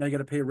us. Now you got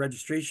to pay a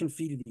registration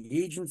fee to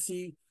the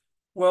agency."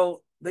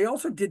 Well, they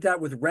also did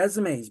that with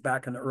resumes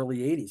back in the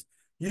early 80s.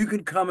 You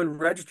could come and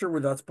register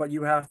with us, but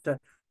you have to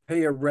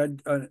pay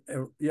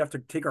you have to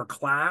take our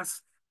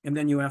class, and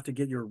then you have to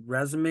get your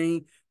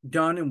resume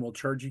done, and we'll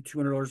charge you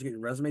 $200 to get your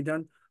resume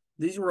done.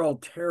 These were all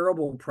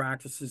terrible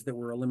practices that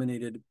were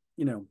eliminated,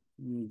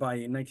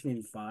 by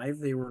 1985.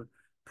 They were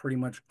pretty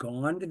much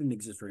gone. They didn't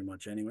exist very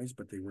much anyways,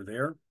 but they were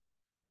there.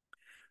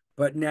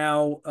 But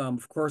now,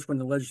 of course, when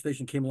the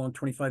legislation came along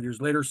 25 years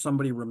later,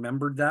 somebody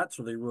remembered that,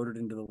 so they wrote it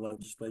into the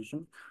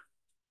legislation.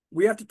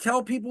 We have to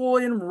tell people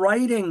in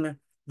writing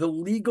the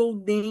legal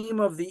name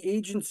of the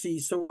agency.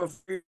 So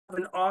if you have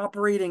an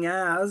operating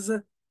as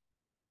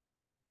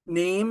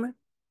name,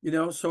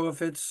 so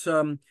if it's,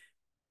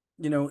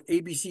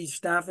 ABC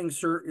Staffing,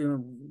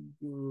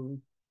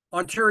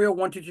 Ontario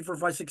 1, 2, 3, 4,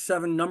 5, 6,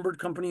 7 numbered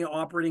company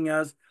operating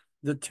as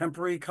the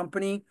temporary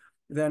company,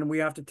 then we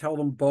have to tell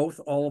them both,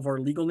 all of our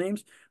legal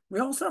names. We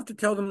also have to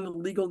tell them the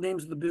legal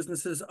names of the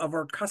businesses of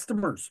our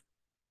customers.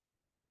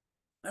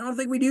 I don't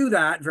think we do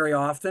that very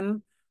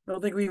often. I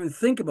don't think we even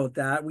think about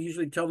that. We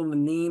usually tell them the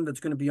name that's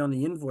going to be on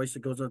the invoice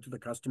that goes out to the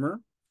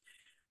customer.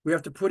 We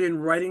have to put in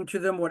writing to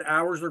them what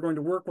hours they're going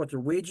to work, what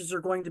their wages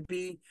are going to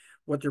be,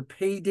 what their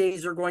pay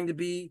days are going to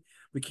be.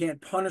 We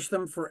can't punish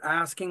them for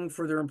asking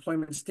for their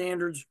employment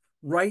standards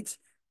rights.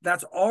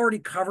 That's already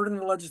covered in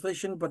the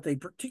legislation, but they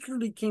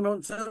particularly came out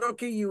and said,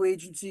 "Okay, you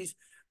agencies,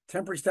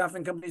 temporary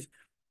staffing companies,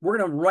 we're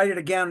going to write it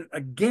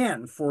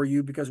again for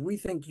you because we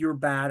think you're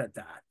bad at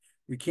that.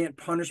 We can't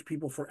punish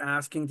people for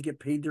asking to get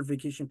paid their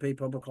vacation pay,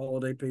 public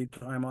holiday pay,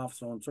 time off,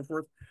 so on and so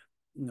forth,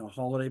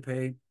 holiday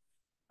pay."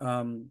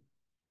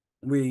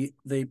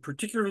 They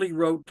particularly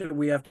wrote that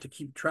we have to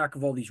keep track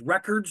of all these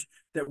records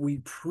that we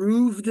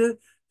proved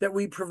that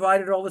we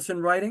provided all this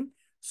in writing.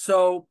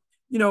 So,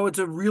 it's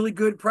a really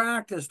good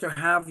practice to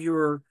have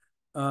your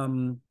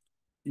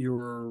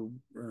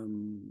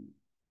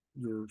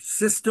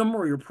system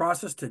or your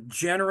process to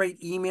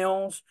generate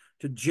emails,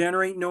 to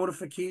generate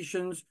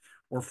notifications,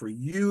 or for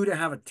you to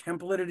have a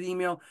templated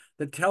email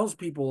that tells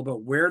people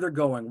about where they're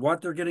going,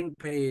 what they're getting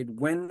paid,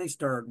 when they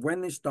start,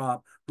 when they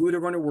stop, who they're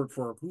going to work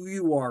for, who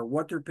you are,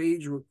 what their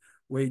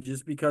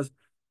wages, because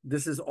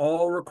this is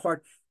all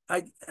required.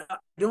 I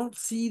don't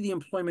see the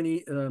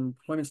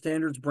employment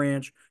standards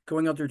branch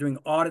going out there doing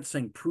audits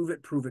saying, prove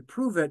it, prove it,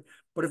 prove it.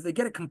 But if they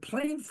get a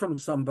complaint from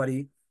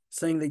somebody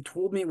saying they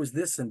told me it was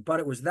this but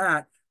it was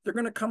that, they're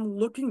going to come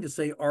looking to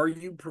say, are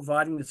you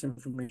providing this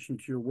information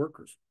to your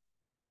workers?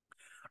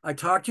 I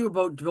talked to you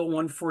about Bill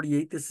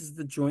 148. This is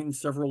the joint and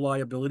several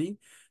liability.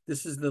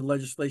 This is the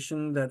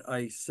legislation that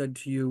I said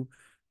to you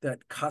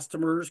that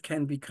customers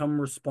can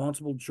become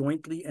responsible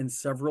jointly and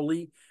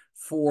severally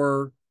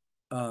for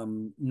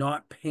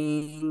not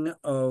paying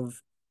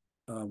of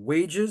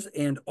wages,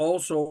 and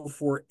also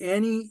for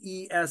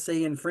any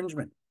ESA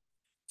infringement.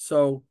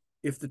 So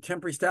if the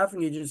temporary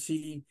staffing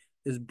agency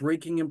is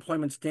breaking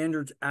Employment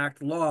Standards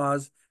Act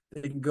laws,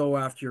 they can go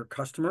after your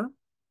customer.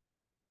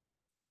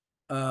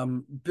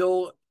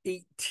 Bill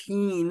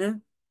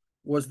 18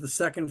 was the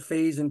second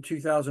phase in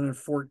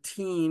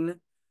 2014,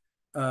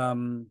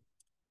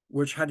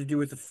 which had to do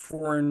with the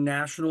foreign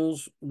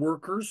nationals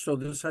workers. So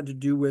this had to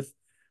do with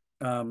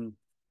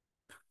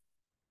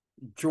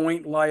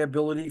joint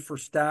liability for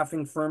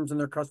staffing firms and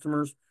their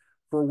customers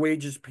for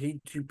wages paid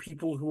to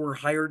people who were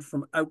hired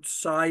from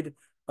outside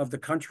of the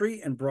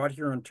country and brought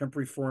here on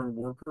temporary foreign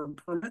worker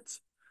permits.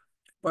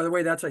 By the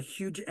way, that's a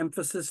huge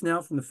emphasis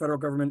now from the federal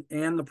government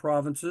and the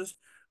provinces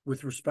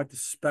with respect to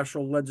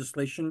special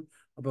legislation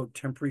about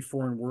temporary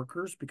foreign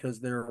workers,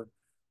 because they're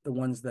the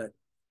ones that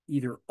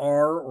either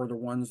are or the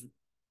ones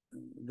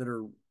that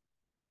are.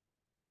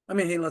 I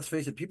mean, hey, let's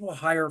face it, people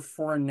hire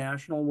foreign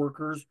national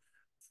workers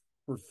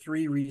for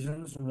three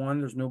reasons. One,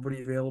 there's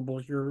nobody available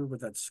here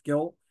with that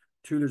skill.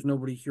 Two, there's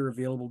nobody here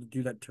available to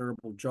do that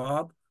terrible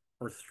job.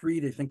 Or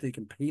three, they think they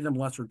can pay them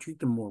less or treat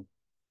them more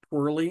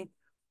poorly.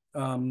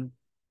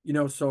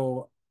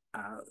 So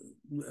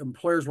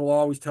employers will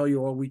always tell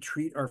you, oh, we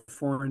treat our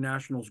foreign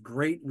nationals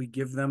great. We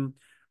give them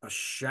a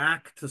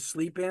shack to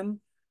sleep in.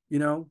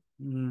 It's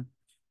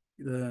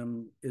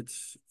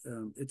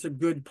a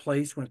good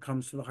place when it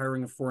comes to the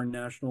hiring of foreign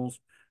nationals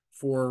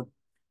for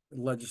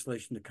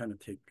legislation to kind of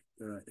take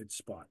its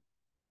spot.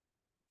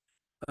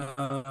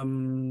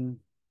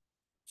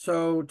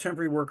 So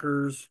temporary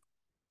workers,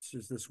 this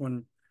is this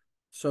one.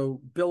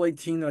 So Bill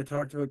 18 that I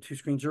talked about 2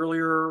 screens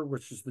earlier,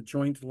 which is the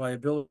joint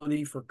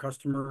liability for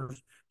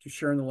customers to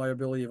share in the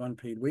liability of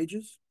unpaid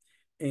wages.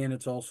 And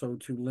it's also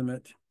to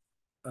limit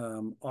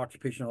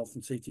occupational health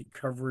and safety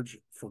coverage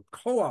for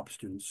co-op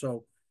students.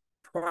 So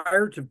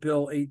prior to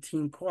Bill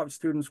 18, co-op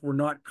students were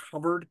not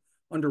covered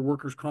under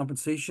workers'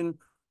 compensation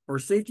or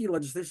safety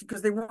legislation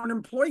because they weren't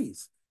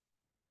employees.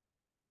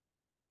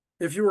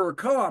 If you were a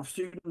co-op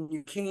student,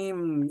 you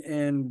came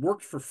and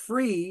worked for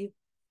free,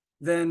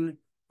 then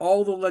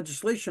all the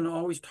legislation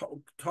always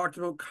talked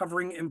about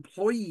covering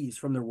employees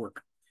from their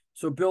work.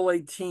 So Bill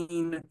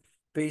 18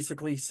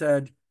 basically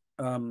said,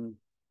 we're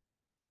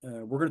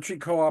going to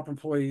treat co-op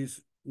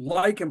employees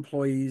like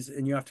employees,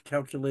 and you have to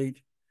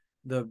calculate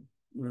the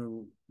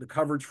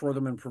coverage for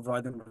them and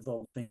provide them with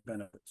all the same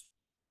benefits.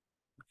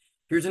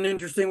 Here's an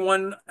interesting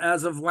one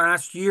as of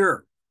last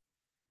year.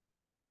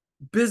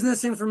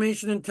 Business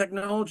information and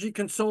technology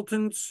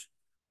consultants,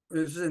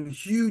 this is in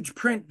huge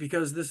print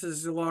because this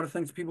is a lot of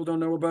things people don't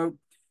know about,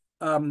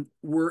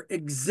 were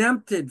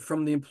exempted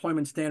from the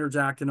Employment Standards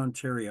Act in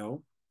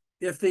Ontario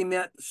if they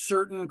met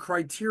certain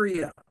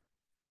criteria.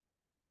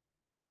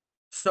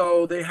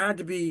 So they had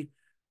to be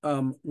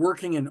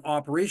working in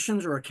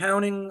operations or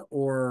accounting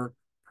or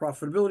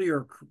profitability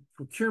or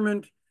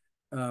procurement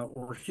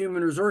or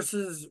human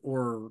resources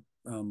or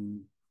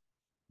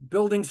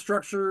building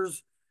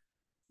structures.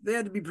 They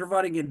had to be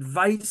providing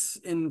advice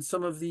in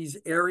some of these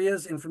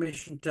areas,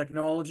 information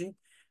technology.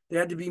 They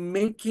had to be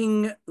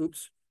making,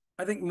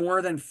 I think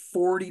more than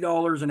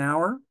 $40 an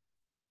hour.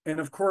 And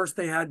of course,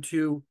 they had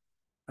to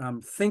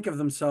think of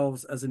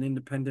themselves as an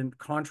independent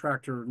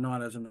contractor,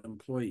 not as an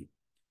employee.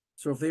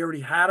 So if they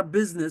already had a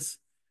business,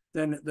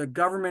 then the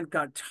government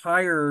got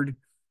tired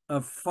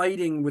of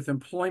fighting with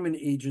employment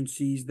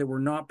agencies that were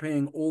not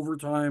paying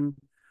overtime,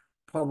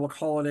 public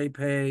holiday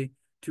pay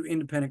to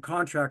independent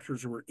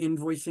contractors who were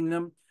invoicing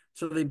them.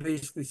 So they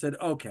basically said,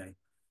 okay,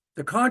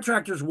 the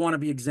contractors want to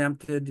be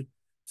exempted,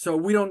 so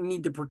we don't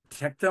need to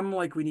protect them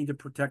like we need to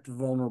protect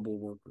vulnerable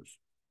workers.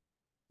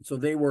 So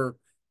they were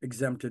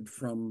exempted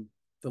from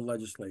the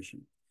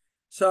legislation.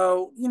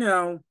 So,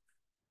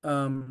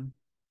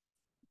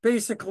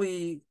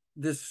 basically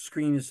this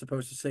screen is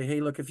supposed to say, hey,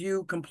 look, if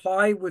you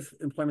comply with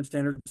employment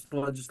standards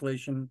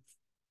legislation,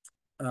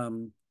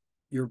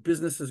 your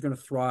business is going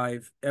to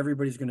thrive.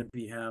 Everybody's going to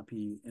be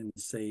happy and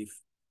safe.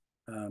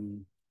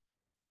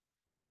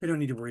 We don't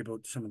need to worry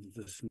about some of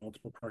this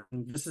multiple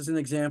parking. This is an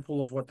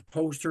example of what the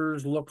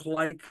posters look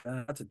like.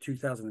 That's a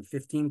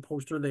 2015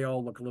 poster. They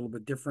all look a little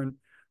bit different,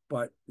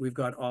 but we've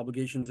got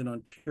obligations in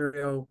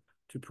Ontario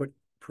to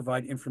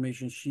provide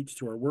information sheets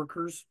to our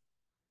workers.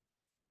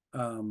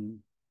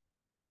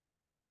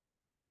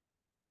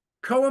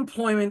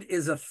 Co-employment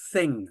is a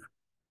thing.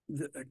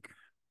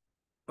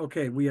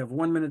 Okay, we have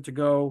 1 minute to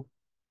go.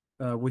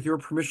 With your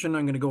permission,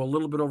 I'm going to go a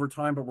little bit over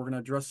time, but we're going to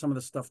address some of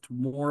the stuff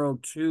tomorrow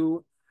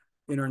too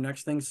in our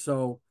next thing.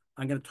 So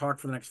I'm going to talk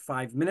for the next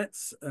 5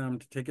 minutes to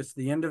take us to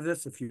the end of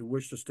this. If you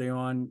wish to stay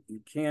on,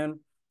 you can.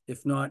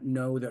 If not,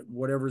 know that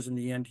whatever's in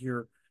the end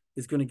here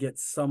is going to get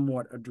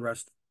somewhat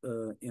addressed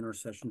in our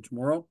session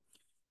tomorrow.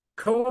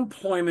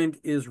 Co-employment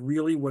is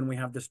really when we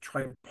have this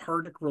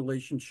tripartite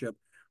relationship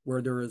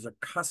where there is a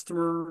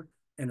customer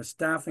and a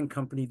staffing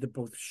company that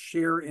both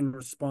share in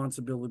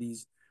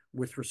responsibilities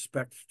with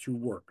respect to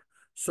work.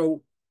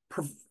 So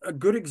a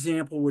good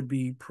example would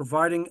be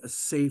providing a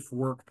safe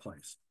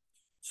workplace.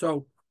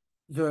 So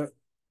the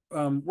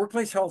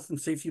workplace health and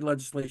safety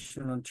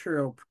legislation in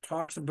Ontario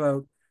talks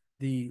about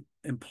the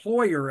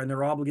employer and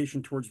their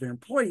obligation towards their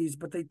employees,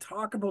 but they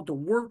talk about the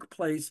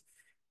workplace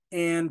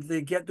and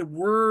they get the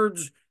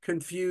words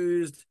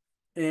confused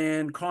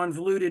and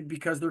convoluted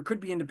because there could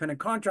be independent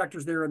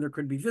contractors there and there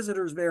could be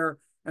visitors there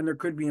and there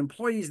could be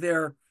employees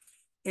there.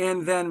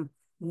 And then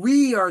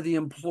we are the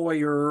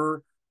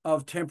employer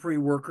of temporary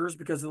workers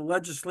because the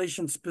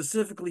legislation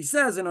specifically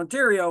says in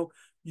Ontario,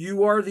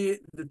 you are the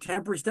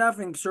temporary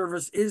staffing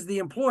service is the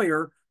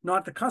employer,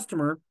 not the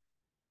customer.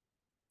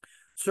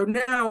 So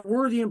now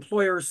we're the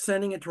employer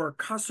sending it to our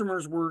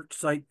customer's work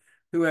site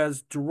who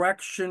has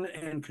direction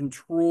and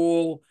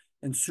control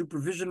and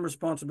supervision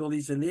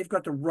responsibilities, and they've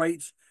got the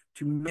rights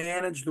to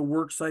manage the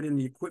work site and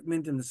the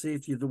equipment and the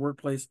safety of the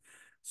workplace.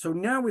 So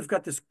now we've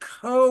got this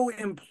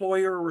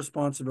co-employer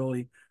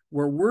responsibility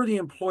where we're the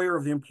employer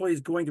of the employees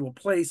going to a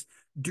place.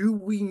 Do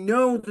we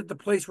know that the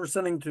place we're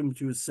sending them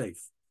to is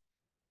safe?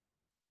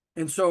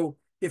 And so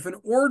if an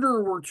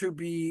order were to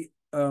be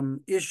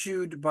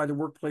issued by the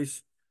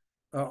Workplace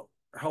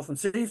Health and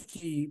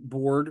Safety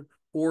Board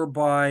or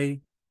by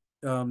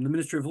the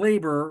Ministry of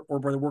Labor or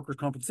by the Workers'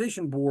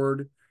 Compensation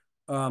Board,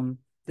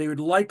 they would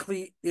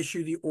likely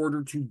issue the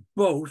order to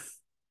both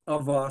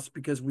of us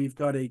because we've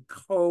got a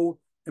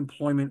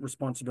co-employment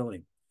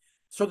responsibility.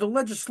 So the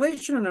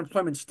legislation and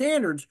employment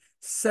standards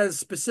says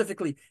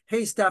specifically,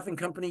 hey, staffing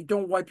company,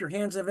 don't wipe your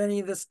hands of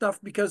any of this stuff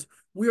because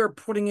we are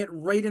putting it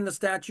right in the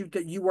statute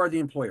that you are the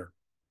employer.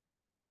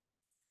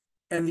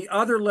 And the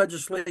other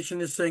legislation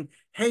is saying,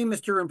 hey,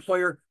 Mr.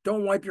 Employer,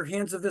 don't wipe your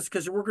hands of this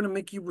because we're going to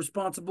make you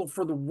responsible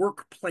for the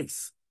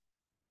workplace,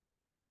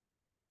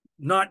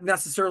 not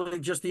necessarily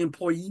just the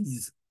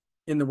employees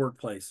in the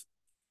workplace.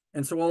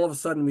 And so all of a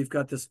sudden, we've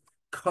got this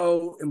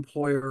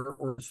co-employer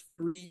or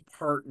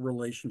three-part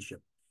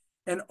relationship.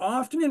 And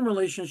often in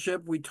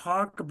relationship, we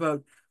talk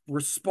about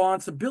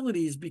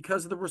responsibilities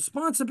because the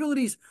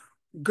responsibilities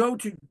go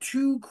to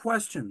two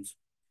questions.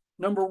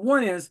 Number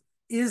one is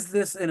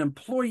this an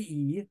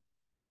employee?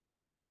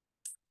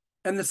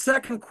 And the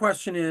second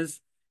question is,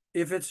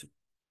 if it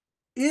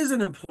is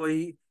an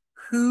employee,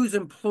 whose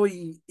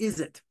employee is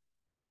it?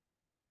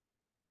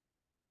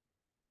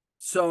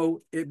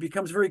 So it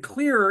becomes very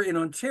clear in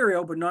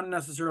Ontario, but not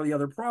necessarily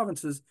other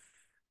provinces,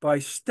 by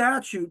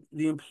statute,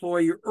 the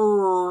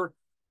employer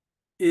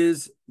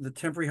is the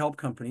temporary help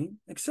company,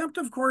 except,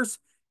 of course,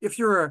 if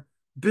you're a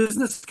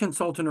business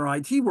consultant or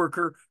IT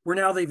worker, where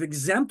now they've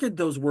exempted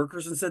those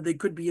workers and said they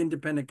could be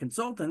independent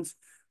consultants.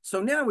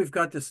 So now we've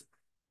got this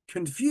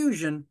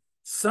confusion.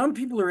 Some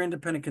people are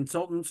independent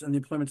consultants and the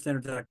Employment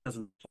Standards Act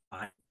doesn't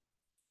apply.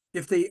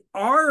 If they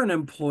are an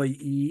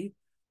employee,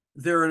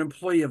 they're an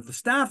employee of the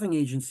staffing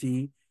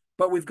agency,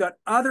 but we've got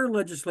other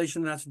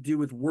legislation that has to do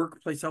with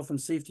workplace health and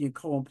safety and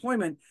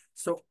co-employment.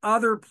 So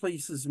other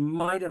places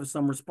might have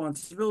some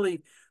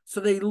responsibility. So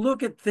they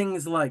look at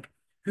things like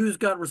who's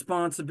got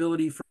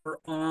responsibility for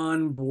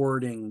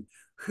onboarding,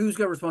 who's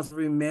got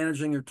responsibility for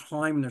managing their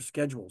time and their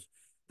schedules.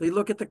 They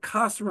look at the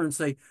customer and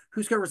say,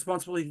 who's got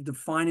responsibility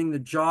defining the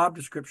job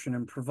description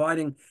and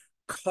providing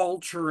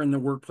culture in the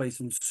workplace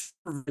and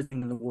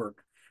supervising the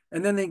work.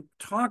 And then they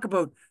talk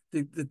about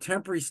the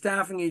temporary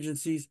staffing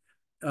agencies.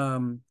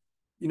 So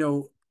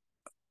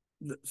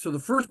the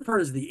first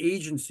part is the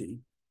agency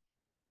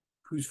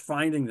who's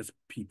finding this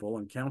people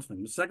and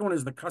counseling. The second one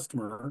is the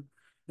customer.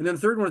 And then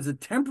the third one is the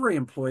temporary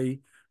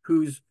employee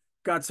who's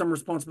got some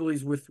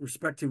responsibilities with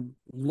respect to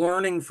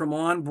learning from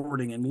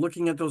onboarding and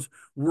looking at those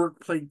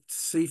workplace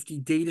safety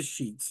data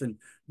sheets and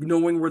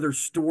knowing where they're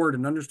stored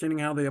and understanding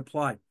how they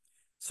apply.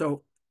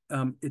 So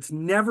it's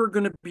never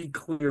going to be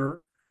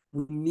clear.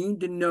 We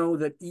need to know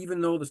that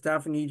even though the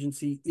staffing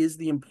agency is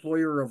the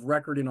employer of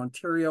record in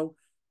Ontario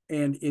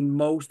and in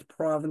most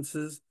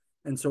provinces,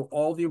 and so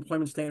all the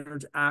Employment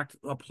Standards Act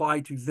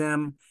apply to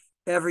them,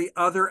 every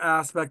other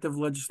aspect of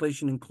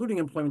legislation, including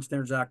Employment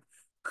Standards Act,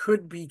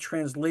 could be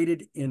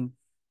translated in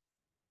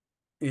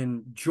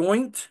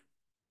joint,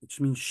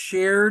 which means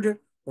shared,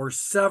 or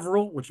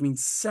several, which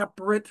means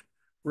separate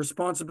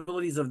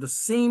responsibilities of the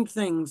same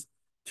things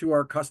to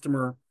our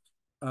customer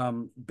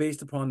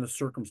based upon the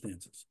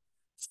circumstances.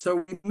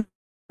 So we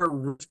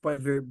risk by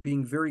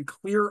being very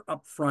clear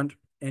upfront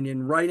and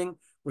in writing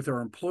with our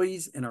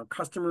employees and our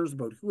customers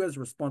about who has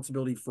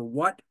responsibility for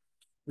what.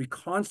 We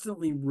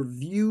constantly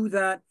review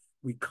that.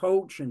 We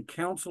coach and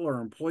counsel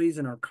our employees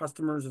and our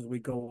customers as we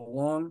go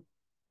along.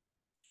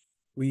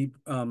 We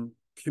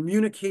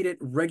communicate it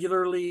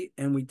regularly,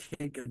 and we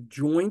take a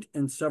joint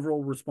and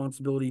several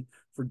responsibility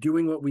for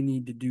doing what we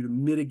need to do to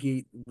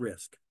mitigate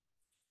risk.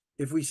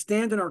 If we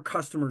stand in our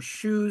customers'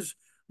 shoes,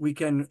 we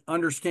can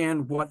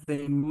understand what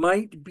they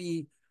might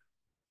be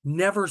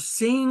never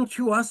saying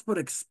to us, but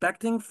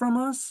expecting from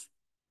us.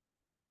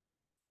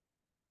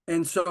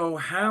 And so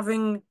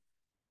having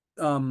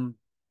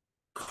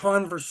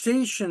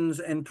conversations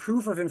and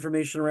proof of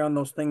information around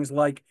those things,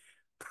 like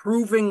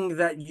proving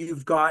that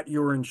you've got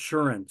your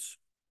insurance,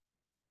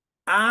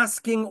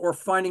 asking or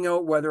finding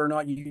out whether or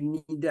not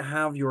you need to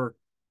have your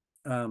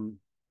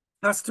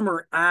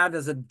customer add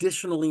as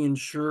additionally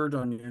insured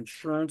on your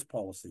insurance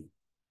policy.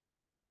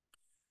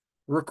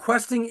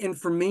 Requesting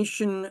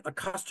information, a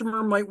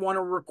customer might want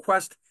to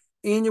request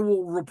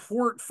annual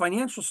report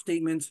financial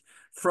statements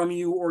from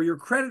you or your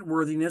credit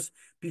worthiness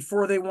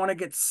before they want to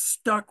get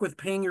stuck with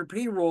paying your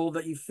payroll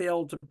that you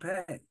failed to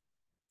pay.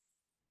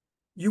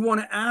 You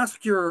want to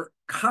ask your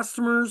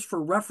customers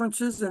for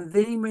references, and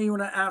they may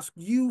want to ask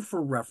you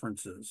for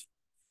references.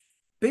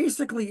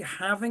 Basically,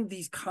 having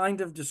these kind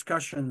of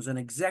discussions and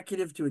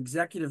executive to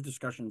executive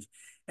discussions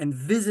and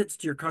visits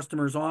to your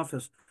customer's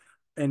office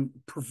and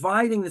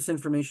providing this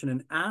information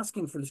and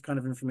asking for this kind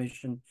of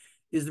information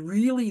is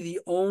really the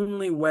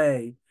only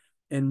way,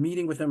 and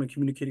meeting with them and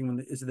communicating with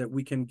them, is that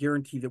we can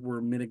guarantee that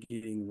we're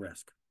mitigating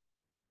risk.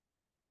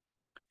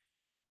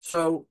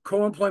 So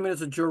co-employment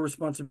is a dual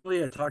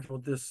responsibility. I talked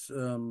about this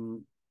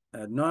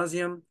ad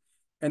nauseum.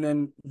 And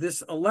then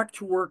this elect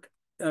to work,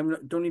 I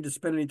don't need to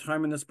spend any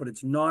time on this, but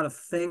it's not a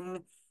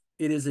thing.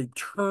 It is a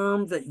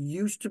term that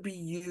used to be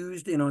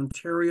used in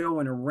Ontario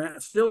and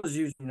around, still is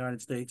used in the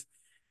United States,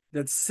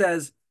 that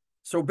says,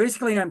 so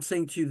basically I'm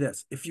saying to you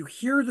this: if you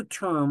hear the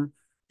term,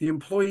 the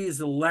employee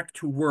is elect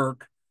to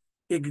work,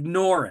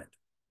 ignore it.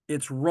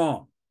 It's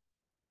wrong.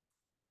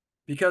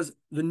 Because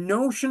the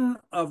notion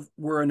of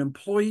where an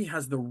employee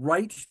has the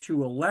right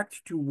to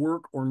elect to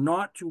work or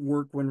not to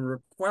work when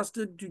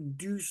requested to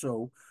do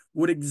so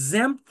would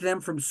exempt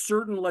them from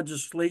certain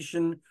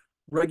legislation,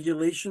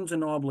 regulations,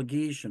 and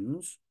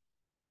obligations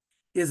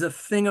is a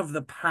thing of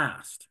the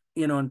past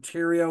in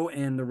Ontario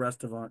and the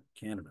rest of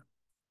Canada.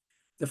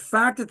 The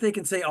fact that they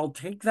can say, I'll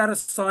take that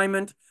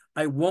assignment,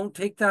 I won't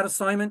take that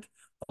assignment,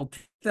 I'll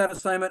take that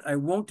assignment, I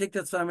won't take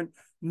that assignment,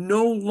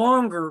 no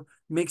longer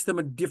makes them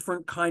a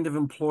different kind of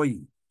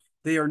employee.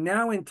 They are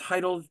now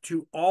entitled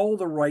to all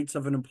the rights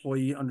of an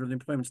employee under the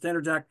Employment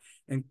Standards Act.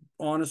 And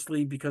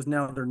honestly, because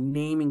now they're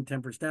naming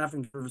temporary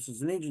staffing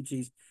services and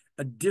agencies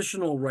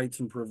additional rights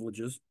and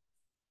privileges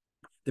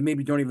that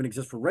maybe don't even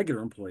exist for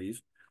regular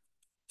employees.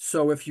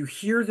 So if you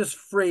hear this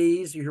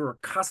phrase, you hear a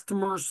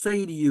customer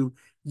say to you,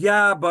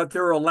 yeah, but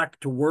they're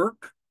elect to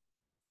work,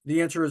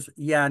 the answer is,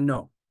 yeah,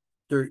 no.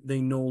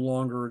 They no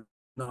longer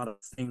not a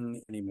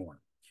thing anymore.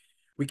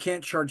 We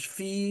can't charge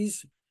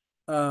fees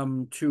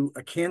to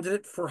a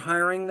candidate for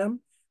hiring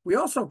them. We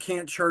also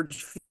can't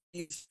charge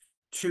fees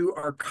to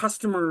our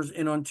customers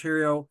in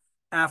Ontario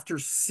after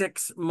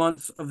 6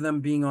 months of them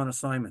being on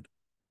assignment.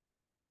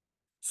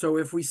 So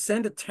if we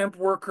send a temp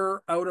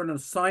worker out on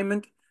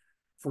assignment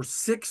for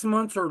 6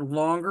 months or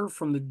longer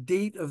from the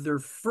date of their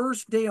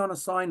first day on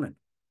assignment,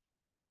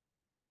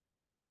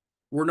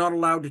 we're not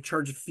allowed to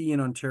charge a fee in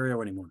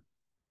Ontario anymore.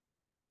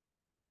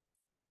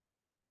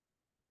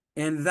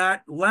 And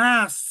that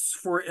lasts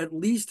for at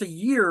least a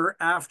year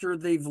after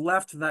they've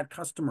left that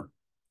customer.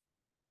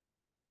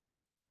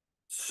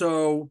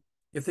 So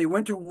if they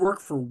went to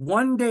work for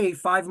 1 day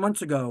 5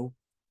 months ago,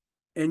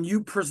 and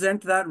you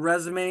present that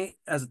resume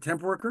as a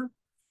temp worker,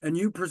 and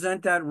you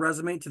present that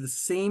resume to the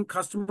same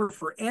customer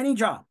for any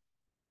job,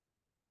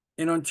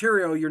 in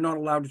Ontario, you're not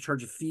allowed to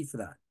charge a fee for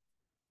that.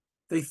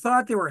 They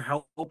thought they were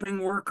helping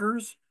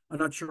workers. I'm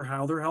not sure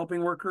how they're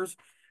helping workers.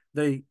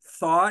 They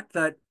thought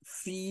that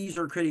fees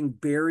are creating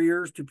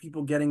barriers to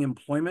people getting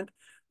employment.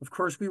 Of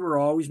course, we were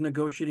always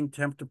negotiating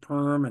temp to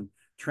perm and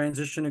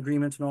transition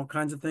agreements and all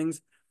kinds of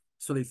things.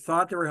 So they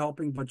thought they were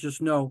helping, but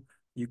just know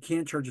you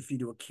can't charge a fee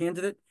to a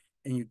candidate,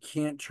 and you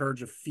can't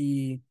charge a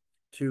fee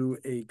to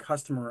a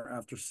customer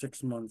after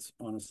 6 months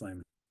on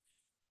assignment.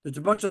 There's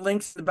a bunch of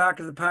links in the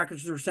back of the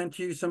package that were sent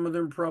to you. Some of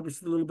them are probably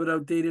a little bit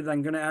outdated.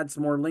 I'm going to add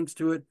some more links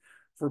to it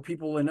for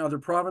people in other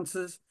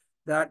provinces.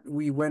 That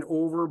we went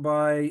over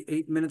by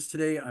 8 minutes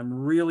today. I'm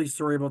really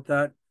sorry about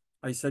that.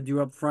 I said to you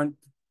up front,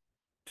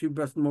 two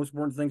best and most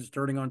important things: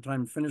 starting on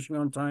time and finishing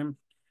on time.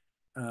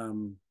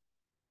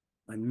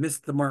 I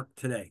missed the mark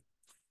today.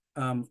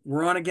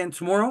 We're on again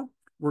tomorrow.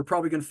 We're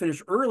probably going to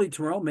finish early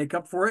tomorrow, make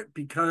up for it,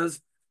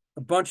 because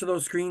a bunch of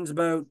those screens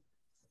about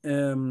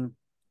the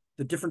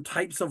different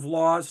types of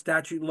laws,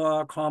 statute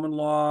law, common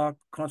law,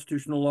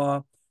 constitutional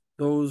law,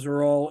 those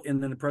are all in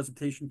the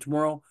presentation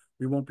tomorrow.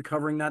 We won't be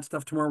covering that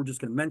stuff tomorrow. We're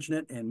just going to mention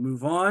it and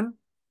move on.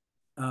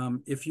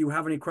 If you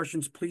have any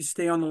questions, please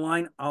stay on the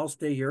line. I'll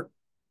stay here.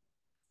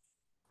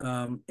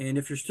 And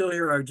if you're still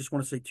here, I just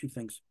want to say two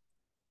things.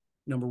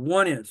 Number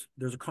one is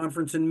there's a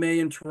conference in May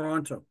in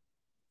Toronto.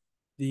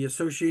 The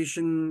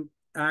Association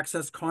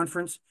ACSESS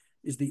conference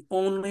is the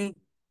only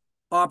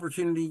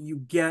opportunity you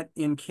get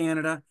in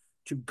Canada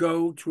to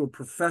go to a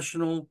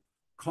professional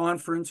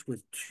conference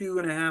with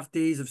 2.5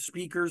 days of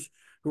speakers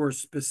who are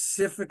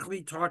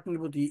specifically talking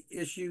about the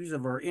issues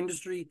of our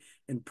industry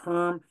and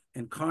perm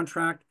and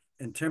contract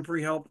and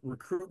temporary help,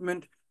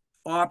 recruitment,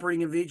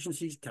 operating of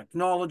agencies,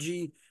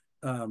 technology,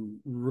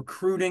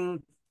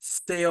 recruiting,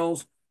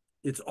 sales.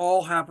 It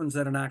all happens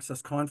at an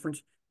ACSESS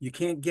conference. You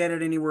can't get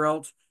it anywhere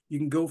else. You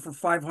can go for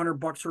 $500 or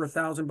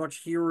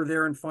 $1,000 here or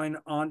there and find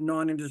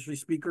non-industry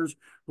speakers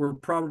who are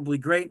probably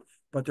great,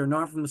 but they're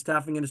not from the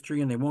staffing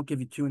industry and they won't give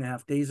you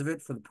 2.5 days of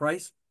it for the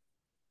price.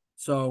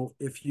 So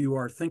if you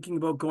are thinking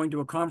about going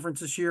to a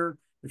conference this year,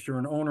 if you're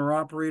an owner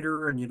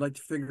operator and you'd like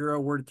to figure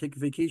out where to take a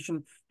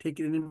vacation, take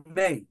it in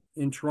May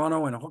in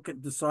Toronto and hook it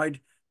aside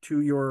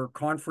to your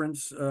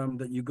conference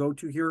that you go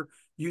to here.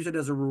 Use it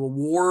as a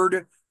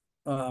reward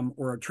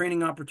or a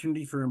training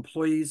opportunity for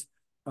employees.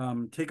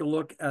 Take a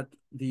look at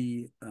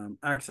the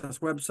ACSESS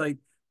website.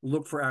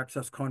 Look for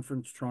ACSESS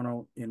Conference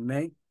Toronto in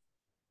May.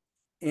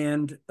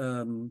 And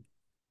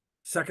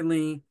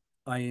secondly,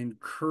 I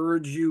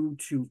encourage you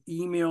to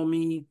email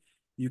me.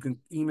 You can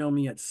email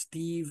me at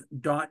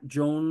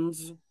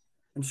steve.jones.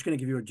 I'm just going to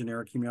give you a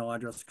generic email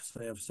address because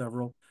I have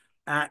several.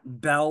 At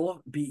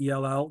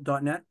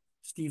bell.net.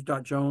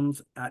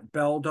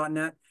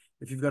 steve.jones@bell.net.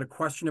 If you've got a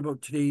question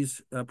about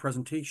today's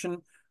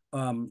presentation,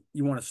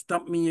 you want to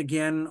stump me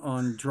again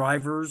on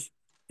drivers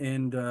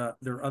and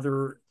their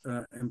other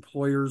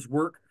employers'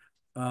 work,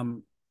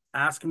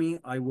 ask me.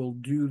 I will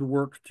do the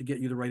work to get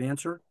you the right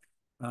answer.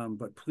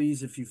 But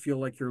please, if you feel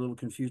like you're a little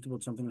confused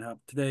about something that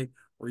happened today,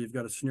 or you've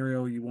got a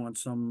scenario you want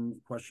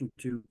some question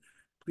to,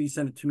 please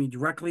send it to me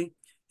directly.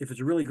 If it's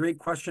a really great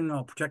question,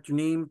 I'll protect your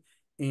name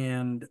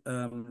and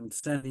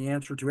send the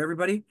answer to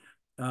everybody.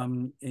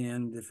 And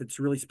if it's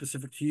really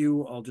specific to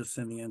you, I'll just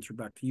send the answer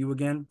back to you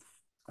again.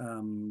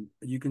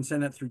 You can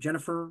send that through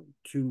Jennifer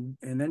and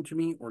then to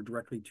me or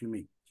directly to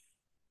me.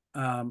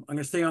 I'm going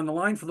to stay on the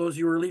line. For those of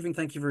you who are leaving,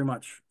 thank you very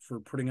much for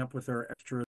putting up with our extra